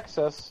like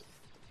Texas.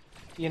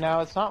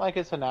 It's not like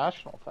it's a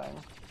national thing.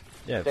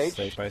 Yeah, it's a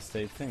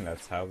state-by-state thing.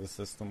 That's how the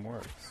system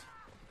works.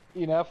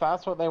 If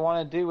that's what they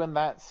want to do in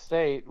that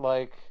state,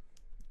 like,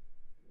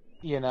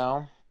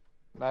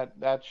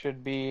 that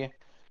should be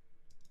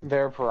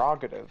their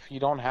prerogative. You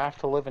don't have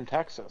to live in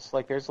Texas.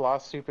 Like, there's a lot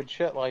of stupid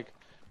shit. Like,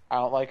 I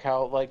don't like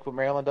how, like, what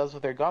Maryland does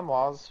with their gun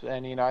laws,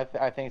 and, I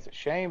think it's a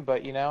shame,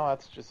 but,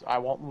 that's just, I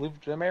won't move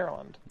to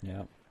Maryland.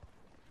 Yeah.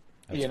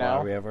 That's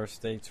why we have our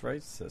states'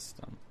 rights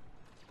system.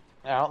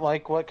 I don't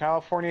like what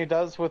California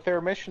does with their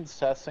emissions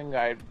testing.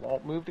 I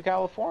won't move to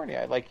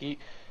California. Like, I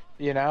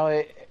don't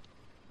know.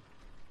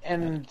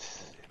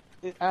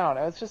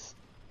 It's just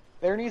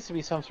there needs to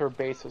be some sort of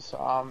basis,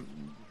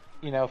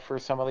 for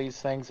some of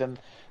these things. And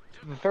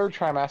the third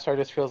trimester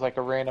just feels like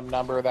a random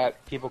number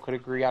that people could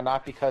agree on,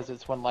 not because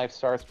it's when life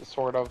starts, but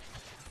sort of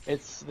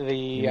it's the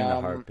You mean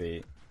the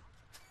heartbeat?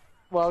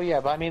 Well,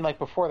 yeah, but I mean, like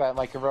before that,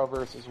 like the Roe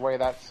versus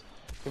Wade, that's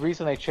the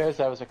reason they chose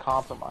that was a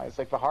compromise.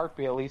 Like the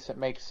heartbeat, at least it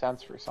makes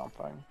sense for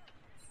something.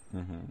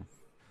 Mm-hmm.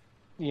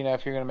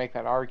 If you're going to make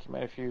that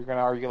argument, if you're going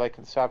to argue like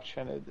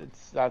conception,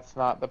 that's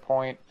not the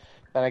point.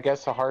 Then I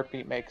guess the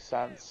heartbeat makes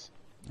sense.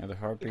 Yeah, the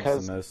heartbeat's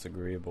Because- the most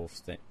agreeable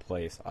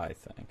place, I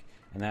think.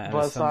 And that But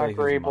as it's not somebody who's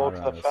agreeable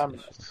modern to on the this issue-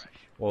 feminists.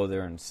 Well,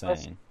 they're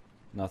insane.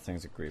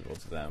 Nothing's agreeable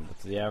to them. But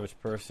to the average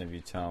person, if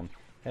you tell them,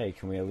 hey,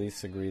 can we at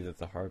least agree that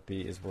the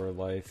heartbeat is where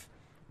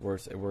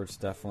it's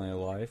definitely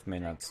life? May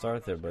not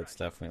start there, but it's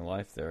definitely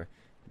life there.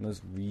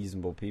 Most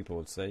reasonable people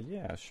would say,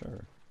 yeah,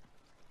 sure.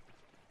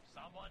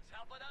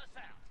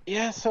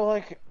 Yeah, so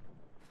like,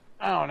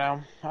 I don't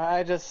know.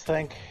 I just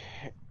think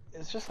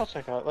it's just such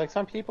like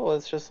some people,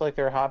 it's just like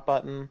their hot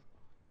button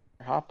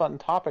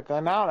topic.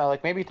 And I don't know,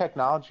 like maybe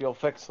technology will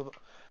fix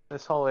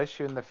this whole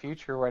issue in the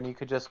future when you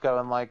could just go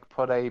and like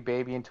put a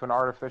baby into an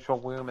artificial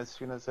womb as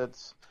soon as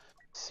it's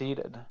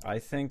seeded. I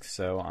think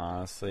so,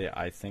 honestly.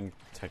 I think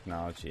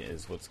technology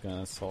is what's going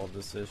to solve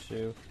this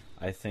issue.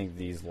 I think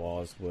these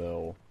laws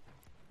will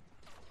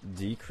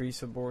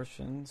decrease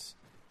abortions,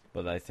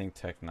 but I think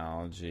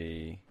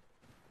technology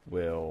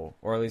will,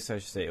 or at least I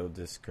should say it will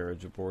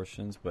discourage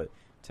abortions, but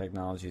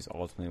technology is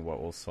ultimately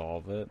what will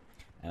solve it.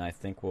 And I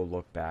think we'll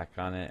look back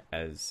on it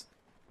as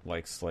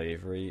like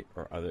slavery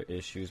or other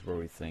issues where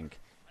we think,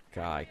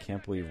 God, I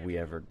can't believe we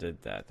ever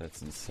did that.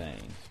 That's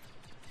insane.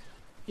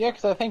 Yeah,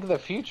 because I think in the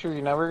future,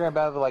 we're going to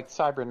have like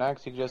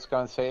cybernetics. You can just go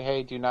and say,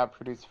 hey, do not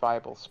produce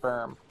viable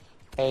sperm.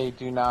 Hey,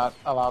 do not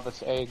allow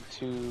this egg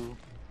to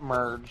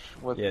merge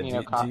with, Yeah, do you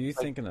like,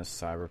 think in a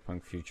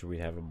cyberpunk future we'd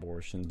have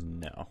abortions?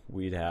 No.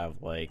 We'd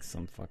have, like,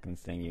 some fucking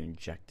thing you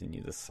inject in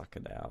you to suck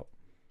it out.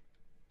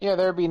 yeah,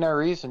 there'd be no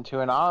reason to.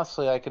 And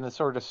honestly, like in a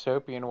sort of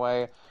dystopian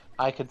way,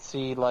 I could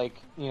see, like,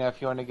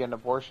 if you want to get an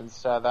abortion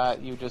instead of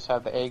that, you just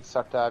have the egg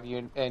sucked out of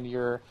you, and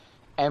your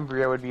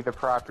embryo would be the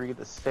property of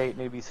the state, and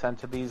they'd be sent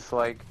to these,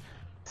 like,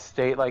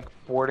 state, like,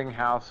 boarding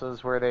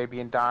houses where they'd be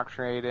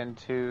indoctrinated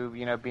into,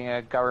 being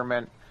a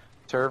government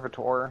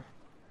servitor.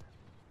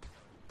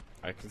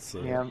 I could see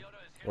Yeah. it.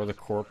 Or the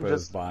corpos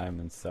Just- buy them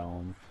and sell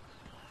them.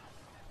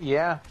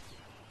 Yeah.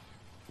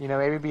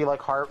 Maybe be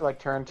like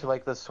turn to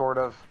like this sort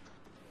of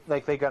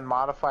like they can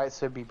modify it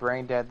so it'd be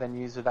brain dead, then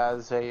use it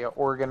as a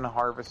organ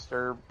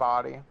harvester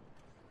body.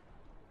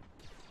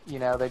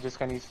 They just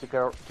gonna use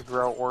to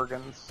grow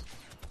organs.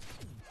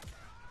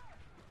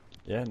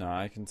 Yeah, no,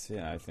 I can see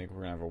it. I think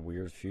we're going to have a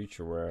weird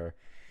future where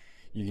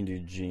you can do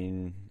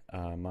gene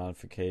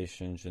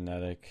modification,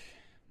 genetic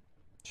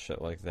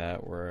shit like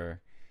that, where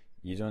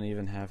you don't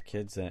even have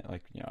kids.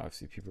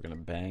 Obviously people are going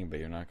to bang, but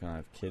you're not going to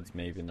have kids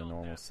maybe in the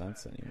normal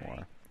sense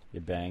anymore.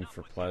 You bang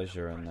for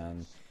pleasure, and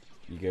then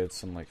you go to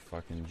some, like,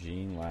 fucking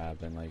gene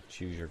lab and, like,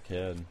 choose your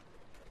kid.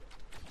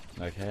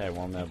 Like, hey, I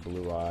want him to have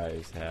blue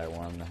eyes. Hey, I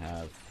want him to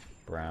have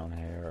brown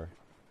hair.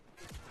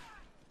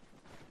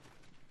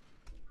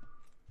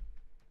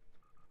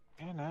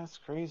 Man, that's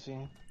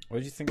crazy. What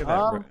did you think of that?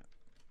 Um,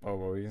 What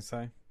were you going to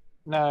say?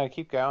 No,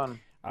 keep going.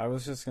 I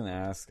was just going to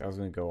ask, I was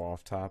going to go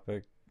off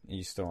topic. Are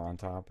you still on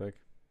topic?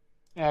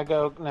 Yeah,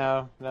 go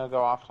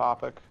off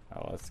topic.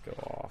 Oh, let's go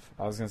off.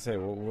 I was going to say,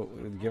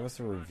 give us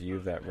a review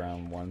of that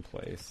round one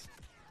place.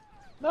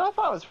 No, I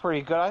thought it was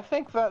pretty good. I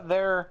think that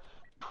their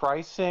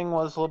pricing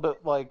was a little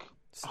bit like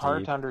hard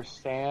Steep. to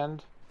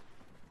understand,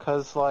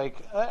 because like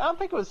I don't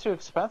think it was too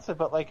expensive,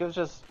 but like it was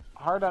just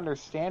hard to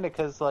understand it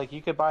because like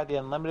you could buy the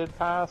unlimited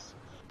pass,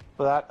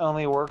 but that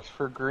only works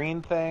for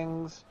green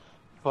things.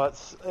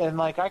 And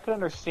like I could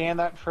understand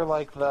that for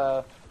like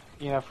the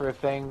for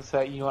things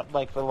that you want,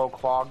 like the little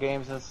claw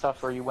games and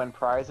stuff where you win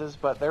prizes,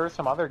 but there were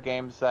some other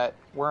games that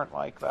weren't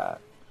like that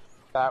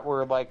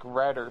were like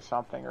red or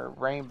something or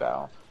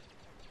rainbow.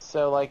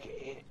 So like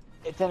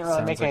it didn't really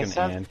Sounds make like any an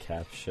sense.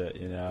 ANCAP shit,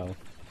 It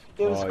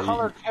was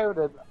color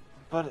coded,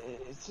 but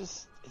it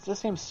just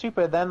seems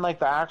stupid. Then like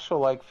the actual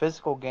like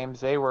physical games,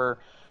 those were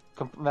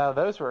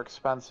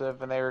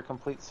expensive and they were a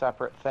complete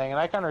separate thing. And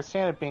I can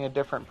understand it being a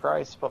different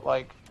price, but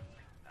like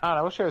I don't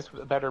know, I wish there was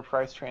better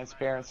price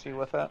transparency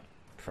with it.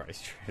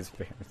 Price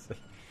transparency.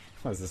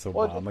 Was this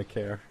Well,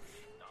 Obamacare?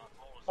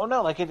 Well,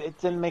 no, like it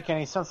didn't make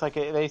any sense. Like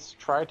they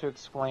tried to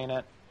explain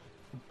it,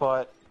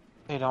 but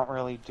they don't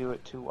really do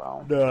it too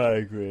well. No, I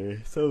agree.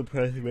 So the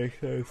pricing makes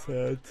no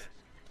sense.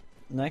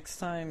 Next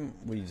time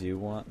we do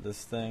want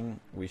this thing,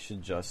 we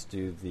should just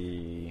do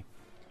the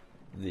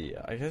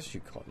I guess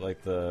you call it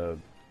like I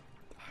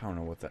don't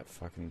know what that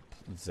fucking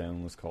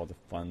zone was called, the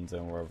fun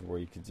zone, where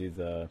you could do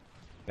the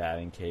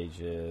batting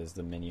cages,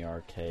 the mini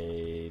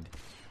arcade,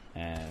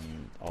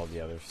 and all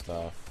the other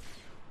stuff.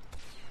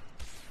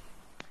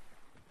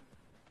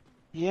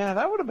 Yeah,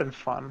 that would have been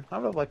fun. I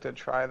would have liked to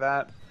try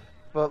that,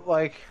 but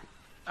like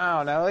I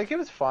don't know. Like it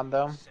was fun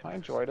though. I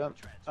enjoyed it.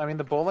 I mean,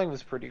 the bowling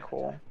was pretty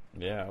cool.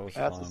 Yeah, it was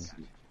That's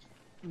fun.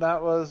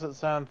 That was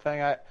its own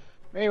thing.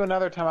 Maybe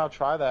another time I'll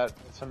try that.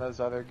 Some of those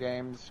other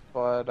games,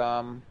 but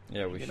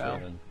Yeah, we you should.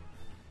 know.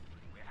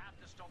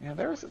 Yeah,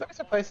 there's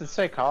a place in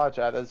State College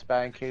that has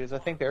batting cages. I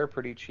think they were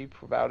pretty cheap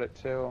about it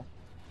too.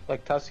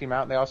 Like Tussie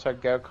Mountain, they also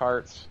had go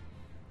karts.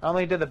 I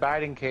only did the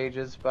batting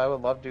cages, but I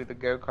would love to do the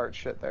go kart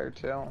shit there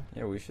too.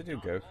 Yeah, we should do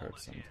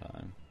go-karts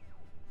sometime.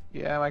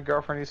 Yeah, my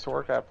girlfriend used to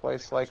work at a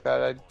place like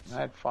that. I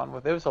had fun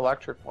with it. It was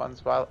electric ones,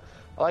 but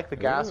I like the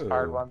gas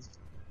powered Ooh. ones.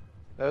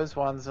 Those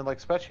ones, and like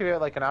especially at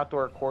like an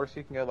outdoor course,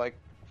 you can go like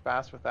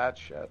fast with that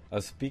shit.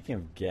 Speaking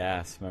of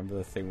gas, remember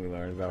the thing we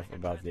learned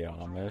about the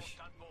Amish?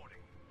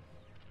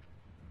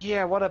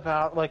 Yeah, what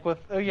about like with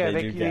they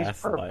do use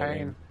gas propane.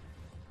 lighting.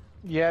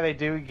 Yeah, they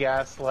do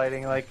gas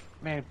lighting. Like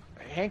man,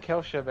 Hank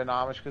Hill should have been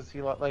Amish because he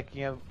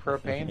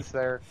propane's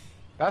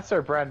that's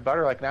their bread and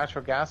butter, like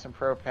natural gas and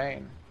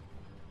propane.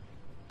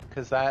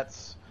 Because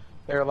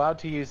they're allowed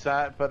to use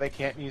that, but they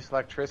can't use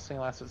electricity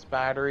unless it's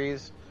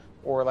batteries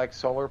or like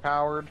solar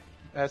powered.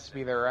 It has to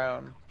be their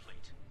own.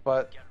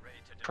 But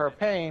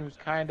propane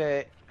kind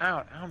of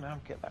I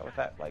don't get that with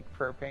that like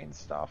propane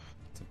stuff.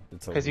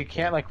 Because you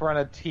can't like run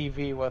a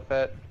TV with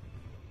it.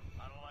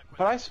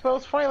 But I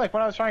suppose funny, like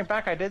when I was driving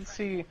back, I did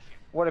see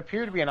what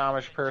appeared to be an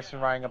Amish person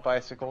riding a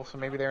bicycle. So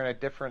maybe they're in a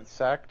different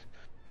sect.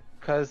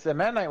 Because the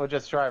Mennonite would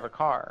just drive a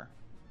car.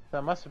 So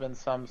it must have been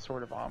some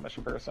sort of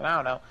Amish person. I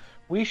don't know.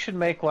 We should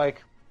make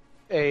like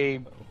a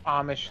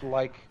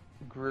Amish-like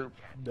group.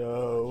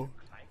 No.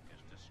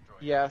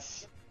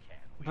 Yes,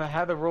 but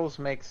how the rules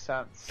make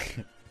sense.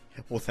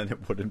 Well, then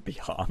it wouldn't be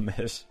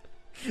Amish.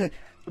 It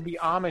would be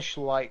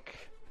Amish-like.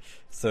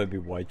 So it'd be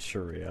white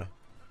Sharia.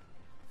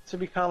 So it'd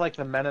be kind of like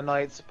the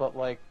Mennonites, but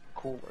like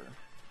cooler.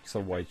 So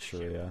white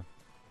Sharia.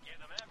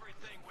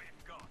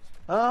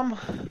 No,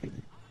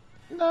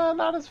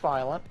 not as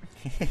violent.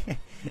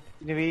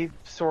 To be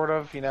sort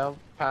of,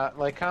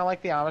 like kind of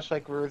like the Amish,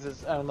 like we're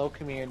its own little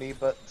community,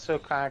 but so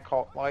kind of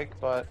cult-like.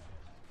 But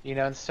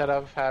instead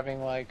of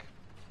having like,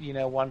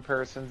 one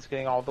person's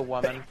getting all the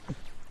women,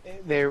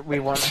 we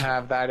wouldn't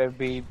have that. It'd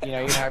be,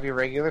 you'd have your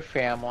regular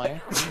family.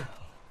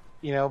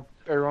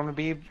 Everyone would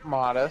be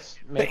modest.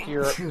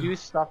 Do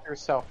stuff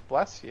yourself.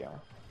 Bless you.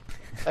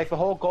 Like the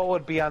whole goal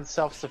would be on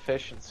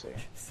self-sufficiency,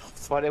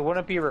 but it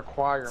wouldn't be a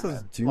requirement. So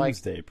it's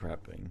doomsday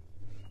prepping.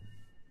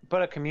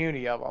 But a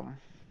community of them.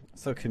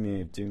 So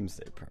community of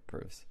doomsday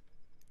preppers.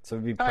 So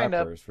it'd be Kind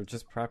of. preppers. We're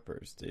just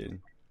preppers, dude.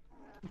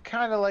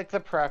 Kind of like the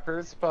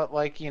preppers, but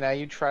like, you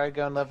try to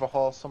go and live a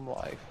wholesome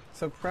life.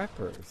 So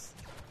preppers.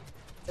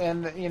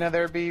 And,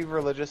 there'd be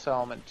religious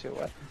element to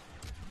it.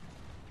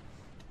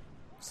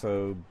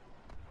 So,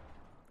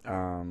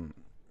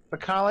 But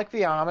kind of like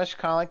the Amish,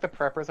 kind of like the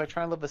preppers, I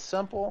try and live a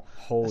simple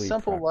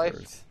preppers.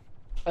 life.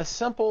 A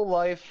simple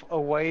life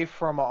away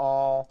from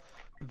all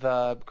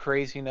the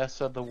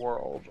craziness of the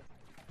world.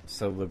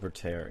 So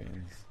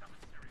libertarians.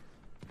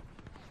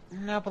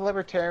 No, but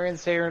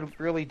libertarians, they're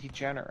really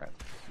degenerate.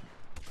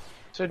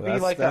 So it'd Well, be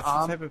like that's the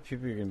the type of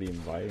people you're gonna be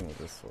inviting with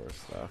this sort of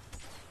stuff.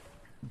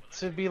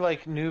 So it'd be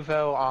like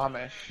nouveau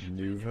Amish,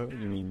 Nouveau?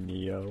 You mean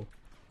neo?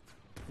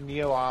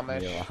 neo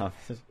Amish, Neo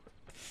Amish.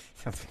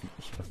 Sounds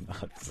like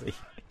neo-Nazi.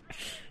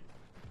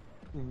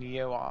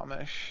 neo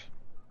Amish,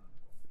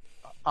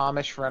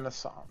 Amish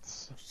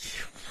Renaissance.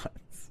 What?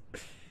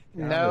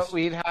 No, Amish-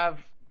 we'd have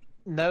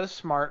no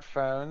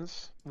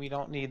smartphones. We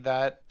don't need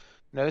that.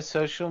 No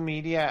social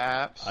media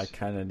apps. I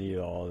kind of need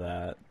all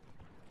that,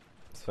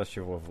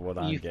 especially with what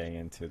I'm You- getting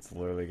into. It's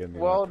literally gonna be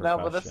Well, my no,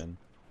 but this- profession.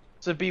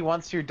 So be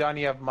once you're done,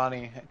 you have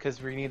money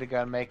because we need to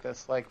go and make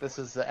this. Like this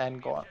is the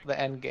end goal, the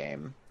end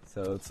game.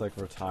 So it's like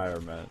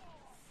retirement.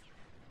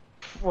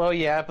 Well,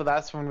 yeah, but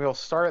that's when we'll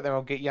start. Then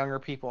we'll get younger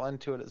people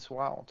into it as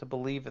well to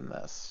believe in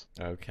this.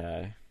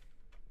 Okay.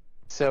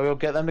 So we'll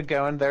get them to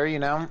go in there.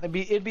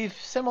 It'd be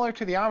similar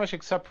to the Amish,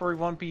 except for we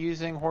won't be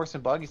using horse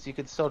and buggies. You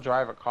could still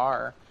drive a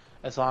car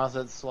as long as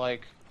it's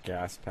like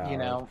Gas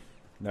power.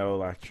 No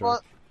electric.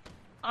 Well,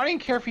 I don't even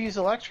care if you use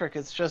electric.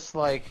 It's just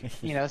like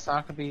it's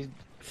not gonna be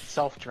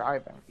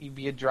self-driving. You'd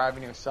be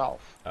driving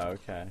yourself.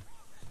 Okay.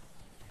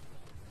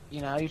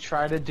 You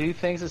try to do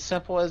things as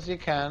simple as you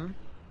can.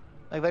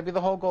 Like that'd be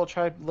the whole goal.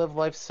 Try to live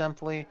life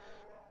simply.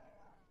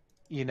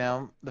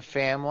 The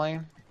family.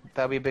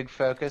 That'd be a big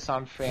focus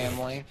on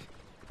family,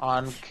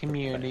 on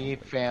community,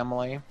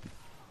 family.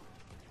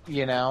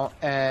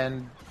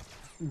 And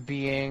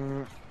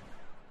being,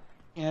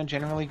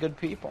 generally good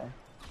people.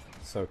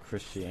 So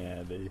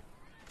Christianity.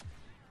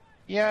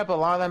 Yeah, but a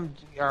lot of them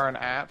are on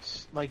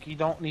apps. Like you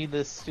don't need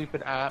this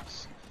stupid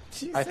apps.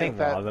 She I said think a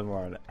that- lot of them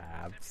are on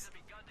apps.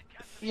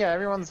 Yeah,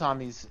 everyone's on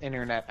these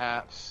internet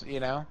apps.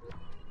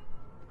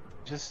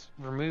 Just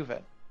remove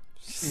it.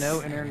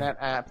 No internet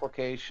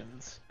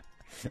applications.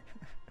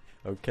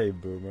 Okay,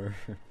 boomer.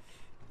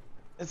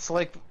 It's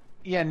like,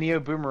 yeah,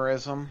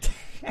 neo-boomerism.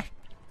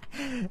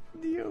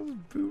 Neo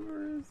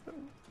boomerism.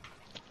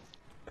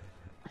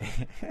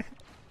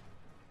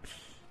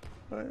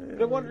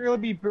 It wouldn't really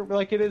be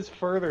like it is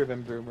further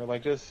than boomer.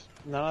 Like just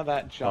none of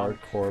that junk.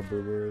 Hardcore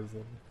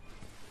boomerism.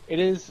 It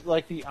is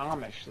like the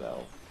Amish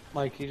though.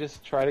 Like you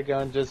just try to go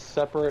and just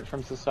separate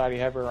from society,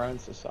 have your own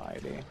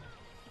society.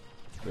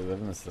 We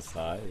live in a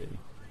society.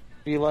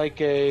 Be like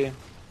a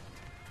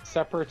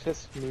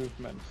separatist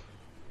movement.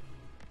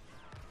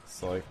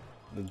 It's like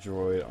the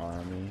droid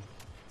army,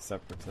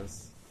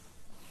 separatists.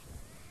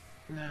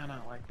 No,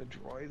 not like the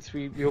droids.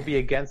 We'll be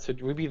against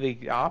it. We'll be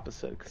the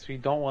opposite because we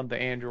don't want the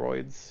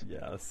androids.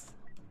 Yes.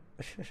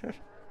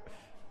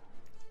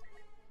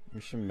 We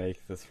should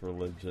make this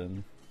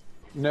religion.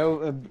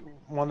 No,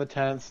 one of the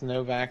tenets,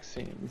 no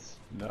vaccines.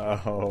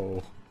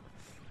 No.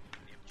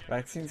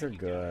 Vaccines are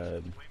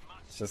good.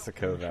 It's just the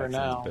COVID For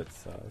now. vaccine bit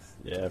sus.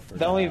 Yeah, for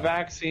The only now.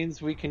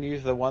 vaccines we can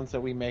use are the ones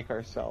that we make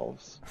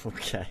ourselves.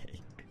 Okay.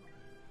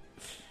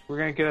 We're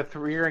gonna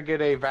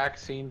get a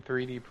vaccine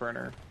 3D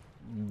printer.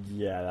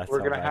 Yeah, that's We're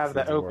how gonna have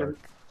that vaccines open. work.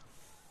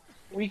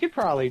 We could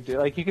probably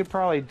do you could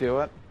probably do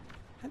it.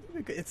 How do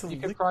you- It's a You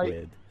could liquid.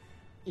 probably-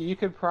 You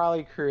could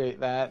probably create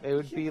that. It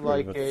would You be can't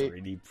like have a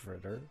 3D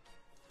printer.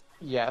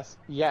 yes,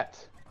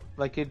 yet.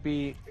 Like it'd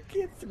be You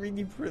can't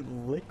 3D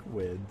print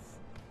liquids.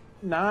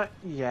 not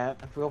yet.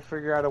 We'll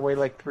figure out a way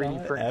like 3D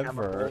Not print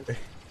ever. chemicals.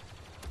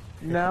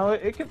 No,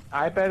 it could.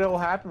 I bet it'll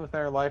happen within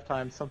our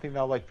lifetime. Something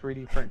that'll like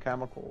 3D print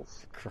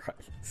chemicals.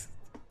 Christ.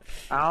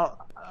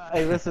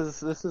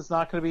 This is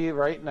not going to be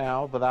right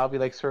now, but that'll be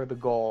like sort of the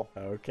goal.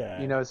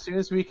 Okay. As soon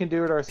as we can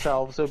do it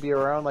ourselves, it'll be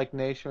our own like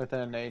nation within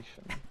a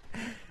nation.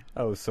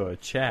 Oh, so a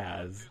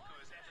Chaz.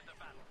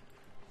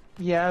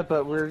 Yeah,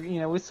 but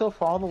we still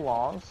follow the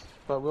laws,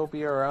 but we'll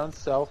be our own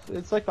self.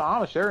 It's like the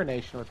Amish; they're a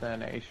nation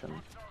within a nation,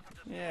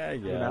 Yeah, I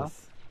guess. know?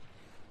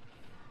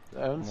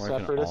 their own More like an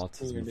separatist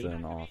autism community.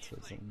 than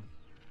autism.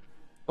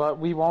 But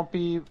we won't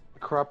be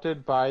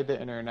corrupted by the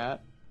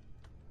internet.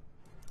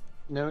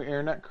 no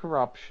internet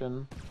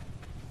corruption.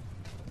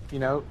 You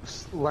know,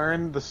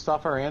 learn the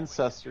stuff our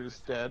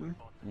ancestors did.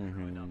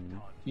 Mm-hmm.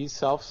 Be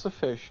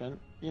self-sufficient.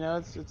 You know,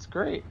 it's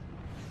great.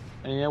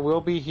 And you know, we'll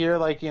be here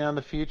like, you know, in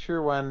the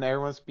future when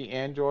everyone's be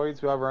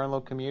androids. We'll have our own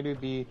little community,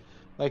 be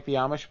like the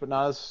Amish, but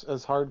not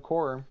as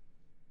hardcore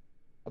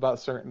about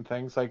certain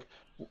things. Like,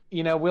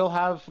 you know, we'll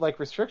have like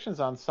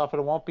restrictions on stuff, but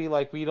it won't be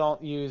like we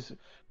don't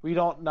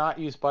not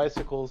use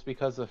bicycles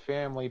because of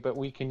family, but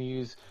we can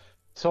use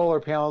solar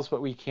panels,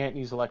 but we can't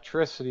use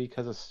electricity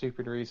because of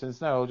stupid reasons.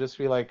 No, it'll just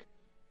be like,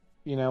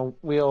 you know,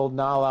 we'll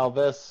not allow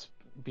this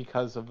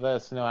because of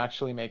this, and it'll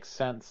actually make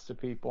sense to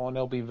people, and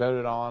it'll be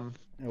voted on.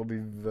 It'll be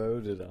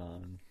voted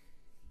on.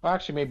 Well,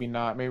 actually, maybe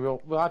not. Maybe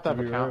we'll have to have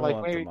We a count. really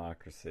Like want maybe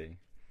democracy.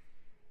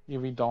 yeah,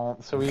 we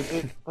don't. So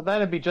but then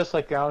it'd be just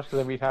like the Amish, because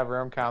then we'd have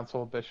our own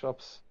council of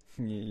bishops.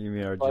 You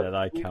mean our But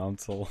Jedi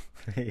Council?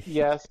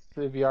 Yes,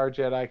 it'd be our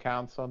Jedi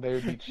Council, and they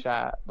would be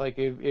chat. Like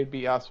it'd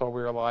be us while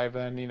we were alive,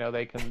 and you know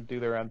they can do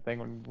their own thing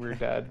when we're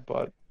dead.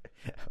 But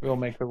we'll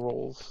make the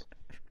rules.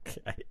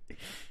 Okay.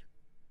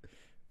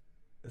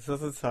 This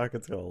doesn't sound like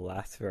it's gonna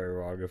last very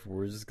long if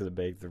we're just gonna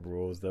make the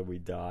rules that we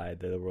die.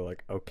 Then we're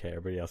like, okay,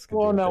 everybody else can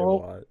do what they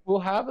want. We'll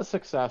have a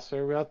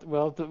successor.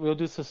 We'll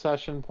do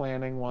succession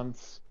planning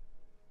once,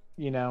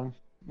 you know,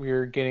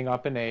 we're getting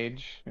up in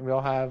age, and we'll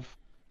have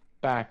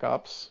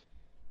backups.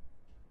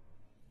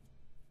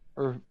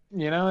 Or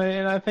you know,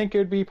 and I think it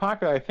would be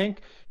popular. I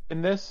think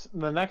in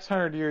the next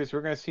 100 years,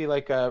 we're going to see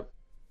like a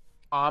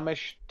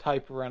Amish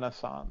type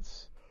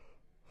renaissance.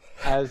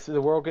 As the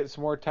world gets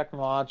more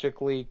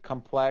technologically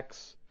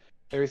complex,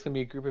 there's going to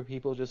be a group of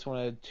people who just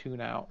want to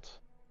tune out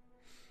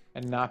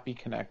and not be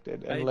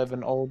connected and live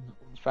an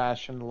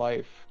old-fashioned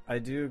life. I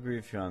do agree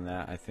with you on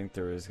that. I think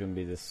there is going to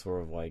be this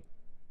sort of like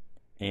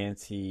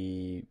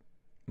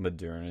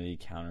anti-modernity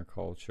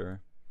counterculture.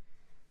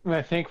 And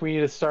I think we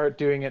need to start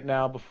doing it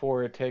now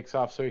before it takes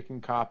off, so we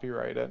can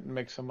copyright it and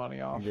make some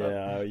money off it.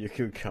 Yeah, you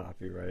can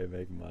copyright and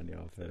make money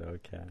off it.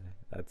 Okay,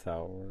 that's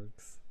how it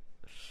works.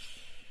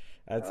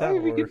 That's how it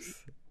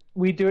works.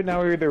 We do it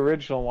now. We're the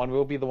original one.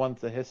 We'll be the ones,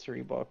 the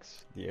history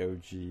books. The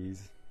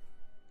OGs.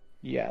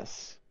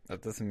 Yes.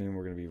 That doesn't mean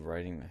we're going to be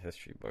writing the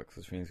history books,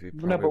 which means we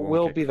No, probably but won't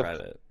we'll get be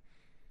credit.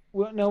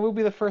 We'll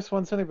be the first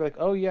ones in there. Be like,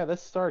 oh yeah,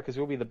 this started because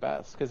we'll be the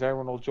best. Because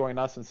everyone will join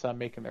us and start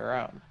making their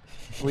own.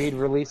 We'd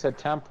release a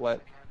template.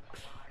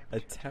 A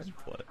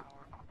template?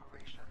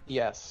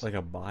 Yes. Like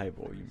a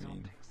Bible, you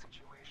mean?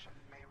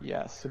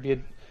 Yes. It'd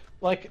be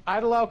like,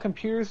 I'd allow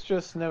computers,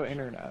 just no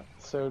internet,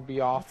 so it'd be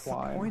offline. What's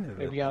the point of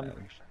It'd it, be on. then?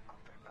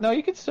 No,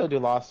 you could still do a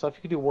lot of stuff.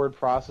 You could do word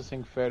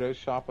processing,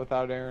 Photoshop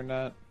without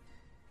internet.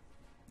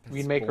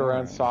 We'd make our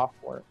own boring.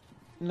 software.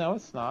 No,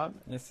 it's not.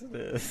 Yes, it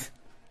is.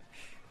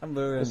 I'm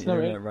literally on It's the no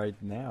internet right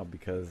now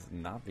because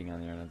not being on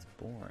the internet is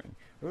boring.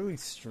 We're really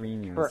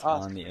streaming For this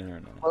us. on the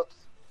internet.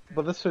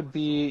 But this would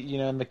be, you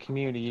know, in the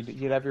community.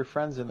 You'd have your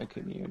friends in the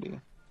community.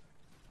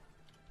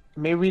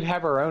 Maybe we'd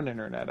have our own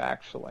internet,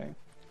 actually.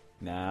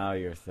 Now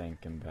you're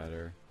thinking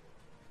better.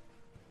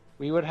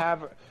 We would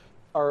have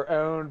our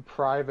own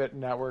private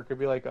network. It'd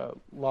be like a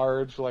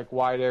large, like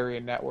wide area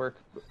network,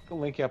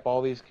 linking up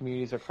all these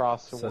communities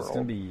across the So world. it's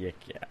gonna be Yik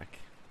Yak.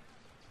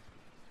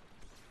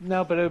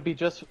 No, but it would be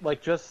just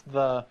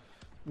the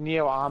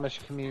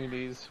neo-Amish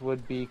communities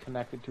would be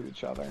connected to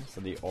each other.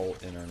 So the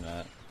alt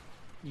internet,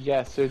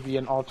 Yes, it would be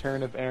an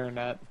alternative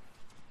internet.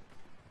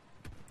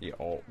 the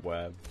alt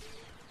web.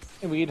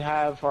 And we'd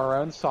have our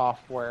own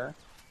software.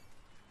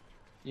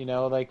 You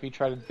know, like we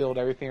try to build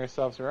everything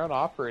ourselves, our own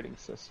operating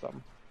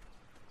system.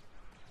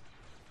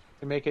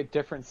 To make it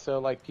different so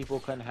like people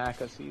couldn't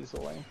hack us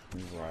easily.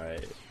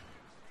 Right.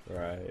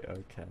 Right.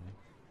 Okay.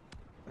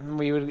 And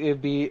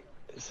it'd be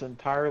this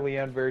entirely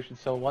own version.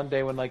 So one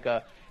day when like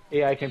a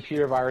AI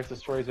computer virus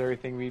destroys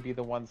everything, we'd be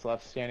the ones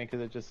left standing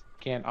because it just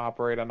can't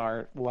operate on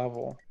our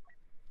level.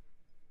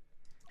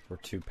 We're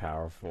too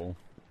powerful.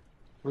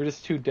 We're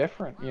just too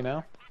different, you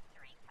know.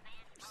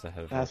 Just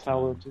ahead of That's our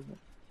how we'll time. do it.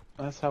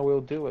 That's how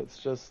we'll do it. It's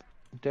just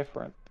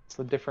different. It's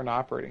a different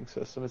operating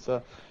system. It's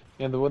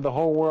when the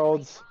whole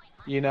world's,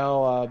 you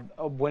know,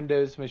 a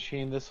Windows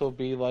machine. This will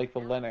be like the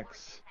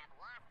Linux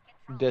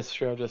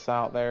distro just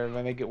out there.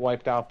 When they get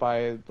wiped out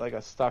by like a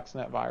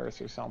Stuxnet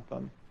virus or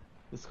something,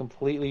 it's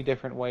completely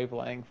different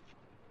wavelength.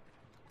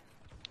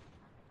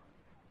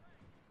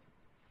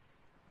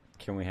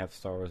 Can we have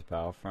Star Wars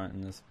Battlefront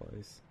in this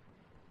place?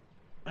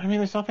 I mean,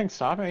 there's nothing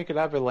stopping. You could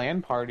have a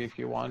LAN party if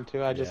you want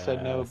to. I just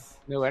said Yes.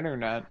 no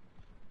internet.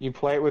 You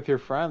play it with your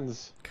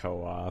friends.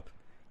 Co-op.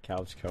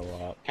 Couch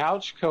co-op.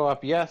 Couch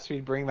co-op, yes,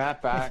 we'd bring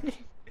that back.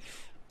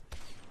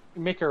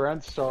 Make our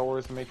own Star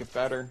Wars and make it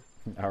better.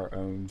 Our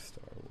own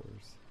Star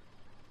Wars.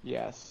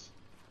 Yes.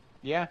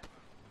 Yeah.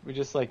 We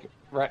just like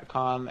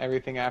retcon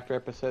everything after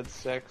episode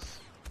 6.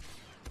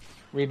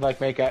 We'd like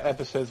make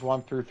episodes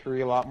 1 through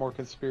 3 a lot more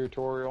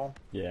conspiratorial.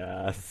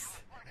 Yes.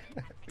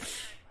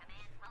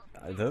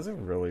 Those are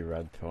really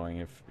red pilling.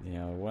 If you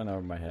know, it went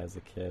over my head as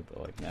a kid,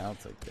 but like now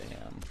it's like,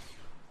 damn.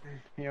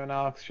 You know, and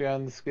Alex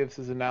Jones gives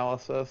his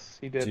analysis.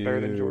 He did better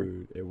than George.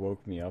 Dude, it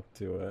woke me up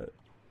to it.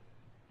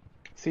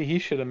 See, he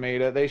should have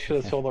made it. They should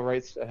have sold the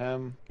rights to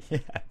him.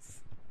 Yes.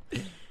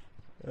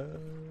 Oh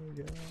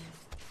god.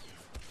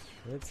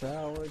 It's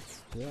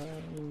Alex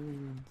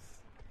Jones.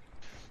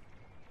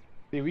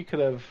 See, we could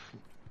have.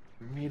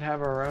 We'd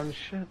have our own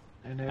shit,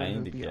 and it I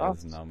would need to be get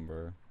us. his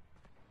number.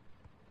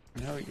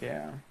 Oh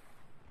yeah.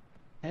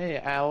 Hey,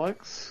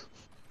 Alex.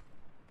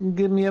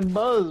 Give me a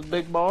buzz,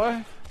 big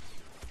boy.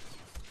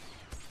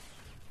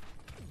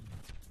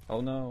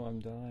 Oh no,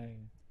 I'm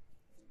dying.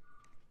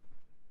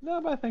 No,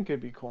 but I think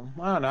it'd be cool.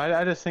 I don't know.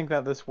 I just think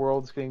that this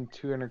world's getting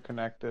too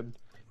interconnected.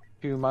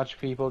 Too much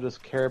people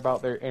just care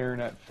about their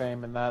internet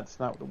fame, and that's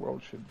not what the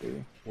world should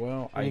be.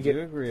 Well, And I you do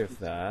get- agree with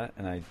that,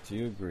 and I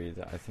do agree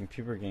that I think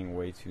people are getting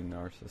way too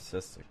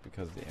narcissistic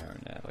because of the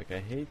internet. Like, I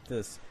hate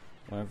this.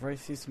 Whenever I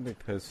see somebody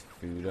post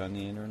food on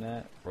the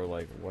internet, or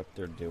like what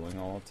they're doing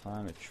all the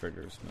time, it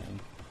triggers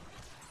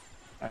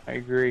me. I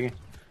agree.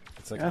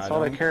 It's like, That's I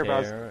all they don't care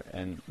about. care,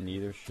 and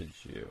neither should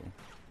you.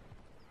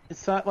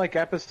 It's not like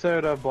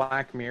episode of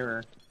Black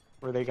Mirror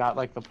where they got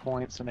like the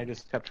points and they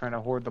just kept trying to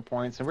hoard the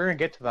points, and we're gonna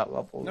get to that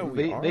level. No,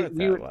 we are at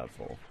that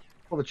level.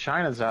 Well, the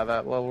China's at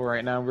that level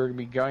right now. We're gonna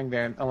be going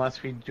there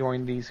unless we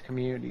join these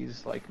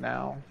communities like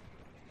now.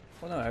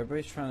 Well, no,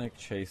 everybody's trying to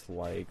chase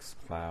likes,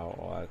 clout,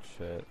 all that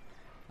shit.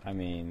 I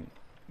mean,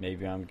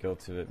 maybe I'm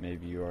guilty of it,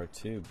 maybe you are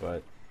too,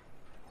 but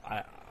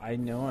I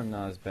know I'm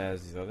not as bad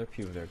as these other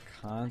people that are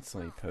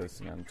constantly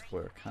posting on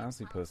Twitter,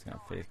 constantly posting on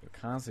Facebook,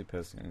 constantly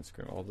posting on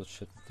Instagram, all the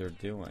shit that they're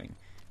doing.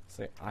 It's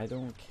like, I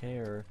don't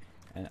care,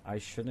 and I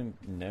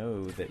shouldn't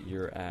know that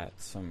you're at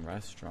some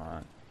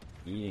restaurant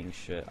eating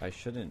shit. I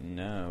shouldn't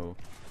know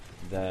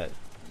that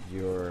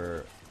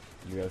you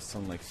have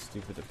some like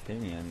stupid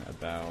opinion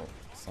about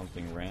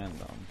something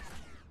random.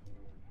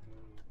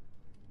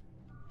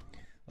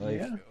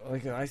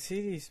 Like I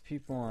see these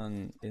people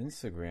on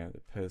Instagram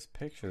that post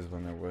pictures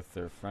when they're with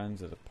their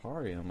friends at a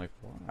party, and I'm like,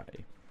 why?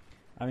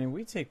 I mean,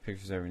 we take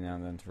pictures every now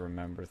and then to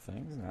remember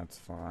things, and that's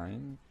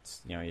fine.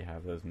 It's, you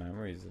have those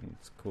memories, and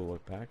it's cool to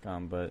look back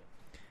on, but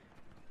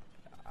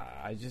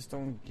I just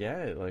don't get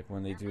it, like,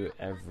 when they do it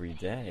every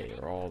day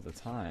or all the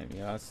time.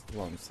 That's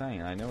what I'm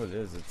saying. I know it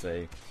is. It's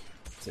an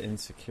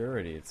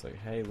insecurity. It's like,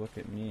 hey, look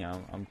at me.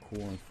 I'm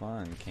cool and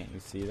fun. Can't you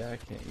see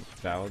that? Can't you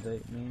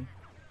validate me?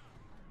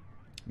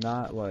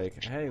 Not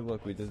like, hey,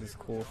 look, we did this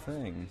cool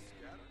thing,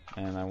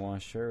 and I want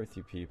to share with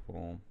you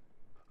people.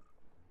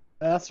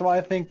 That's why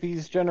I think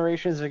these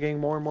generations are getting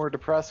more and more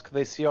depressed because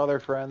they see all their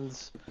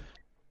friends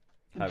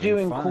Having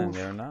doing fun, cool. and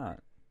they're not.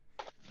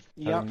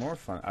 Yep. Having more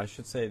fun. I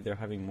should say they're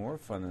having more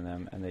fun than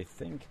them, and they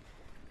think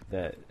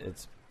that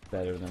it's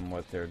better than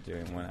what they're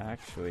doing, when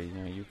actually,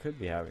 you could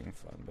be having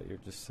fun, but you're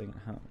just sitting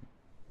at home.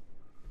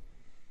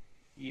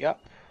 Yep.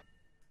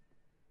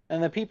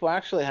 And the people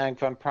actually having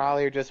fun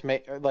probably are just know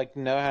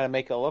how to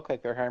make it look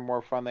like they're having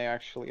more fun than they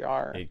actually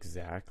are.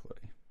 Exactly.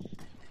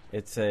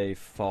 It's a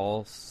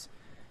false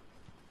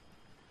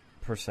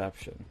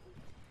perception.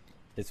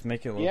 It's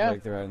making it look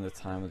like they're having the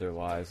time of their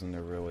lives when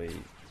they're really,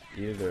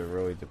 either they're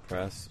really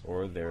depressed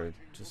or they're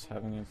just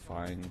having a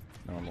fine,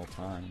 normal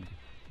time.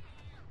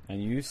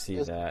 And you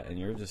see that, and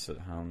you're just at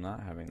home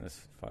not having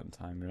this fun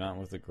time. You're not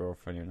with a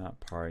girlfriend, you're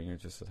not partying, you're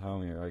just at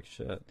home, and you're like,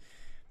 shit,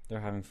 they're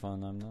having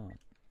fun, I'm not.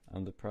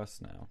 I'm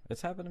depressed now.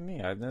 It's happened to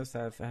me. I've noticed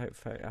that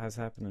it has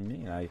happened to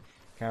me, and I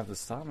kind of have to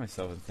stop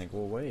myself and think,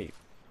 well, wait,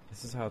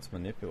 this is how it's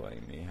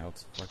manipulating me, how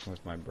it's fucking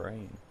with my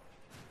brain.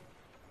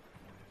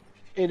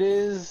 It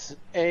is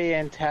a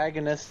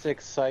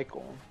antagonistic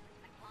cycle.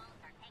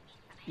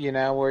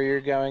 Where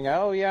you're going,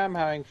 oh yeah, I'm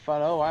having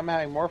fun, oh, I'm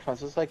having more fun.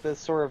 So it's like this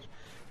sort of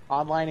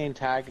online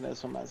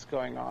antagonism that's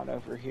going on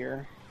over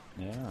here.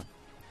 Yeah.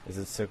 Is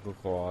it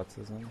cyclical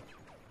autism?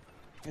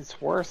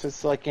 It's worse.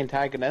 It's like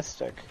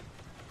antagonistic.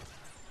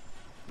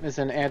 It's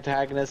an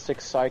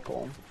antagonistic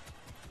cycle.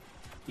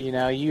 You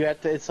have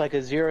to. It's like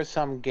a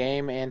zero-sum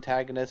game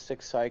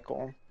antagonistic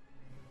cycle.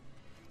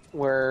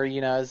 Where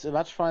as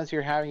much fun as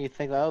you're having, you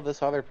think, oh,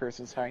 this other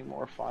person's having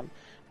more fun.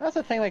 That's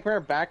the thing. Like,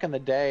 remember back in the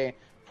day,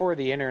 before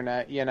the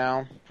internet,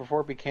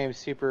 before it became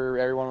super,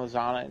 everyone was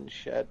on it and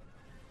shit.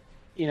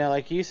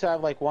 Like you used to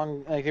have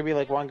there'd be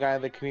like one guy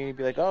in the community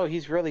be like, oh,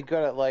 he's really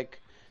good at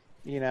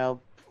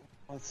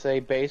let's say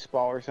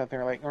baseball or something,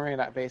 or maybe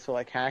not baseball,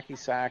 like hacky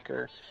sack,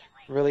 or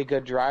really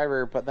good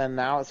driver. But then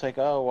now it's like,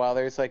 oh, well,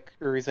 or he's like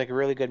a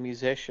really good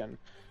musician,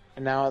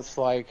 and now it's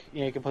like,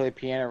 you can play the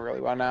piano really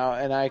well now.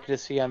 And I could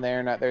just see on the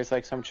internet there's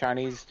like some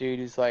Chinese dude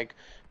who's like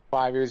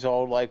 5 years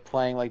old, like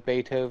playing like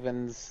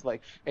Beethoven's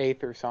like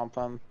eighth or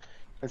something.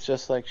 It's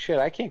just like, shit,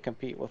 I can't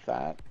compete with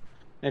that.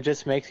 And it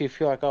just makes you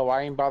feel like, oh,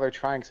 why even bother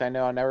trying? Because I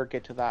know I'll never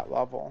get to that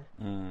level.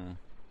 It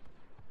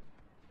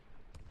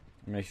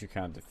makes you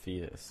kind of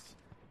defeatist.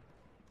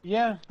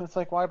 Yeah, it's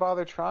like, why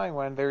bother trying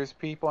when there's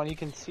people, and you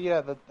can see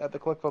it at the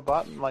click of a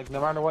button. Like, no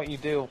matter what you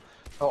do,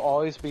 there'll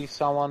always be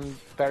someone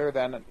better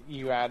than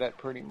you at it,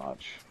 pretty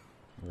much.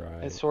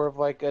 Right. It's sort of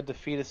like a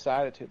defeatist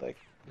attitude. Like,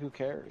 who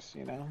cares,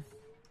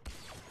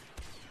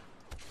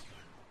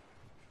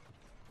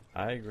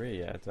 I agree,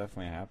 yeah, it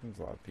definitely happens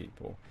to a lot of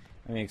people.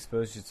 I mean, it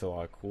exposes you to a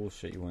lot of cool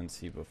shit you wouldn't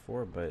see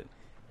before, but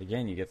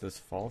again, you get this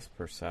false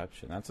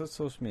perception. That's what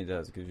social media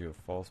does. It gives you a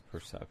false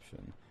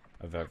perception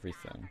of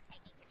everything.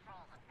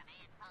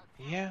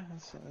 Yeah,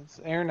 it's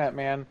internet,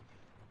 man.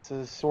 It's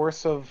a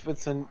source of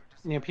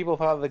people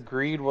thought that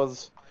greed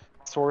was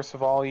source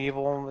of all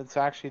evil. It's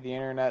actually the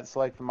internet's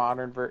like the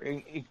modern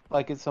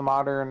like it's a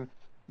modern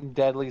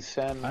deadly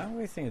sin. I don't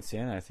really think it's the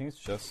internet. I think it's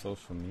just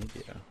social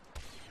media.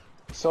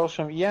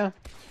 Yeah.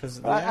 Because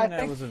the I internet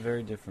think- was a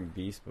very different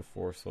beast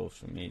before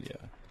social media.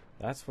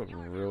 That's what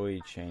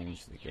really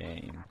changed the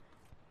game.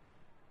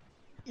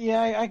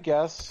 Yeah, I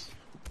guess.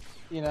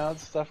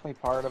 It's definitely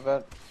part of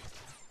it.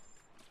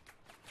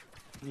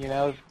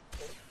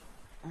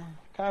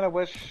 Kind of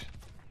wish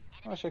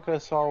I could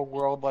have saw a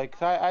world like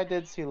 'cause I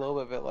did see a little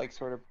bit of it like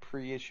sort of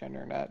pre-ish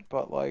internet,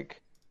 but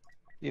like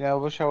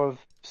wish I would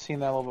have seen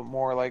that a little bit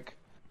more. Like,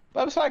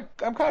 but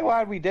I'm kind of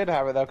glad we did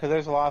have it though, because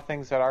there's a lot of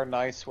things that are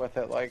nice with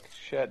it. Like,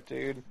 shit,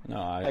 dude. No,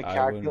 I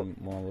Like wouldn't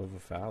want to live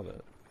without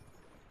it.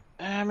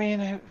 I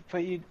mean,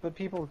 but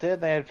people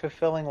did. They had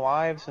fulfilling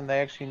lives, and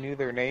they actually knew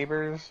their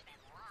neighbors.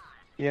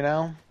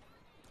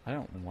 I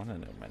don't want to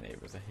know my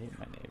neighbors. I hate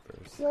my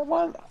neighbors.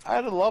 Yeah,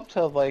 I'd love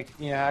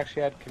to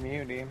actually had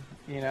community.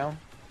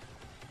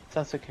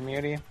 Sense of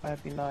community.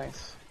 That'd be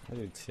nice. I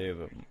do too,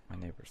 but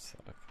my neighbors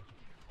suck.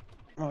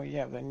 Oh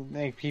yeah,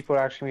 then people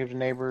actually moved to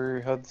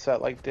neighborhoods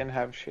that didn't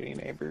have shitty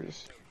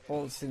neighbors.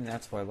 Well, see,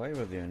 that's what I like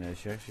with the internet.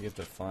 Is you actually get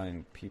to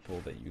find people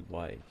that you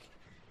like.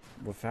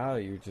 Without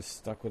it, you're just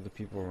stuck with the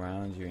people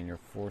around you, and you're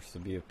forced to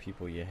be with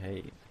people you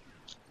hate.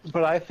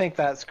 But I think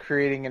that's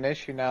creating an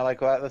issue now.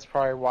 That's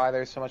probably why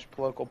there's so much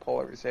political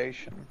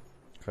polarization.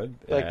 Could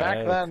be.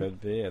 Back then,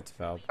 could be. It's a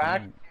valid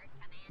back point.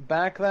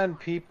 back then,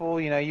 people,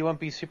 you wouldn't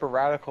be super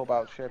radical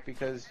about shit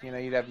because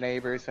you'd have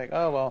neighbors like,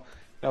 oh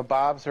well,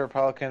 Bob's a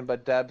Republican,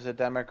 but Deb's a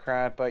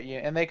Democrat,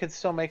 and they could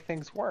still make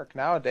things work.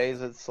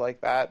 Nowadays, it's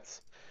like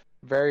that's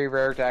very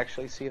rare to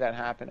actually see that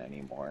happen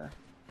anymore.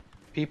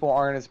 People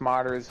aren't as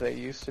moderate as they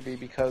used to be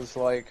because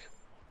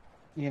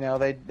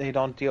they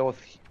don't deal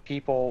with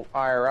people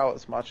IRL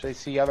as much. They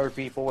see other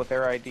people with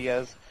their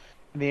ideas.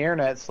 And the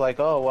internet's like,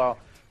 oh well,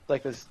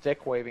 like this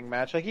dick waving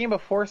match. Like even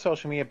before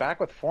social media, back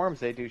with forums,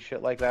 they do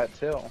shit like that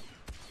too.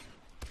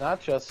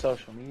 Not just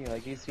social media.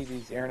 Like you see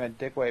these internet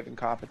dick waving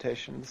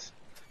competitions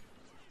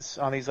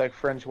on these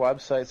fringe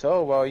websites.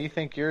 Oh well, you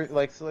think you're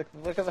like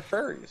look at the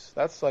furries.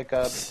 That's like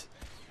a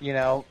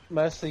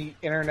mostly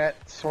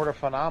internet sort of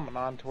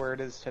phenomenon to where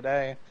it is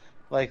today.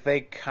 Like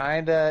they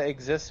kind of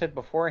existed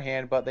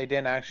beforehand, but they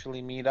didn't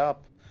actually meet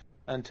up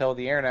until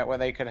the internet when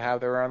they could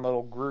have their own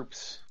little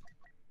groups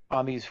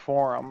on these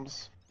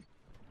forums.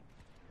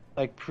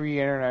 Like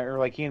pre-internet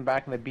or even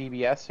back in the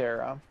BBS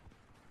era.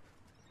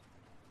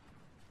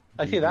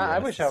 I see that. I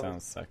wish I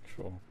sounds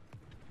sexual.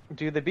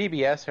 Dude, the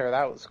BBS era,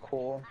 that was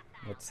cool.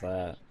 What's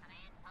that?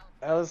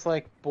 That was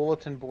like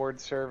bulletin board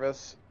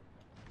service.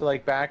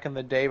 Like back in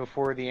the day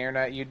before the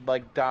internet, you'd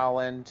dial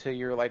into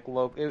your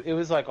local. It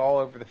was all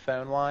over the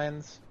phone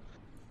lines.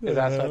 Because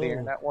that's how the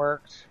internet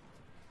worked.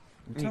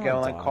 You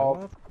go and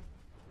call.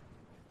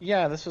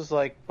 Yeah, this was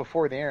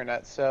before the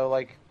internet, so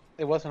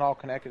it wasn't all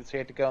connected. So you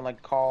had to go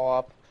and call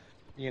up.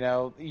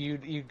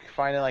 You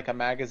find it a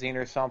magazine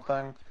or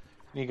something.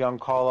 You go and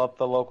call up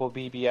the local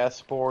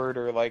BBS board,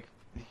 or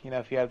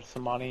if you had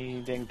some money,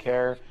 you didn't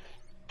care,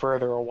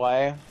 further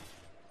away.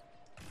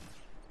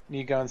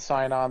 You go and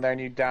sign on there,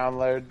 and you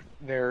download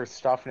their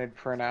stuff, and it'd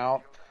print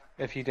out.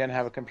 If you didn't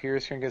have a computer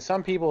screen, because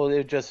some people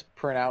it'd just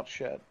print out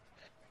shit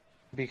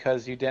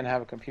because you didn't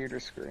have a computer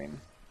screen.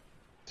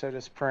 So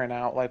just print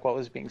out what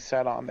was being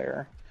said on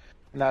there,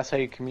 and that's how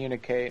you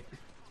communicate.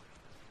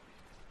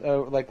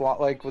 Oh,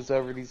 was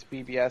over these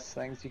BBS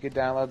things. You could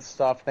download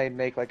stuff. They'd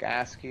make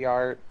ASCII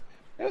art.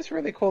 It was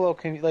really cool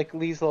little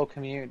these little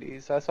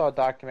communities. I saw a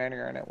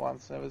documentary on it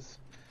once. And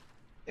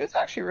it was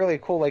actually really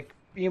cool.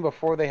 Even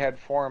before they had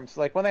forums.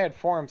 When they had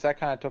forums, that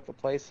kind of took the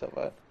place of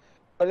it.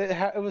 But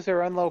it was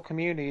their own little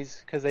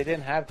communities because they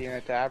didn't have the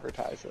internet to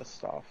advertise this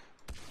stuff.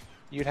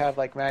 You'd have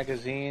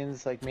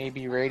magazines,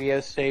 maybe radio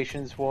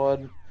stations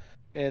would,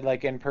 and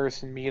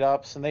in-person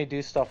meetups, and they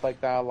do stuff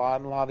like that a lot.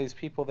 And a lot of these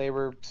people, they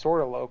were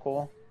sort of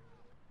local,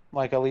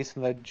 at least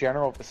in the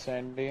general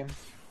vicinity,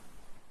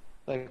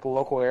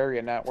 local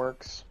area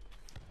networks.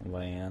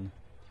 LAN.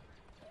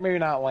 Maybe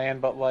not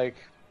land, but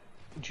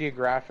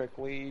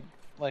geographically,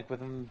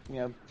 within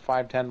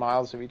 5-10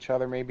 miles of each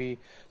other, maybe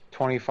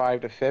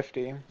 25 to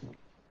 50.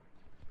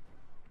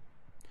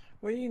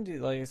 Well, you can do,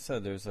 like I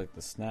said, there's the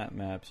snap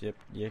maps,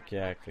 Yik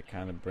Yak, to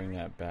kind of bring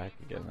that back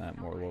again, that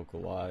more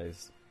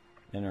localized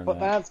internet. But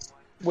that's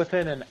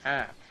within an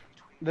app.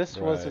 This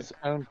was Right. its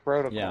own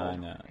protocol. Yeah, I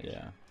know,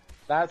 yeah.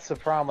 That's the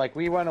problem.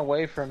 We went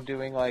away from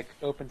doing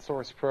open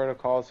source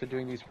protocols to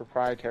doing these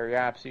proprietary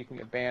apps you can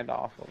get banned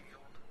off of.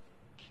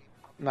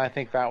 And I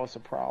think that was a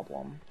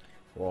problem.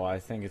 Well, I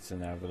think it's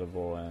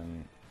inevitable,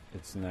 and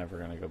it's never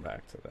going to go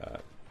back to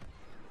that.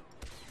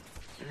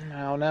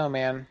 I don't know,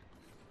 man.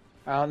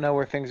 I don't know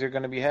where things are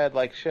going to be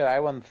headed. Shit, I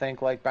wouldn't think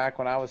back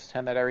when I was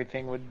 10 that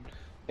the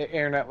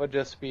internet would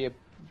just be a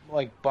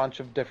bunch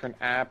of different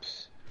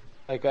apps,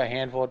 a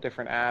handful of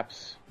different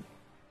apps,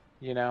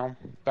 You know,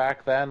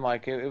 back then,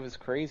 like it was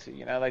crazy.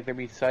 You know, like there'd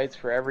be sites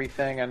for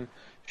everything, and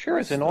sure,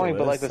 it's Still annoying,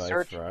 but like is the sites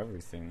search, for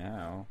everything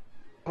now.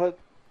 but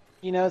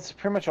you know, it's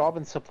pretty much all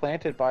been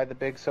supplanted by the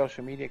big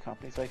social media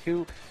companies. Like,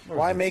 Or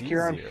why it's make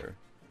your own, easier.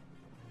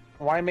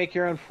 why make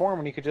your own forum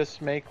when you could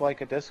just make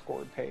like a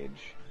Discord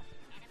page?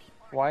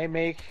 Why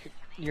make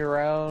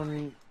your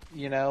own,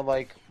 you know,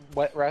 like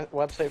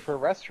website for a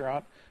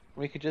restaurant?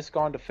 We could just go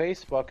onto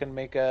Facebook and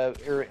make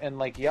and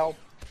like Yelp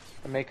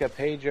and make a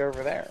page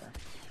over there.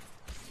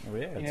 Oh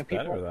yeah, it's know,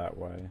 better people- that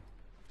way.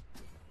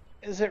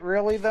 Is it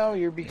really though?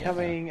 You're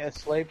becoming a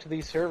slave to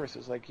these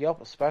services, like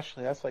Yelp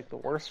especially. That's like the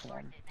worst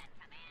one.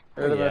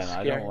 They're the Yeah, most and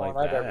I scary don't like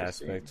one I've that ever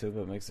aspect seen. too,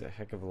 but it makes it a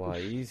heck of a lot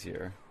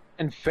easier.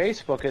 And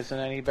Facebook isn't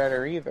any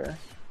better either.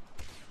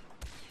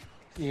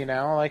 You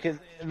know, like and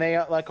they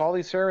like all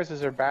these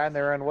services are bad in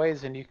their own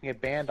ways, and you can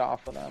get banned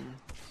off of them.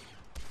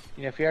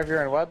 You know, if you have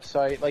your own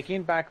website, like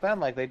even back then,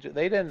 like they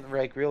didn't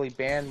like really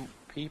ban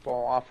people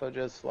off of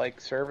just like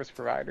service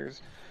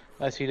providers,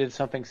 unless you did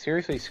something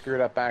seriously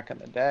screwed up back in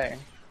the day.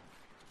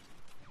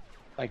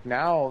 Like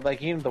now,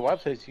 like even the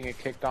websites you get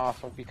kicked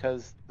off of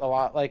because a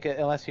lot, like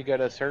unless you go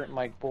to certain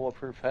like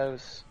bulletproof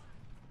hosts.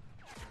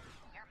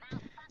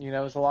 You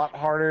know, it was a lot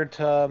harder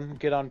to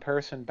get on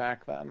person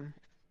back then.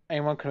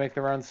 Anyone could make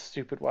their own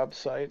stupid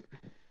website.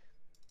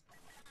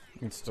 You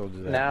can still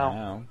do that Now.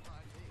 now.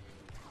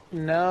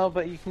 No,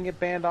 but you can get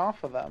banned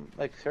off of them.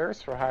 Like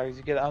service providers,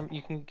 you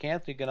can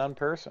cancel, you get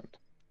unpersoned.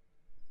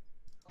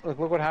 Look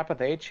what happened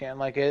to 8chan.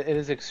 Like it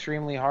is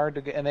extremely hard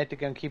to get, and they have to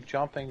go and keep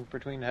jumping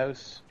between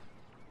hosts.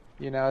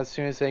 You know, as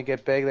soon as they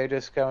get big, they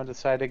just go and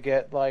decide to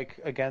get like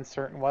against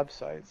certain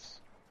websites,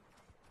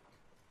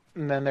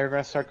 and then they're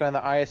going to start going to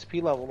the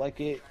ISP level. Like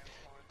it,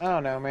 I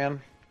don't know,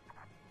 man.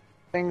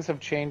 Things have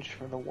changed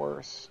for the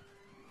worse.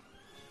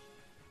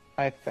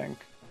 I think.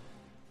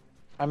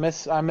 I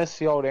miss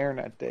the old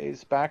internet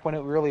days, back when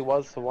it really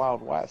was the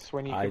Wild West,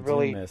 when you I could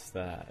really do miss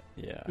that.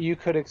 Yeah. you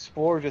could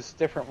explore just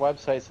different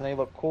websites and they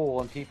look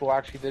cool, and people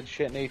actually did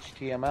shit in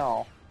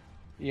HTML,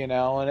 you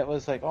know, and it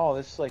was like, oh,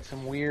 this is like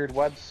some weird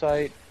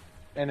website,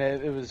 and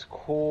it was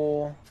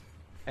cool,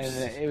 and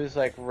it was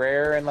like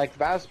rare, and like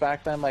that was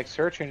back then. Like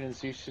search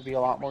engines used to be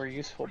a lot more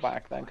useful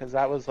back then, because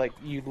that was like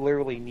you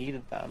literally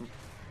needed them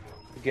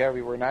to get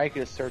everywhere. Now you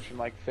can just search in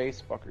like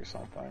Facebook or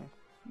something.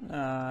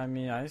 I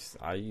mean,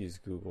 I use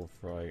Google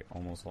for like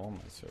almost all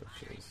my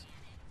searches.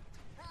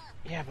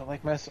 Yeah,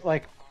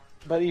 but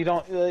but you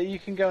don't. You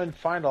can go and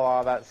find a lot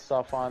of that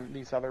stuff on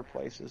these other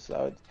places.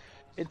 So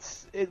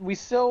we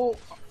still,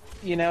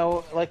 you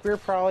know, like we're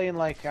probably in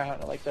like I don't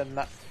know, like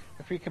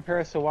if we compare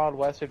us to Wild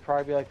West, it'd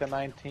probably be like the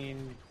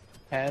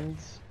 1910s.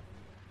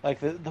 Like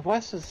the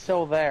West is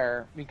still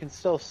there. We can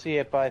still see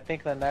it, but I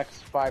think the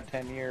next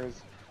 5-10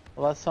 years,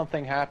 unless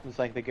something happens,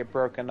 like they get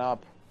broken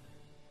up,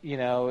 you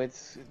know,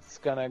 it's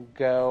gonna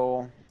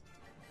go.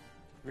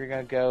 We're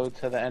gonna go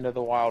to the end of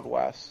the Wild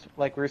West.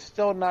 Like we're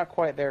still not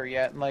quite there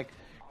yet, and like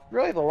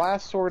really the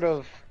last sort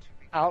of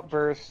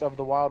outburst of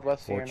the Wild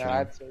West here now,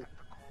 I'd say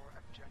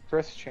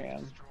Chris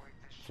Chan.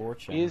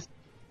 4chan. He's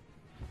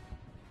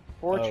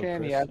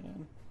 4chan, yeah.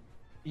 Christian?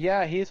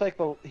 Yeah, he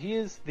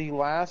is the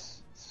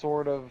last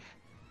sort of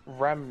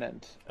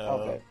remnant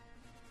of it.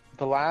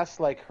 The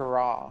last like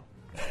hurrah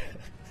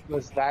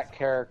was that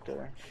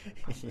character.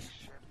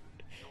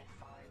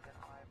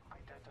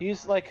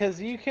 He's like,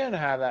 cause you can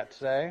have that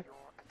today.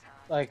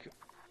 Like,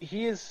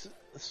 he is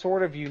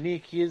sort of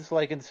unique. He is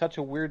like in such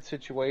a weird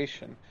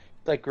situation,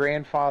 like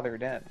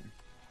grandfathered in.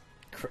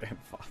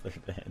 Grandfather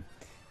then.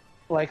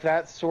 Like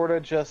that sort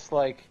of just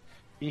like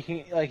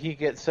he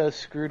gets so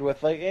screwed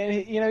with like,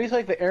 and you know, he's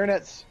like the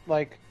internet's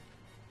like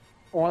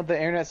one of the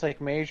internet's like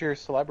major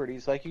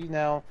celebrities. Like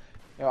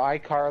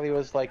iCarly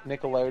was like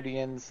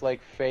Nickelodeon's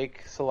like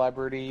fake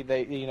celebrity.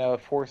 They a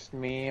forced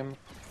meme.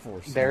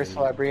 Their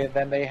celebrity. And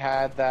then they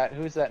had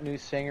who's that new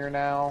singer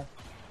now?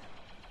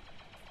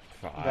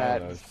 I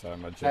don't know. Talking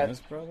about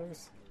Jonas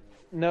Brothers?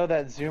 No,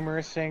 that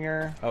Zoomer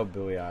singer. Oh,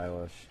 Billie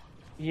Eilish.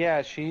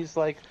 Yeah, she's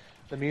like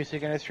the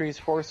music industry's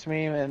forced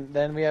meme. And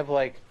then we have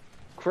like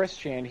Chris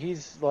Chan.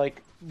 He's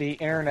like the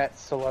internet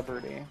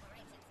celebrity.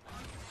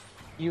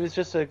 He was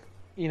just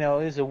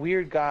he's a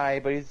weird guy,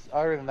 but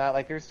other than that,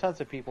 like there's tons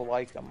of people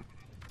like him.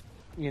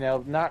 You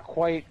know, not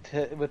quite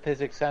with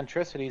his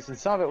eccentricities, and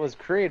some of it was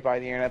created by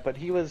the internet, but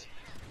he was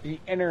the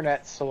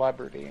internet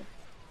celebrity.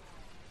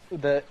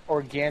 The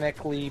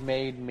organically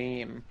made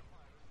meme.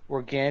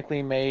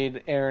 Organically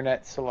made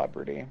internet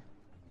celebrity.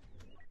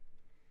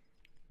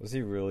 Was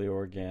he really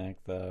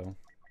organic, though?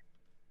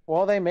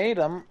 Well, they made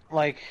him,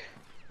 like,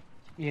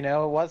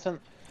 it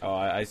wasn't... Oh,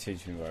 I see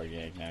what you mean by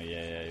organic now.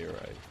 Yeah, you're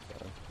right.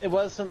 So. It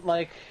wasn't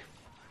like...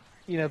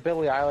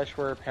 Billie Eilish,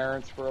 where her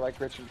parents were like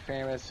rich and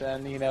famous,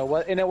 and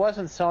and it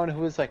wasn't someone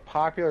who was like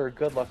popular or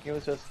good looking. It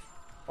was just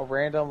a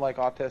random like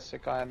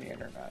autistic guy on the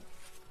internet,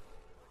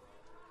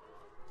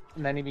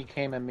 and then he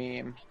became a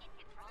meme.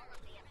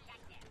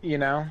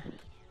 Yeah.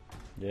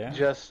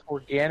 Just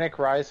organic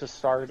rise to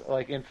start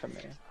like infamy.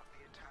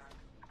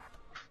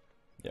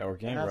 Yeah,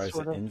 organic rise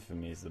to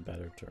infamy is the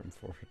better term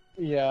for it.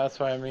 Yeah, that's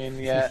what I mean.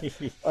 Yeah,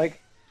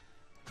 like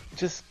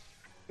just,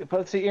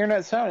 but it's the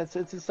internet's own. It's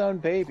its own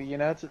baby. You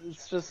know,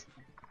 it's just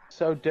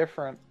so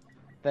different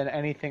than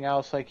anything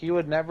else. Like you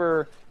would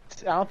never.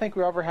 I don't think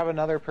we ever have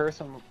another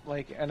person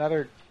like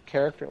another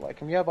character like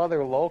him. You have other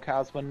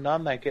lolcows, but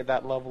none that get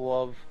that level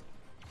of,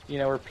 you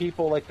know, where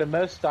people like the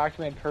most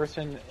documented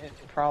person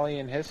probably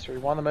in history,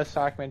 one of the most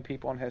documented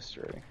people in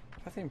history.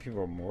 I think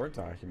people are more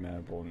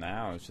documentable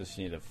now. It's just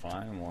you need to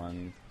find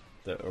one.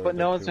 But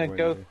no one's gonna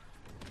go.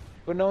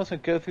 But no one's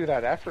gonna go through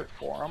that effort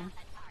for them.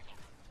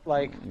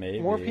 Like Maybe.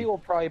 more people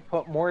probably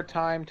put more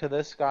time to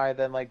this guy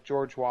than like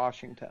George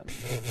Washington.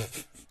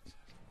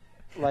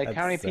 Like That's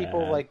how many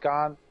people sad.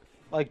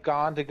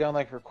 gone to go and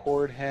like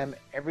record him,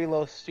 every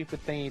little stupid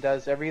thing he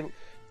does, and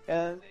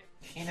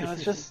you know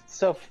it's just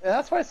so. And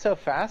that's why it's so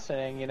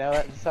fascinating. You know,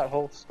 that's that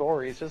whole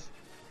story. It's just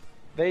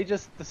they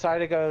just decide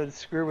to go and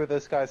screw with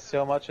this guy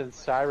so much and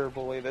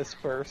cyberbully this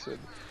person.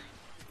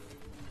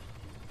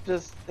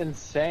 Just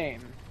insane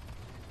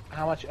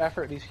how much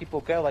effort these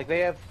people go. Like they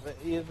have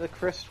the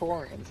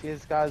Christorians.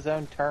 He's got his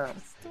own term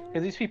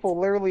because these people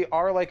literally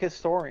are like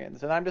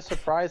historians, and I'm just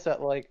surprised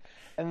that like,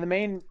 and the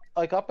main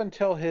like up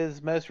until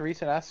his most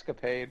recent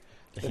escapade,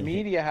 the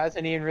media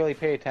hasn't even really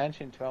paid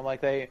attention to him.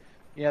 Like they,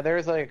 you know,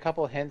 there's like a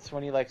couple hints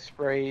when he like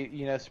sprayed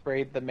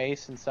the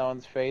mace in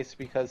someone's face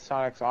because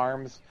Sonic's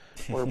arms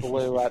were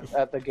blue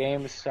at the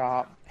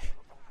GameStop,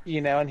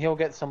 you know, and he'll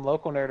get some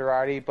local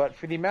notoriety. But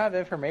for the amount of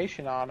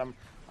information on him,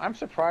 I'm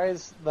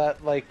surprised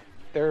that like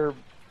there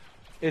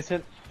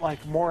isn't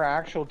like more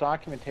actual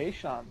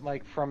documentation on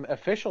like from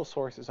official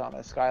sources on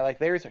this guy. Like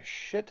there's a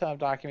shit ton of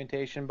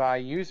documentation by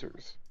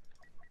users,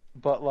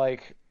 but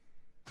like,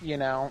 you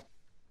know,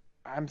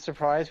 I'm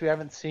surprised we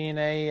haven't seen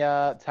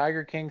a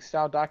Tiger King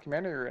style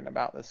documentary written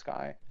about this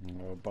guy.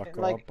 Well,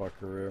 buckle like- up,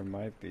 Buckaroo.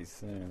 Might be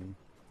soon.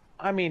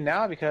 I mean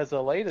now because of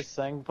the latest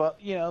thing,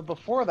 but you know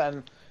before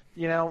then,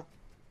 you know,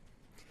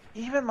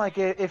 even like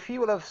if he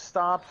would have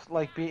stopped,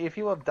 like if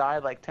he would have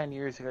died like 10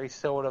 years ago, he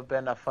still would have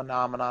been a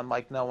phenomenon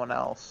like no one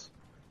else.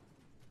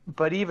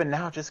 But even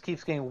now, it just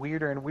keeps getting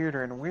weirder and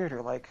weirder and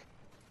weirder. Like,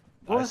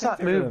 what was that I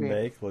think they're movie?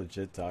 gonna make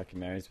legit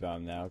documentaries about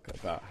him now,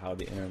 about how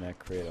the internet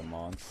created a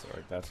monster.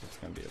 Like, that's what it's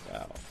gonna be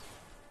about.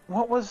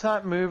 What was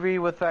that movie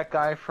with that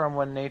guy from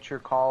When Nature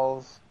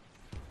Calls?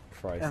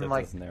 Christ, And, that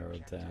like, does narrow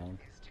it down.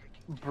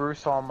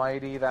 Bruce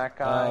Almighty, that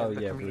guy. Oh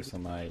the yeah, comedi- Bruce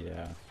Almighty,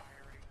 yeah.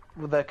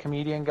 The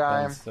comedian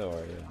guy. Ben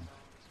Stiller, yeah.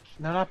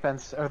 No, not Ben.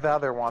 Or the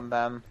other one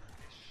then.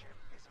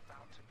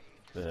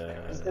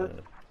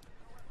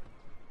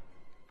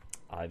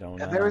 I don't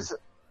know. And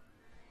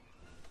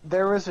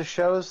there was a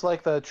shows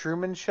like the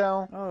Truman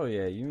Show. Oh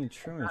yeah, you mean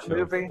Truman That Show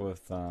movie?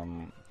 with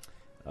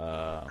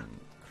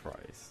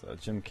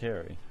Jim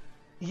Carrey.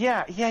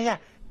 Yeah.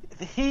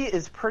 He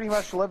is pretty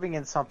much living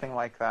in something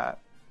like that.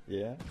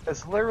 Yeah.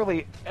 It's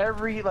literally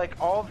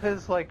all of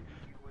his like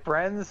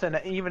friends and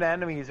even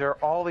enemies are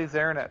all these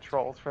internet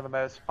trolls for the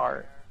most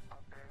part.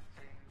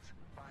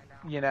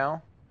 You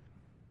know,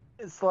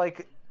 it's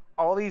like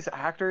all these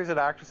actors and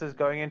actresses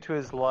going into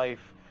his life.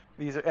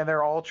 And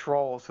they're all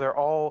trolls. They're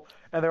all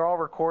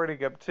recording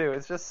him too.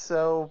 It's just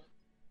so,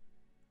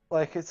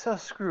 like, it's so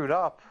screwed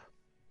up.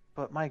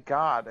 But my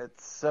God,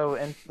 it's so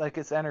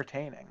it's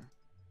entertaining.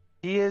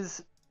 He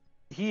is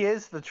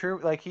the true,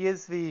 like he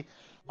is the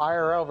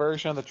IRL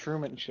version of the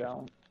Truman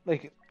Show.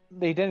 Like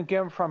they didn't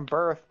get him from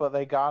birth, but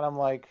they got him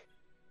like,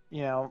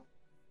 you know,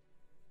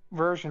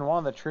 version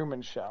 1 of the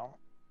Truman Show.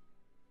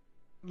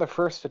 The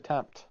first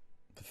attempt.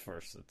 The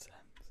first attempt.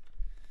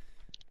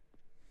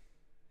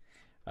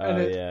 And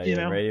Oh it- yeah, you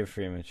yeah. know- Radio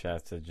Freeman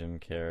chat to Jim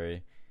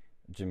Carrey.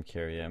 Jim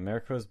Carrey, yeah.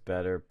 America was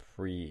better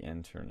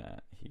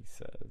pre-internet, he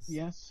says.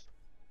 Yes.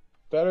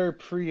 Better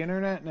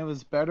pre-internet, and it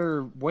was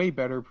way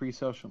better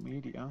pre-social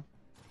media.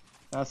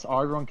 That's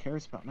all everyone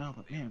cares about now,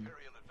 but man.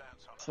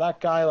 So that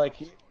guy, like,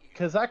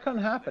 because that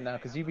couldn't happen now,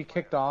 because you'd be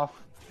kicked off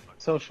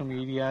social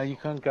media. You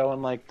couldn't go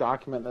and, like,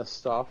 document this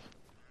stuff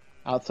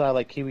outside,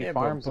 like, Kiwi Yeah,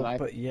 Farms.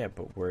 but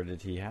where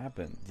did he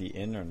happen? The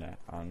internet,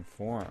 on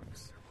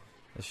forums.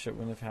 This shit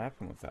wouldn't have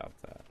happened without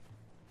that.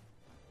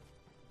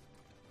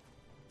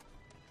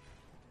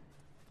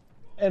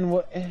 And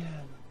what... It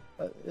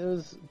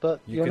was...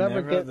 But You you'll could never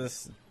never get... have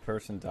this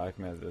person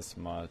documented this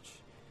much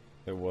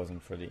if it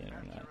wasn't for the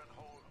internet.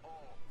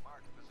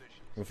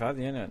 Without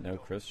the internet, no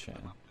Chris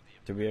Chan.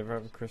 Did we ever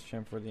have a Chris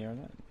Chan for the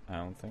internet? I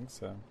don't think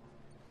so.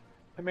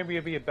 Maybe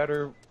it'd be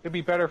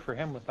better for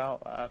him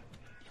without that.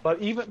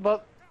 But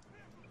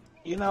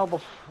you know,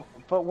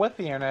 but with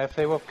the internet, if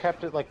they would have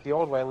kept it like the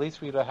old way, at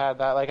least we'd have had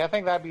that. Like I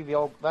think that'd be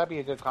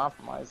a good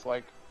compromise,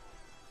 like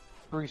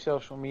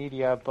pre-social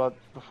media. But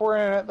before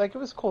internet, like it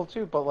was cool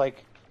too. But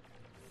like,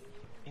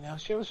 you know,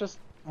 shit was just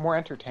more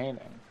entertaining.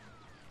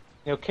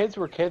 You know, kids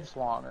were kids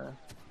longer.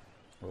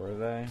 Were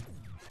they?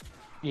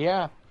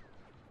 Yeah.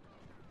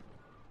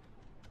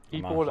 I'm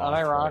People on would Hoth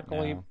right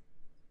unironically. now.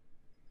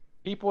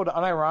 People would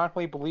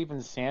unironically believe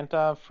in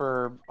Santa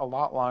for a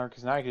lot longer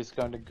because now you can just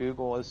go into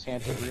Google, is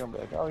Santa real? And be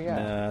like, oh yeah.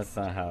 No, that's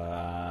not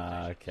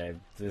how. Okay,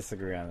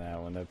 disagree on that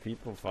one. The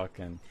people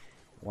fucking.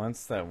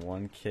 Once that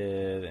one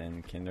kid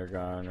in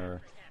kindergarten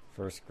or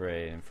first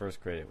grade. In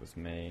first grade, it was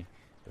me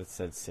that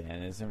said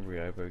Santa isn't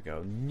real. Everybody would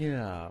go,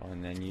 no,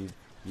 and then you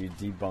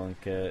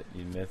debunk it,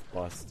 you myth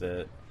bust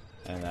it,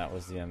 and that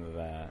was the end of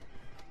that.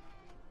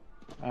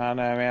 I don't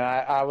know, man.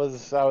 I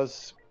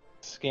was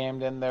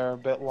scammed in there a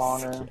bit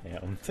longer.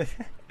 Scammed.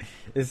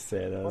 Is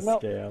Santa a Well, no.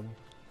 scam?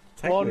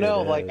 Well, Technically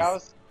no, it like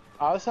is.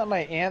 I was at my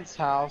aunt's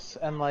house,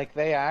 and like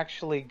they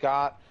actually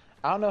got.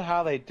 I don't know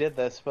how they did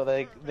this, but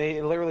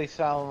they literally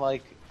sound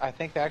like I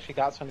think they actually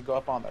got someone to go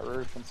up on the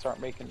roof and start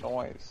making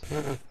noise,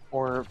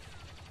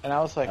 and I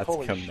was like, That's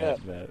holy shit!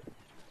 commitment.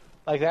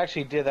 Like they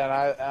actually did that.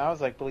 And I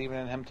was like believing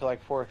in him till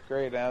like 4th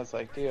grade, and I was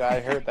like, dude, I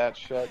heard that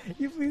shit.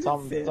 You believe in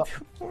Some- Santa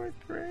 4th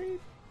grade?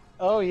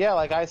 Oh yeah,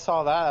 like I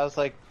saw that. I was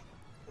like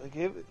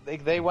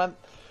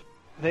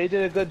they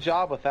did a good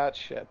job with that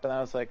shit. But I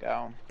was like,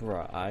 oh,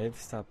 Bruh, I've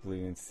stopped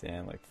believing in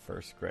Santa like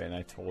 1st grade, and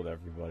I told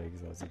everybody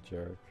because I was a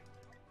jerk.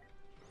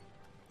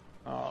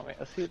 oh man,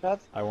 see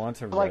that's. I want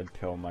to Like- red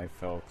pill my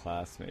fellow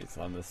classmates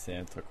on the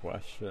Santa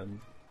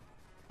question.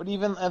 But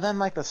even and then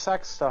like the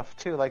sex stuff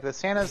too. Like the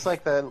Santa's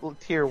like the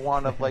tier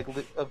 1 of like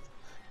of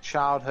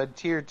childhood.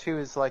 Tier 2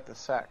 is like the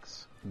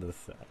sex, The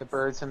sex. the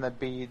birds and the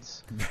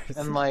beads,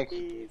 and like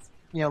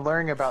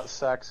learning about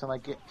sex and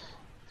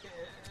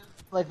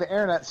like the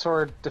internet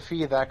sort of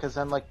defeated that because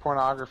then like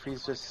pornography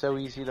is just so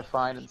easy to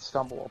find and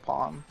stumble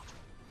upon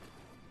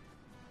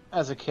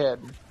as a kid.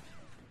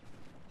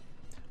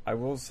 I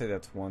will say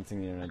that's one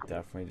thing the internet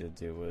definitely did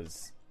do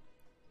was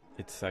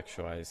it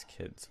sexualized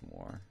kids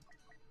more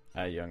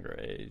at a younger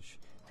age.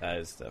 That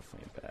is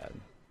definitely bad.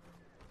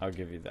 I'll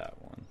give you that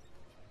one.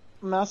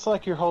 And that's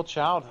like your whole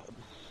childhood.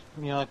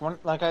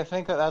 Like I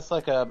think that's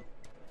like a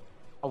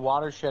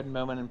watershed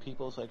moment in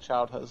people's like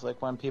childhoods,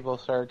 like when people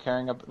started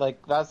caring about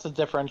like that's the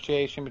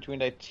differentiation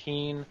between a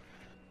teen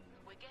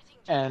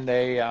and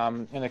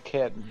a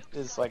kid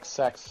is like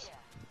sex,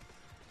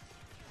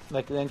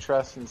 like the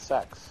interest in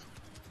sex.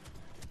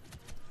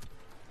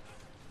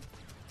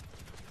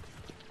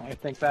 I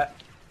think that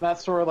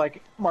sort of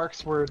like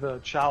marks where the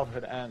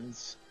childhood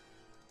ends.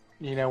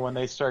 When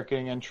they start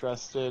getting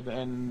interested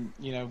in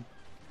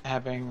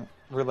having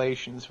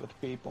relations with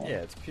people.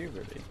 Yeah, it's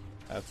puberty.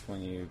 That's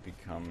when you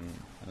become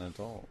an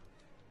adult.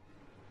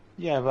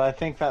 Yeah, but I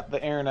think that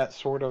the internet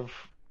sort of,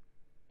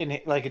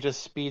 it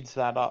just speeds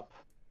that up,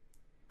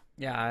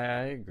 Yeah,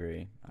 I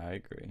agree. I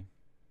agree.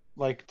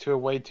 like to a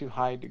way too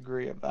high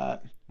degree of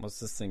that. What's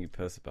this thing you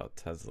post about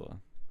Tesla?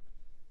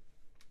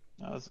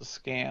 That was a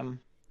scam.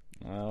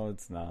 Well,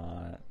 it's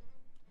not.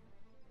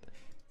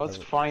 What's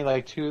funny,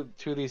 like two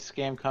of these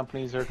scam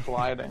companies are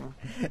colliding.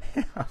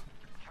 Two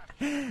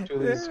of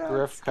these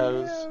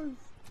griftcos.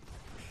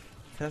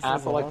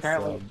 Apple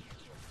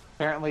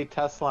apparently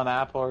Tesla and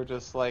Apple are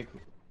just like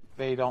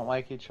they don't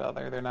like each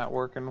other. They're not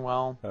working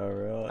well. Oh,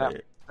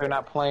 really? They're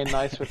not playing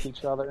nice with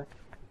each other.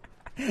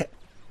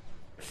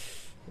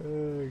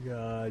 Oh,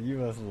 God. You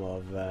must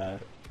love that.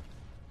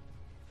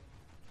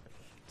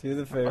 Two of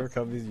the favorite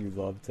companies you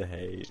love to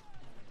hate.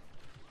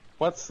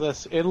 What's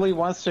this? Italy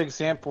wants to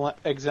exempt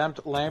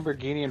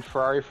Lamborghini and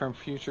Ferrari from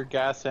future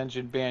gas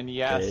engine ban.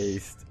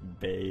 Yes.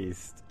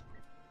 Based.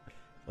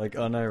 Like,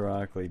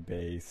 unironically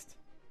based.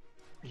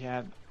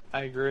 Yeah,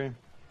 I agree.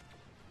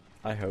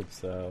 I hope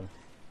so.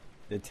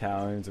 The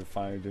Italians are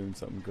finally doing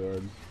something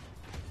good.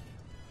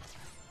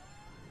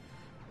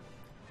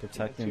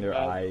 Protecting too their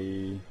bad.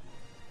 IE.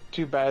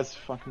 Too bad it's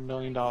fucking $1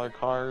 million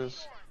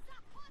cars.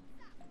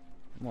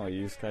 Well,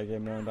 you just gotta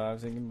get $1 million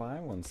and you can buy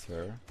one,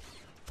 sir.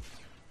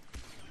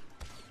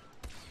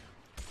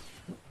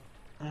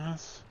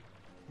 Yes.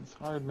 It's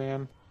hard,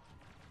 man.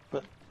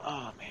 But,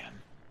 oh, man.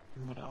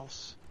 What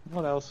else?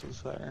 What else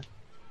is there?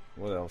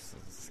 What else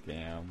is a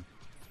scam?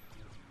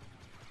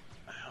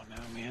 I don't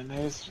know, man.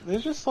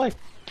 There's just like...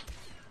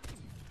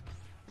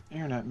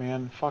 Internet,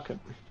 man. Fuck it.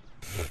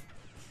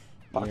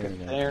 Fuck it.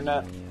 The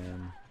internet.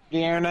 Man.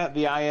 The internet,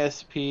 the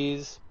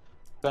ISPs,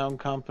 phone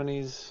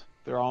companies,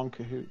 they're all in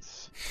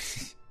cahoots.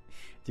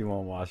 Do you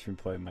want to watch me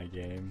play my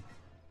game?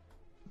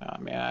 Nah,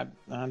 man,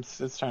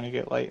 it's starting to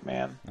get late,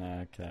 man.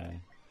 Okay.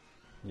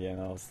 Yeah,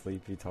 and all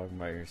sleepy talking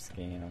about your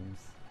scams.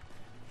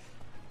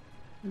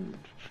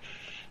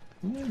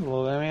 Yeah,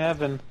 well, I mean,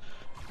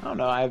 I don't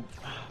know,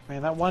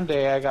 man, that one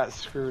day I got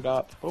screwed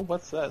up. Oh,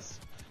 what's this?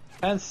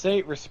 Penn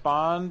State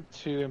respond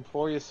to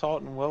employee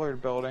assault in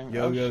Willard building.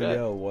 Yo, oh, shit.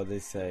 what'd they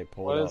say?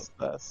 Pull What it up. is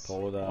this?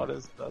 Pull it up. What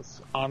is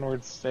this?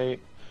 Onward State.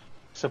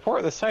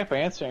 Support the site by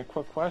answering a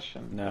quick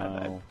question.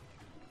 No.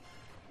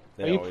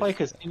 They Oh, you always play say-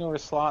 casino or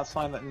slots?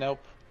 Line that? Nope.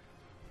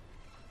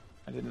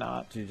 I did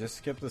not. Dude, just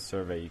skip the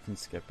survey. You can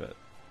skip it.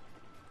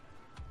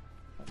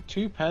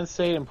 2 Penn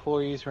State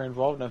employees were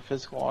involved in a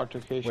physical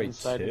altercation Wait,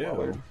 inside 2?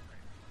 Willard.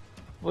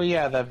 Well,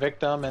 yeah, the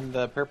victim and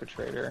the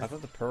perpetrator. I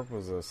thought the perp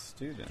was a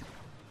student.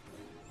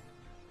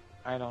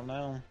 I don't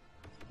know.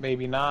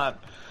 Maybe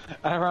not.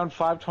 At around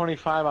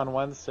 5:25 on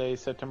Wednesday,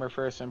 September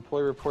 1st, an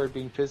employee reported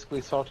being physically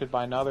assaulted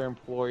by another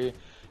employee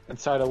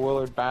inside a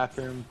Willard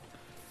bathroom.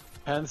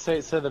 Penn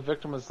State said the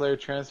victim was later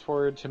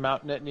transported to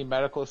Mount Nittany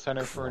Medical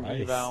Center for an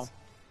Christ. eval. They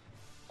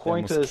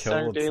According to almost the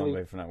Center killed Daily,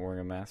 somebody for not wearing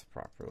a mask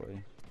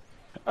properly.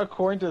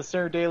 According to the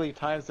Center Daily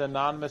Times, the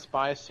anonymous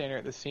bystander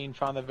at the scene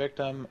found the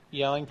victim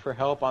yelling for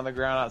help on the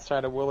ground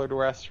outside a Willard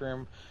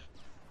restroom.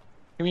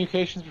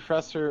 Communications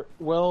professor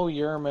Will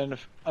Yerman,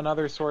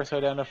 another source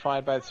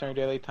identified by the Center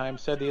Daily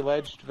Times, said the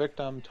alleged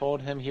victim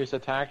told him he was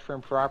attacked for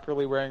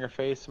improperly wearing a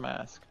face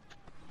mask.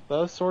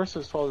 Those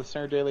sources told the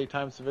Center Daily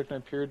Times the victim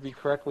appeared to be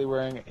correctly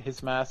wearing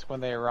his mask when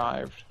they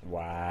arrived.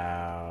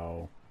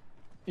 Wow.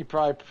 He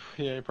probably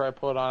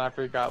pulled it on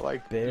after he got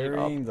like beat up.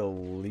 Burying the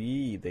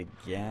lead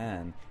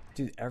again.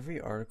 Dude, every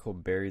article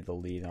buried the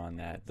lead on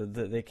that.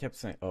 They kept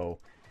saying, oh,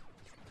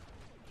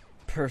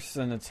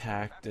 person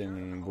attacked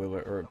in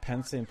Willard, or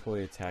Penn State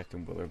employee attacked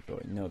in Willard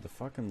building. No, the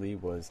fucking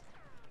lead was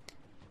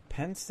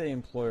Penn State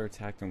employer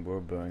attacked in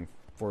Willard building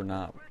for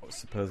not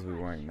supposedly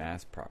wearing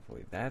masks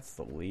properly. That's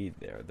the lead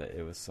there, that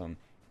it was some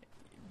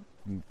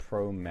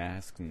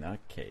pro-mask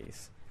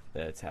nutcase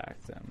that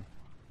attacked them.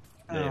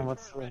 Oh,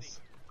 what's this?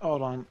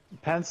 Hold on.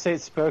 Penn State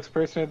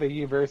spokesperson at the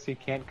university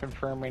can't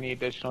confirm any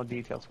additional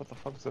details. What the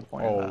fuck is the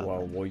point of that?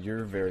 Well,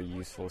 you're a very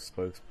useful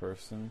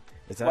spokesperson.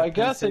 Is that Well, I Penn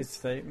guess State's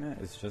statement?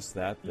 It's just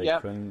that they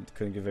Yep.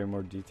 couldn't give any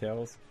more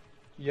details?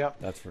 Yep.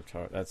 That's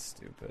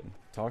stupid.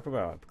 Talk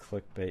about a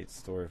clickbait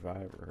story if I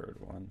ever heard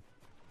one.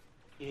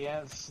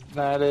 Yes,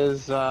 that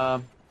is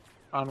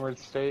Onward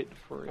State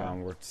for you.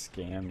 Onward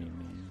scam, you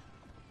mean?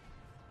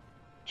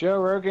 Joe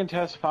Rogan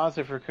tests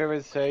positive for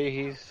COVID.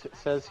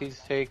 Says he's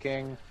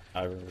taking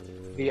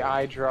the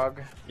eye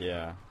drug.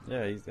 Yeah.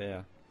 That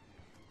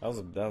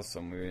was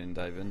something we didn't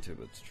dive into,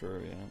 but it's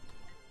true. Yeah.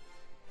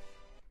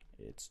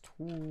 It's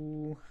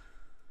true.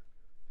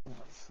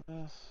 What's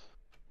this?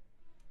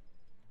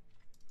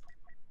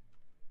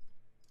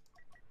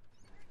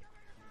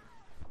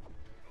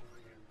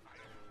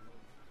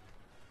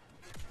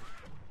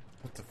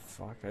 What the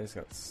fuck? I just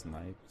got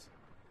sniped.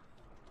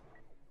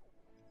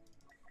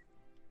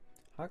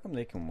 How come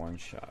they can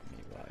one-shot me,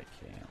 but I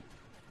can't?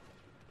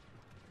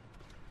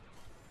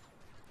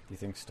 Do you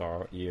think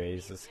Star EA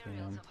is a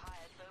scam?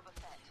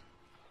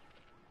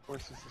 Of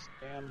course, it's a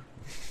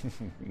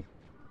scam.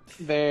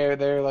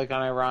 They're like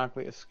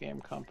unironically a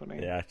scam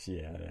company. They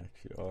actually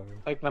are.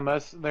 Like the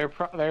most, they're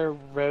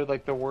voted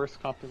like the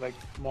worst company like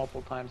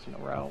multiple times in a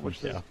row,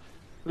 which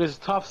is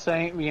tough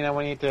saying. You know,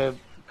 when you need to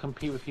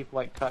compete with people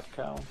like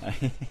Cutco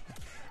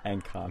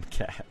And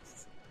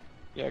Comcast.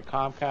 Yeah,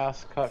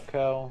 Comcast,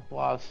 Cutco, a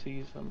lot of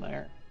C's in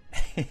there.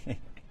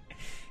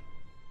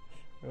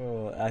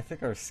 Oh, I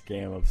think our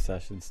scam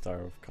obsession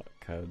started with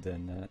Cutco,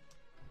 didn't it?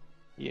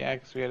 Yeah,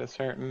 because we had a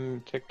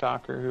certain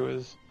TikToker who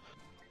was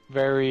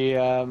very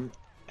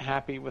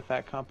happy with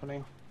that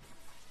company.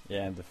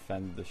 Yeah, and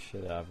defended the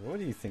shit out of it. What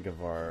do you think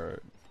of our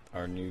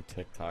new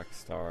TikTok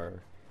star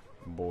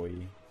boy?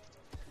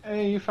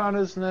 Hey, you found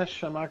his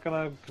niche. I'm not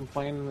gonna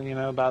complain,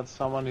 about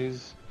someone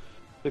who's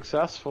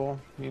successful,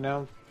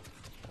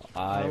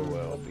 I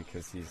will,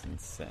 because he's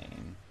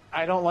insane.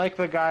 I don't like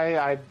the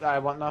guy. I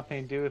want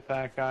nothing to do with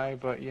that guy,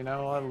 but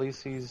at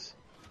least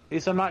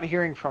I'm not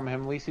hearing from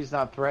him. At least he's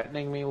not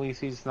threatening me. At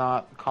least he's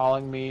not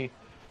calling me,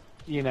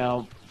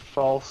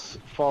 false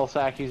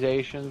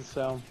accusations.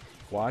 So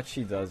Watch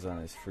he does on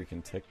his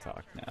freaking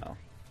TikTok now.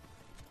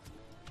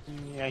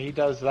 yeah, he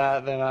does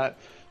that.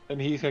 Then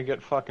he's gonna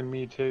get fucking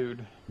me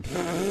too'd.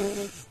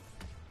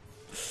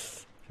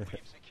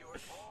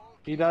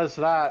 He does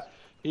that.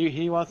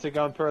 He wants to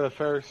go and throw the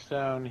first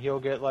stone. He'll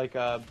get like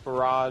a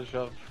barrage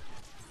of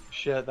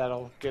shit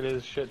that'll get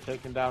his shit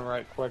taken down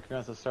right quick. He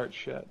wants to start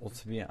shit. Well,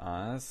 to be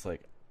honest,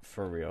 like,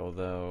 for real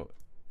though,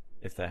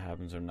 if that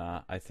happens or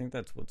not, I think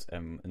that's what's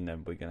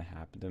inevitably gonna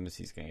happen to him, is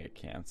he's gonna get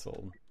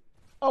canceled.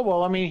 Oh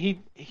well, I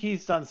mean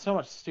he's done so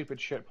much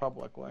stupid shit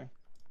publicly,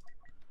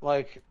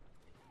 like,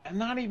 and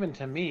not even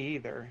to me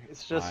either.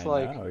 It's just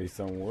I know, he's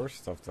done worse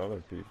stuff to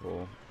other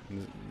people.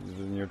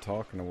 Then you're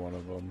talking to one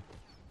of them.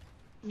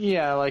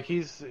 Yeah, like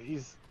he's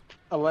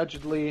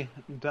allegedly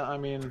done, I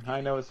mean,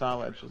 I know it's not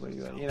allegedly,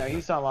 but,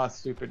 he's done a lot of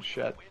stupid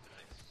shit.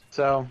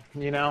 So,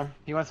 he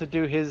wants to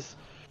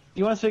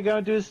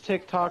go do his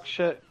TikTok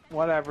shit,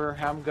 whatever,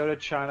 have him go to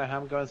China,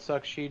 have him go and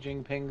suck Xi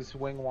Jinping's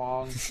Wing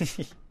Wong.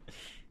 That's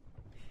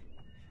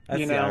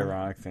the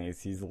ironic thing,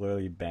 is he's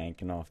literally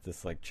banking off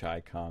this, like,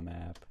 Chi-Com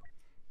app.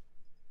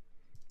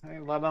 Hey,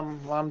 let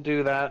him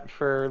do that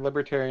for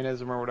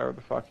libertarianism or whatever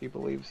the fuck he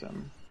believes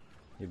in.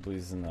 He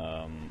believes in,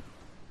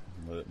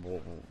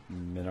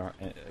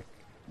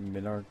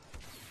 monarchism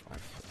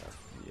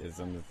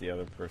that the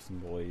other person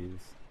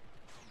believes.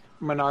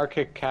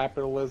 Monarchic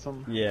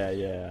capitalism. Yeah.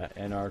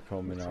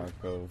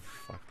 Anarcho,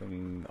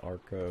 fucking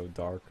Arco,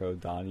 Darko,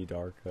 Donnie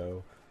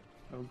Darko.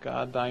 Oh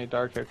god, Donnie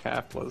Darko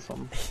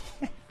capitalism.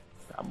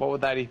 God, what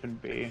would that even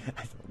be?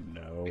 I don't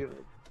know.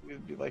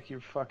 It'd be like you're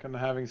fucking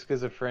having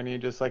schizophrenia,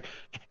 just like,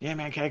 yeah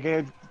man, can I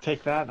go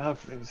take that? And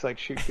just like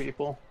shoot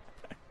people.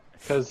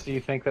 Because you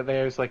think that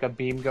there's like a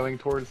beam going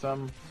towards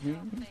them.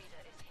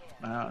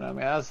 I don't know, man.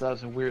 That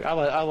was a weird.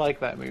 I like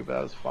that movie, but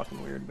that was a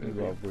fucking weird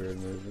movie. I love weird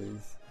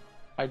movies.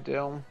 I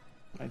do.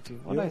 What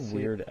did I see?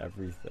 Weird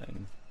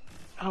everything.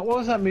 What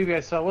was that movie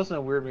I saw? It wasn't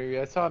a weird movie.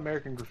 I saw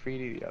American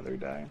Graffiti the other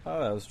day.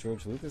 Oh, that was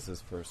George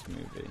Lucas's first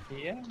movie.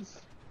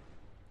 Yes.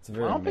 It's a I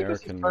very don't think it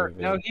was his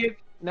American first. movie.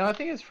 No, I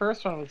think his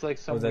first one was like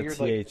Oh, some that weird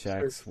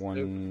THX like.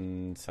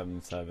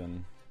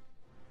 177.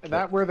 Is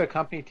that where the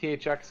company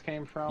THX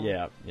came from?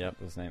 Yep, it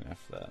was named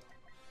after that.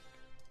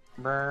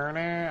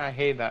 Burner. I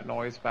hate that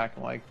noise back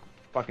in like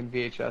fucking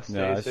VHS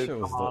No, days. that dude. shit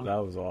was Come on. that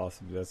was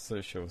awesome. That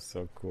shit was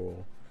so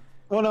cool.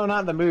 Well, no, not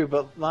in the movie,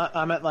 but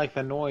I meant like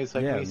the noise.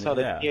 Like Yeah, when you saw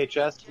the yeah.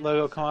 THS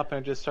logo come up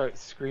and it just start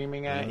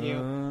screaming at you.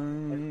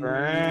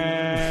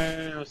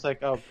 It was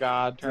like, oh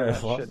god, turn I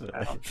that love shit it.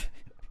 down.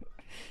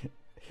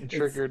 It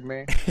triggered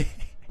me.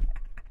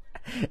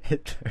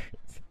 It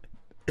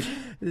turns.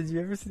 Did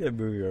you ever see that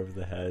movie Over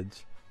the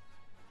Hedge?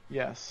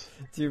 Yes.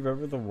 Do you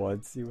remember the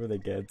one scene where they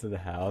get into the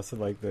house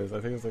and like there's,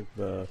 I think it's like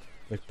the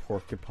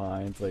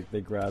porcupines, like they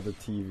grab the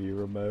TV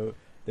remote,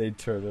 they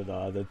turn it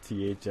on, the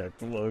THX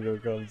logo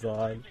comes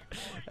on,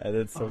 and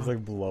it starts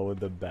like blowing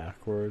them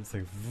backwards,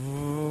 like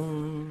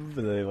vroom,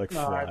 and they like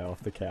fly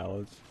off the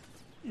couch.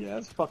 Yeah,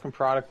 it's fucking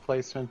product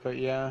placement, but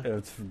yeah.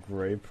 It's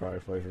great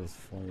product placement. It's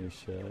funny as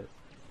shit.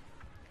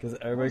 Because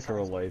everybody can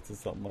relate to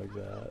something like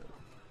that.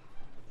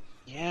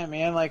 Yeah,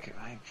 man, like,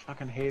 I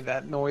fucking hate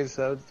that noise,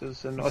 though.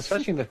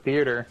 Especially in the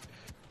theater.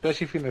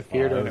 Especially if you're in the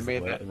theater and it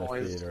made that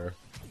noise. Theater.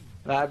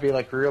 That'd be,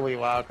 like, really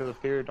loud, because the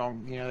theater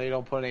don't, they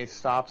don't put any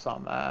stops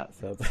on that.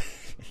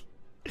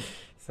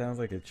 Sounds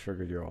like it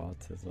triggered your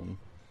autism.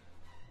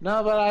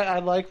 No, but I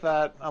like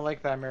that. I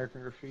like that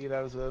American Graffiti.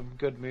 That was a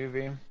good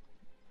movie.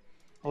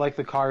 I like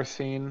the car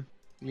scene,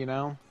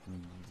 Yeah.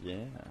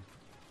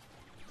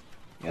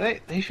 Yeah,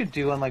 they should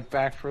do one, like,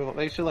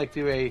 they should, like,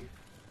 do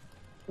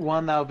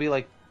one that would be,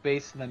 like,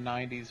 based in the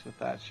 90s with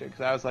that shit, because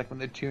that was, like, when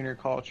the tuner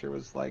culture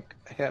was, like,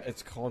 hip.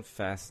 It's called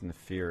Fast and the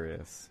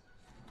Furious.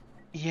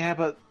 Yeah,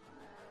 but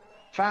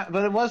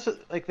it was,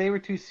 like, they were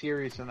too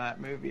serious in that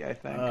movie, I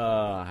think.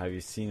 Have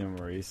you seen them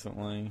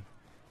recently?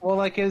 Well,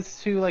 like,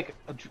 it's too, like,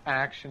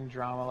 action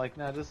drama. Like,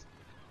 no, just,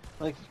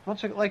 like, a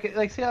bunch of, like,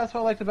 see, that's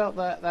what I liked about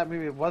that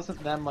movie. It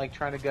wasn't them, like,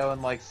 trying to go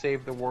and, like,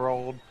 save the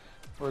world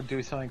or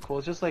do something cool.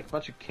 It's just, like, a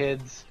bunch of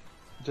kids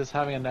just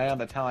having a night on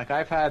the town.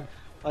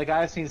 Like,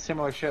 I've seen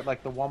similar shit,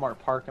 like the Walmart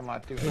parking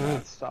lot doing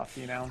that stuff,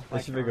 They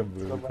Like, should make a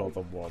movie called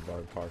The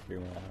Walmart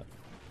Parking Lot.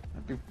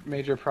 it'd be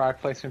major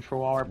product placement for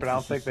Walmart, but I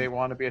don't think they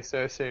want to be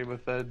associated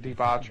with the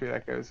debauchery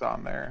that goes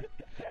on there.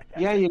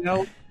 Yeah,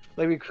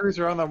 like we cruise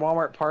around the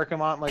Walmart parking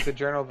lot in like the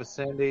general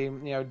vicinity,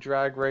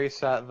 drag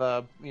race at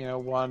the,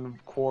 one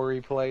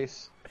quarry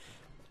place.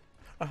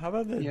 How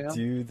about that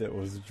dude that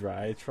was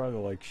trying to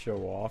like show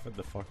off at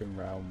the fucking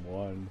round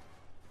one?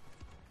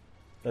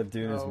 That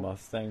dude in his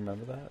Mustang,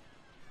 remember that?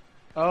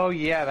 Oh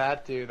yeah,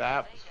 that dude,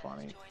 that was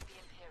funny.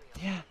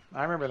 Yeah,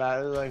 I remember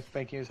that. I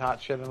think he was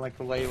hot shit, and like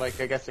the lady,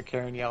 like I guess the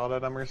Karen yelled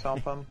at him or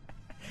something.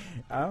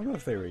 I don't know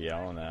if they were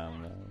yelling at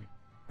him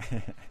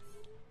though.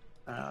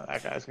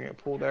 That guy's gonna get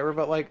pulled over,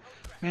 but like,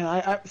 man,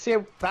 I see.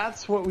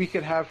 That's what we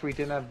could have if we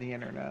didn't have the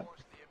internet.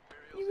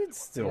 You would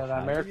still Yeah, the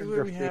have American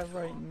what we Graffiti. have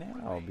right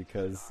now,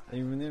 because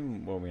even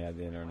then when we had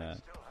the internet.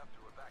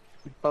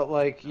 But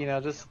like,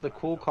 just the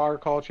cool car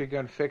culture, you go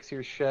and fix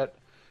your shit.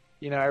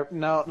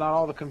 Not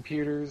all the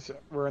computers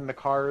were in the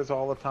cars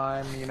all the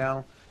time.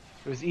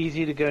 It was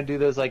easy to go and do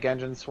those like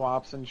engine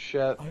swaps and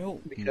shit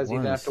because you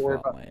didn't have to worry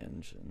about my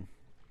engine.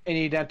 And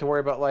you didn't have to worry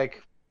about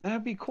like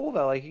that'd be cool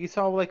though. Like you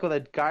saw like what a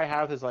guy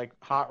had with his like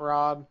hot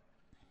rod.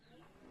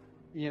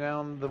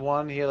 The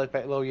one he had like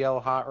that little yellow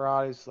hot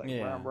rod. He's like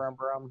brum brum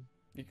brum.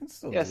 You can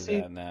still do see,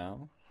 that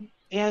now.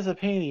 Yeah, it's a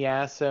pain in the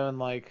ass though, and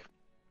like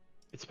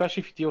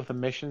especially if you deal with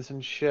emissions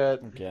and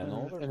shit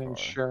and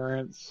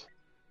insurance.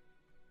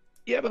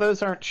 Yeah, but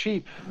those aren't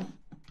cheap.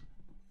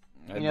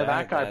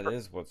 That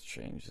is what's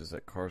changed, is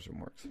that cars are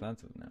more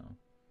expensive now.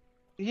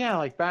 Yeah,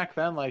 like back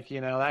then, like,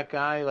 that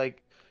guy,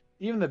 like,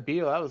 even the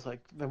Beetle, that was like,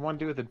 the one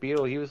dude with the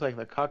Beetle, he was like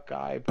the cuck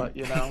guy, but,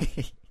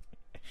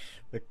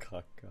 The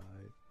cuck guy.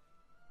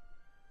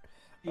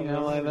 And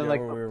then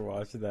like... we were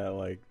watching that,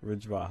 like,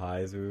 Ridgemont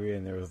Highs movie,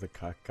 and there was the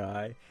cuck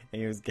guy,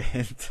 and he was getting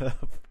into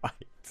a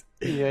fight.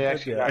 Yeah, he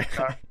actually got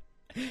cucked.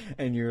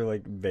 And you were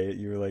like,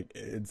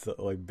 it's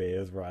like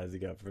Bea's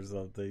rising up or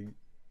something.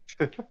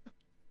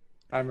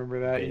 I remember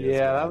that. Bea's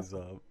That was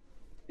up.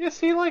 Yeah,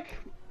 see, like,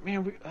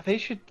 man, they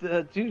should,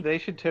 they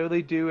should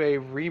totally do a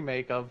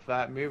remake of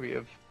that movie.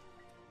 I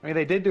mean,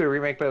 they did do a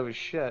remake, but it was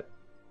shit.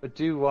 But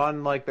do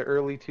one like the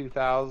early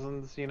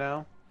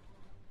 2000s,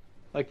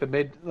 like the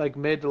mid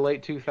to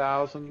late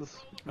 2000s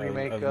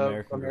remake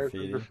of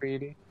American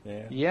Graffiti.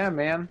 Yeah,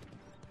 man.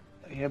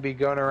 Be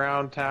going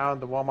around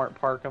town, the Walmart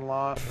parking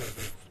lot.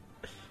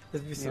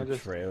 There'd be some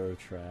trailer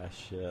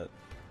trash shit.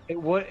 It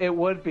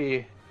would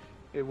be.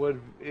 It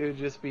would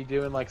just be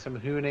doing like some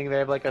hooning. They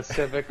have like a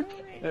Civic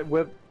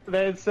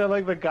instead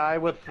like the guy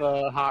with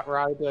the hot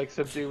rod would be like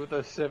some dude with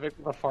a Civic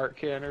with a fart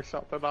can or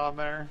something on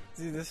there.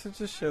 Dude, this would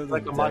just show the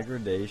Like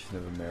degradation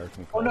of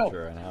American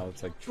culture and how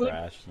it's like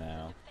trash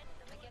now.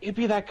 It'd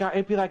be that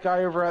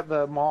guy over at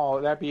the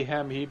mall. That'd be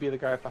him. He'd be the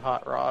guy with the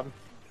hot rod.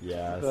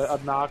 Yes. The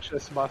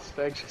obnoxious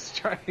Mustang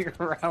just driving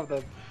around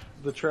with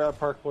the Trailer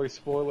Park Boy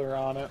spoiler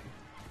on it.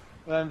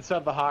 And then instead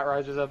of the hot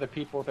rods, just have the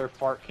people with their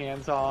fart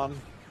cans on.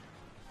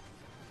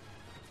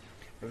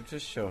 It would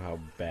just show how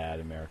bad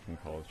American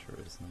culture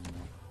is now.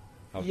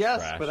 How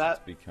Yes, trash but that-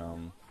 it's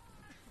become.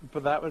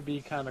 But that would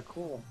be kind of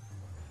cool.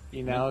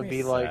 You know, it'd Make me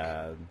be like,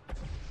 sad.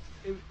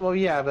 well,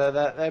 yeah, but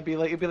that'd be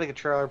like it'd be like a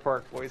Trailer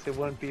Park Boys. It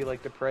wouldn't be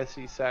like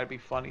depressing sad. It'd be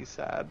funny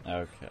sad.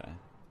 Okay.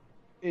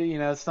 You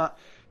know, it's not.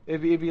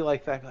 It'd be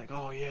like that. Like,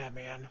 oh yeah,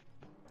 man.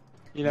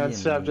 You know,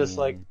 instead of just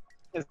like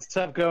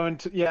instead of going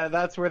to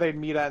that's where they'd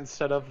meet at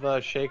instead of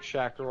the Shake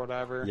Shack or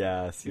whatever.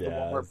 Yes, The yes.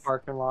 Walmart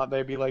parking lot.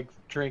 They'd be like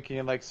drinking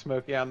and like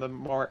smoking out in the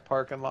Walmart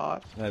parking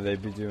lot. No,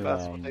 they'd be doing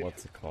That's what they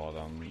what's it called?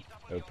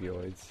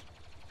 Opioids.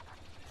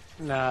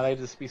 Nah, they'd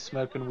just be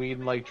smoking weed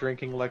and like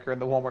drinking liquor in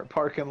the Walmart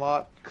parking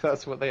lot. 'Cause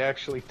that's what they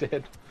actually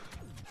did.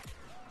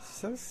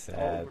 So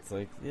sad. It's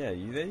like, yeah,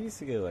 they used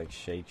to go like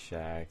Shake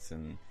Shacks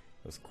and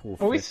those cool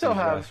Well, we 50s still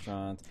have-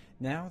 restaurants.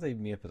 Now they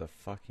meet up at a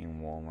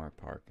fucking Walmart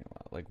parking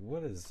lot. Like,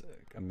 what does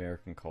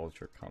American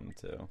culture come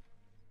to?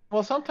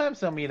 Well, sometimes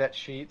they'll meet at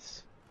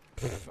Sheets.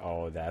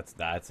 Oh, that's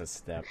a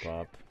step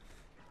up.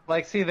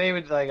 Like, see, they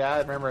would like. I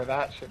remember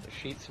that shit. The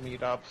Sheets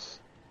meetups.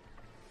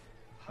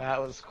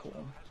 That was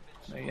cool.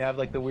 You have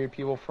like the weird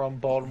people from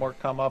Baltimore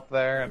come up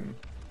there, and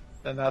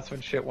then that's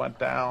when shit went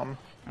down.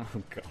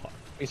 Oh god,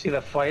 You see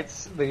the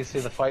fights. You see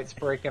the fights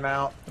breaking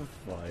out. the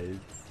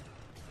fights.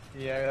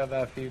 Yeah, we had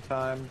that a few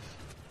times.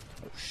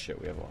 Oh shit,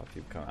 we have a lot of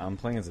people coming. I'm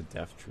playing as a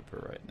Death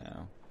Trooper right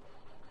now.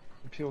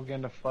 People get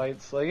into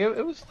fights. Like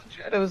it was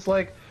legit. It was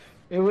like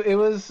it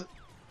was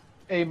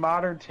a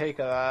modern take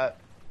of that.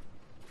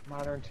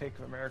 Modern take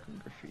of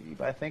American Graffiti.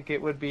 But I think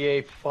it would be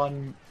a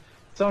fun.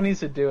 Someone needs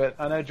to do it.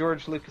 I know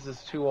George Lucas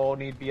is too old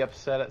and he'd be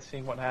upset at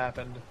seeing what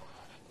happened.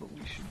 But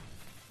we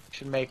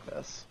should make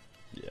this.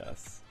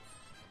 Yes,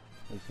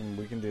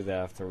 we can do that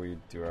after we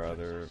do our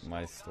other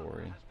My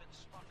Story.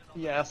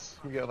 Yes,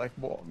 we go like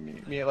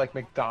meet at like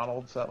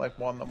McDonald's at like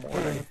 1 in the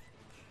morning.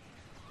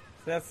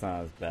 That's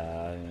not as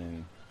bad. I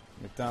mean,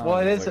 McDonald's Well,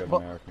 it is is- like an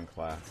well- American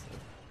classic.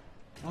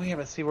 Oh yeah,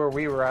 but see where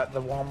we were at,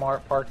 the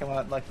Walmart parking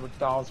lot, like the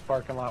McDonald's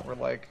parking lot, were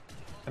like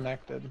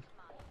connected.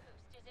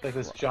 Like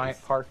this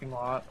giant parking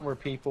lot where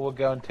people would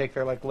go and take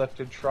their like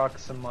lifted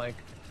trucks and like,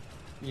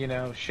 you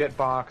know, shit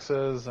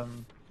boxes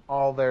and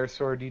all their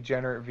sort of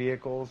degenerate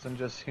vehicles and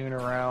just hoon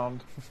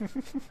around.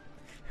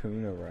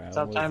 Hoon around.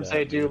 Sometimes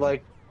they do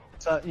like,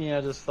 you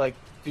know, just like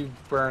do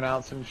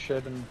burnouts and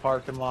shit in the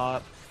parking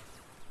lot.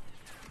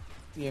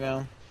 You know,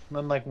 and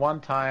then like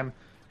one time,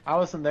 I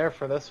wasn't there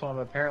for this one,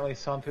 but apparently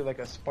someone threw like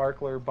a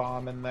sparkler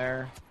bomb in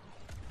there,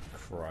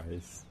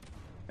 Christ.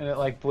 and it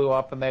like blew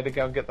up, and they had to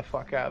go get the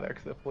fuck out of there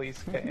because the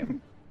police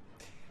came.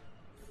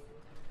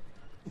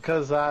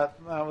 Because that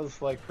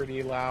was like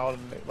pretty loud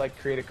and it like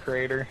created a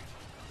crater.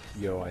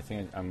 Yo, I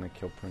think I'm gonna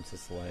kill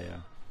Princess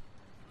Leia.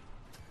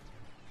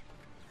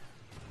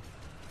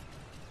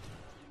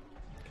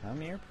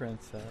 Come here,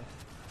 princess.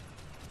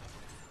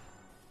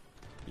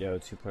 Yo,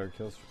 2-player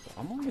kills.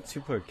 I'm gonna get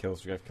 2-player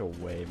kills. You gotta kill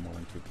way more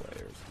than 2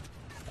 players.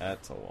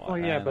 That's a lot. Oh,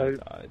 yeah, And I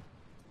but-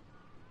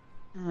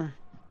 died.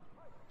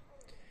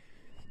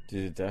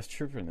 Dude, the Death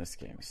Trooper in this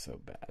game is so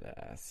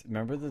badass.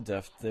 Remember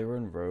they were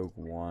in Rogue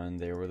One.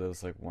 They were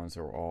those like ones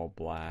that were all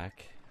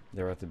black.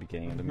 They were at the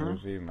beginning of the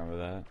movie. Remember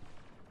that?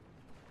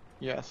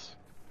 Yes.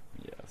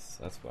 Yes,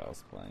 that's what I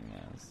was playing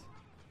as.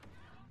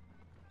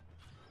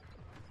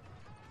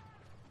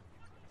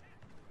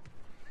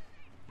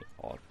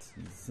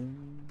 Autism.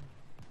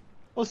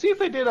 Well, see if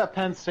they did at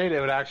Penn State, it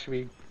would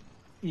actually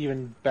be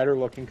even better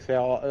looking.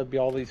 Cause it'd be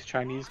all these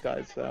Chinese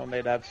guys though, and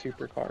they'd have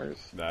supercars.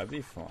 That'd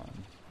be fun.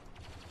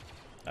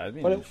 That'd be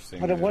an But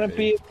interesting. it wouldn't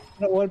movie.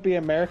 be. It wouldn't be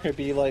America. It'd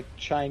be like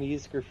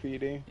Chinese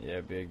graffiti.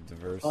 Yeah, big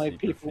diversity Only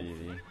people-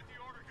 graffiti.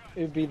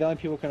 It'd be the only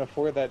people who can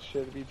afford that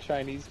shit. It'd be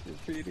Chinese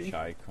graffiti.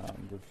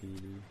 Chicon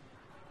graffiti.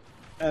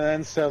 And then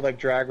instead of like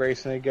drag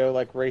racing, they go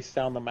like race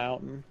down the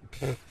mountain.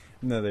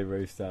 No, they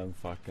race down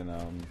fucking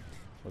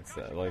what's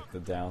that? Like the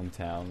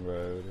downtown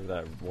road or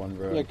that one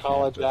road. Yeah, on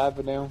College campus.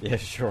 Avenue. Yeah,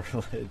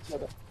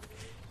 Shoreledge.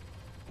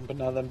 But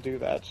none of them do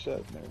that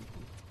shit.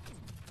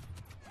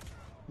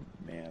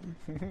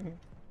 Man.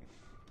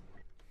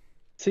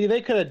 See,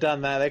 they could have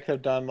done that. They could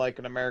have done like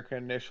an American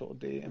Initial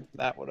D.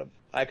 That would have.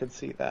 I could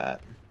see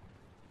that.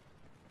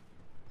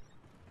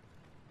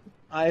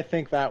 I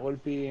think that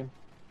would be.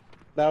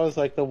 That was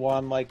like the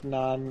one like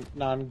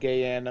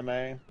non-gay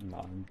anime.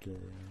 Non-gay.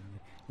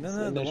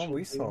 No, the one we Initial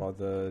D. saw,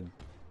 the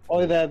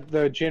Only that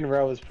the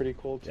Jinro is pretty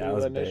cool too. Yeah, that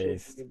was the Initial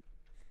based. D.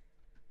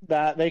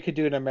 That they could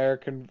do an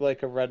American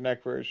like a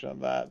redneck version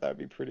of that. That'd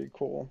be pretty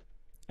cool.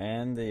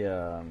 and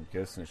the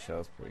Ghost in the Shell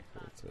is pretty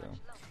cool too.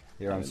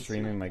 Here, I'm haven't seen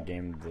streaming my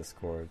game to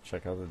Discord.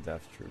 Check out the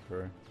Death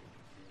Trooper.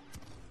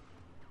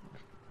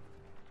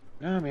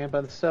 No man,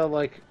 but instead of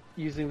like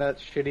using that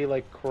shitty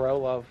like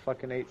Corolla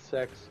fucking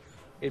 8.6,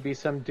 it'd be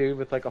some dude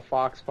with like a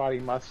Fox body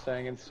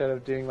Mustang. Instead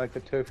of doing like the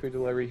tofu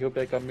delivery, he'll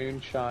be like a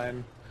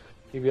moonshine.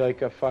 He'd be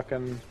like a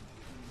fucking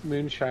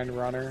moonshine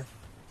runner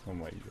Oh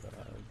my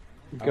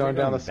god. going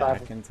down the back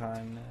side. in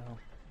time now.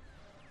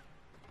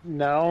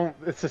 No,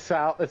 it's the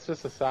south. It's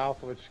just the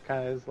south, which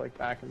kind of is like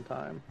back in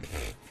time.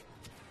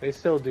 They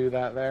still do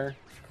that there.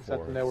 Just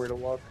have to know where to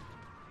look.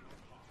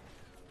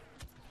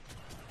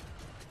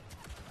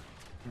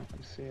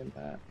 seeing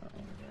that.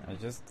 I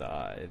just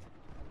died.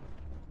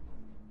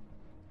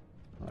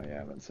 Oh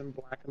yeah, it's in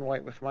black and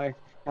white with my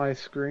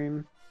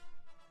screen.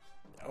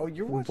 Oh,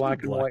 you're In watching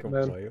black and white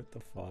mode. What the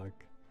fuck?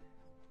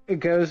 It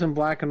goes in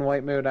black and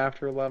white mode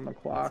after 11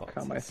 o'clock That's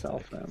on my cell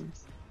autistic. phone.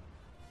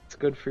 It's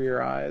good for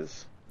your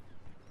eyes.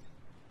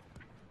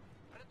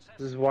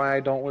 This is why I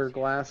don't wear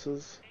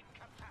glasses.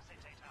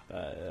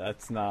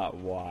 That's not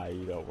why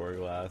you don't wear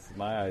glasses.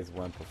 My eyes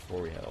went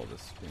before we had all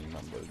this screen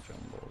mumbo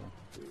jumbo.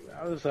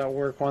 I was at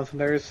work once and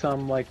there's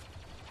some like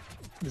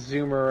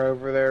zoomer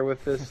over there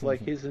with this like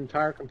his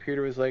entire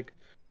computer was like,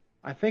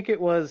 I think it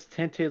was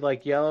tinted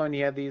like yellow and he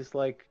had these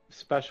like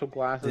special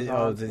glasses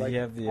on. Did like, he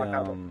have block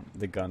out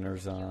the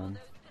gunners on?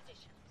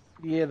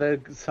 Yeah, the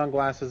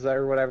sunglasses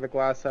or whatever, the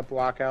glass that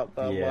block out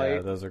the Yeah,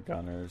 light. those are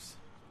gunners.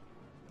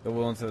 The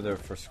ones that are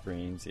for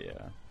screens,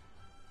 yeah.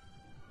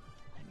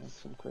 That's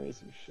some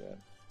crazy shit.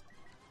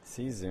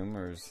 See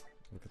zoomers.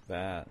 Look at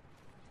that.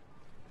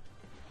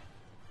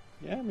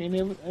 Yeah, I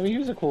mean, he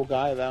was a cool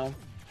guy though.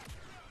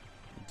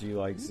 Do you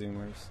like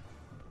zoomers?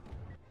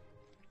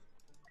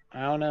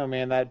 I don't know,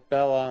 man. That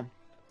Bella's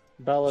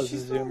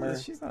a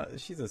zoomer. She's not.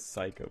 She's a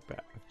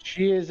psychopath.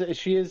 She is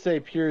a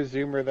pure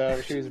zoomer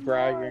though. She was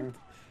bragging.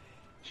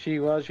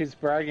 She's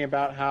bragging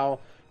about how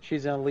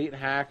she's an elite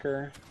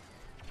hacker.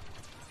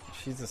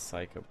 She's a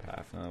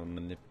psychopath, not a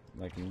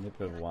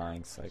manipulative,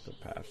 lying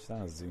psychopath. She's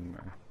not a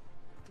zoomer.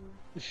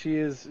 She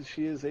is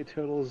a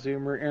total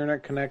zoomer,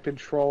 internet connected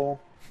troll,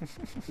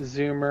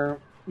 zoomer.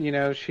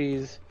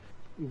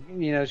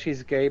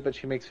 She's gay, but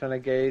she makes fun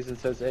of gays and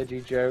says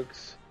edgy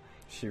jokes.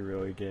 She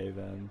really gay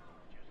then.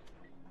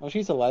 Well,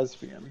 she's a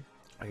lesbian.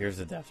 Oh, here's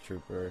a Death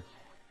Trooper.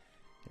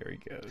 Here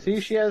he goes. See,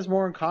 she has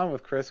more in common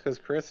with Chris because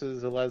Chris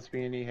is a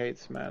lesbian. He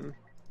hates men.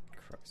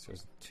 Christ,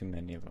 there's too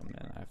many of them,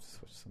 man. I have to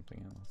switch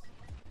something else.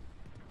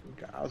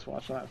 God, I was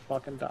watching that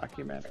fucking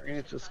documentary, and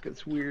it just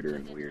gets weirder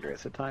and weirder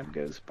as the time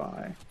goes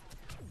by.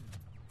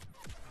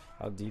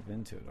 How deep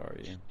into it are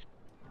you?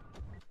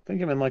 I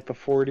think I'm in like the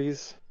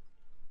 40s.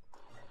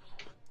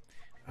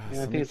 Yeah, I think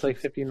somebody it's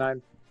like keeps-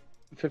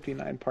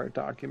 59 part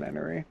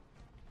documentary.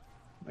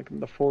 Like in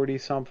the 40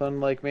 something.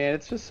 Like, man,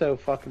 it's just so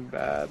fucking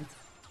bad.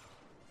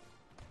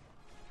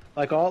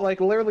 Like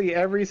literally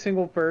every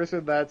single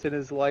person that's in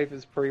his life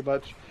is pretty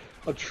much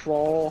a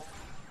troll,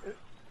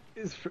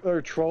 or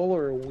a troll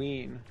or a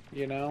ween.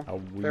 A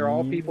They're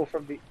all ween? people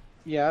from the.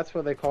 Yeah, that's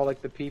what they call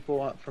like the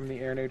people from the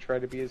internet who try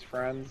to be his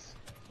friends,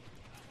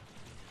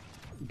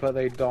 but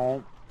they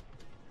don't.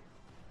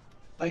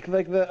 Like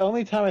the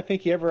only time I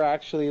think he ever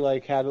actually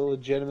like had a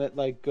legitimate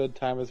like good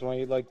time was when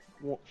he like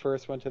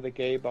first went to the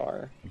gay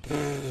bar.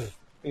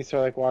 He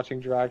started like watching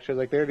drag shows.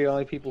 Like they're the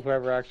only people who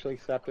ever actually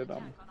accepted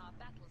him.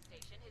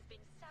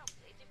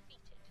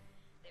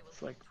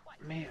 It's like,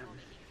 man,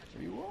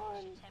 We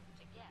won.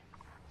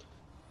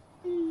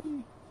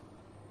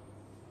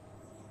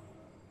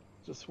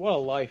 just what a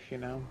life,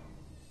 Imagine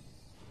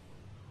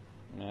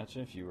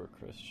if you were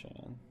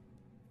Christian.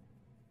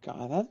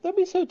 God, that'd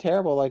be so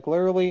terrible. Like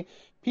literally,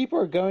 people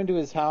are going to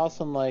his house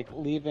and like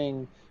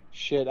leaving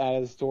shit at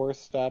his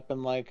doorstep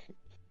and like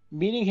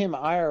meeting him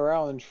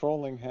IRL and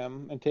trolling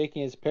him and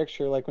taking his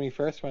picture like when he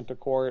first went to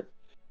court.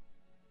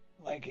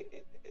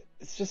 Like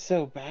it's just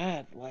so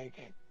bad. Like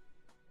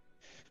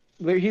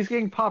he's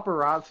getting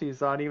paparazzi.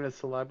 He's not even a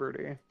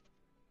celebrity.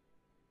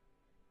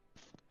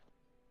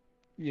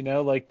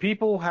 Like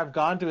people have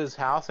gone to his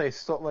house. They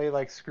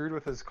like screwed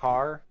with his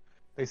car.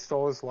 They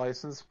stole his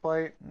license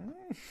plate.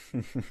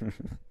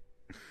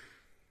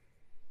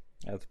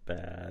 That's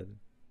bad.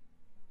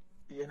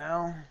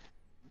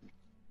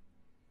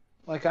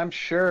 Like I'm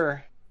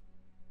sure.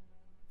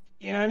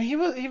 And he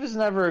was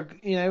never,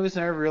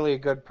 really a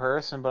good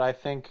person. But I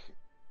think,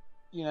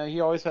 he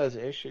always has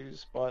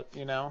issues. But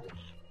Oh,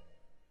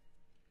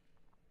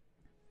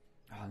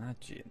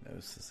 not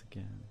Geonosis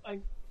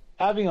again.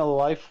 having a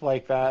life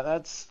like that,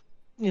 that's,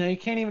 you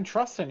can't even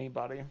trust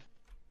anybody.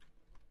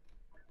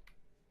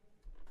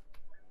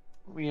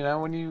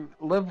 When you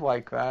live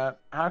like that,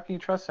 how can you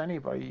trust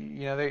anybody?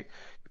 They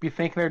be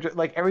thinking they're just,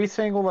 like every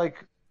single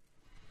like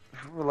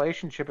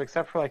relationship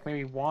except for like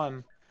maybe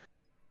one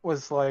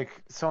was like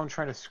someone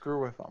trying to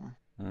screw with them.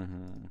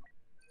 Mm-hmm.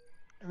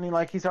 I mean,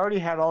 like he's already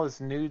had all his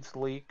nudes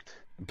leaked,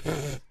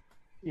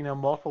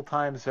 multiple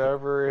times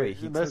over. Wait,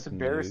 he The most took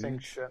embarrassing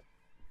nudes? shit.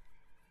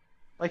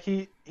 Like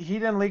he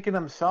didn't leak it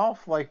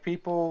himself. Like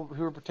people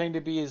who were pretending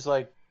to be his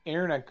like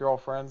internet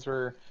girlfriends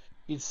were.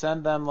 He'd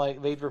send them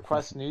like they'd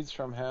request nudes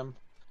from him,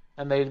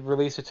 and they'd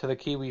release it to the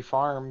Kiwi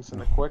Farms and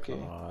the Quickie.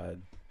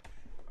 God.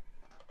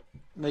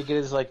 And they get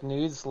his like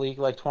nudes leaked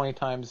like 20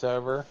 times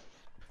over.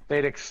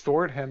 They'd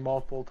extort him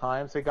multiple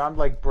times. They got him to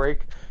like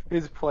break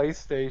his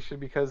PlayStation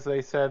because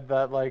they said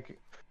that like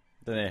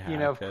Then they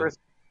hacked of it. course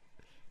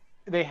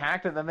they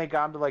hacked it. Then they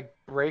got him to like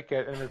break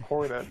it and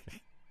record it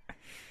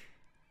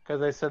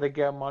because they said they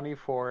get money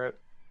for it.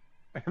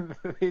 And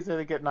they said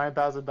they get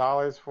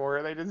 $9,000 for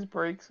it. They just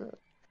breaks it.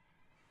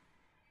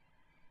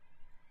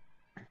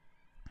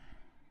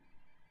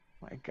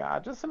 My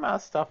God, just the amount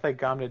of stuff they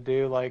got him to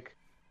do, like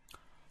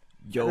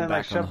Yo, and then, back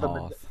on shoved them in-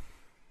 Hoth.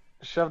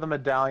 Shove the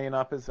medallion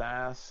up his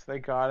ass. They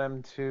got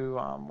him to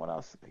what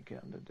else did they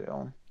get him to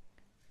do?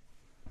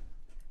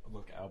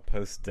 Look,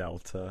 Outpost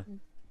Delta.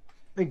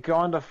 They go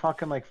on to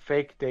fucking like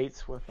fake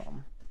dates with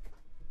him.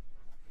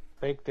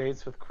 Fake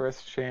dates with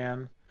Chris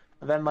Chan.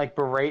 And then like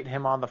berate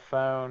him on the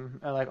phone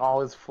and like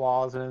all his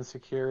flaws and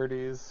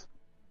insecurities.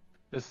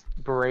 Just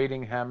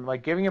berating him,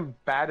 like giving him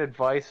bad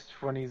advice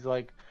when he's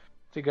like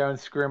to go and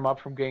screw him up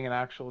from getting an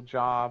actual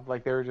job.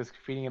 Like they were just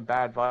feeding him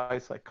bad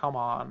advice. Like, come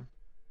on,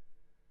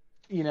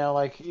 you know,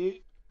 like.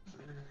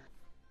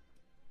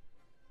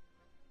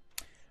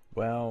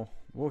 Well,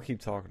 we'll keep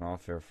talking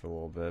off air for a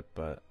little bit,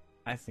 but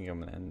I think I'm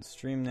gonna end the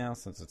stream now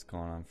since it's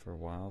gone on for a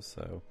while.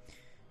 So,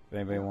 if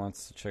anybody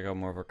wants to check out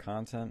more of our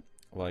content,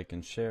 like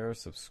and share,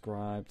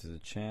 subscribe to the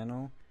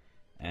channel,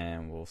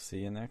 and we'll see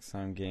you next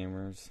time,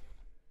 gamers.